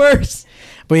even worse.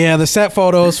 But yeah, the set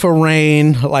photos for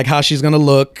Rain, like how she's gonna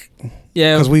look.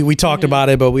 Yeah, because we talked about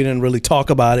it, but we didn't really talk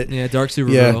about it. Yeah, Dark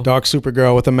Supergirl. Yeah, Dark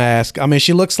Supergirl with a mask. I mean,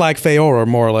 she looks like Feora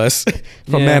more or less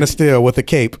from Man of Steel with a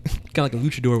cape. Kind of like a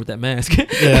luchador with that mask.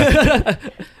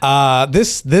 Yeah.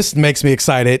 This makes me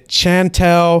excited.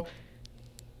 Chantel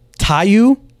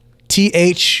Tayu,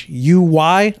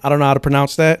 Thuy. I don't know how to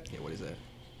pronounce that. Yeah, what is that?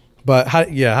 But how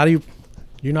do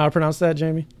you know how to pronounce that,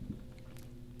 Jamie?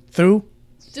 Through?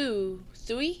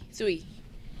 Sui.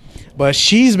 But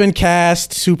she's been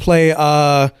cast to play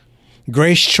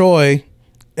Grace Choi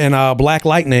in Black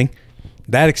Lightning.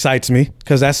 That excites me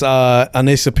because that's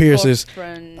Anissa Pierce's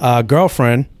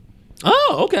girlfriend.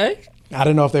 Oh, okay. I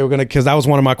didn't know if they were going to, because that was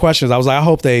one of my questions. I was like, I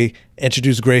hope they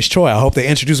introduce Grace Choi.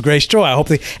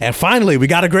 And finally, we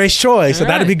got a Grace Choi. So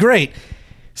that'd be great.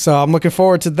 So I'm looking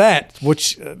forward to that,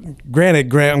 which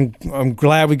granted, I'm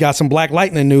glad we got some Black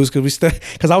Lightning news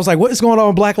because I was like, what is going on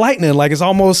with Black Lightning? Like it's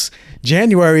almost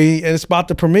January and it's about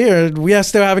to premiere. We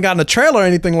still haven't gotten a trailer or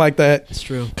anything like that. It's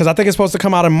true. Because I think it's supposed to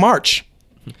come out in March.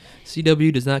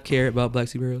 CW does not care about black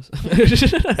superheroes.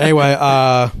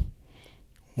 Anyway,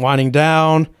 winding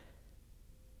down.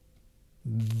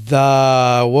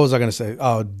 What was I going to say?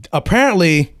 Oh,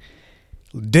 apparently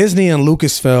Disney and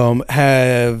Lucasfilm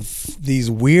have these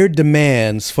weird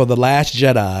demands for The Last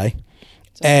Jedi,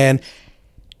 and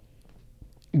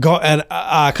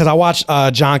because I watched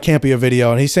John Campea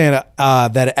video, and he's saying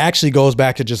that it actually goes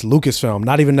back to just Lucasfilm,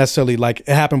 not even necessarily like it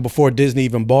happened before Disney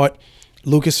even bought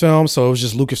Lucasfilm, so it was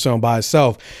just Lucasfilm by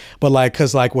itself. But like,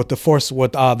 cause like with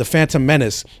the Phantom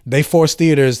Menace, they force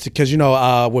theaters to, cause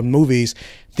with movies,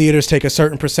 theaters take a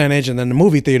certain percentage, and then the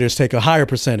movie theaters take a higher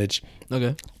percentage.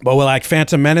 Okay. But with like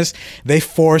Phantom Menace, they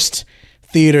forced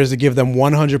theaters to give them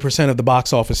 100% of the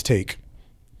box office take.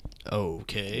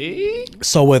 Okay.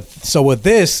 So with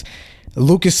this,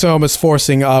 Lucasfilm is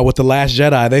forcing with The Last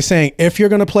Jedi. They're saying if you're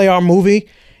gonna play our movie,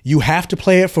 you have to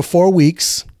play it for 4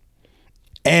 weeks,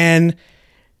 and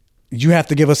you have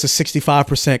to give us a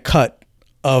 65% cut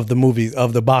of the movie,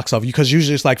 of the box office, because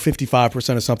usually it's like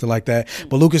 55% or something like that.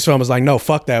 But Lucasfilm is like, no,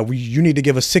 fuck that. You need to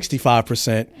give us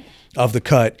 65% of the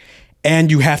cut, and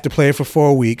you have to play it for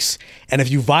 4 weeks. And if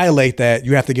you violate that,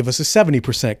 you have to give us a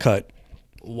 70% cut.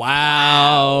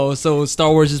 Wow. So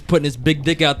Star Wars is putting its big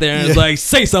dick out there and it's like,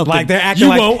 say something. Like they're acting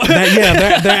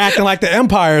they're acting like the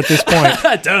Empire at this point.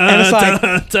 And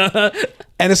it's like,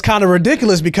 and it's kind of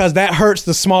ridiculous because that hurts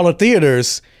the smaller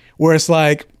theaters where it's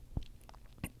like,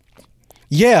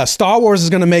 yeah, Star Wars is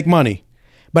going to make money.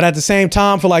 But at the same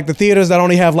time, for like the theaters that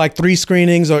only have like 3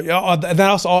 screenings, or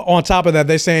that's on top of that,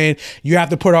 they're saying you have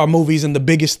to put our movies in the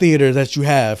biggest theater that you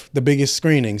have, the biggest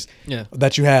screenings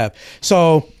that you have.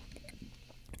 So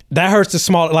that hurts the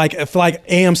small, like if like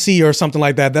AMC or something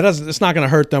like that. It's not going to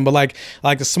hurt them. But like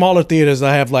the smaller theaters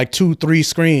that have like 2-3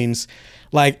 screens,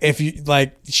 Like if you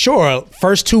like, sure,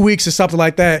 first 2 weeks or something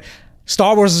like that,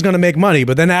 Star Wars is going to make money,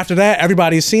 but then after that,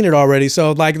 everybody's seen it already.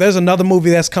 So like, there's another movie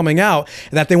that's coming out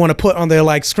that they want to put on their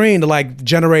like screen to like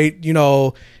generate,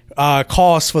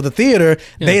 costs for the theater.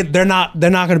 Yeah. They're not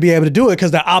going to be able to do it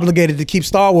because they're obligated to keep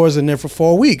Star Wars in there for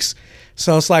 4 weeks.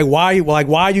 So it's like, why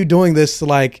are you doing this? To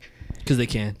like, because they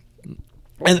can.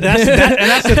 And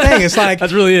that's the thing. It's like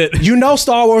that's really it.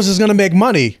 Star Wars is going to make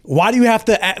money. Why do you have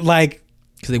to act like?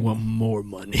 Because they want more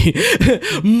money.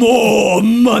 More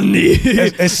money.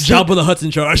 It's Jabba the Hutt's in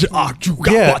charge.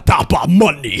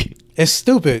 Money. It's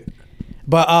stupid.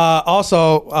 But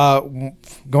also,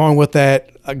 going with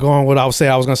what I was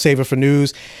saying, I was going to save it for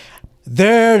news.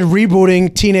 They're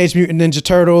rebooting Teenage Mutant Ninja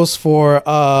Turtles for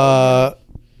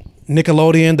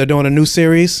Nickelodeon. They're doing a new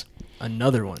series.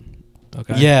 Another one.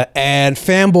 Okay. Yeah, and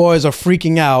fanboys are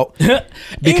freaking out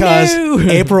because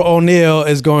April O'Neil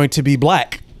is going to be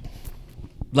black.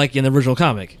 Like in the original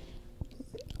comic.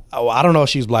 Oh, I don't know if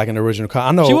she's black in the original comic.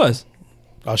 I know she was.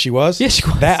 Oh, she was? Yeah, she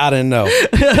was. That I didn't know.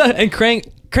 And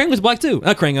Krang was black too.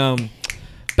 Not Krang,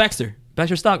 Baxter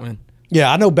Stockman.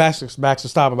 Yeah, I know Baxter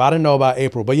Stockman, but I didn't know about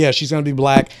April. But yeah, she's gonna be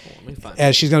black,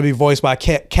 and she's gonna be voiced by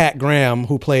Kat Graham,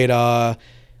 who played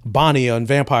Bonnie on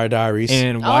Vampire Diaries.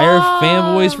 And why are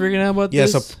fanboys freaking out about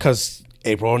this? Yes, because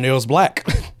April O'Neil's black.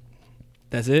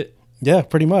 That's it. Yeah,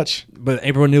 pretty much. But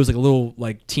April O'Neil was like a little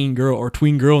like teen girl or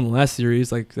tween girl in the last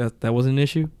series. Like that wasn't an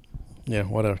issue. Yeah,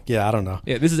 whatever. Yeah, I don't know.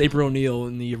 Yeah, this is April O'Neil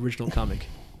in the original comic.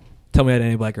 Tell me that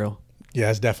ain't a black girl. Yeah,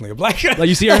 it's definitely a black girl. Like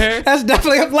you see her hair? That's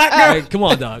definitely a black girl. Like, come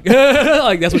on, dog.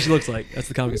 Like that's what she looks like. That's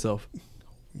the comic itself.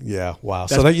 Yeah. Wow.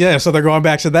 So they're going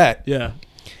back to that. Yeah.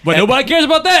 But nobody cares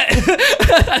about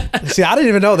that. See, I didn't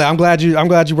even know that. I'm glad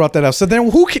you brought that up. So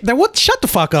then what? Shut the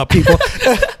fuck up, people.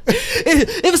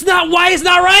 If it's not white, it's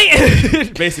not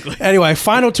right. Basically. Anyway,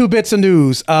 final 2 bits of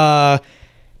news.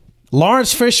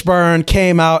 Lawrence Fishburne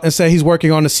came out and said he's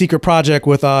working on a secret project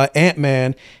with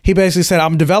Ant-Man. He basically said,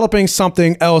 I'm developing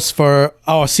something else for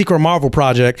a secret Marvel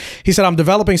project. He said, I'm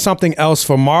developing something else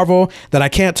for Marvel that I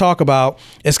can't talk about.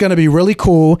 It's going to be really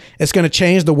cool. It's going to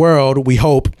change the world, we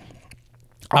hope.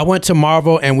 I went to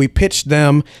Marvel and we pitched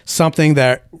them something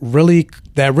that really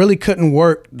couldn't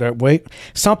work.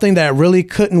 Something that really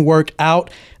couldn't work out.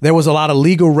 There was a lot of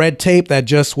legal red tape that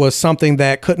just was something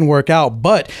that couldn't work out.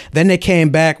 But then they came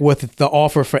back with the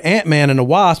offer for Ant-Man and the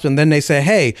Wasp, and then they said,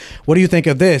 "Hey, what do you think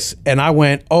of this?" And I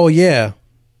went, "Oh yeah,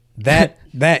 that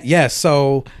yes."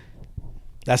 So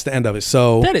that's the end of it.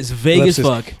 So that is vague as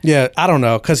fuck. Yeah, I don't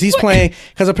know because he's playing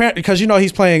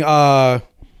he's playing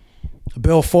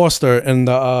Bill Foster in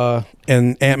the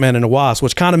in Ant-Man and the Wasp,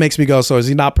 which kind of makes me go, so is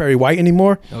he not Perry White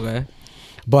anymore? Okay.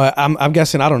 But I'm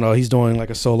guessing, I don't know, he's doing like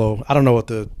a solo, I don't know what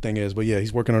the thing is, but yeah,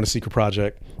 he's working on a secret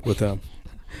project with them.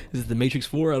 Is it the Matrix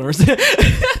 4? I don't understand.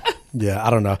 Yeah, I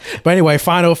don't know. But anyway,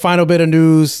 final bit of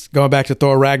news, going back to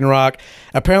Thor Ragnarok.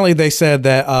 Apparently they said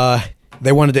that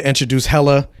they wanted to introduce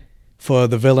Hela for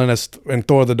the villain in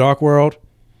Thor the Dark World.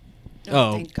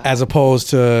 Oh. As opposed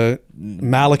to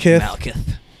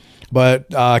Malekith. But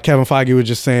Kevin Feige was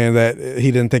just saying that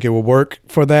he didn't think it would work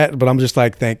for that. But I'm just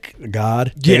like, thank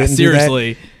God. Yeah,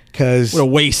 seriously. Because what a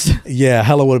waste. Yeah,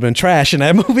 Hela would have been trash in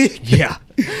that movie. Yeah.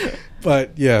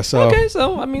 But yeah, so. Okay,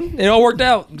 so, I mean, it all worked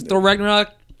out. Thor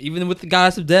Ragnarok, even with the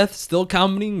Goddess of Death, still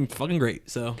comedy and fucking great.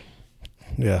 So.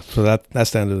 Yeah, so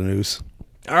that's the end of the news.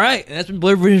 All right, and that's been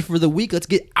Blurred Vision for the week. Let's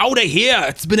get out of here.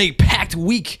 It's been a packed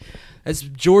week. That's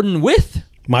Jordan with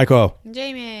Michael.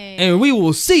 Jamie. And we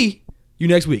will see you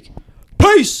next week.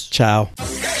 Peace. Ciao.